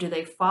so, do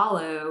they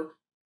follow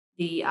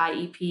the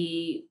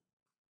IEP,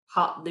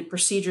 the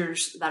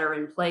procedures that are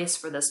in place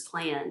for this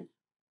plan?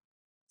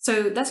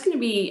 So that's going to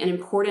be an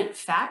important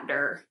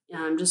factor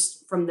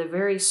just from the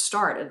very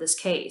start of this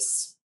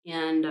case.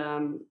 And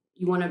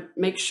you want to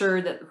make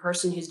sure that the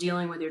person who's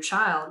dealing with your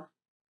child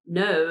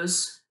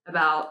knows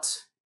about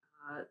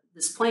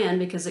this plan,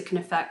 because it can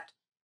affect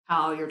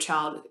how your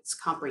child is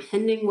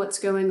comprehending what's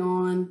going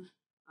on.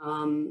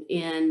 And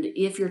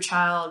if your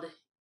child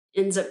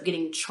ends up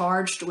getting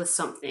charged with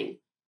something,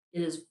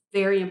 it is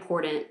very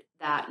important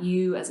that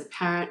you as a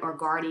parent or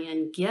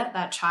guardian get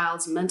that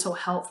child's mental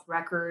health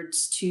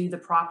records to the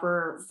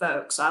proper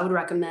folks. I would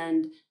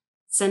recommend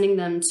sending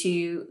them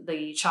to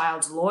the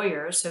child's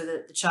lawyer so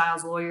that the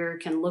child's lawyer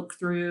can look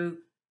through,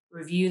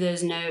 review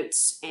those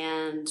notes,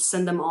 and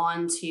send them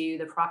on to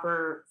the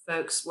proper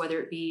folks,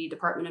 whether it be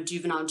Department of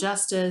Juvenile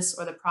Justice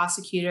or the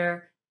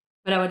prosecutor.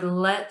 But I would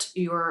let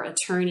your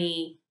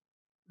attorney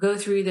go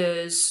through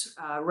those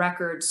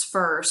records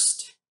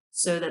first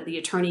so that the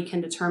attorney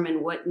can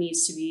determine what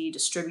needs to be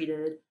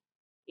distributed.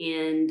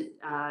 And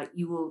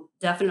you will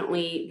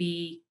definitely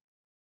be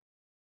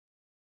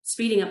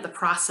speeding up the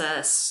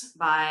process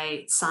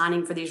by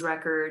signing for these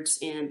records,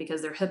 and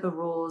because they're HIPAA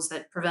rules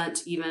that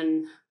prevent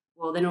even,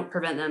 well, they don't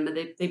prevent them, but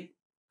they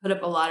put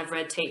up a lot of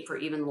red tape for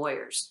even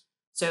lawyers.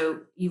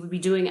 So you would be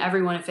doing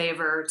everyone a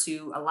favor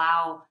to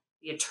allow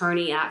the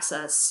attorney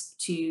access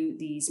to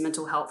these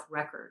mental health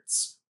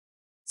records.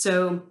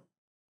 So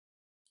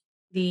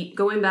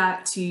Going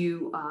back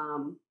to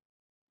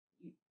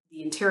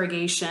the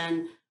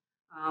interrogation,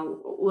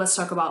 let's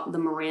talk about the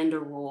Miranda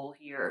rule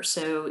here.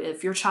 So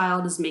if your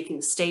child is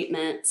making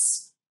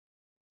statements,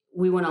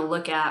 we want to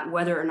look at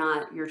whether or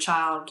not your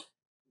child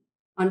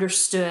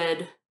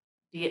understood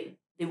the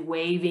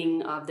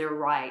waiving of their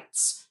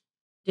rights.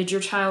 Did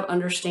your child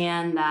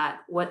understand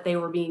that what they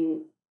were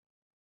being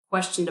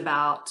questioned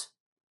about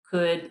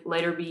could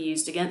later be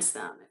used against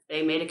them? If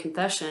they made a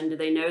confession, did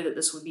they know that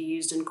this would be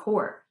used in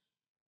court?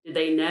 Did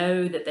they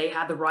know that they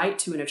had the right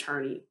to an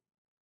attorney?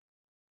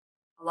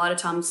 A lot of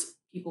times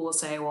people will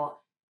say,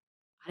 well,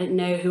 I didn't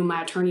know who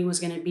my attorney was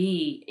going to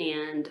be.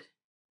 And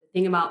the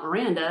thing about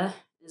Miranda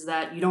is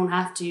that you don't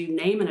have to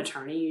name an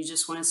attorney. You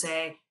just want to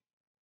say,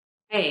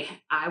 hey,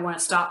 I want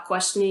to stop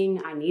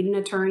questioning. I need an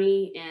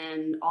attorney,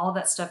 and all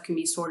that stuff can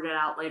be sorted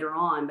out later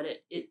on, but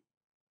it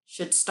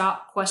should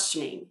stop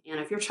questioning. And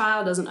if your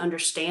child doesn't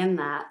understand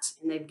that,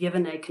 and they've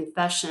given a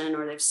confession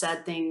or they've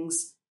said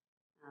things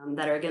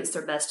that are against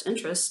their best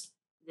interest,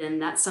 then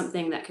that's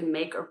something that can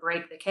make or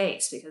break the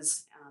case,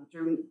 because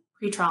through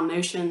pretrial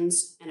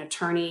motions, an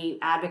attorney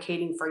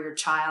advocating for your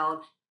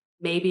child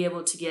may be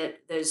able to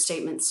get those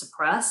statements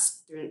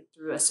suppressed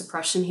through a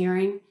suppression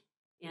hearing.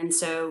 And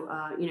so,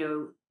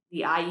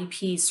 the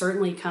IEP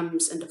certainly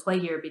comes into play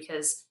here,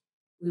 because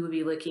we would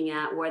be looking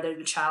at whether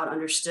the child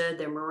understood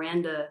their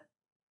Miranda,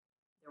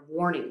 their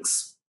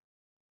warnings.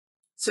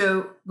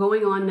 So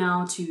going on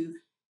now to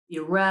the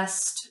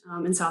arrest,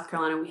 in South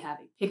Carolina, we have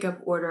a pickup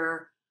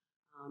order.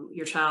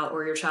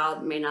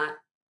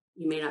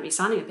 You may not be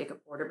signing a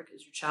pickup order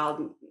because your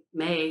child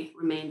may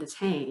remain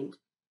detained.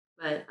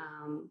 But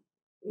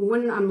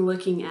when I'm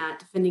looking at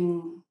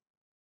defending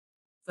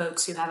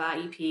folks who have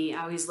IEP,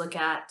 I always look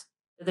at,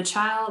 does the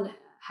child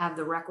have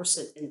the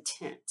requisite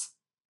intent?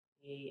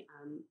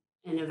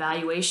 An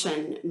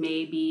evaluation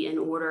may be in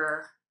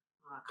order,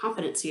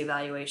 competency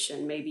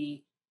evaluation may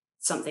be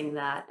something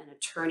that an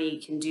attorney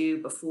can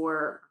do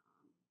before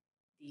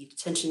the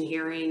detention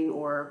hearing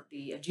or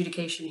the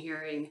adjudication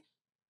hearing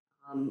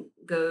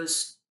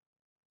goes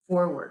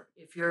forward.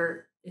 If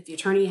the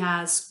attorney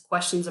has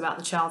questions about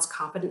the child's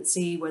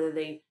competency, whether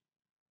they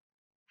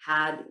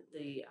had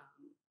the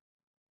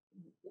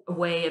a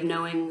way of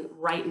knowing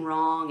right and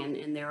wrong,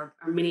 and there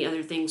are many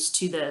other things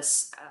to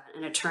this,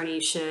 an attorney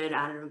should,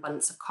 out of an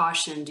abundance of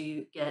caution,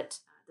 get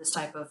this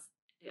type of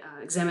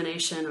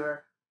examination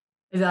or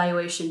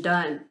evaluation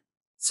done.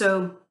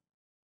 So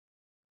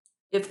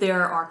if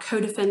there are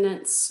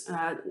co-defendants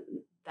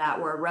that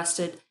were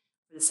arrested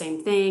for the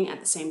same thing at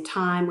the same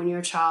time when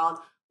your child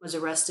was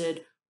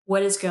arrested,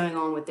 what is going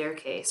on with their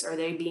case? Are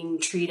they being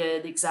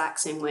treated the exact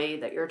same way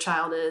that your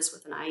child is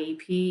with an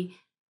IEP?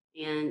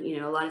 And,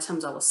 a lot of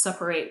times I will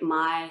separate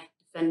my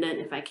defendant,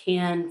 if I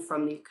can,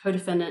 from the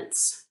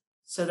co-defendants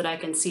so that I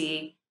can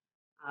see,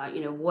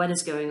 what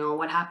is going on,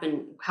 what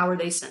happened, how are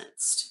they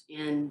sentenced,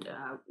 and,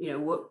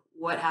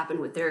 what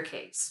happened with their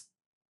case.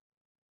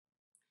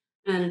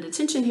 And a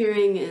detention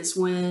hearing is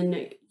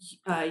when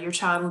your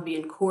child will be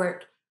in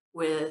court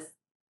with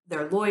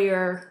their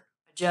lawyer,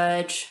 a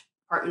judge,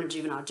 Department of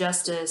Juvenile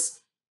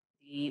Justice,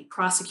 the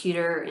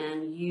prosecutor,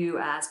 and you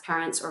as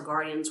parents or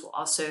guardians will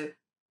also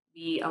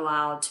be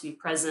allowed to be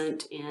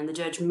present, and the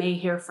judge may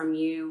hear from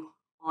you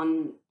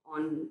on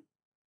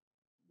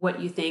what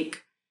you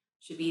think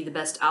should be the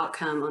best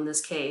outcome on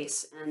this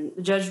case. And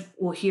the judge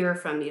will hear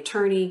from the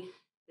attorney,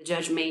 the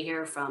judge may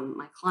hear from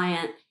my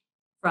client,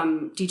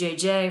 from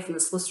DJJ, from the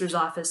solicitor's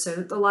office.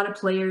 So a lot of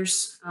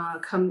players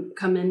come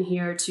in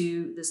here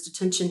to this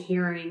detention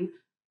hearing.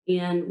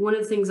 And one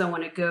of the things I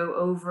want to go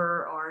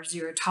over are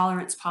zero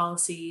tolerance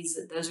policies.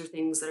 Those are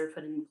things that are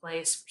put in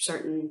place for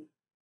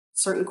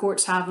certain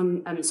courts have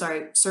them.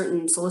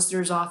 Certain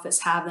solicitors'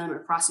 office have them, or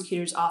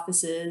prosecutors'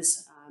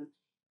 offices.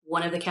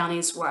 One of the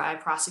counties where I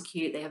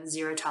prosecute, they have a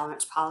zero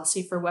tolerance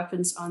policy for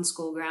weapons on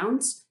school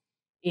grounds.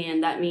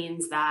 And that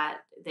means that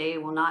they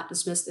will not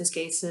dismiss those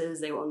cases.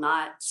 They will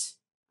not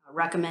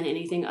recommend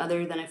anything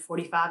other than a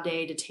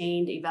 45-day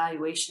detained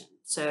evaluation.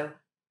 So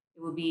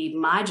it will be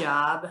my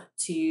job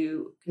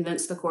to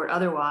convince the court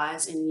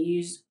otherwise and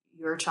use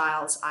your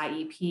child's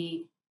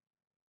IEP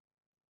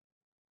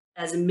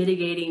as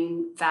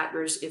mitigating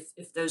factors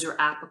if those are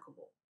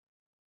applicable.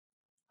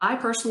 I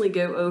personally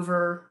go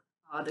over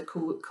the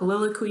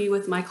colloquy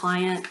with my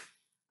client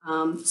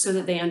so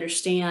that they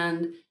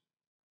understand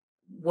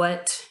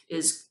what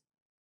is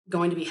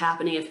going to be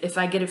happening. If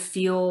I get a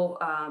feel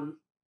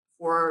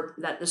for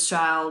that this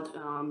child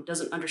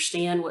doesn't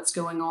understand what's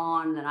going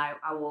on, then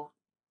I will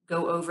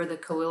go over the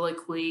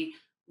colloquy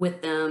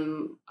with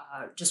them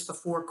just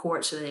before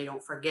court so that they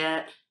don't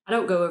forget. I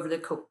don't go over the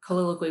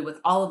colloquy with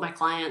all of my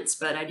clients,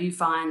 but I do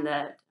find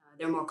that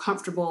they're more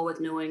comfortable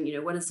with knowing,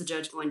 what is the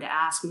judge going to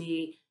ask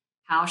me?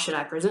 How should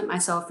I present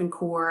myself in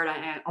court?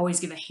 I always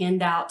give a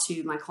handout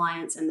to my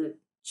clients and the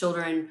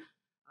children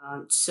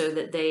so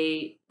that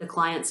the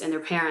clients and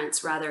their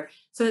parents rather,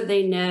 so that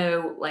they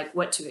know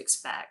what to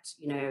expect.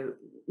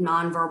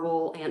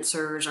 Nonverbal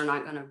answers are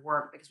not going to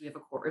work because we have a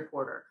court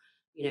reporter.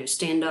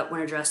 Stand up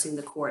when addressing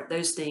the court.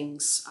 Those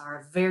things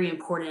are very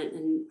important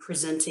in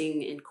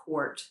presenting in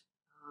court.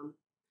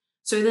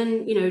 So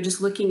then,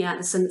 just looking at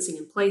the sentencing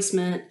and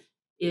placement,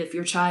 if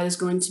your child is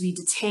going to be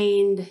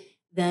detained,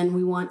 then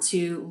we want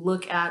to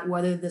look at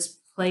whether this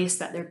place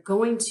that they're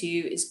going to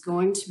is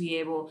going to be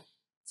able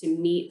to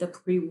meet the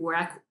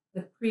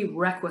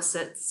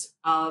prerequisites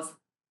of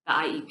the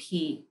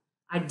IEP.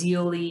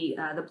 Ideally,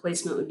 the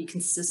placement would be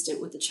consistent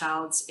with the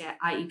child's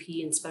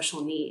IEP and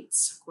special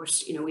needs. Of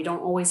course, we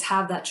don't always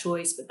have that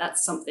choice, but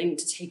that's something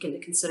to take into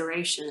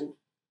consideration.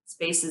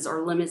 Spaces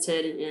are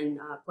limited in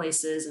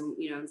places, and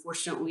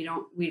unfortunately,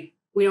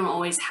 we don't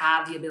always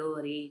have the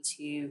ability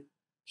to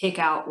pick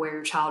out where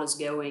your child is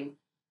going.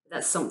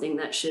 That's something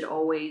that should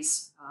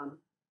always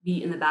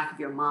be in the back of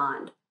your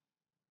mind.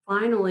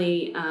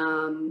 Finally,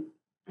 an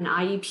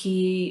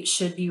IEP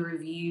should be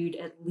reviewed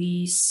at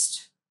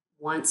least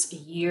once a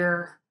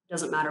year.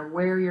 Doesn't matter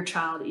where your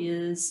child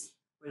is,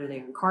 whether they're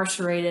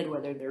incarcerated,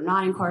 whether they're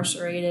not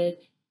incarcerated,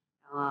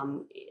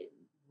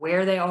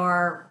 where they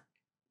are,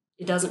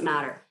 it doesn't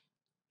matter.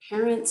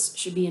 Parents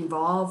should be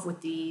involved with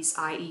these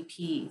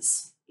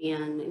IEPs,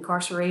 and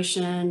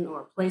incarceration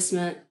or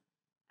placement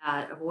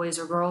at a boys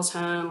or girls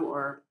home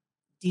or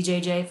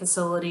DJJ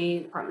facility,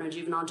 Department of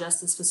Juvenile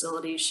Justice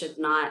facility, should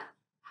not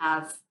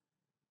have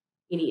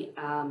any,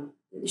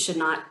 should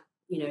not,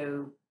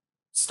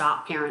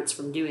 stop parents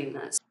from doing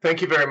this.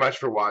 Thank you very much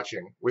for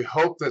watching. We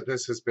hope that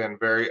this has been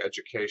very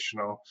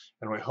educational,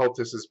 and we hope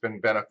this has been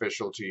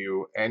beneficial to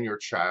you and your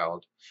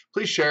child.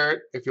 Please share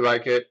it if you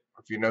like it,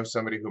 or if you know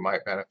somebody who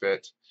might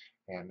benefit.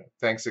 And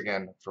thanks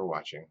again for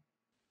watching.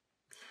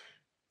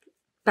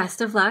 Best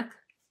of luck.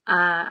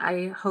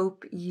 I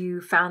hope you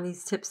found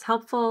these tips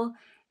helpful,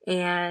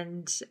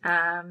 and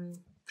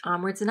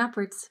onwards and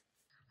upwards.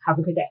 Have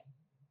a good day.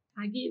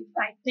 I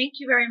thank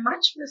you very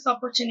much for this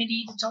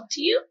opportunity to talk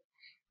to you,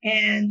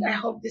 and I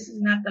hope this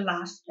is not the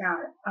last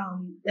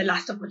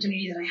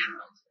opportunity that I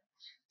have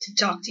to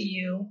talk to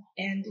you,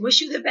 and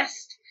wish you the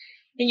best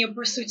in your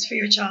pursuits for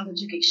your child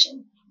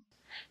education.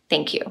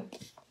 Thank you.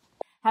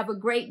 Have a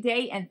great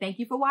day, and thank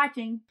you for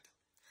watching.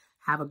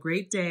 Have a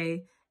great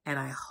day, and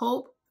I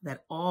hope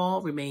that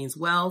all remains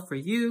well for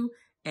you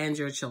and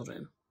your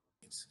children.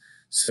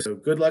 So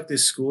good luck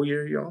this school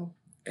year, y'all.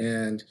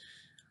 And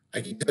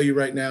I can tell you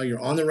right now, you're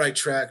on the right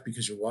track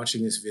because you're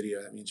watching this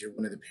video. That means you're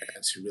one of the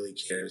parents who really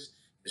cares,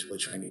 is really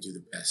trying to do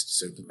the best.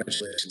 So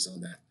congratulations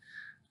on that.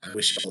 I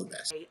wish you all the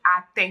best.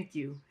 I thank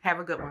you. Have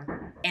a good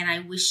one. And I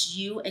wish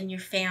you and your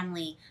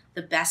family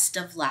the best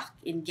of luck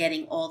in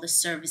getting all the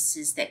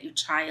services that your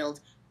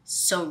child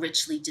so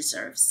richly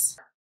deserves.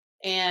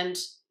 And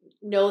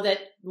know that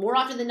more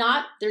often than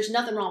not, there's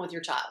nothing wrong with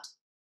your child.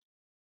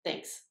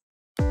 Thanks.